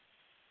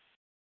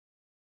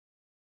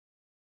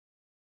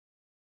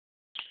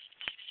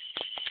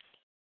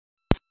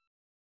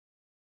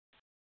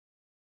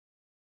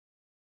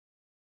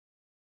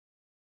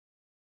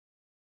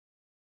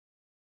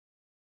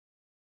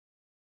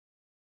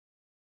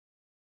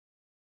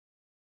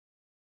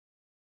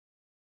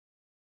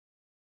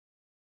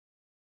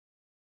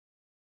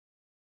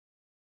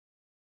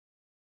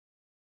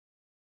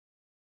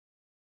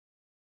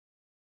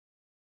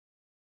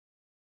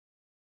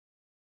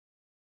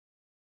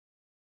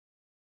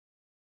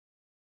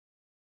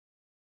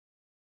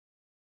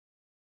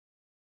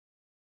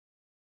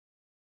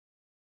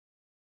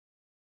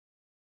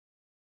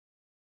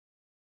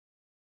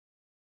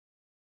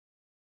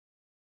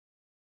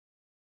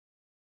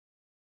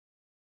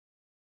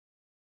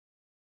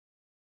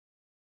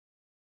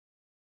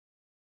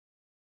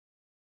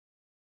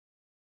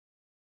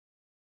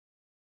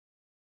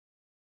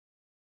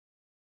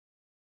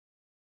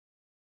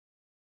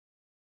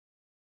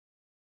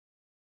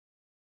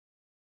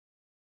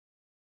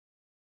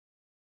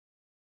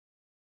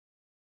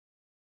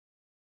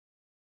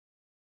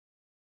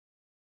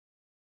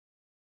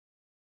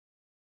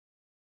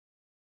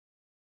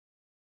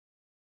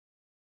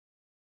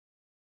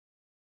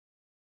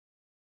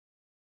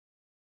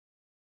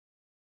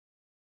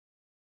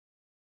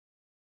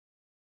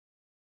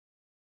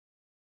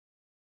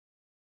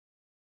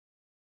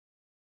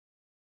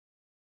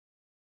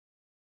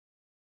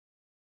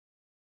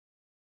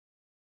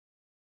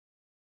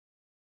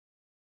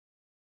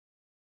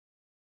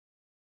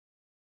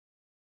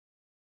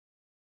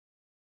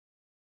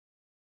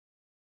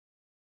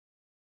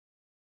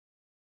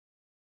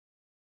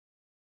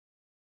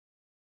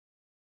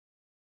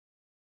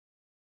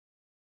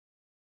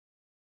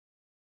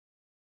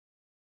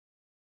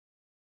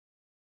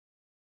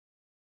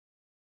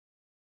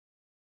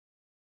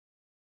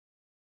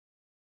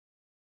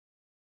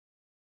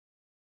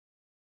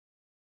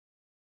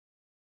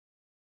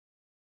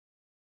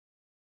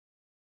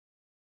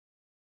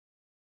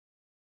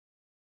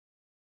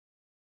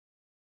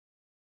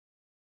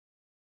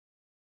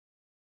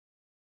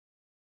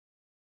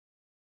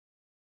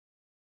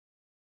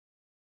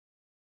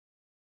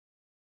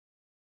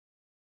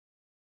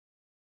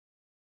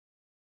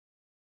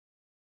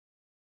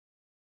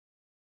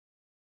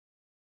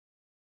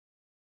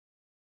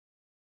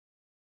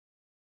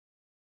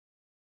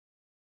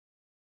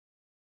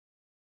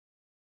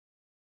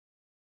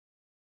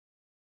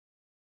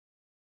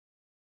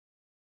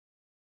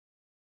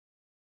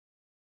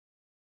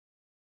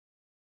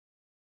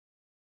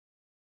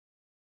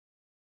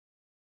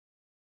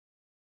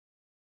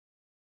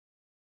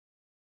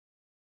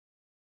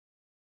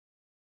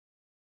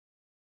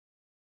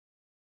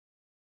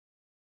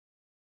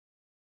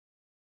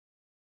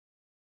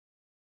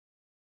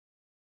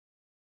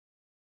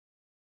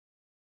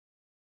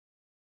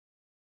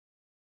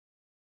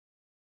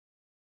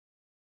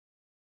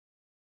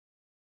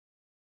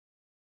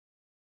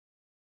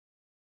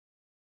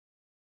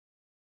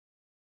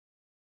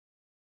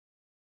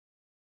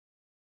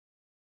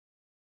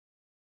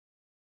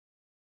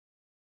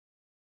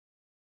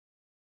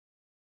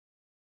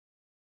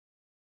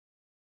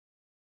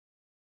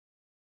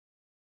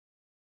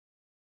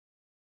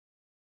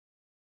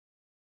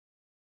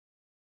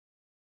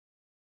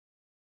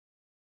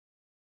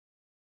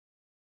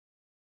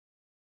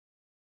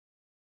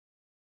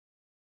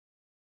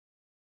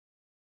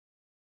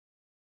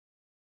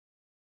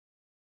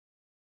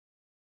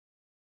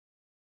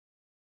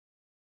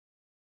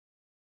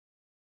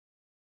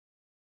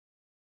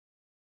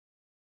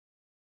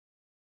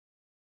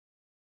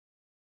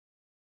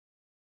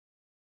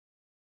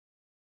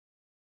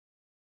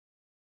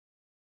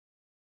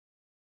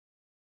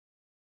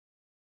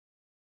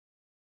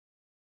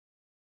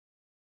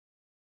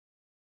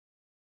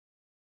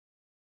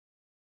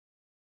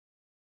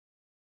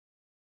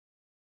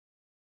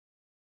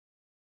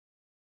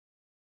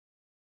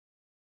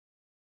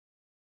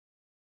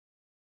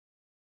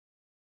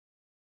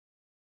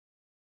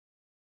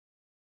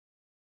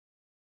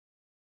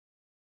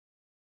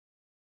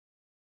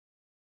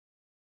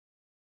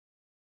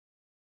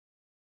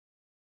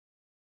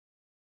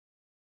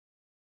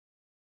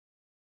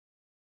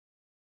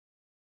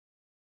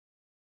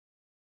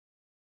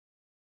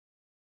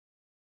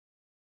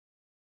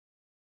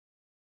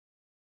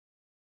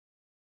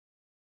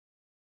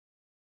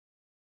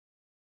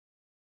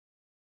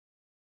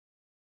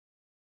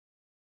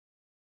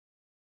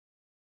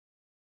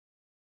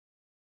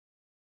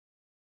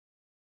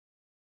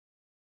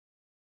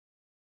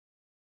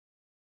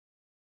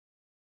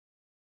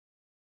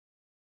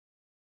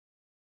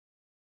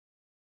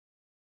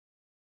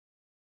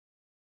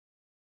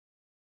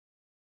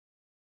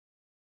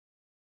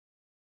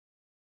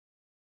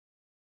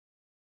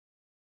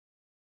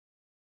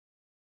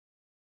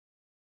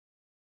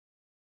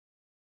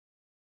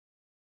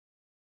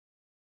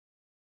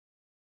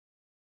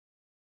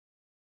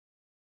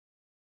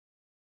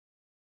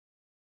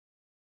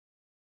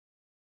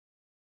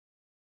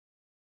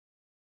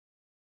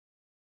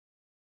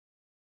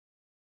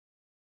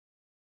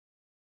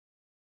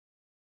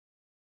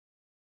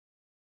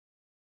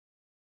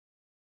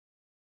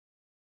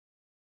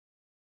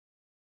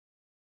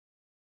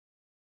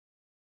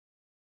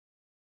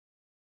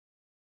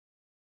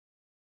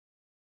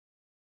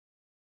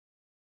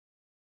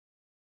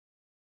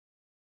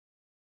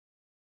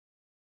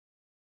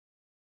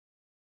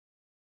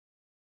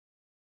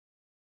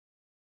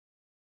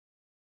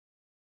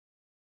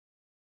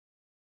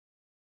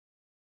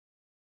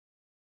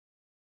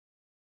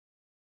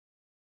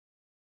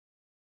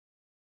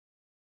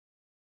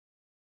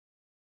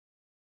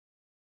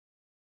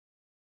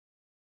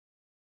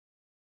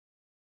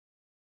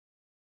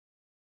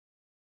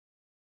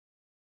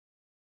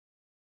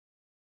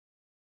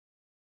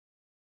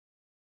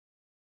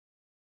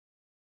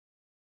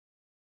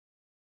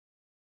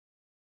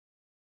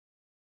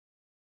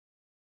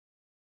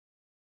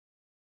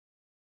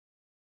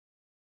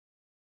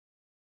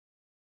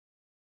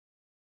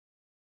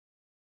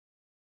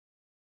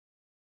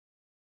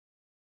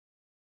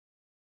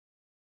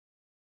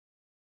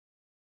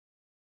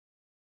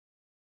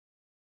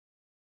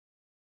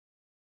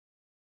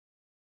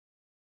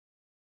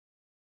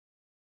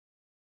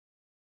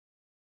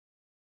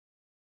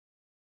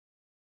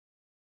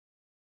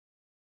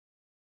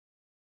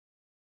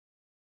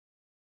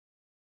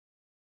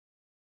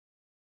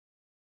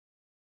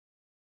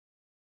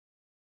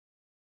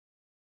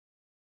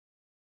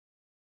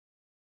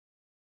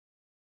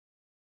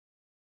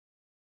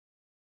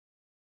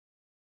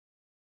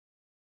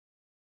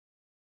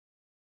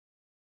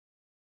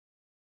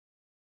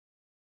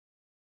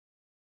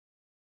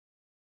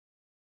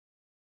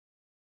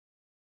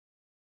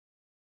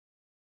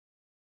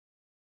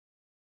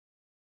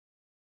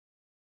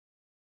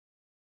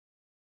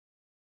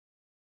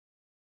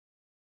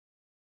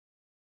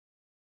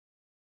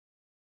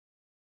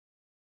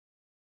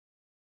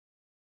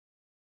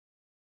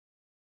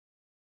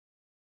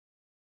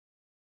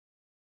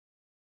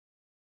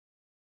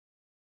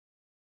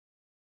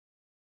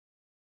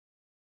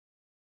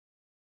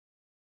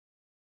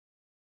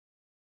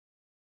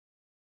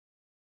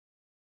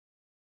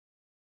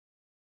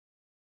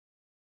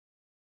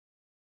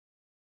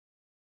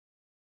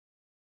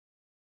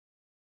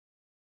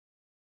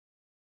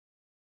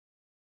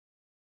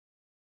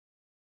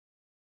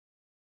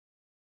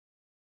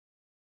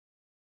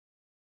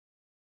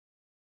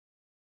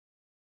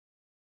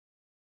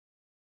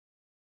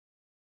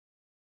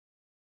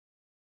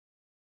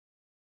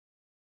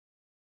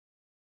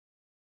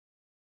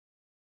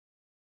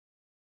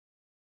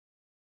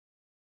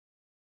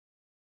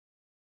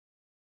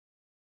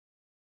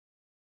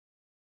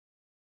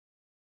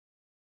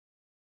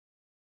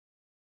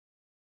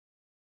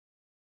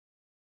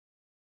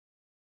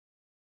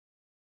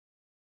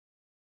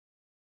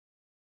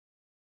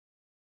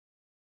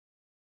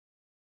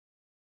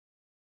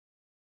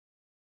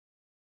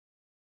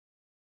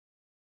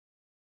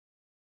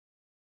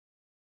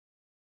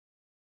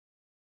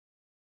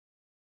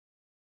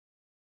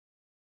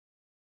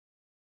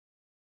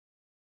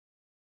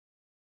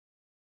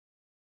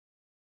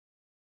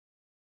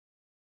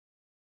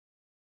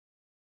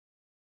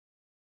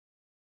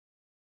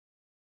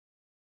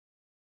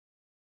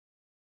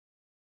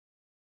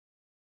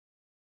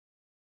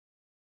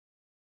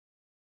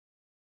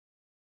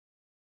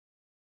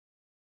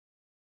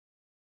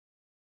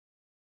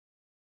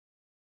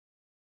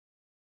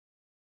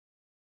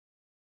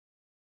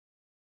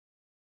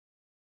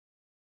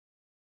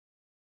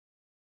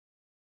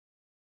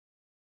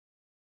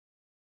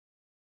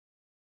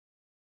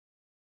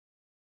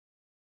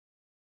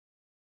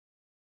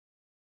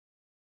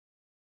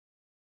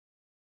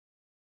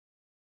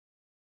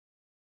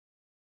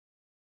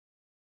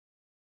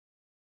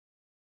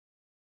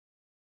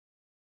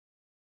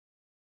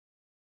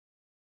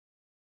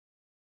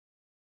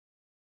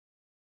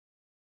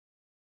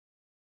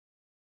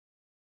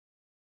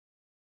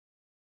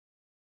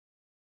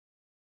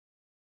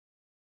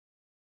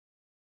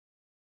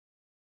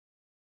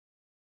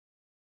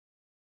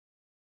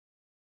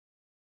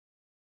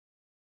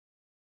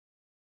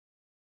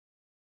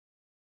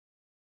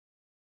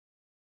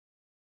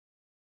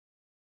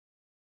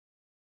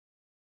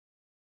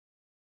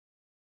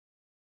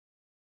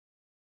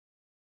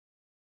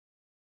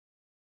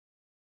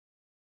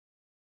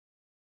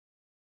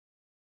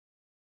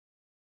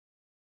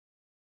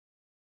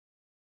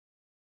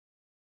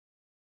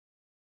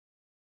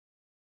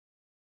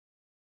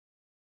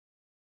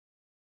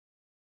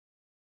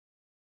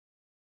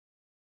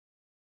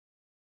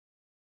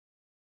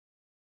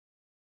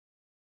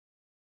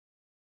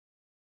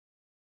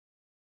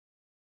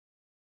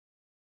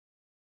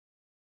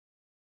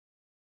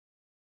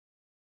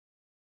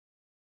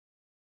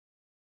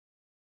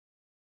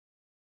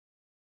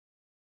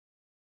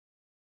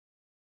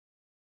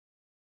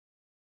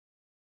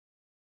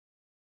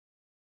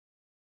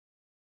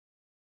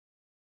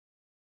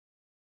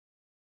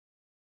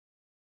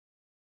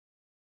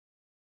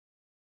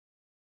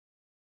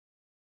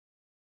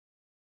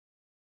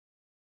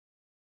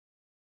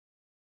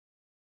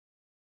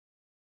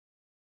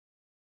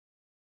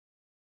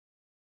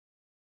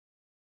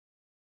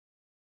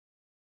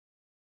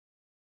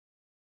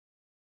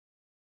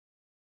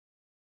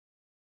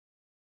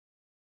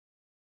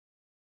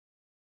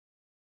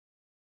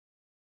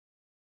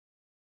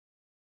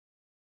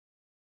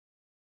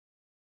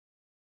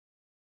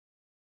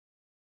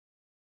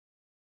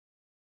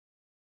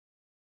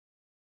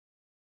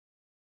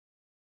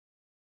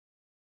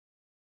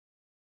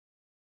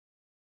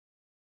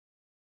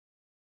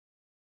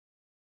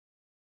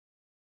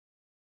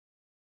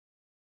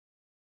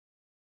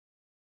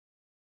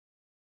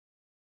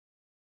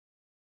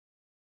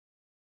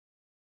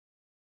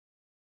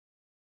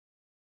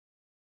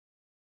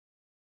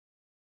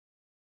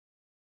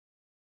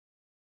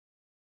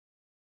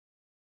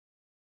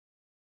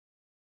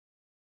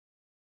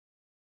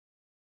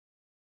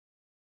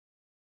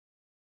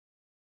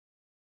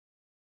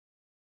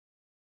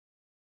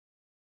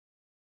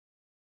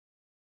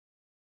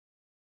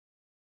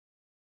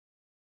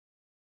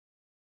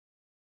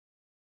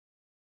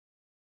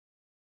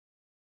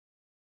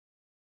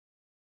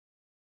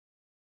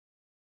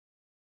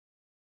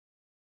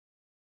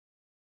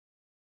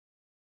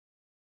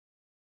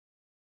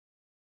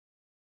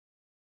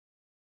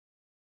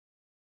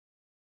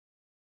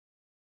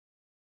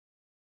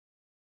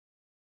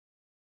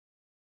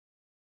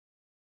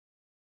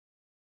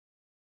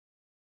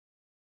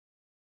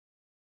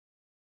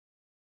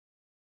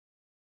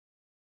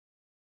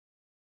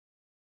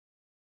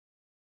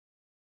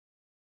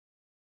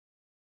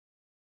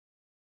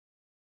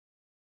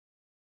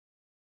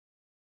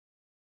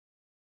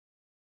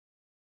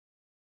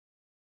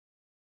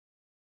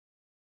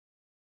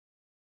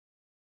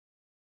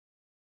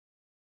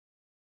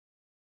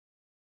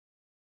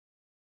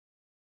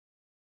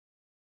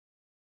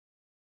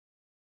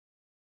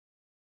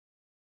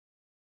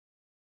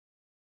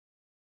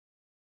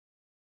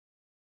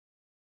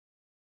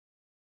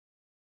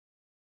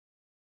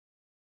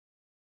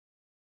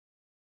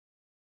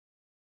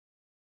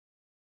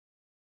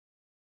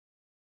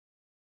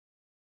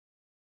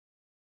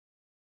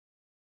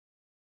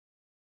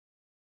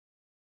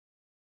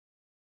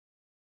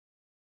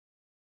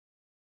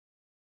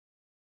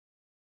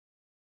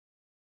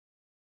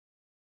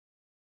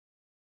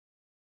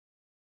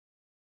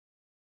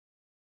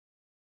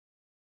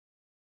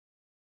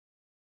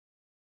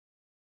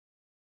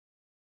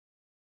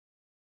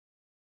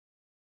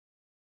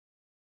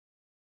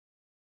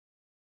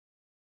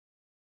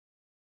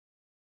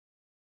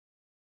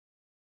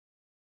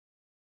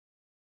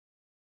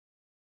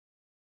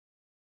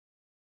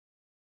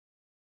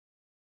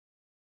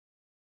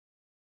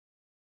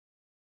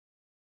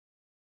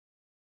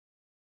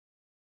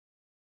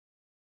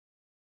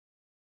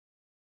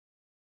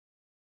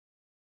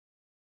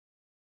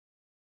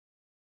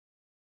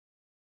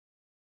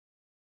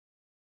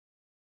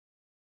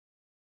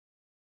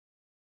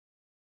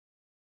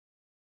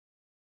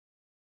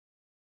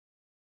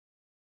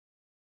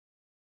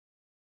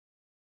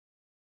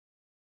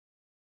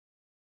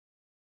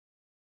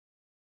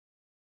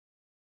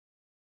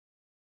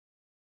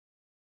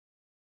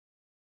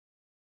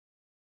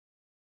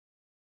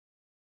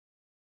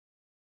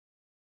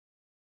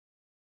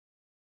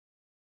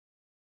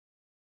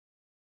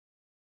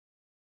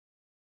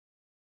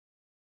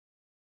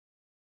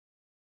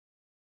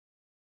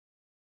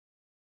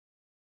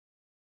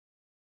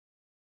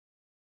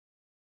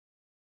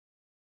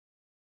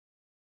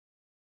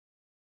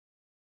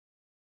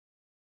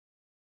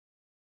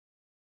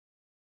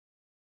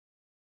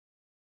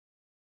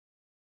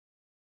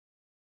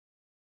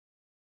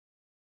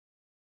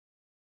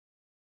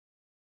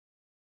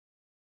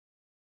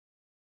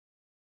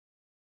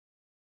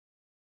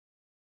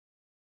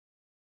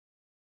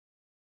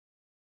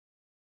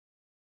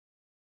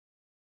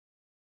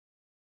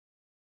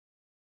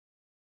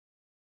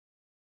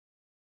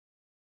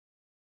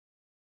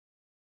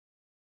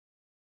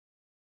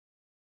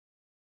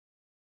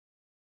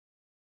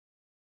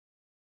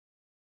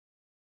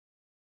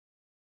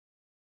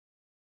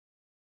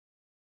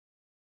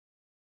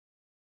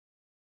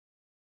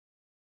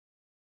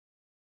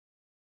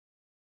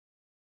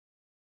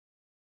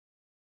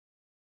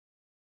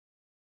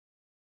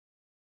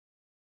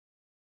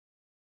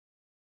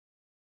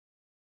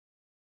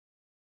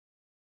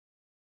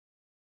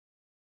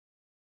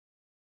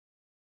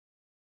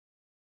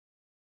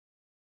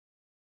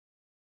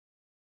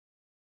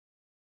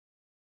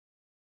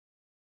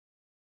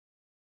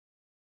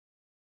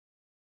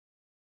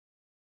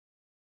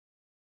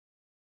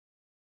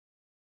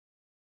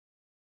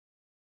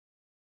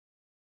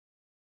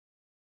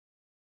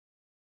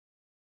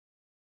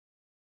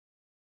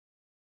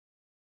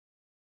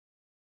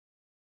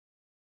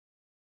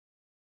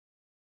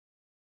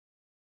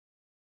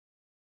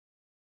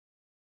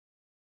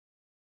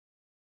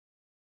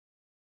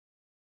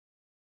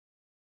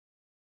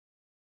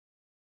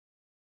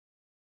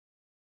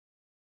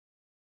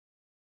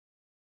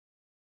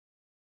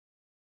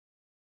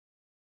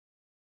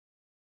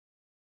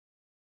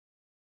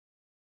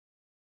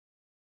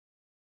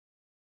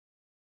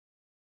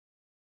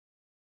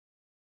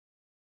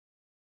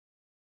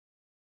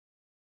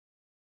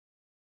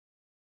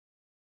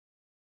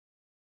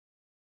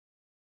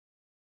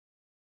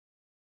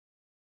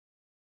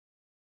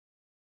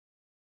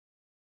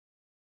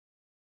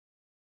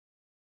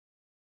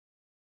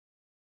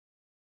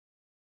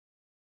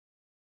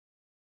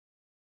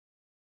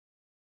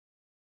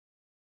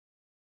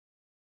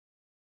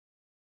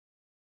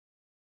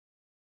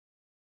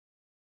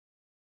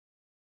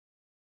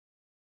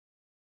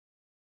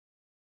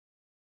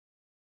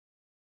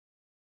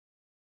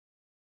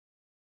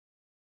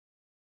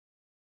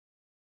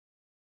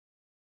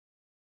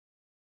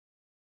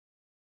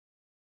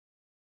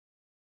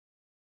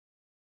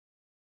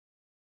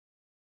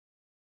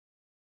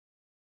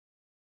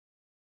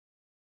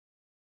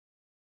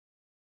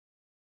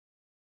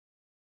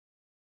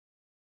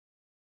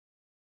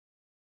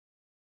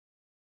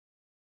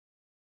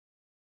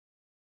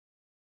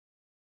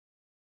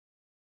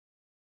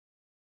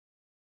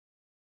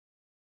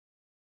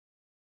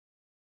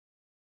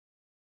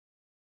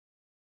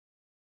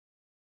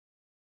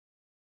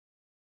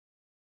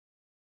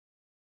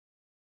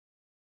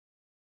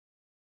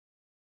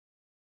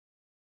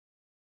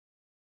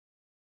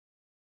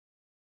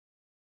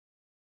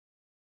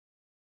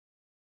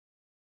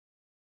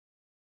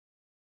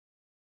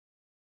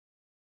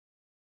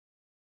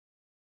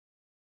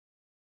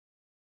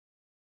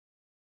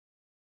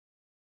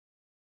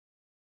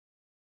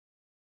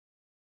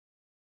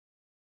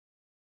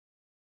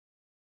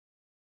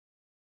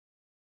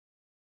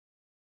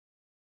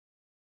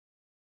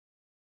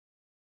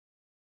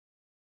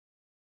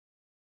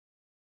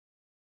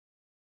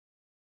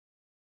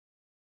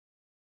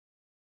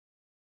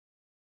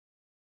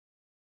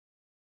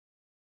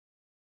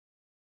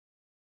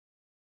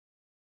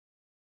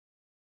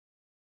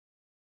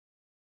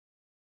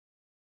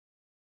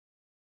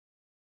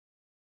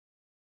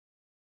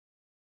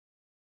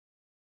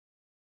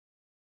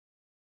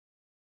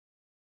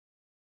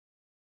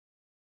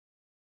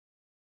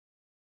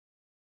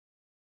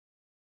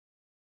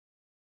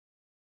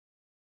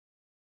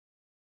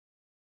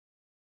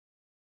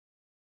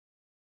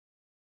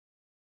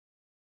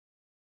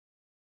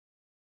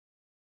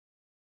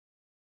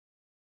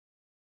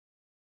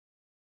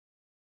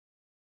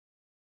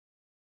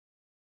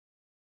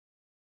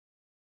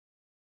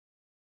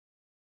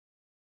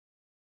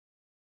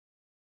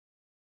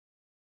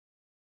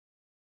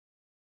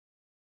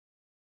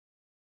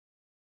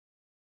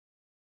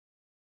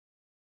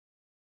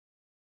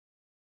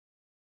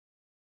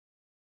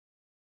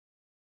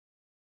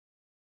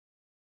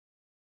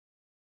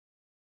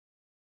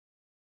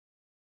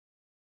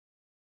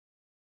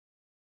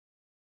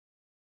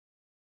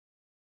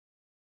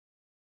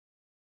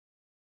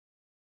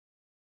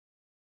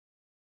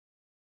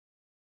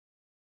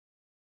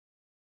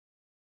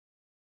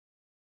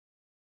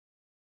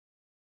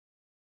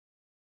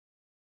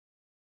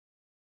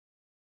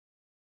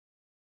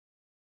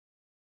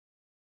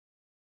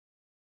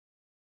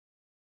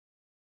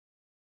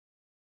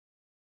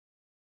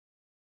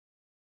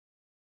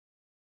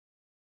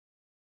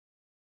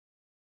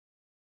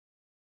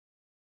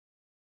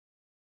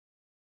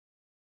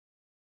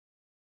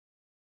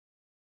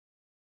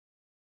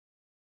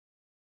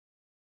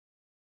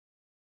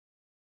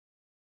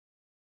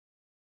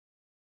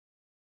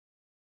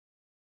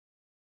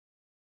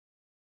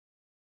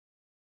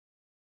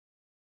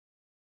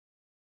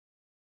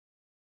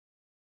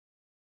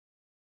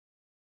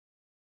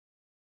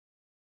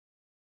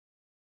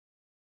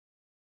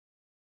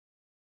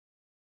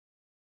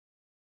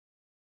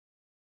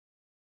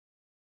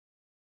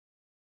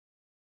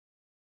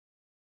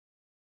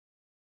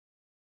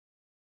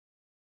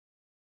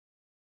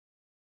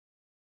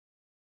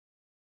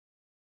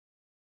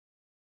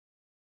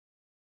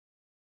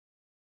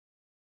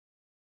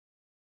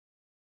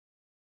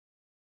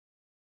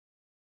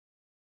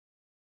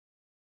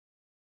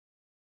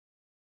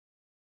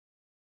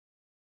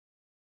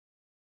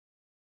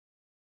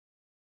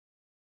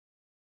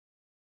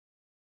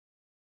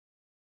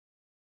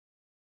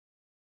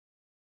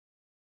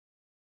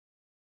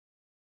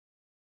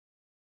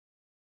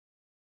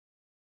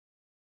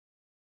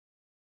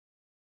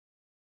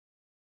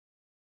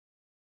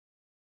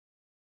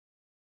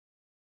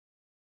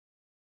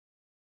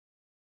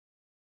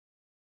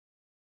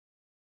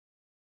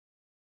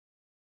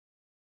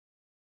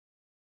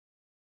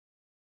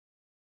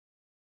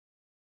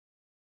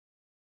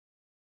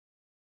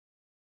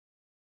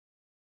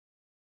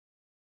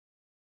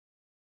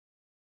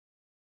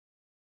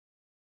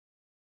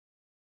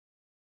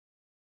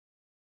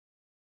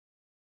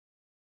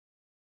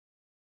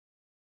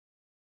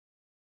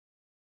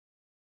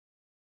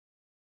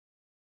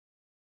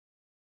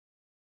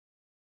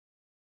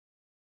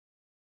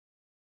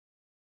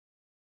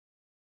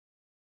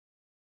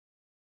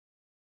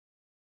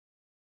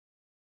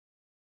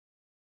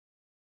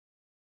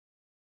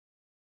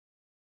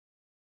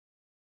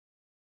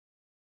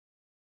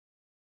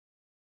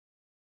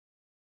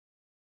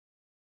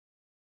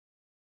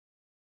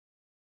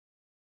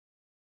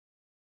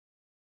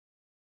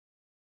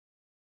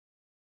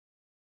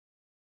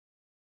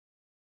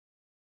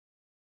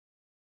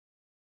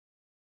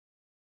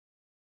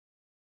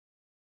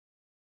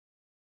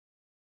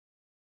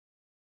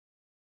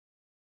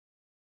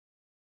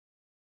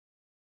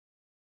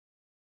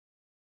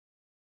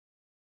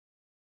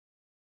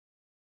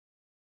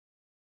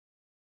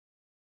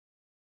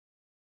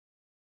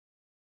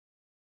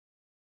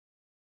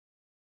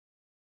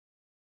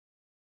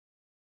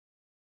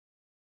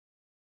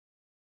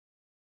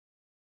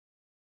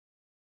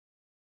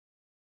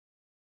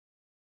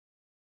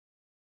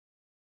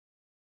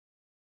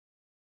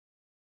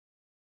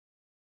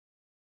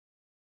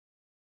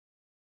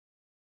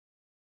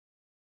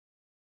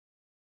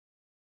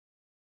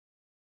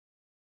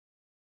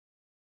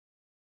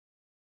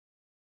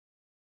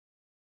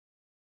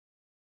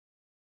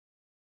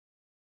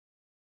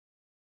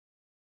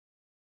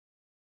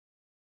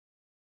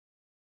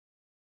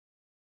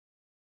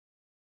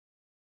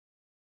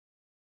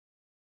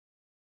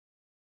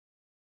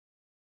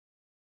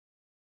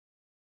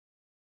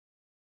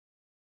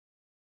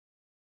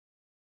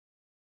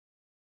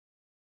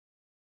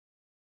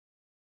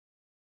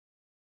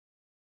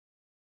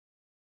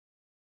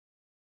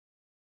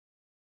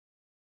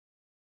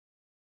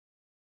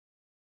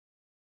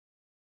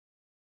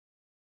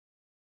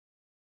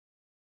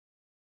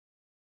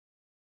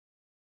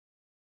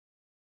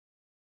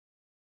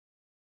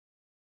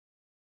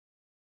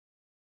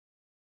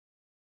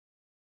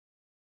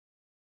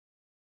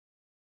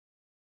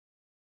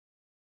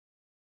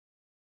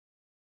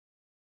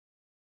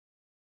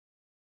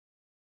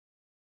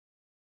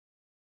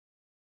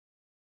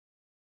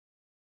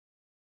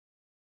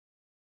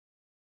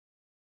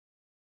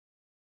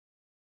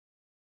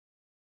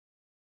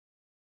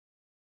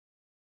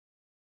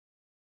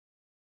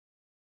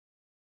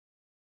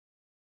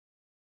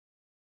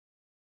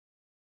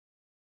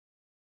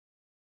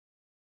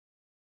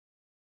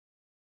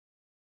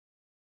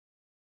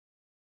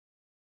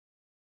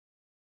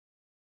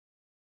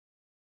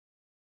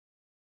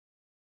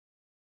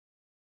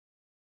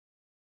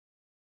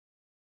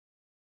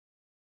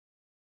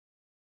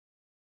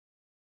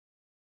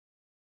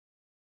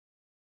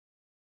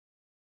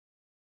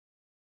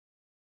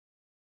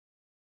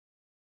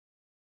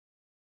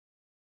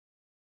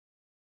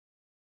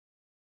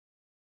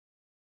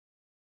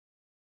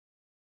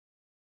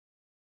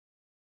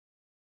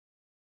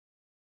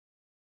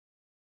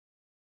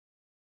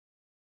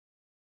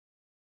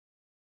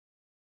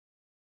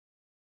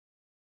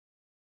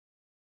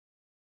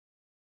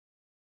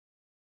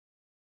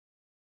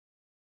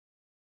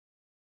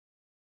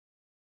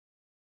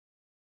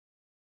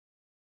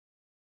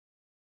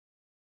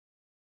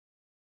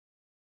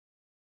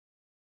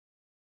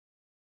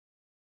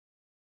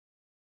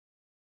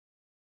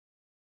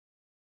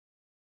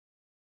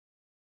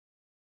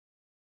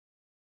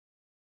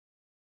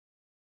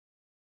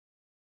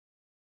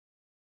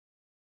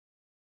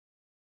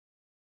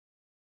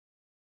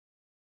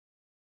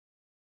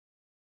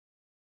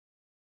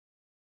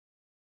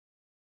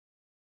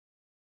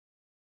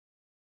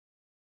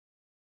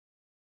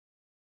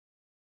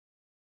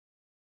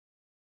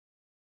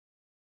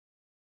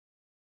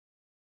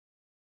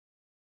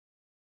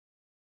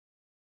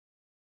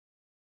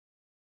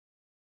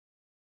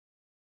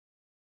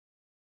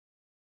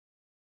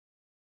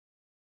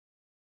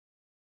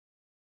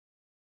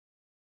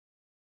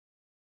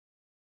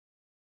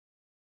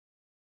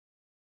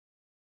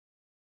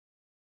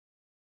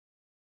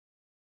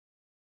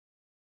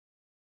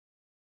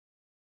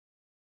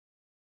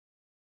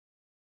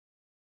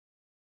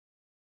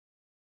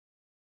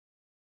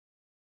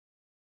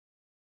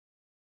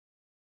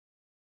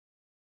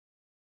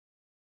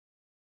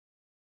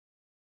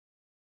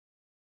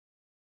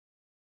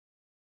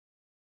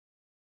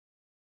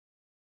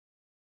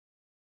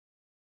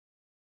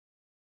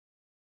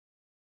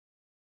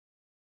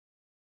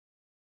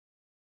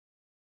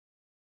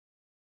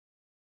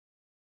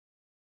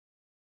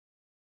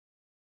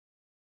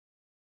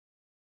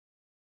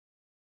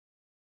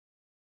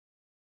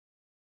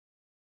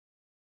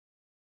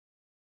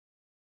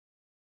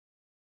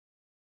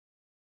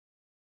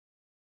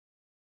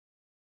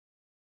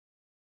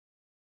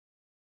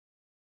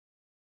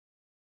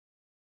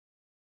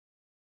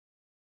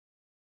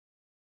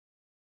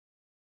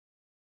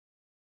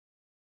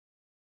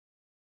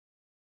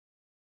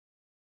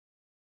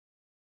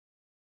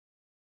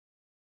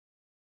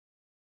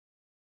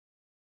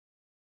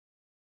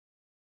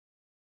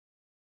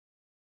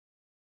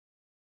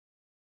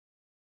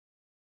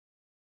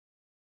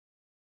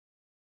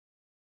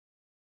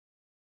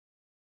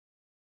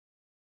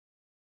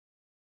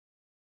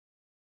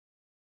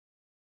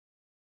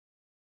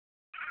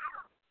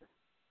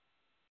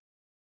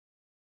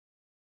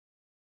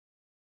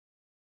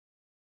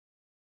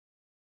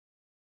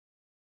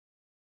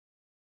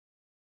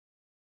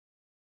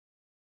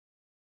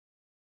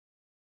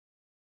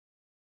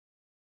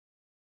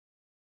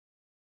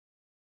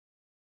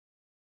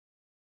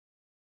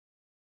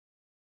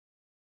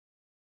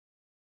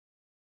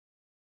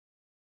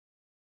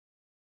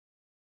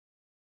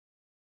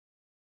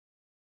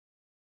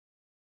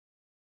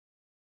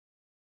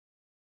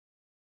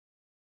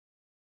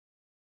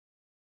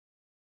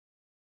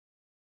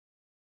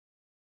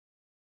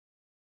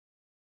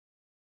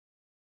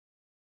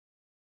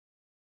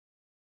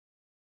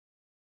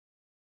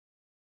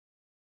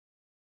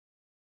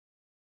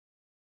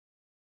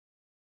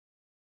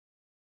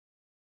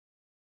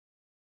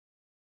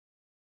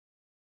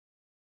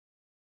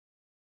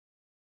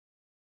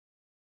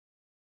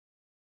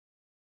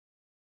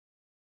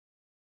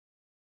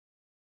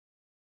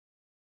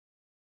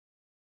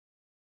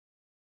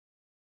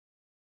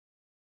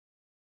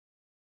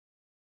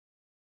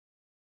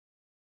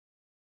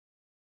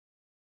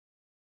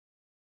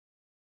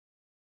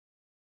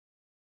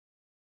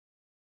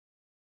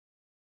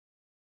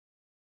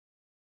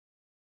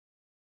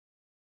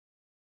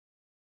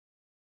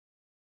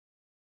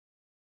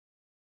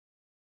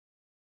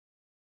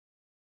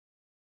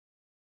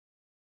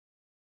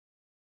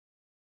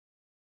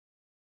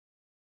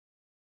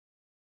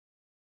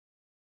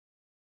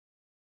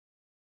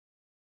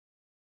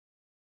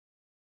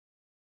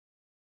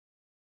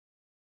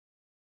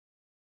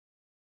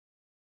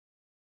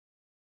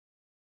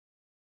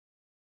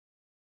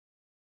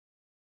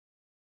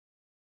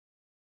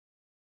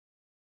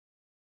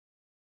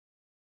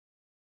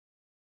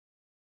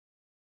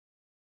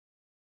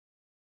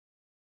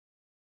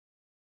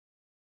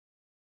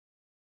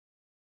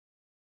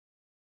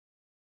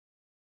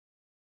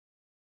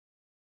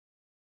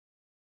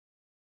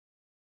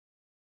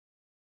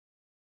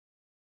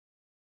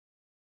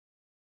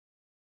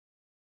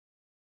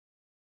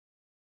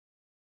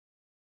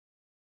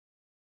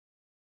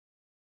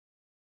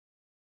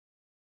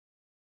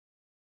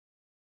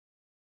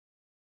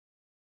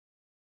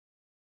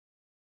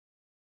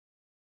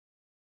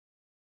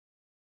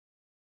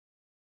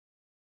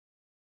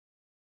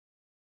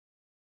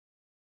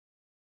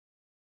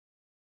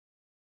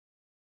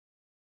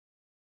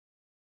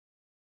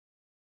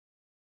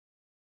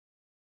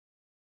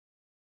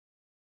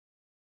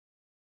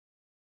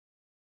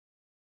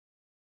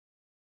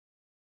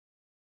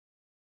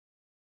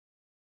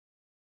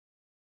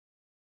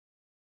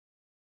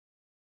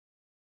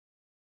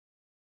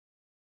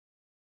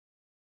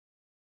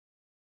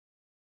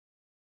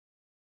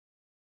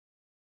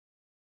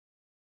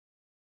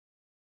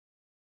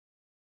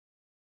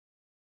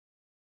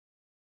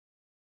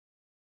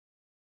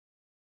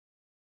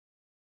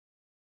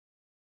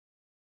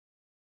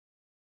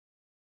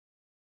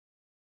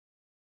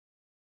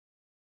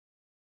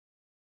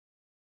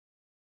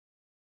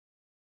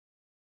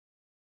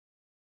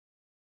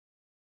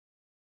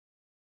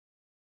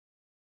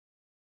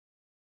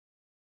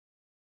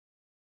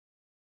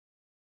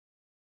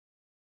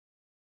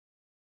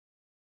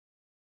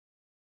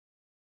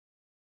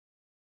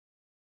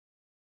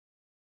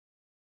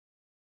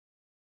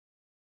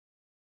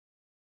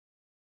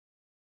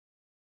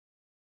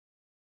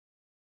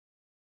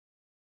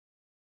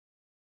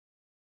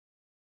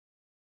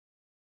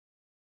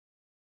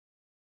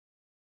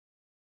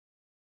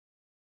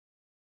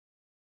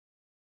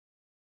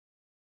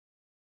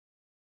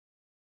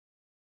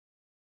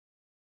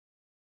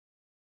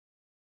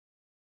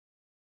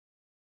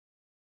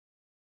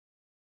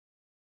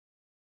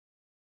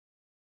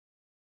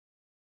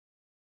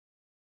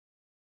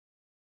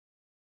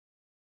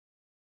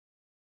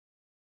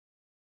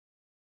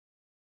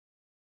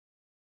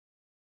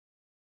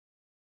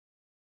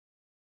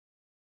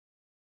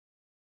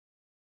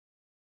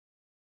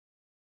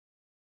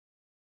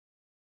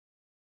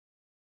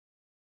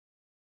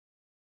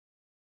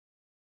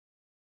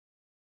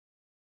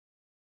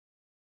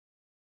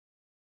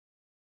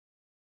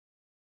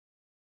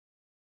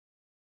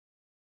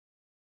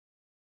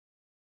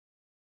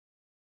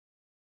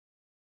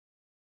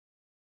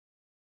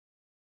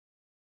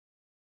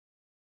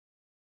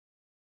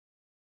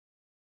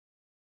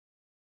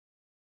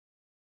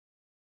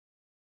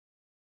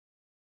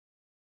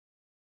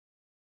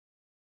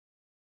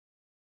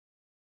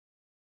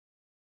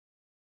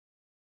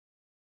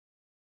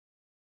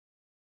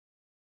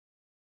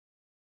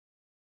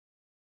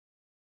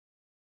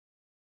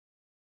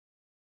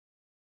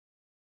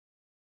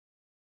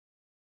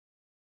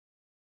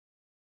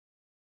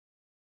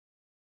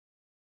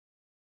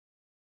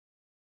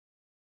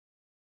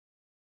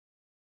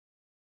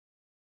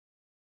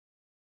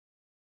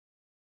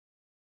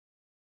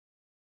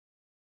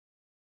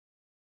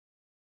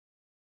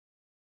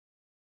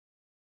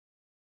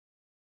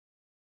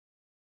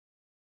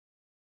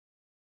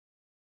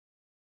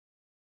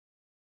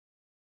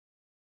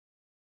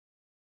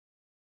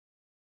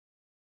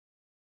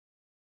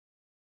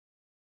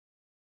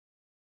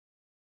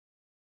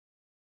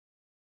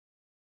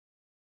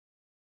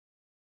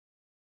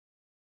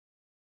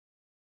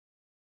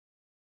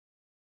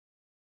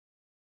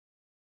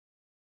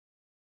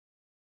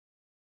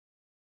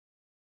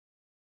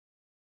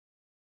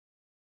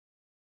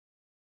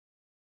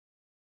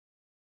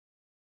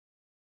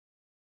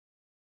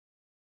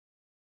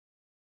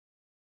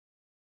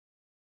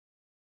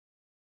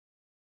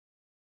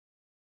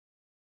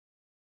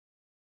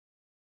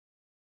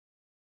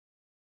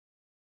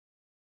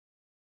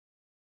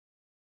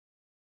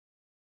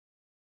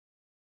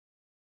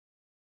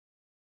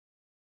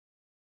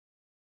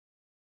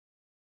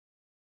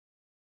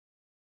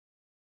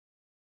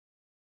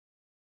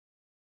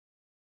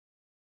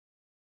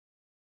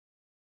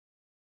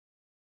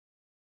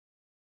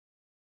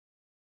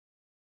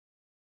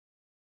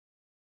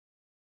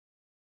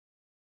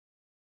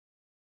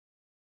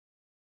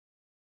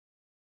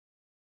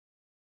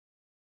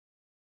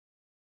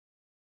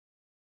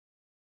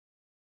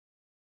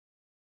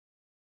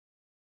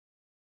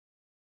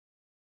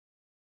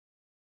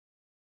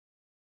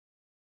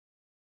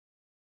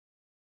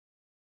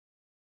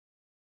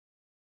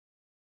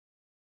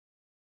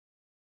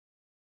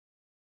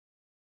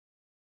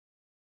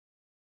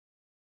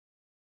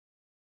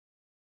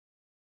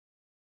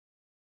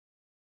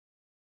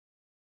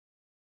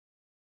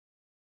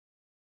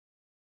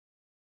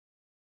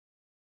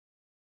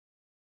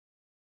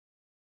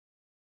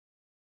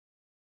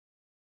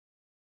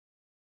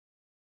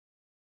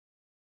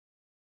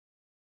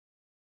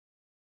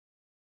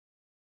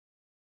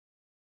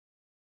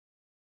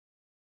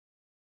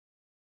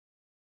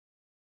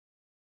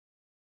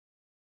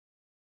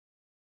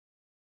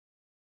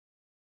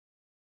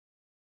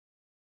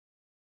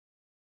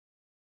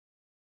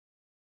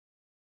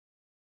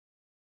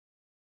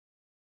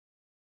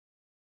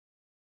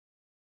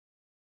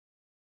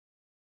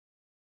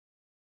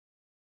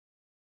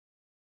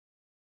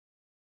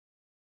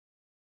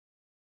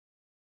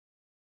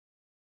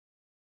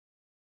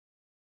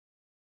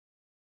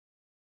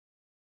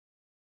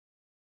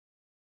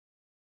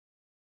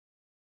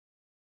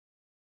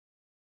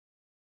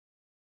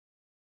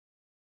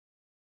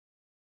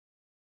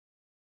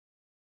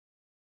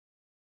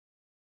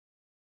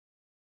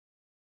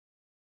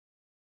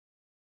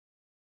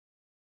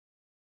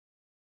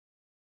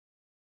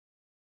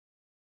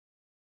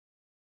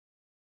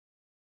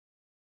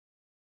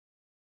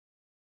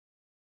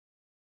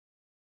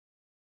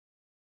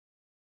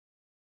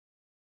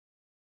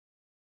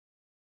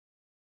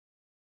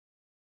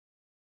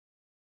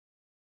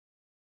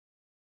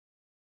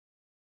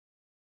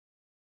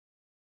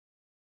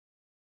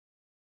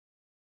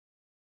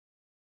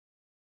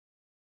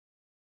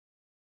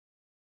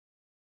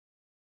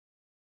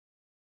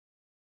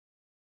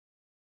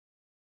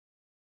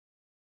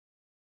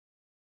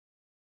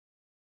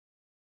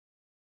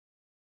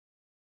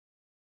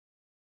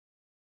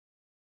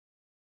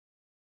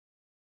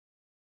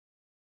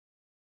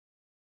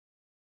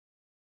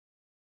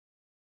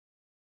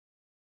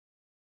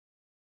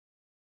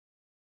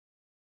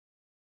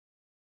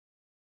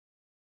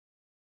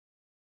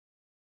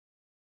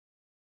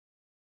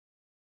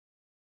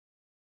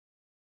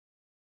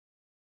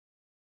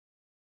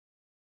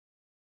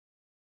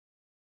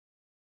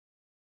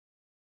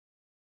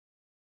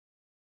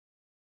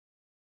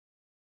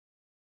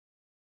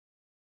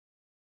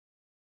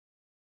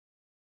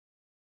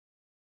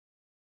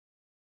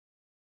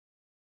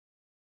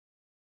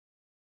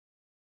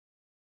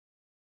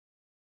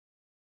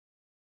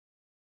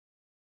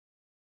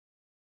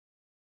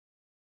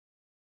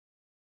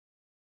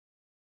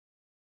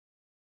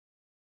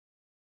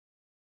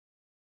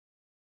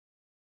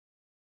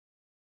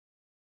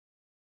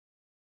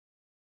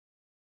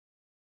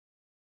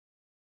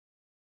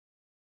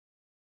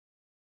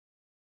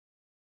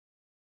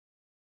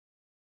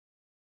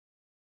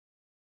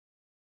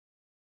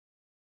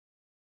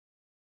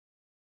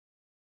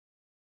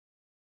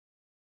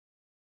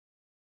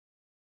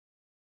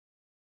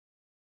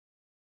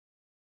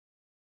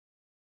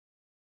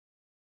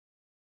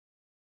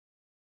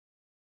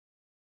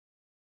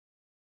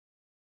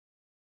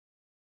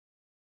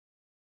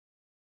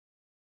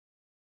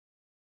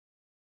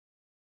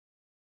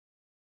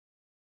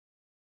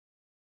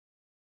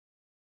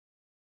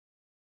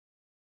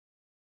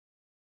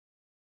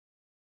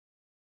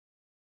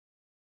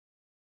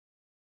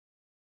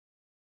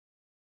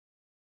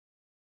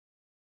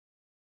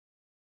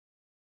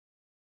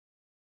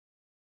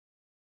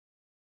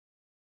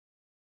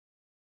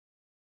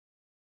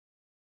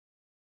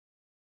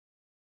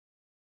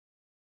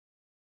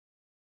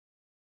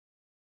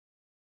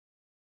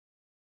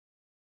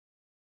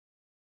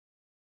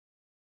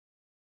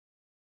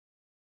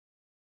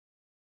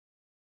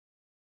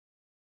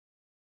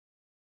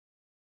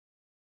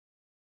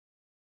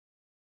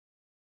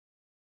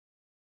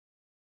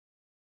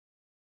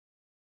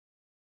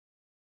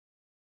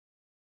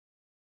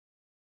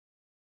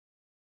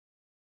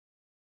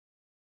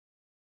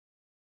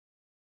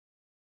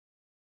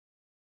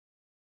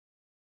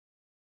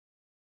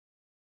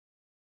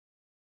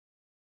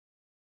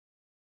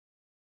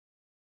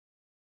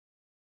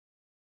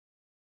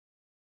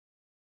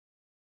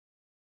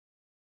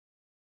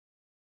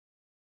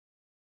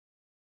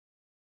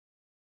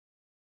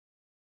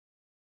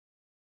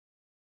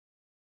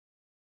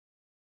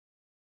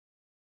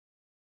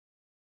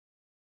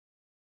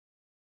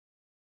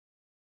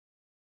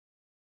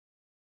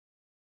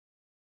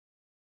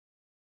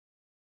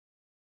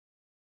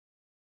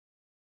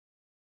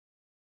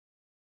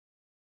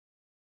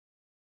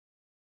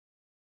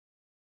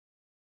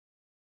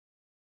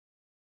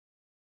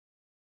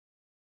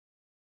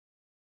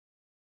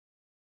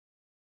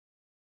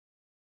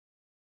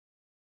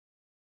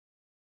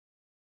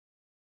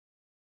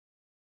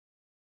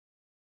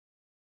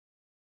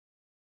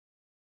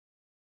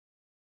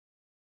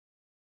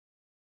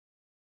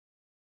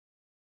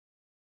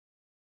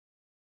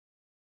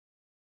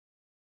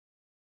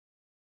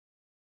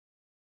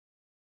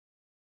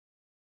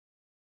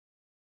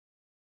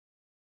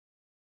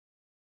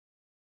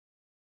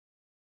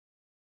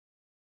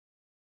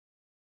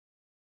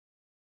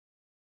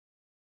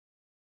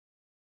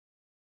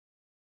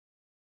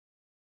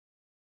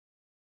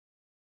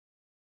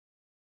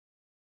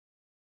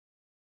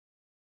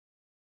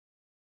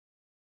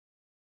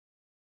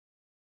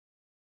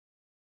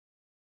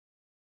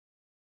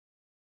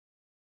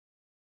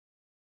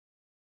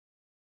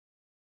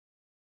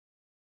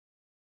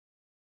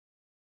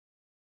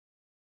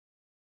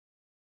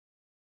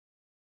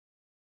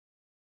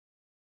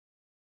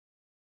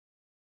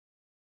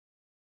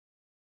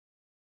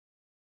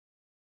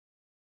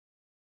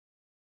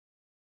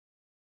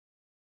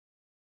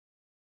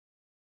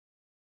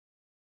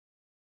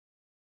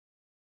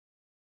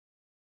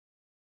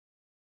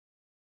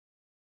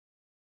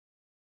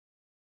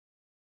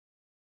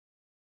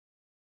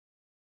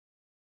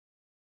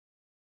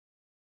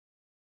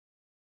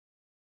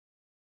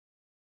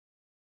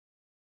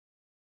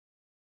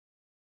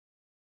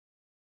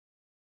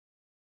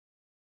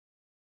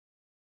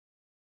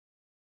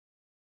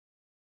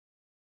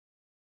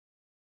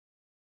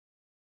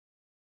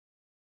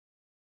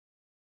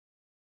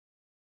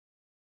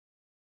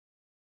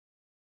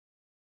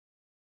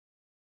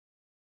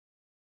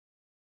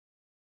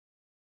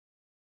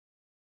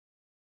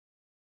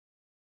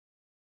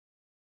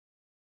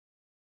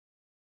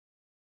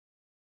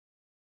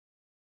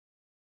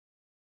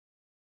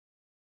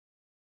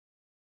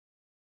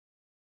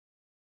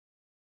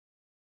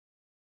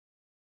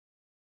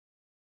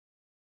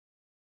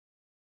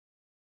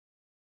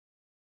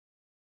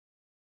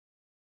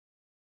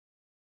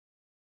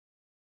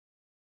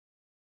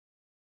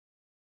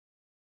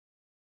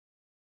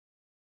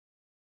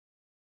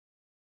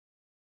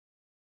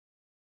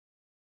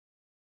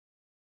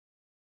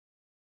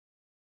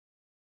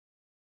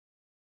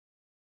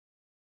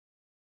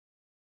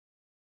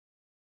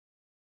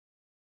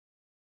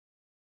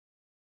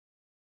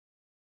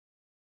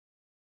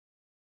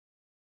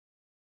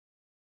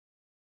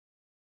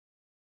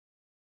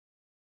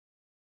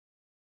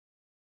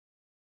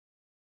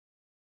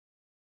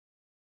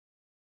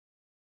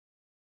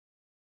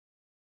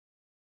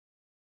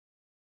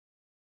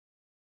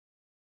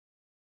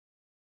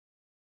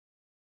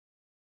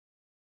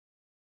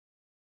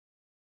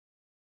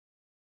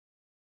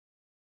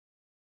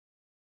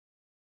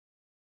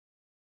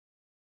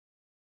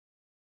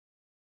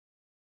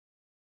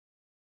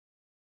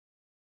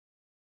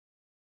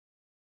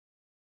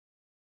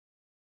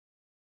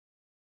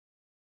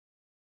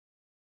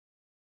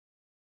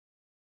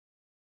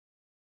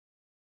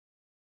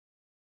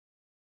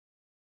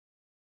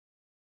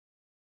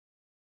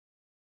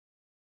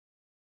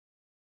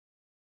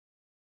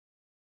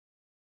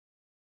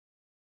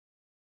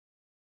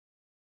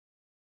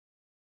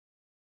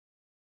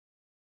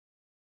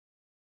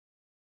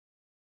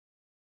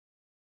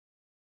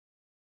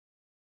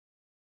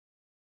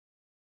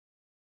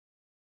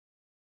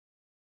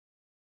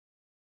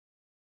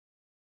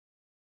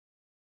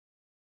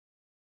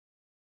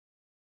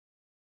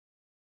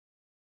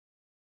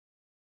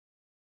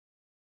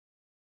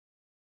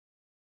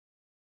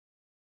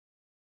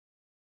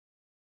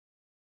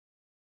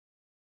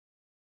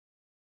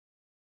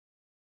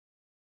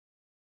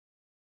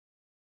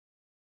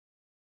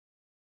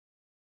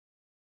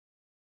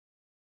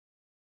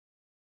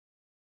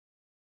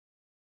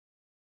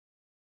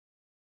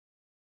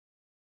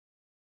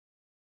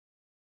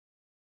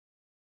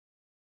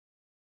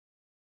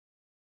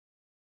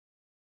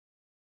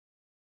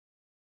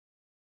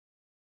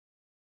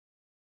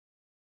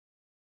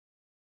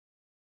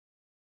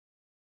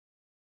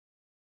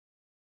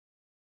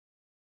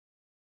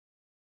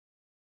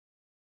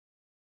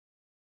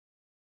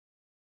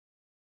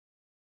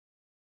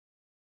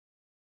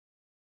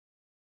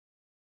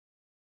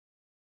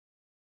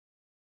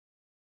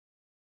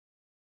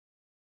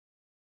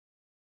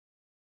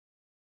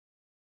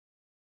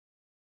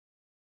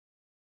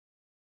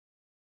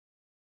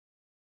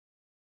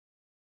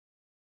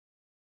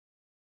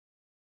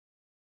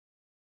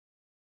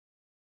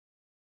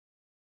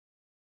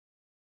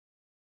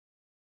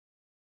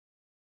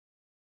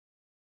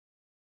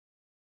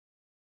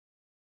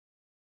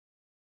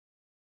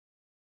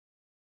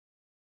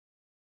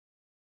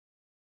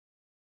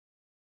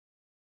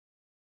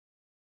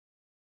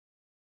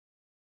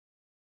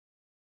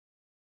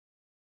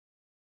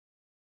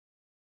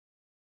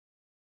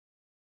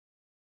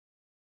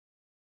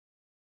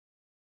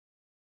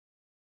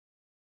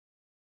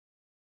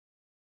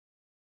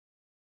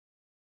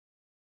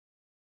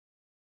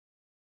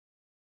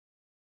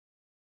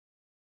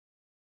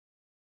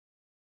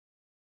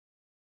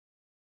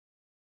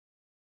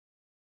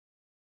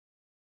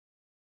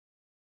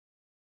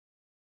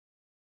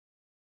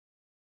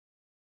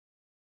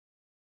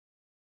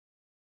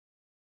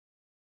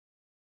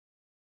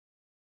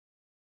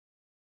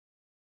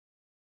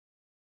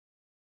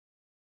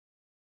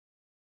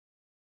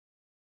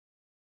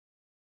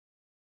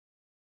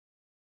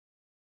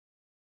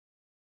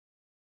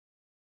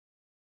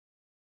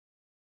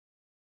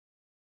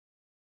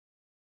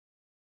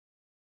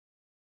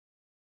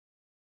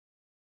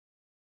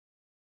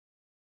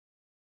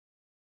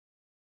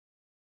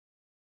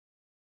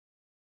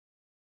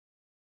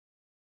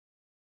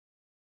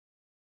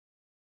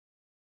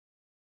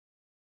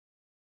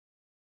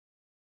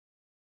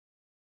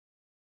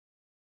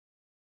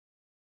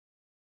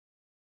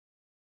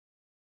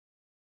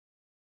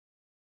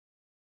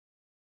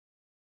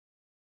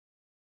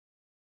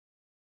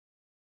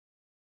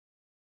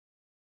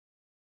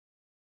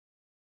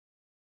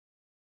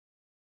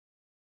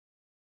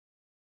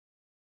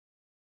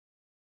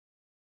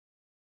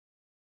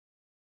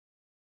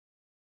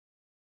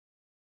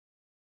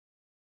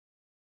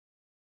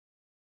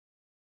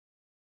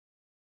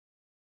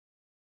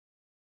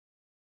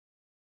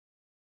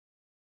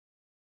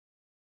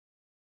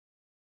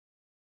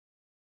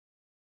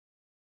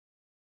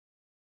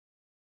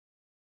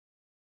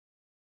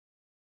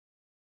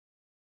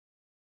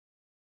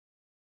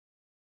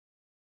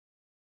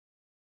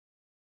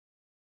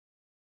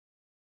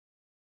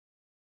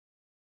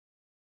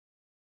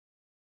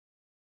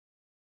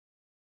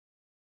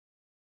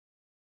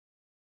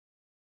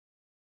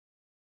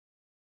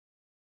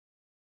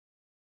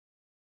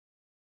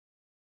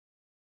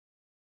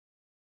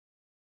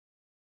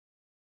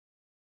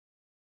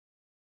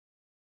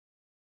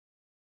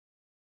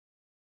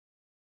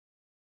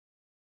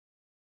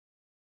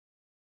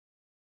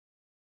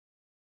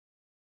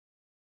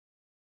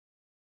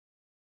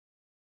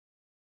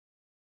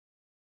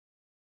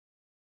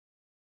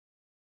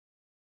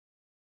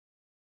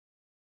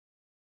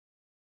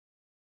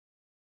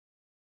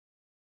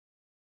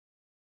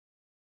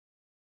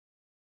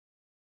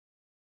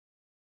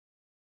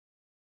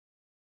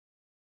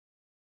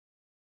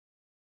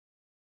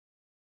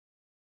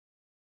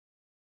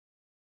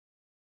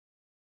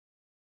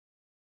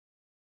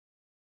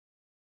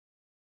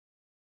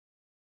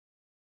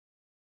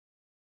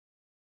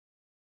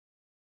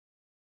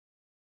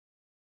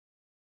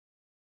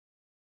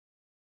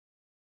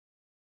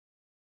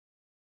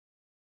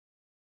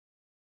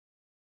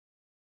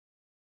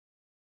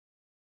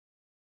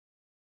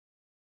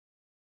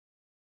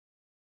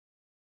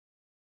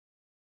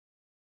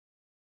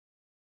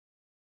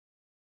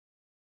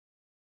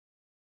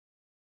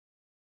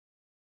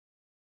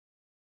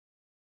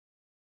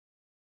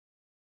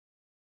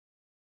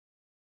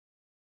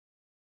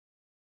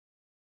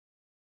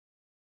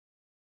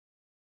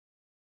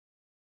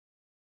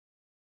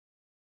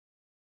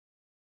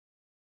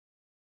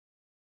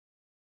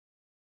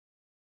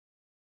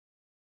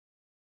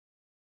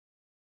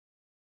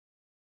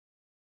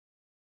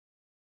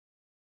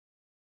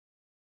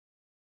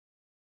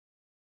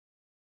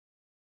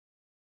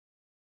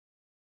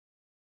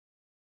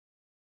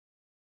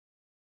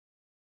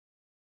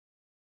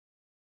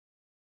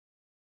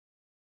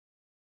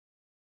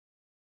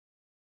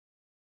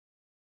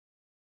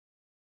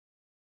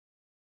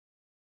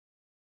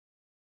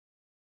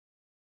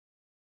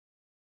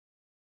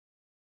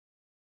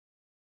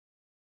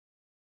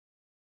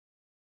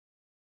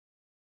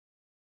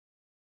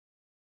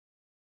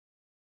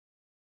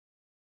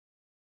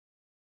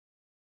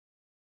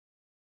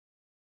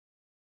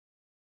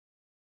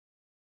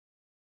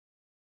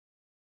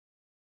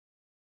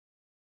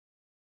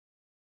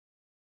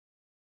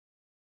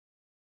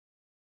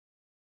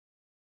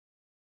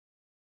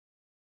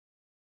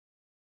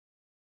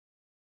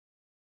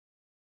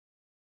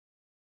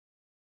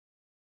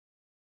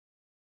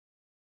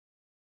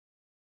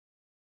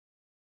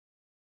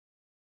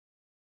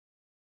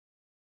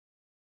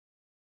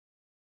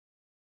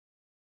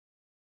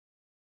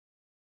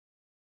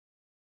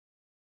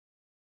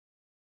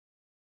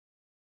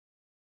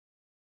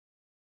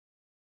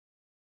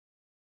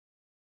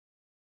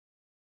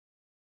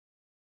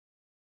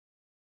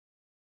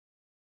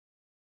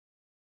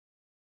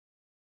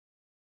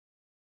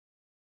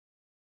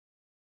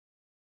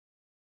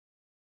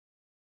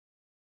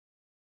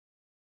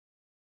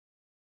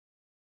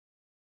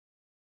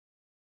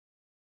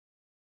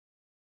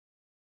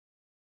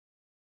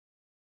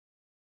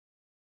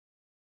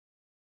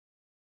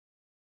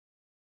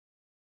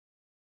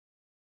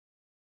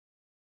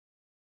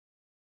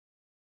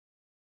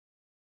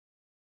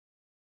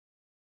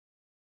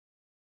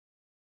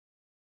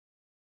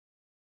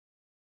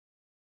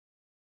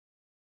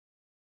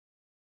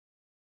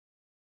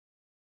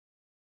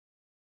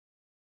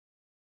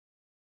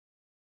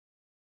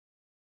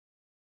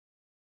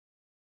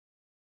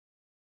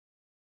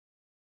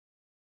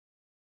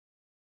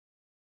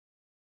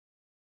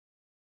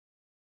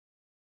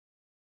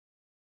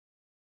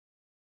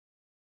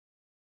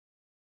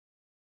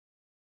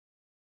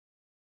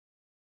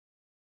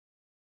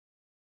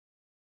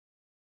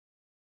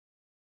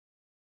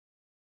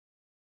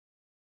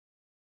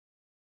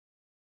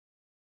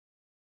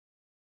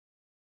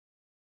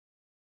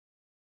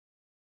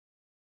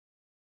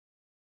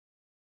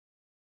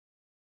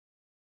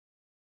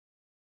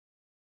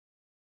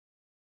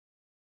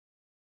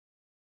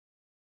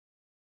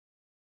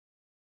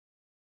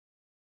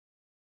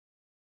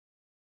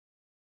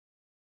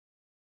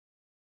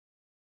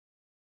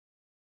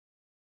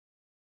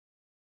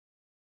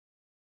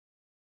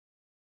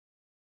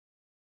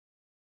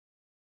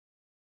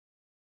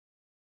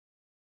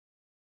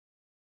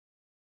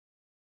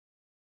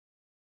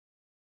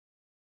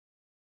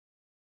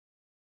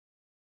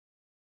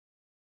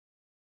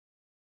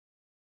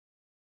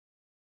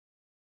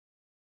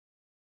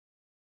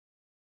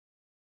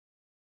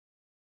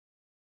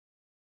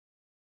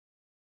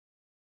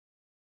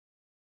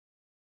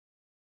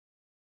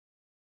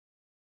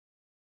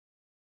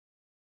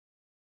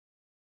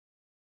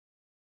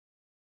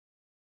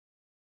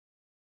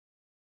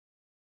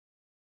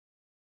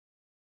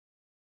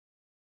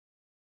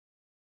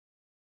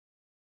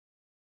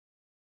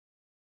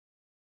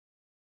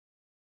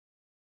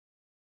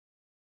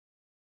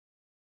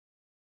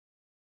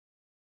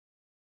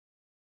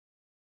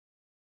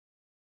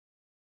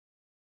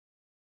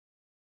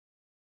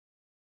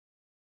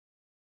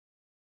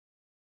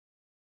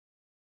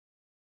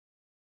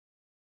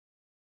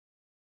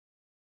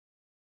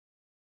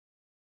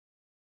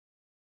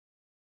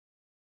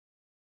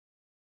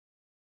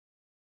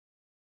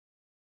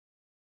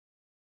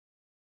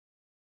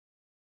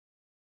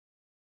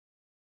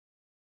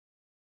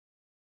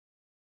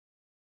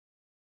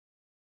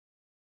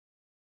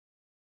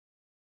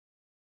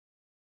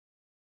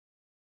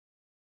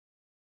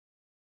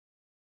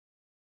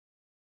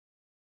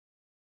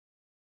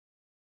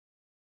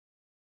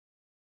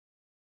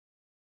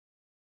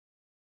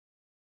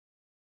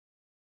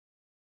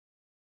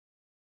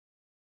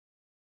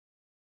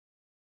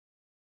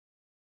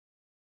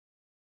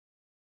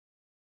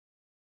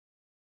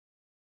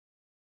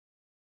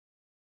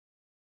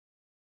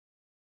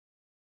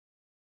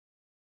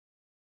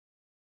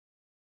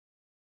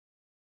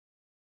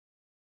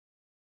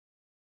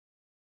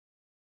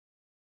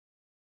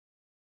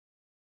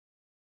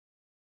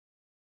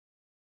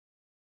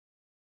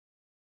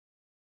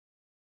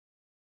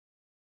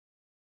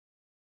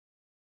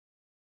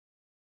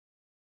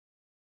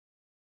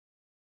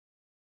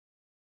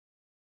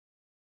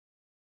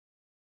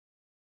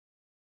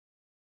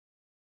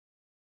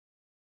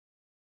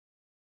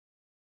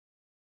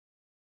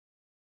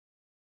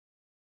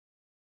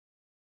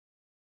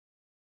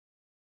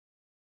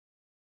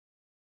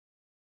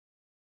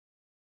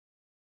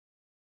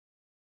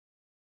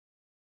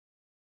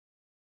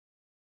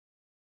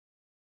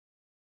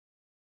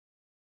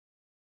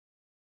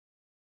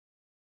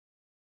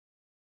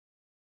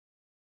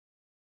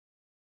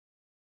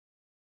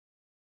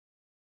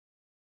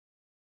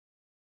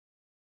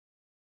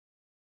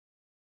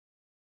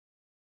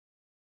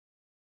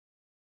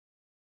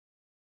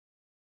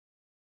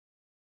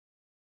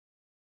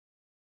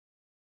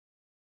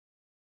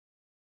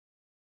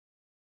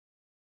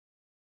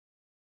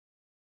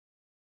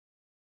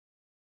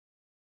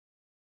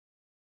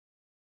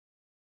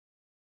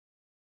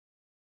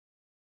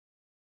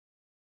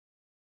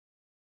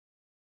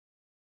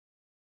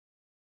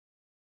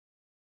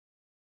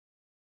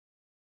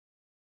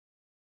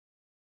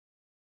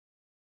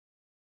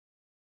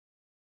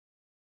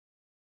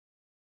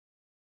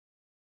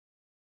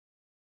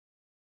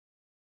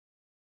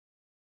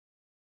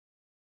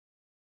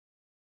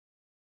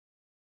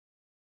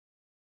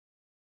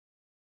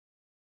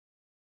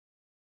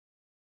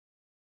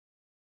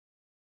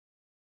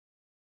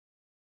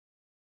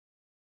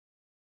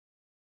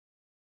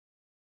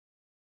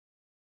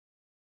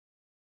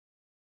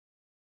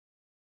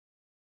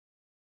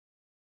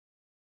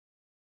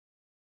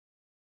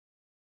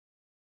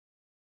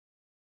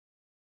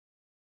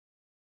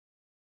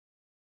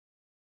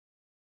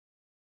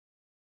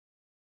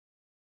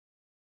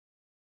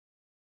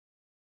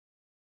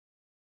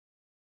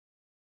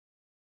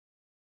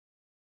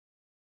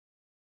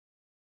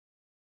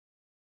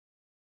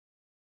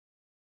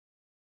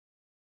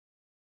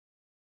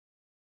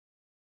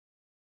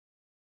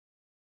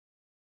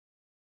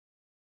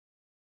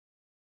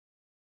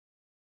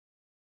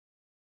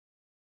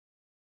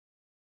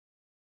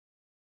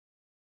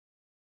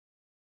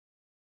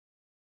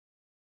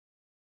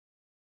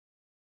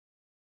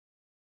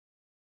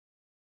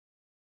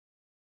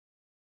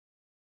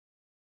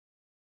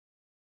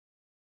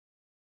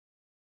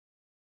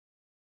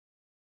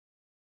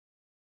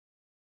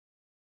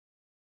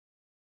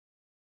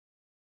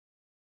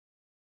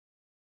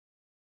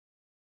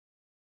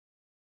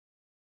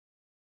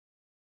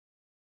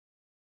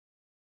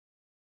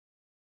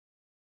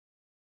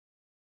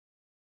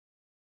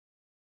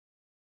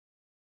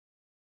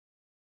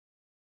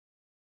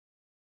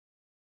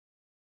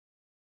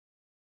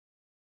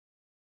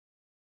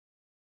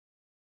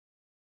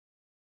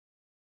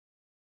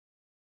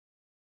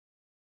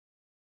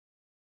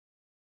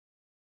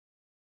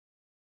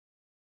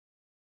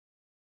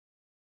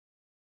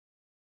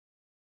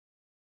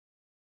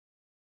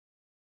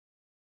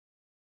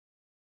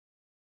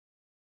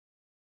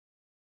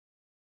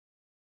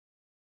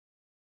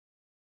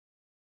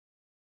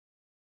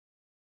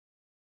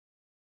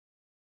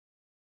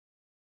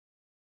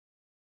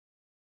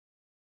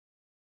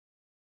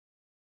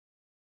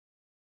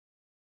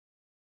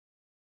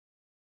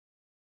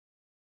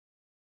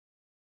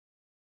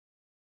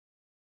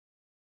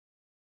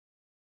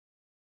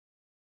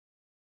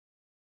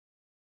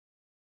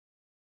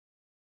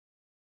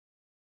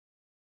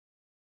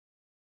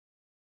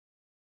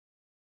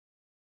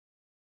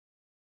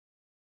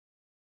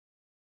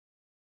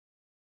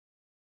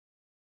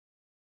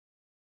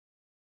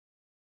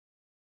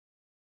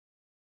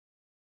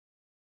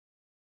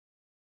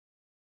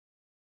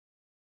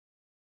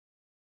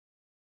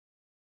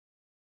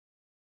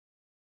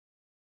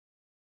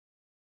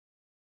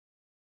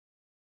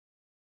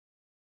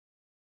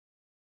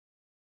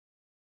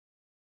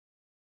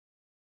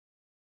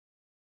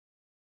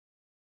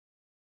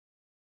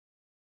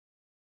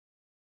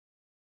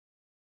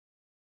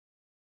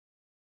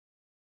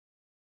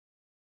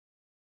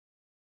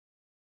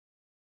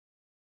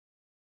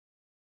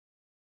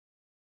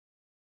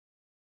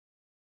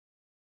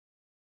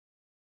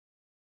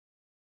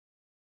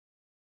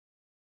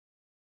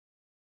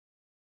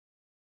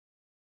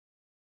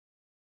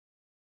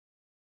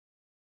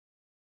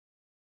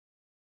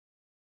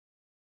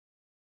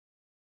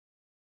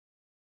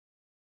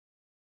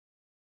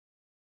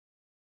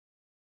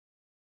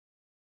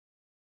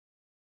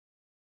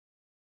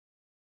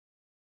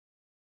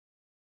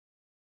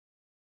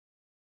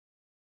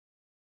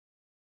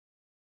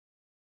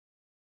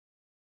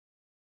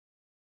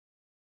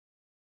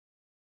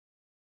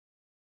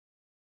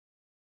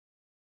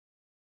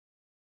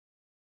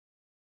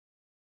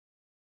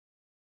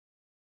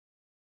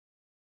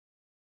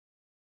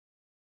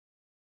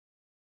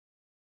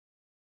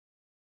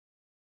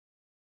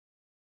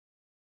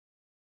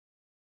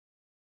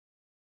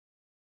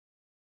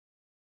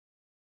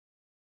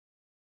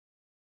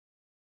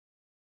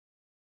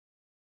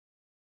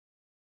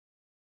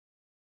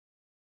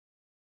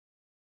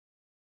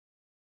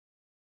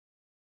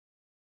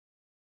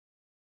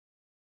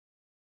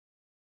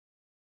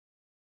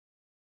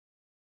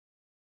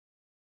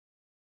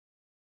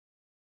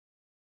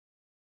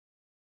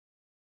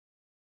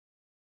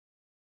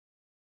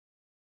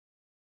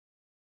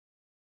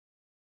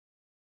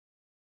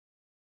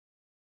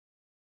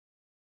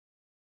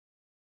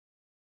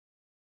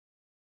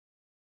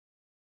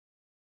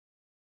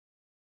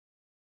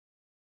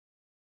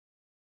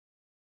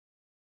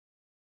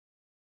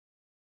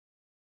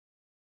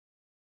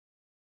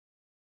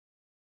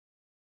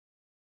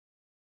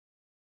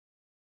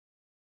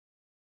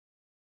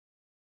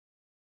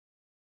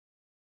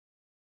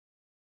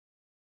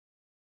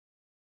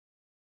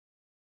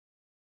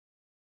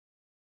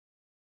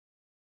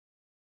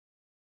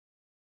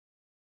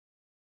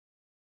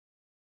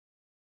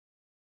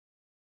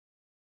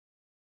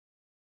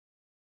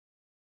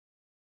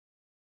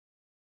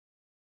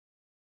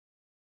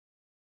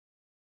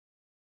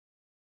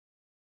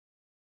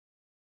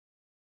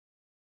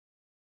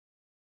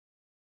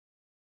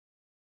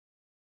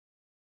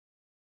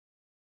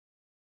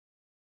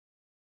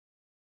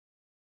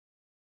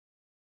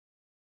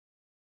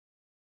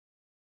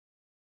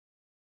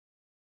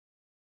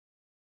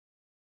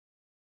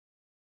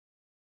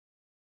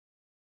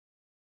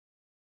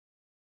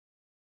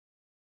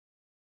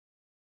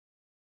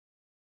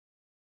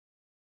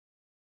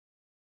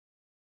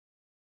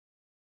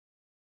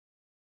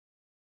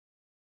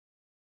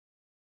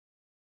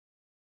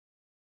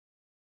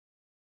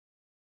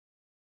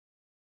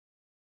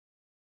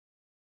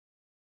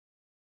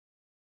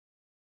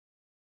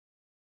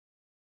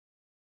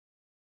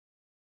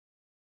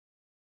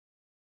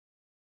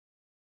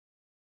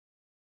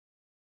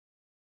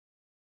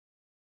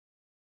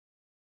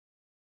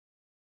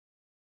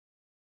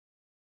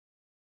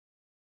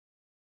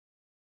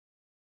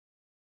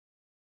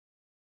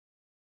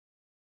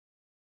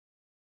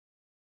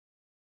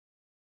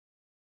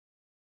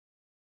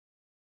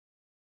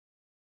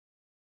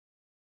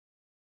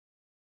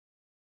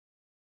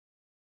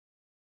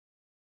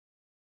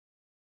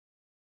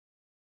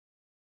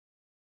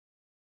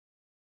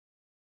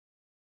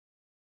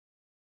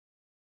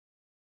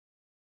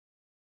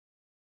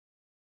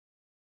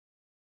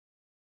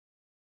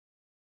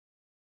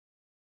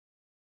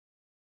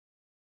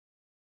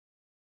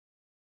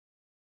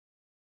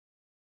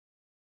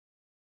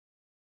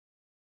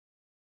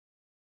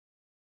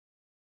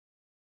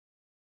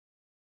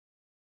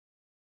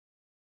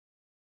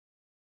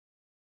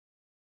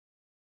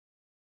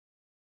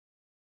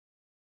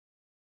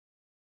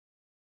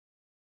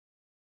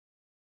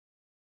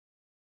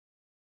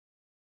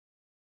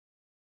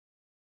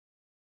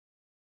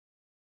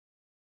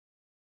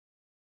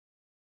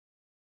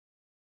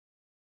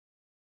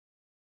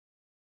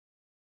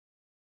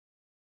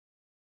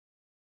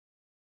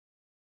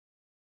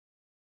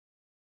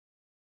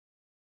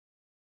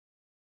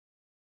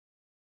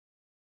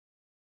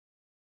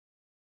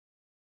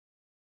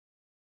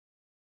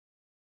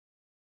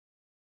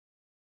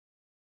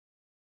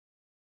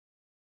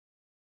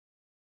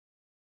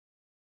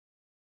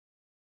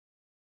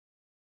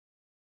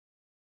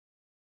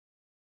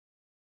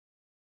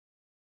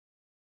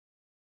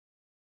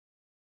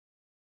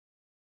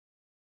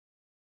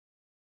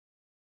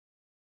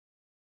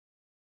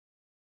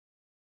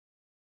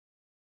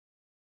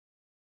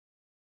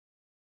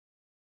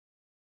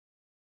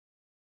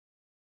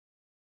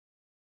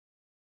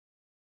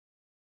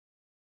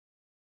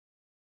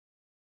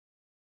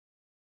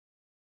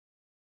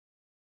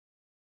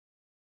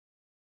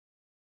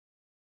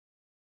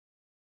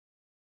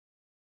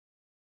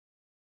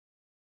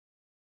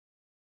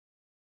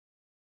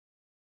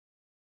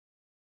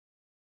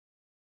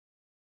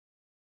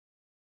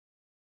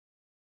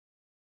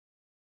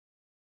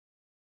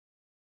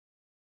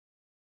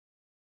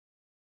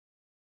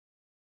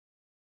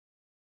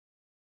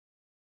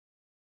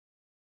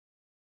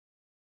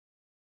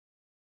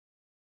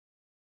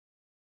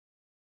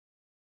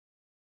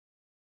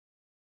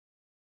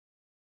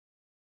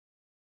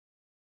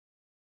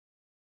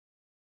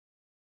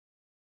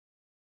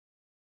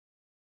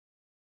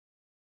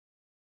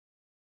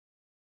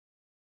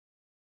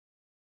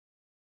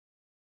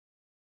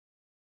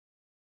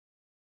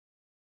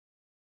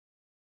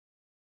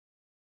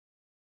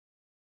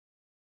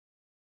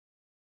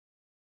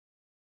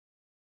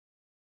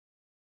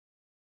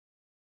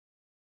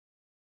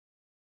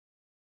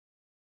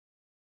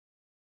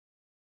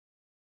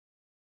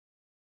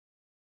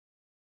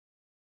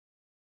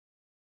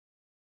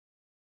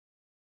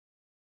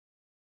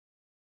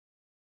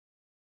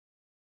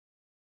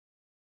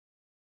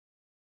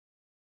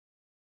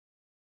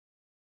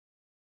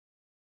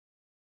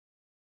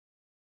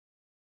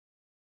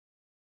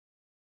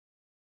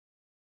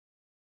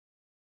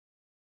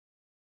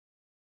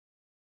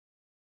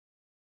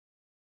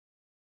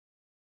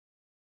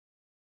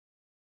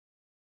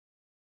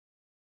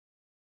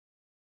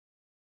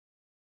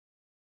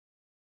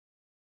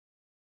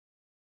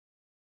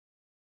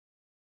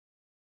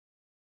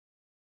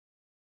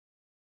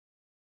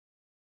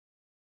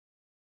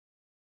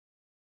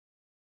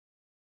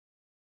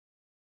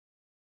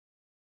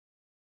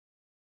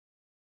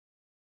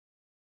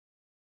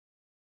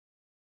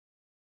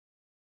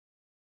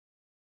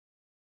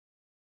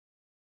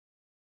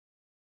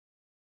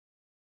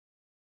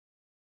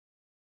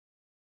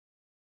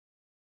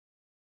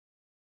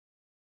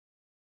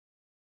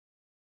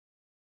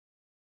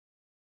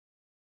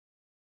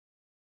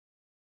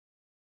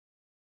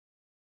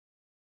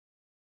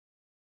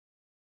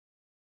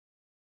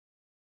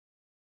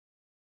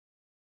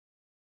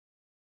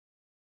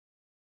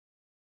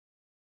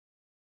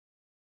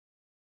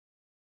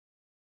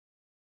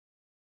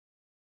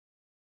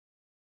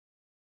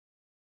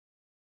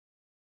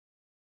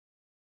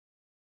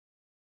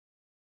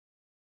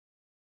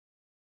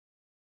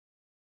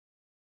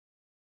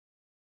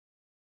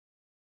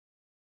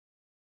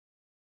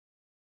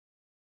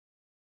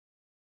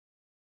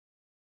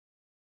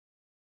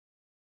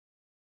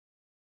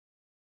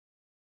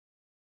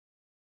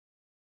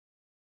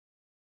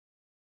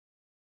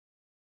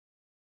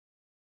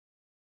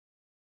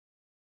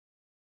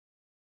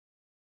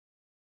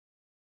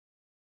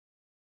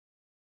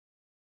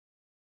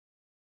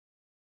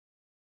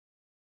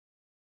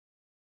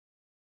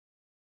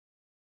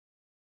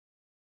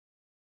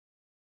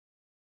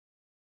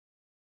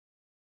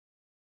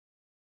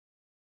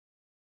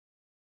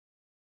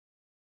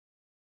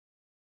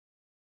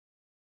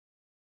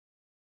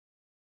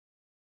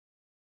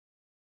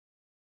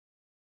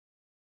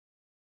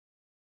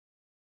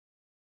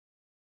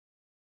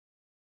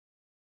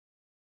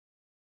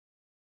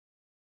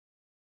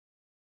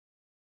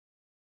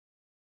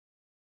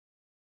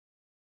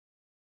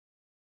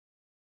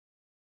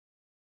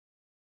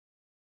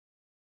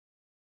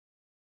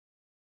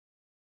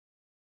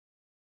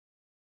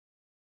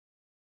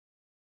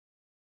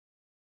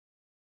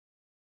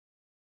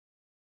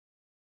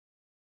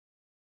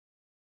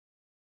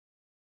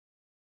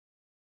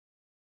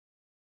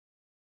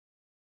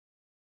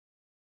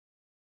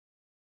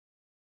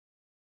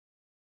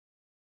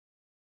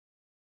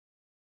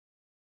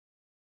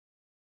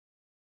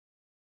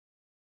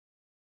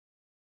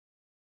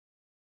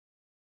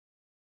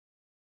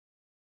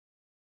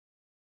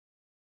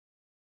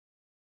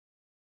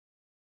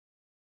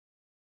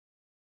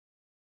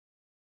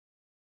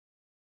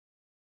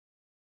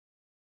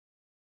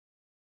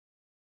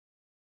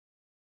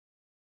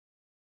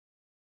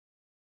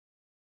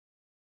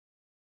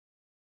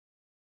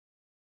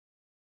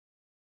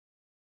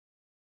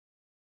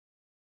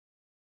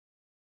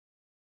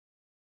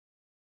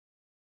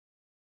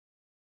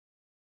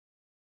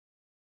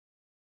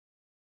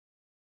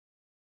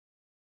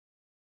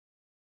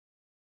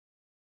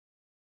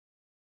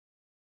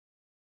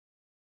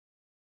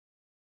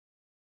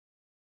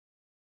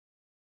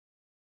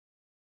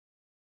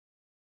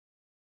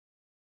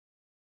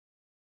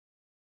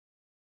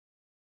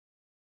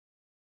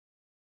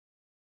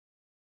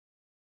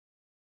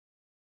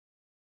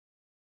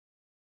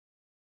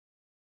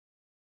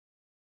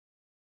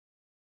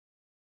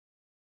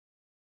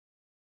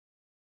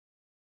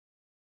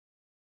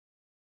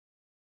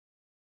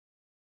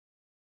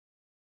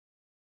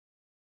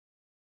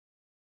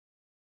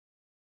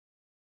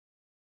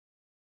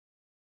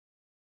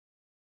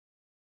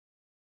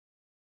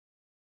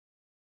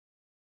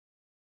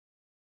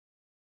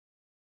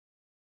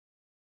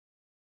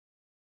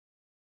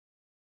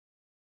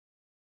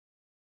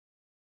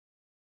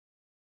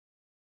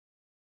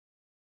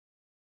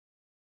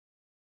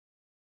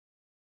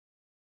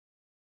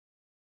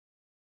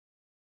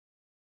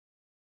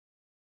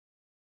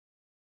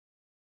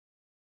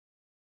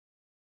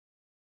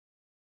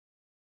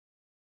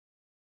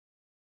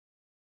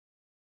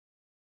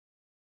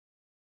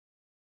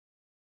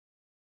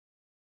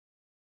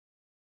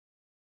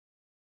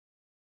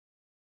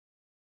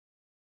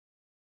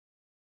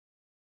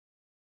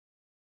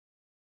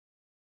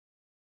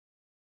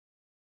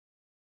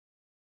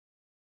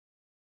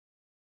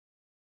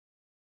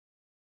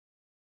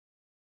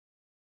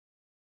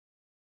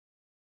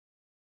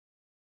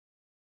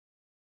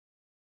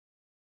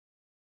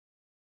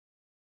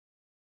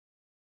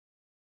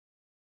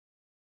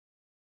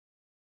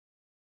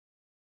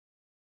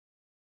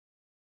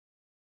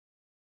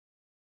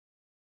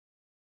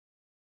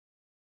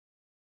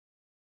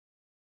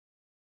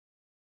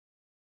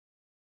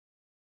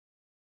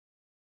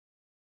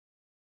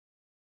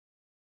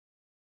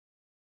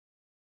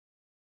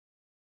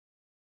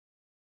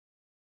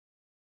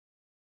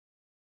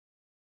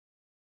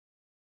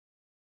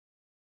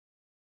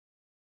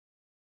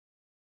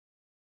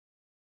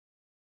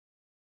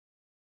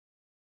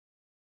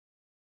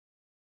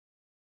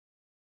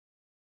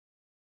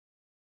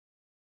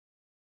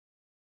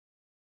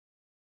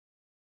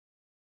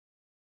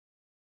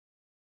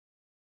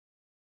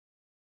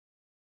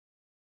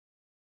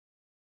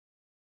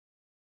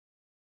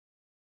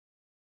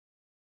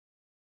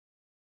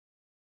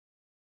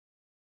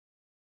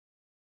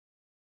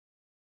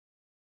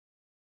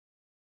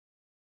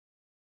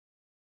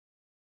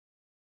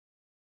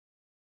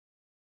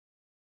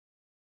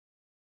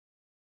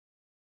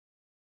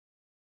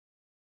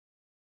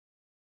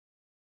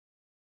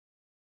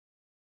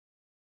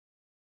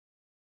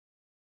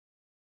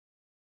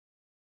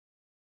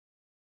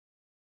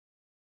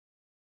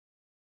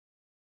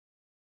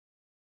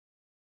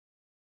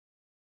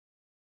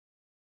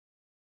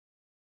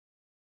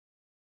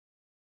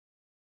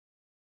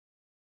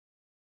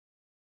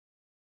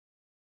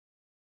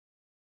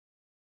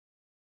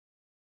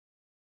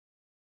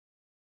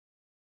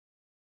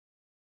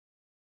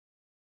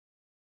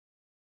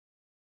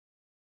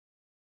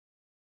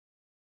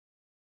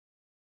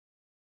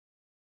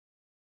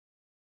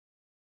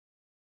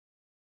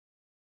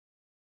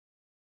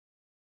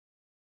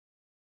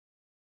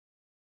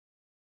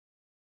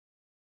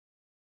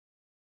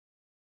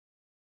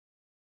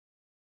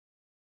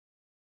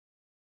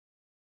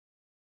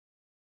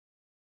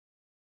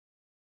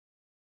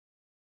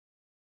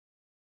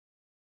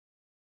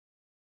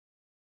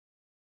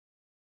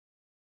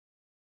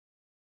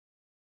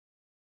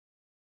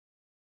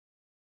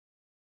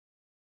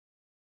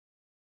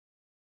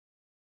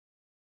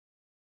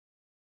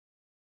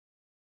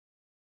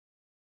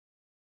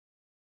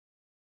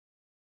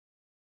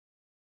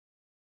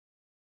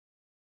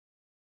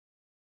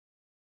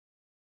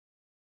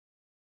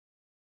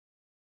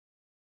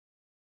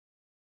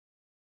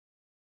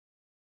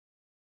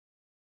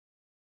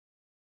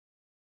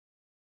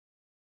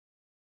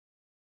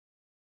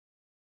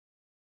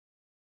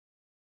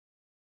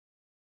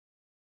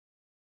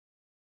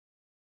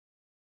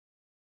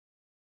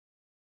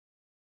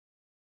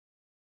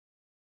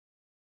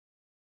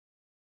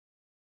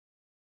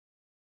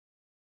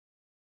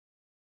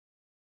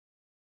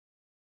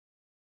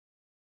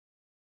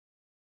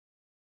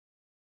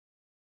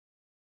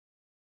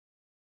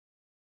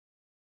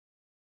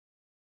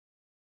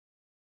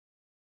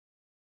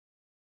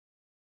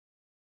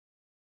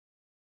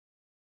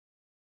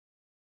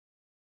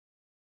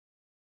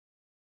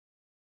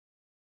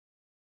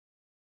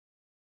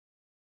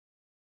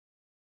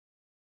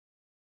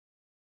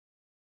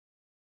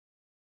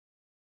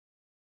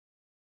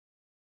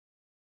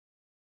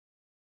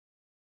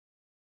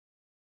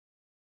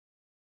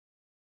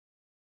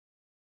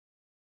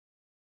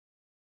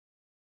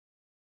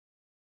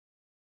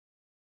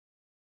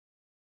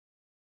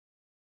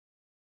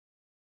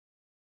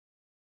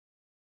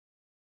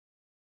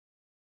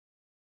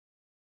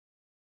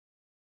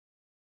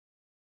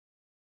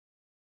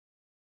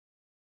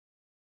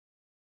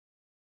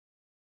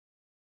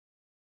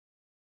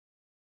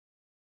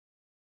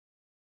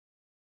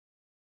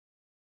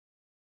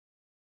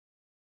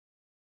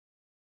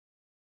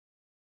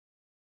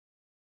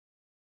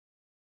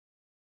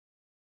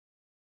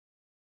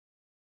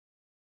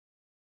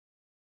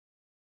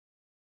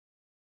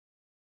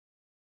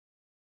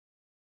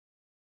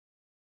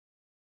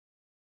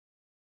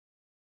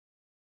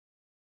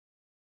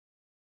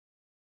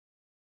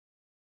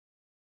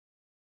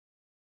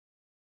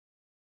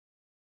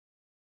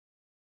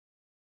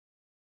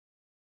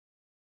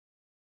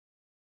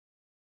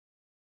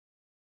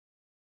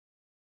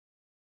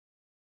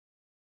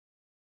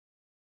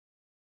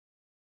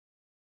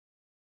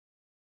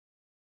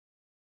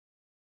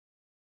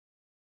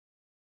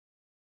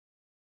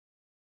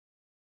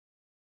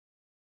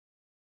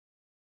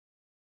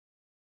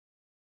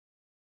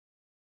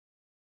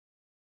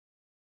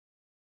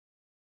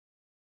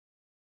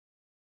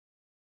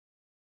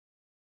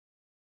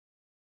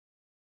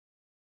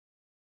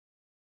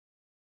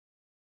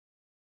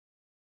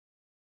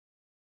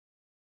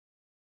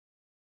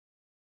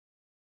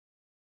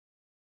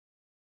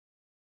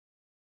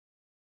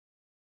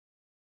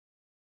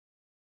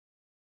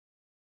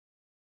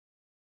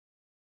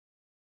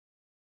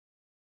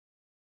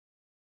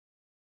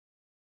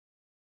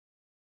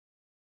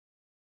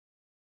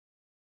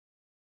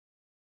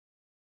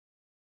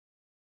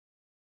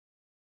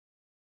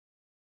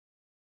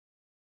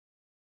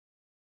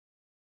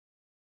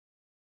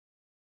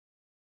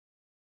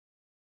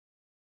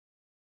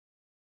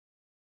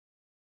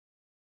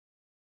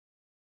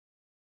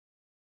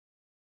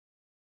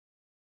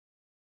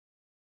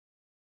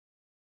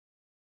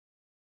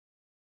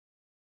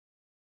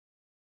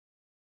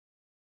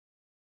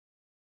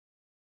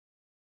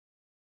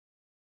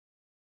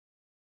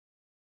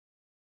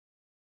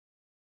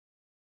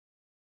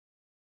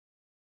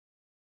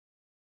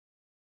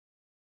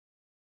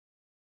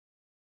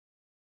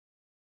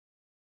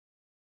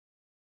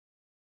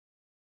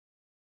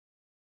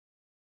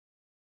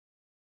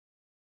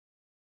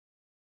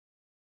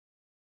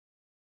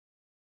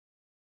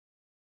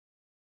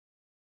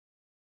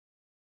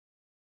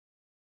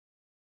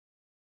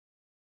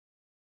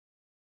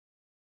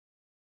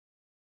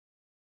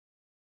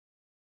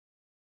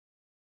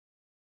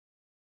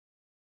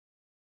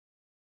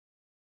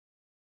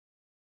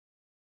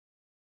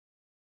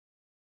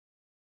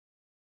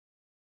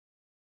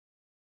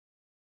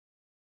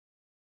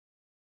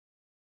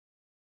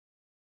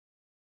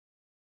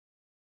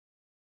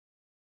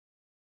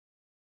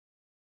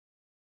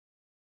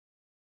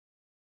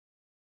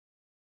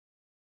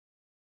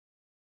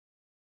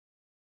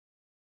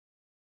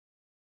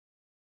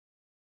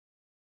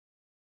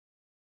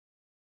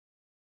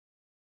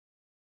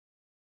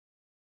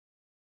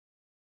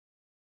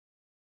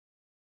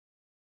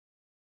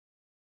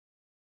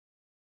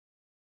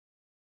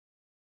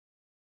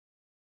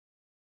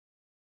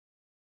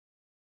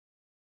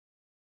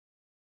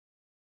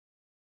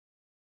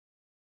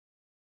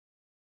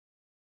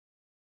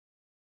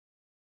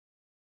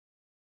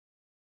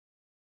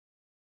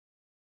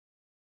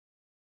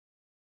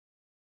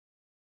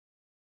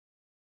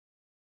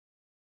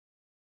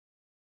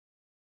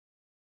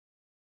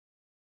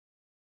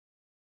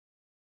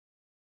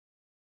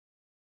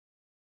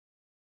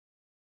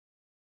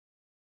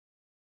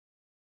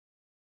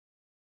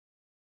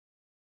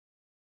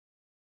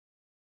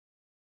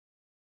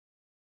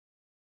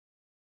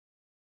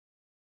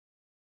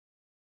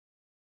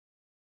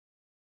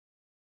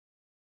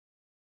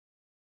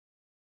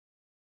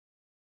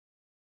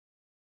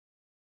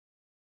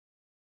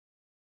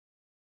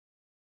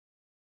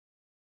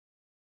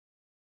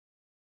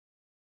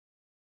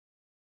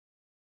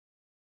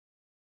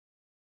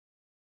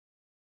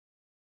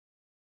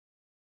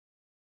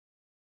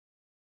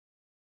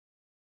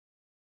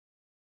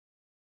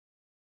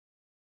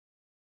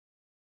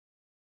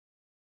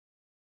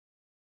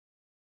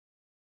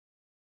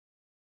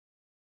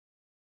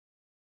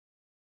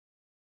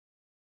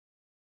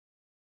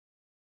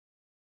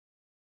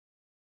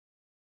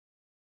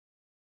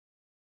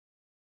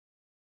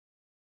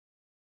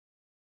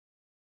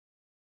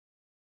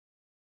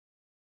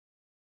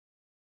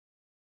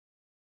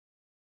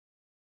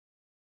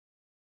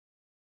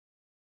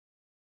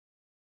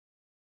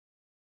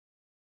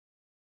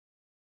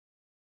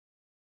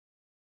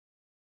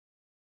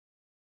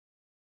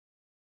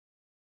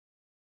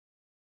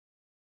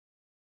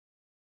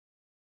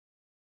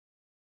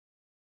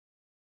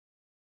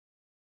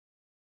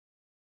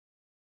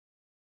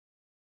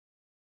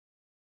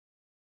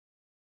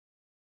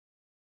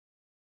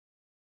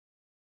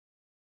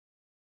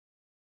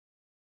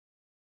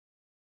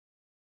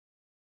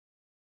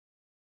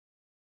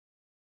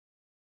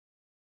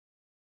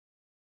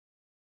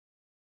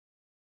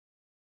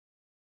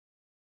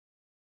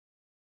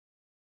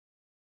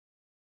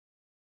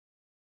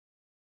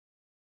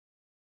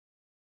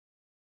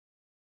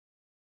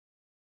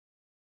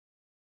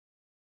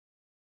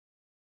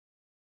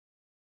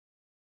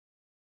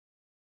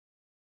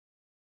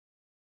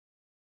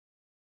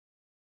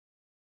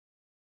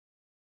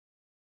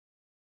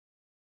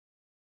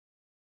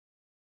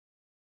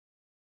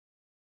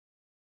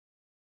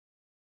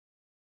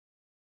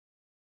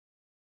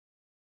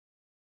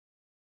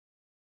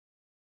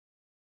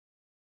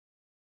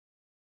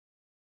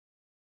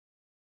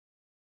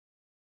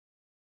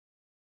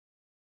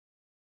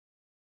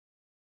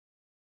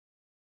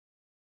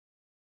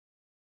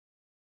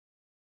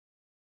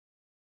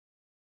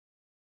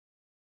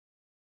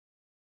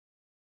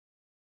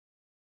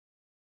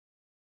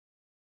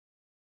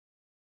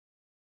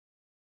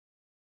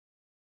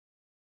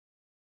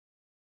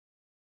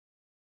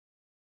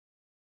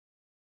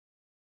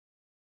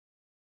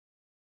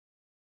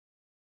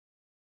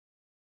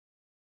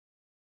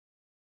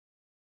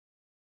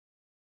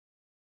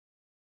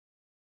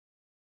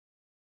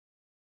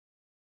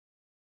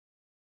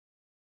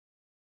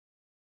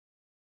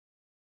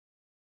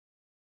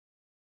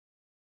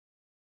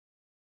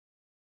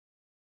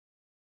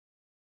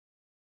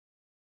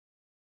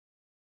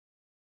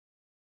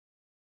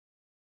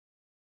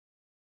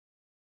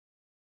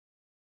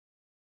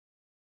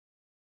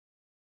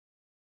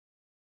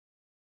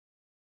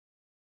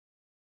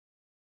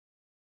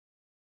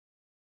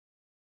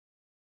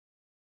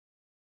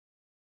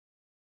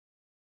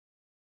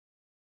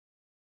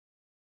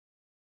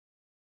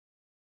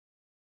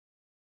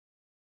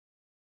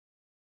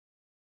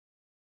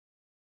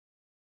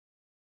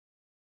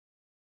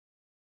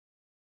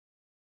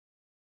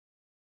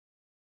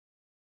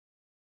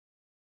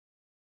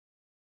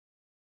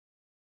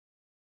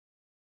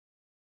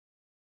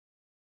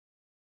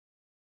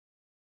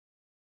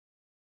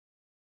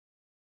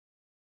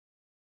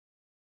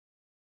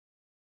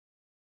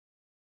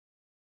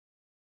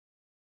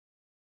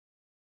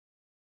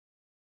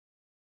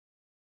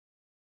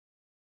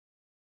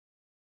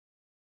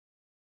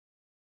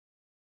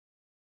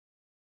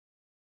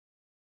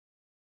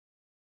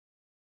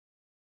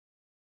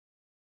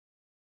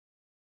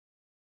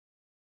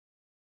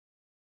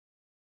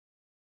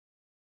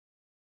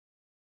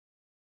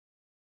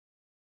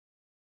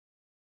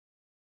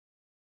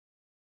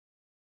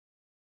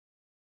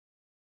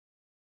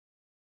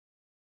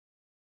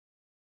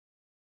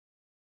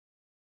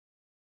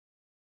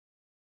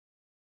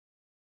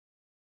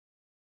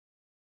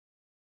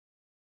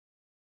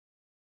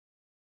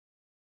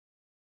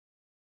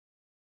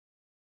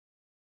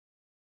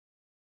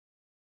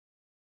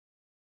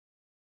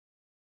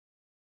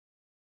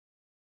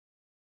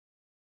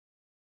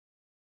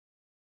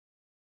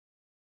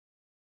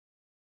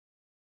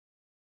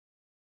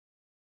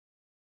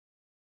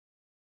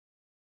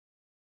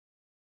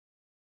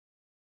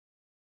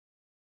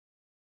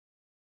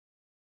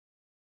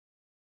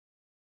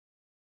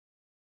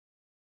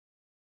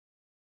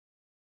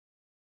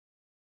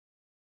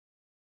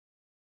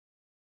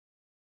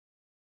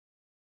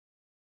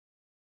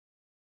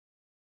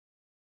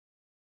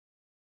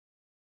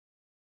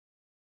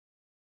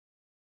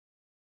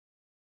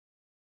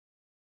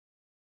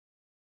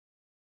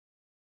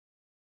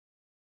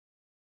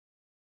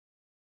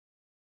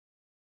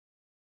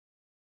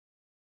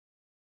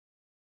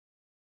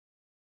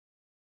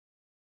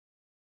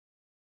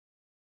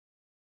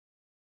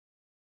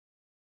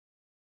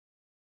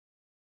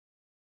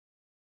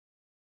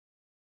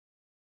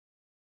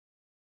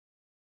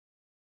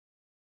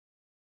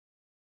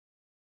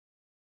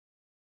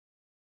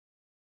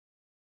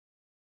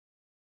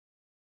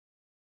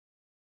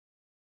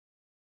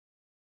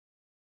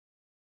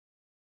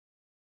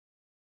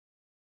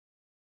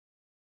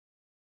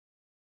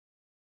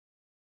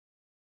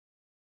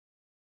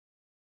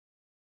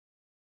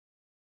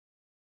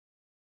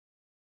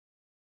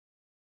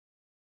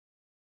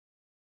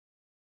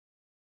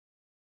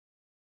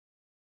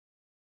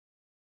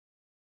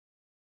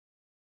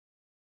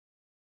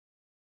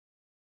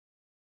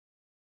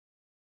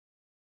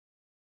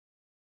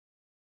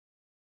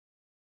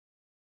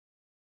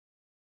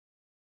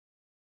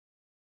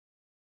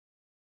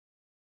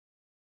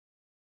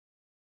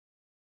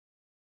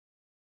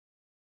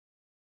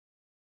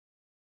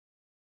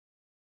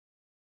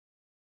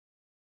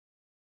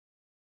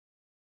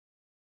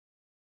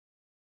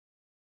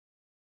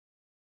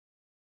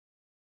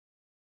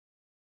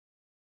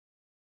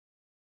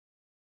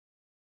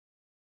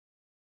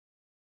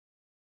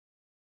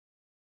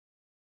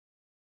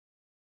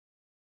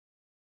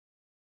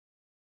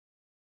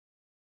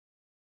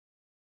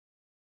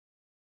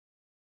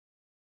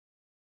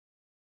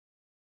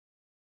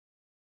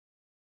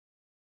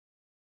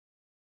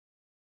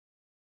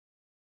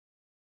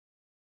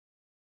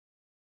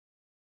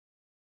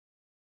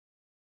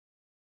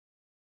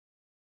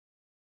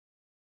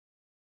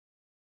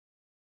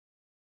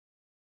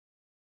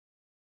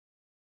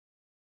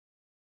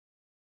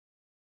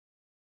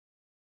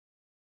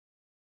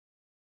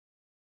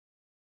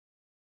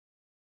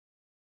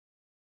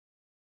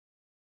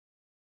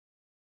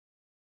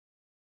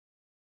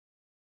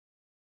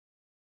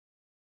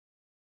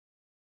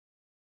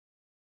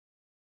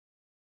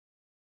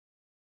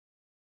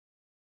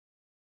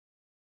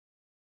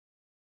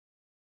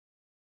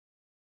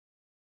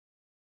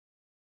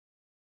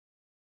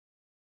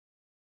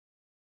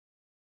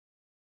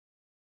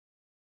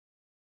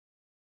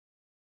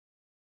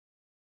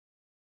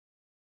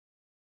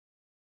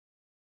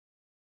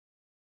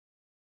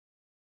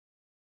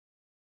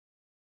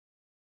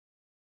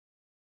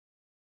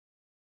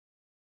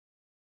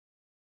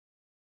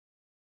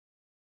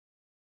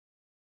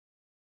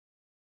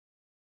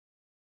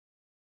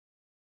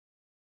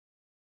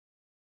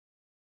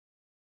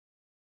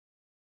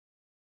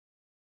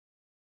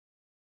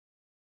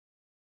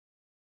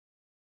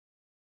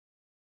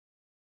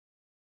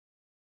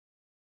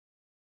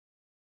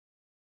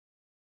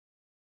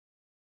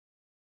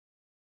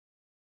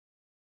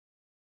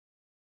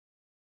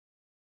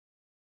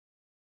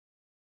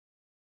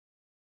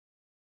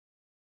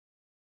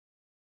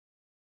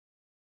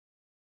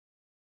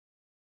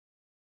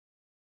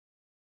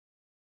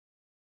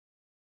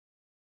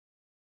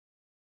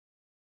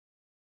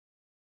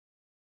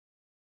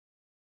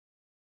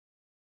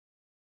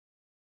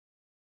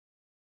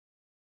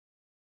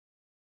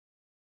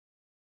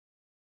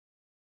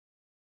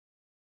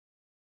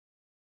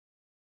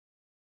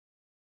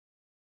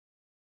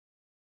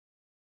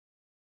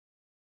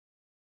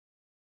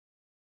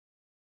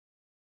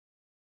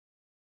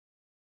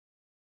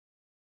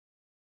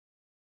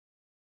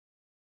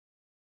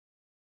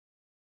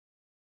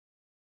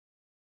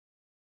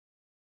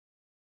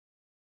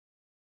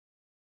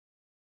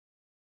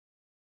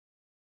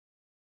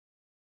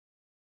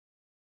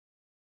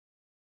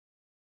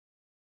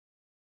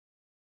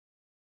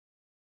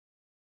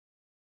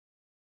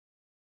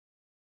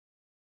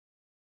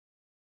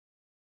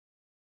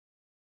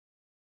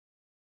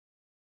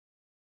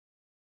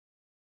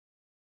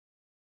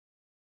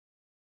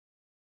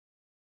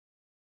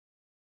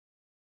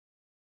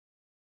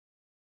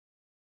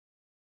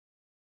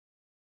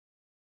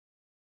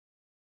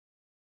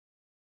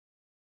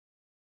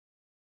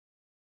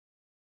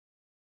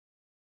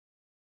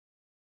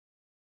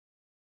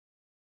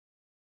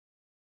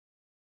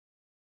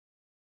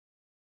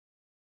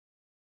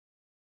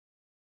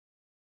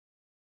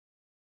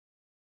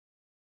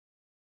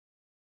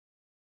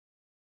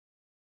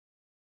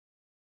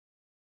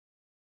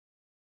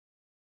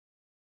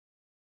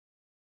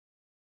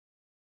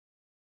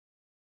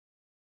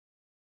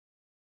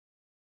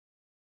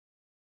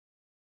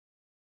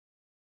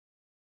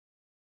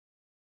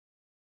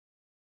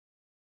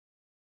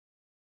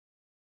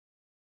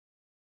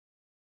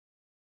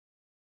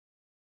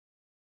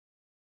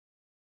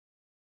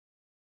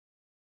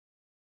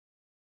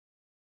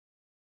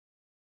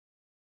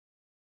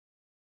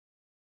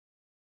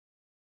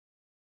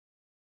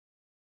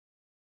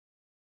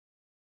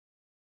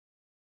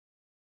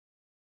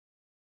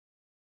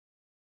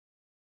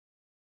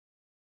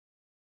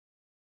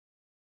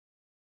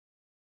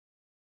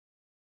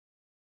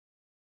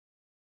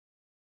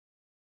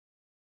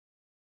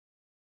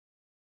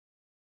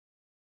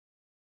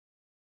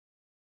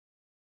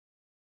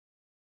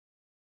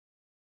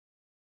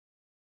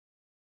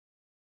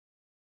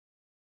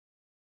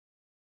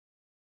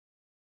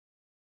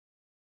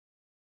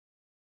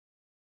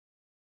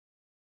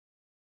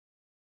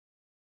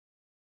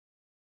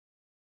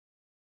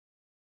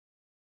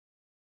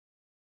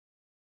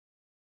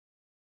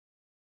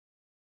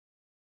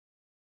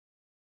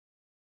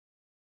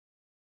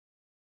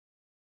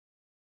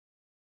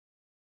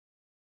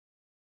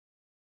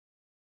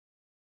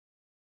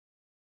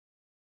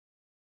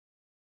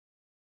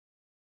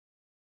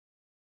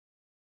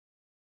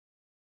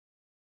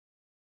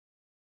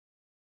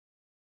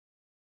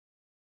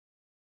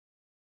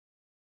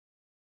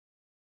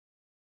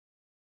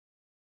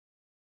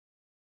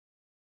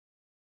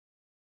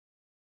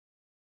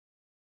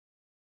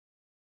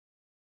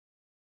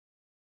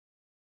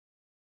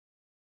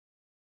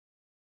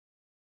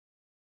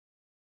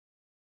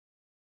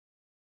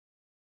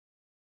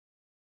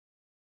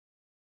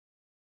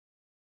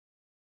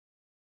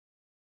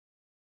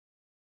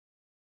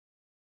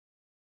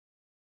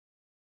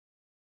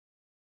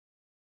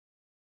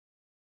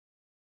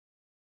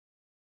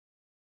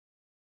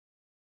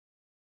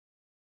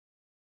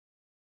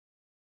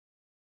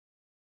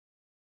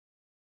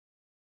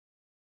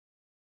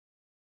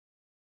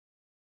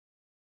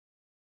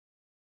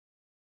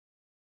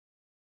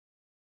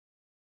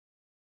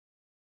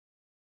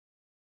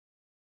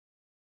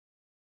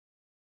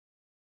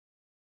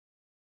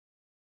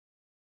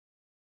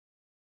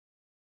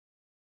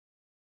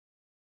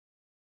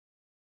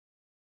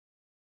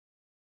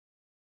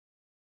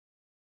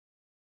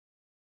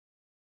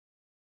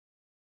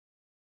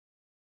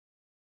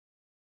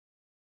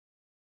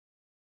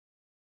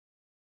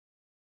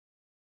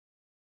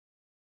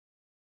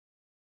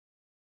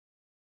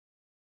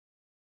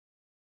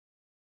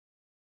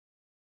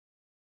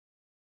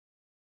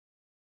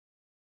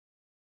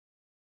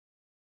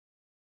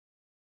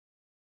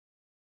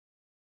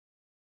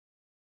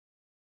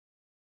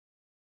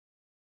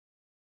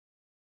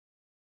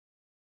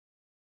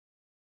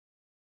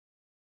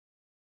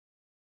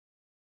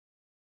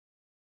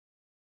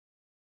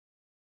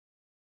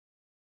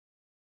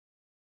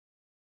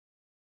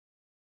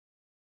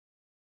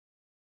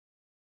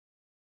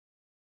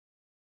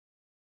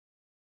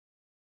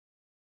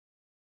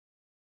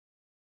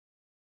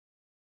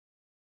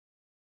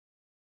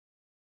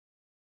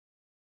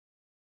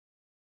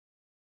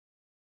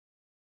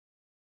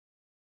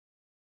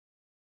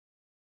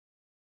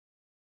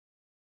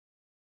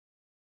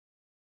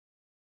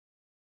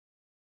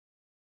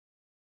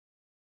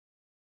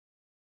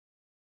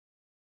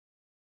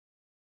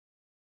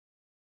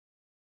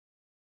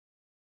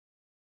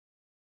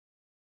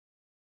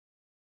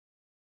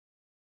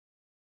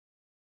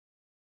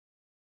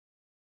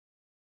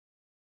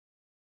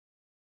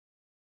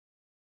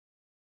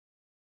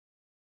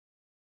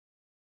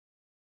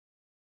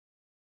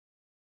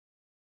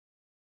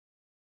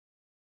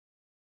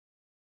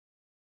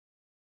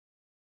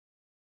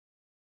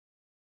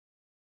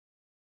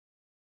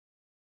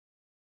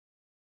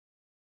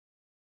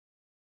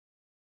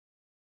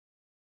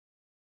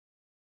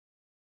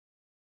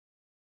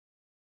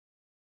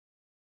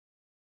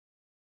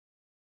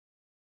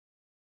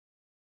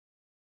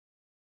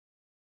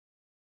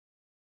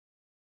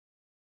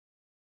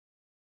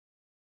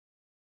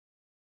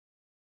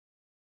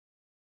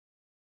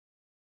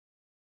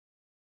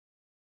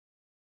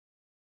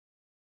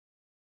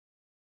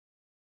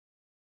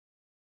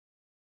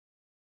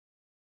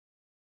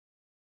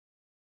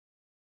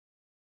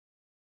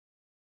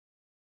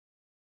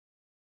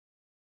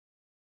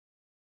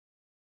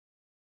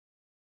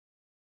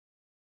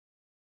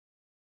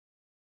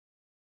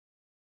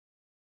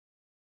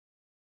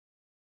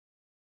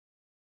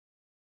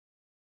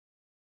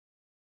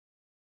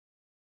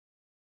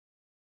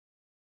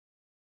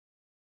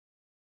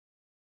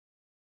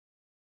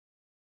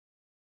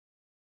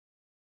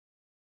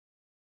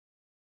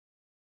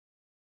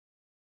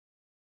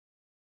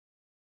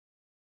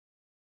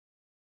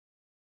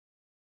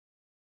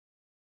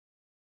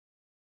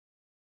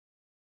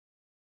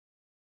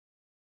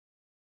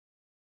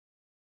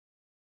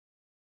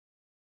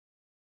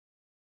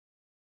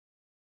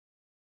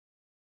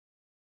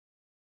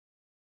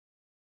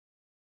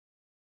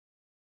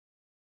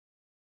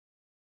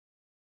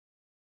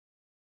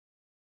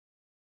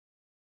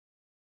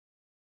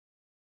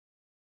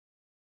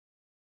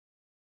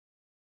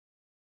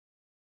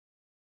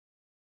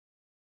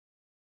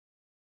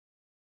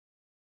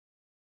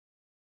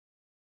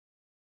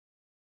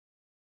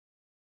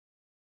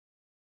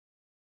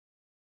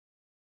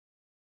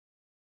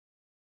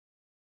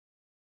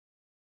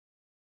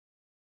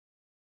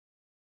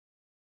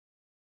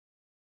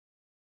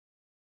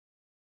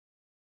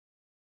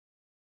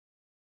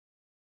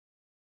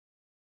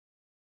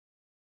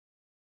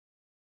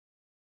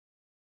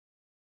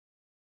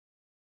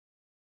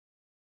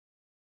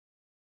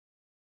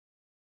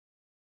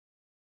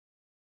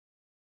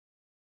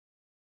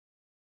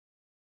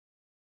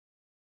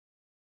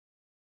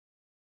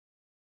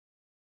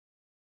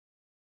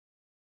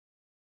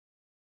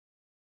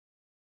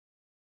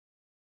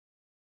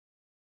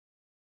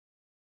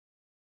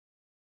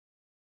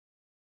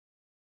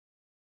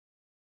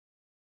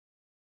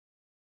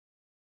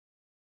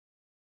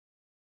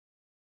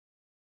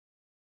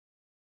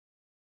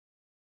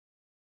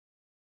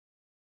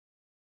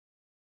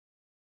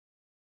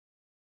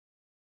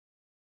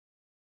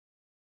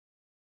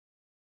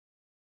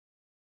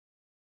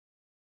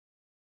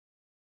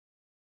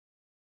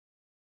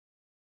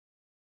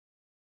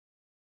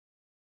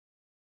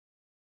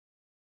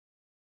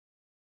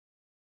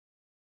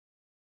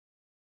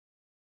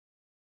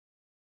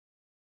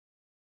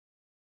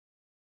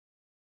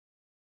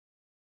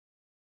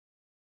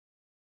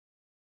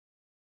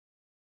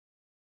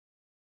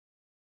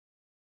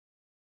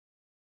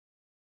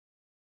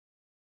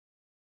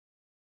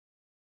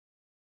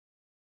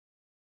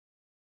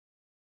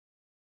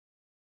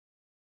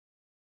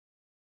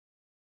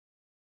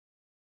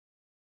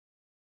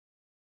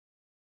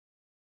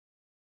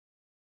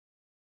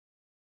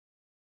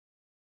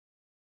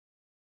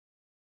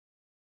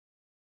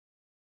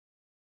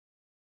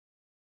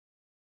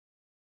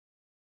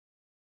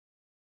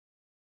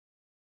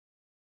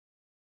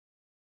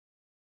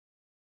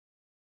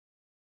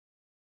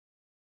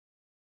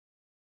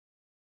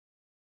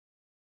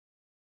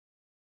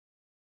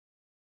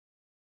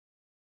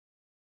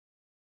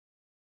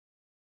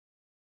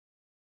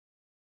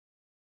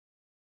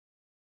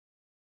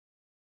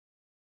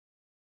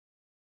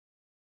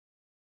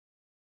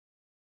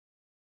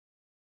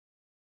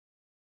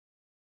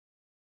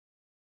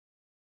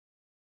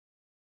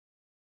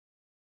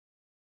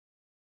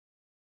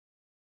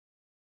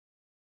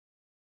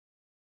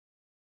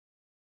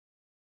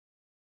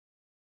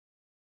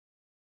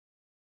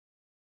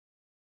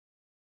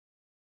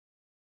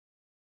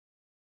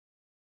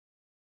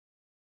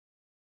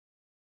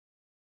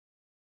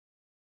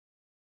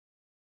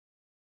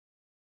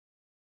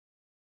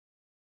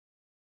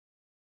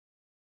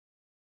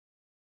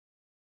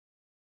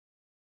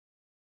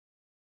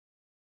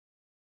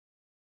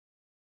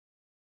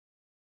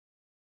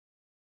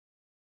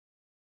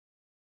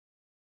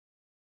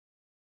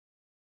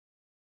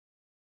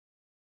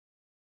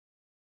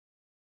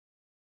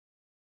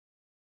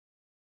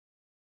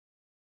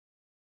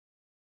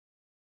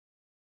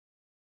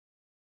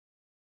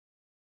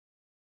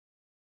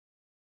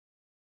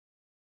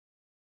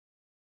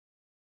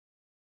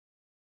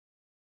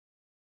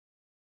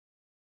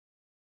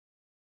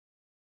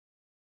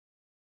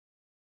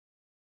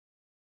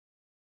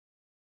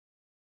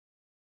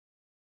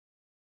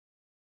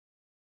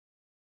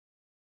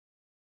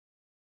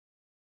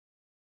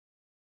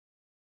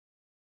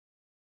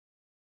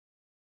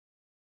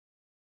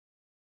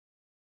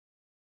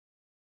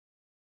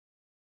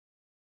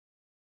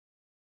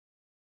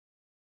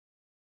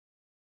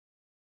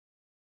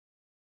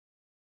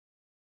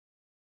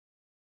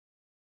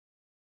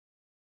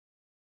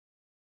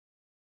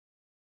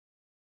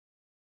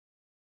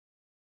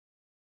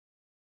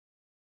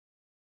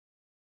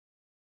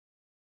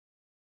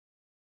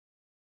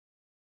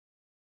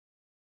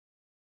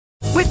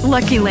 With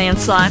Lucky Land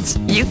Slots,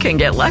 you can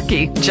get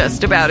lucky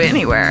just about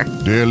anywhere.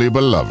 Dearly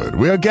beloved,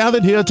 we are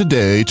gathered here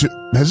today to...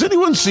 Has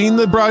anyone seen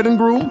the bride and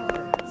groom?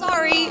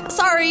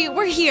 Sorry,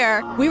 we're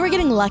here. We were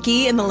getting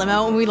lucky in the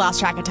limo and we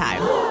lost track of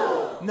time.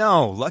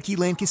 No, Lucky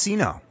Land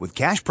Casino, with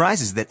cash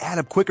prizes that add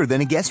up quicker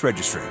than a guest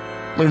registry.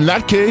 In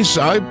that case,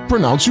 I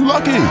pronounce you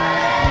lucky.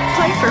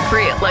 Play for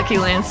free at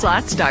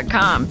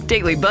LuckyLandSlots.com.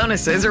 Daily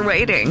bonuses are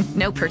waiting.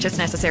 No purchase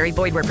necessary.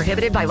 Void where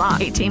prohibited by law.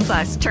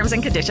 18+. Terms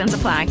and conditions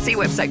apply. See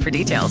website for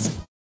details.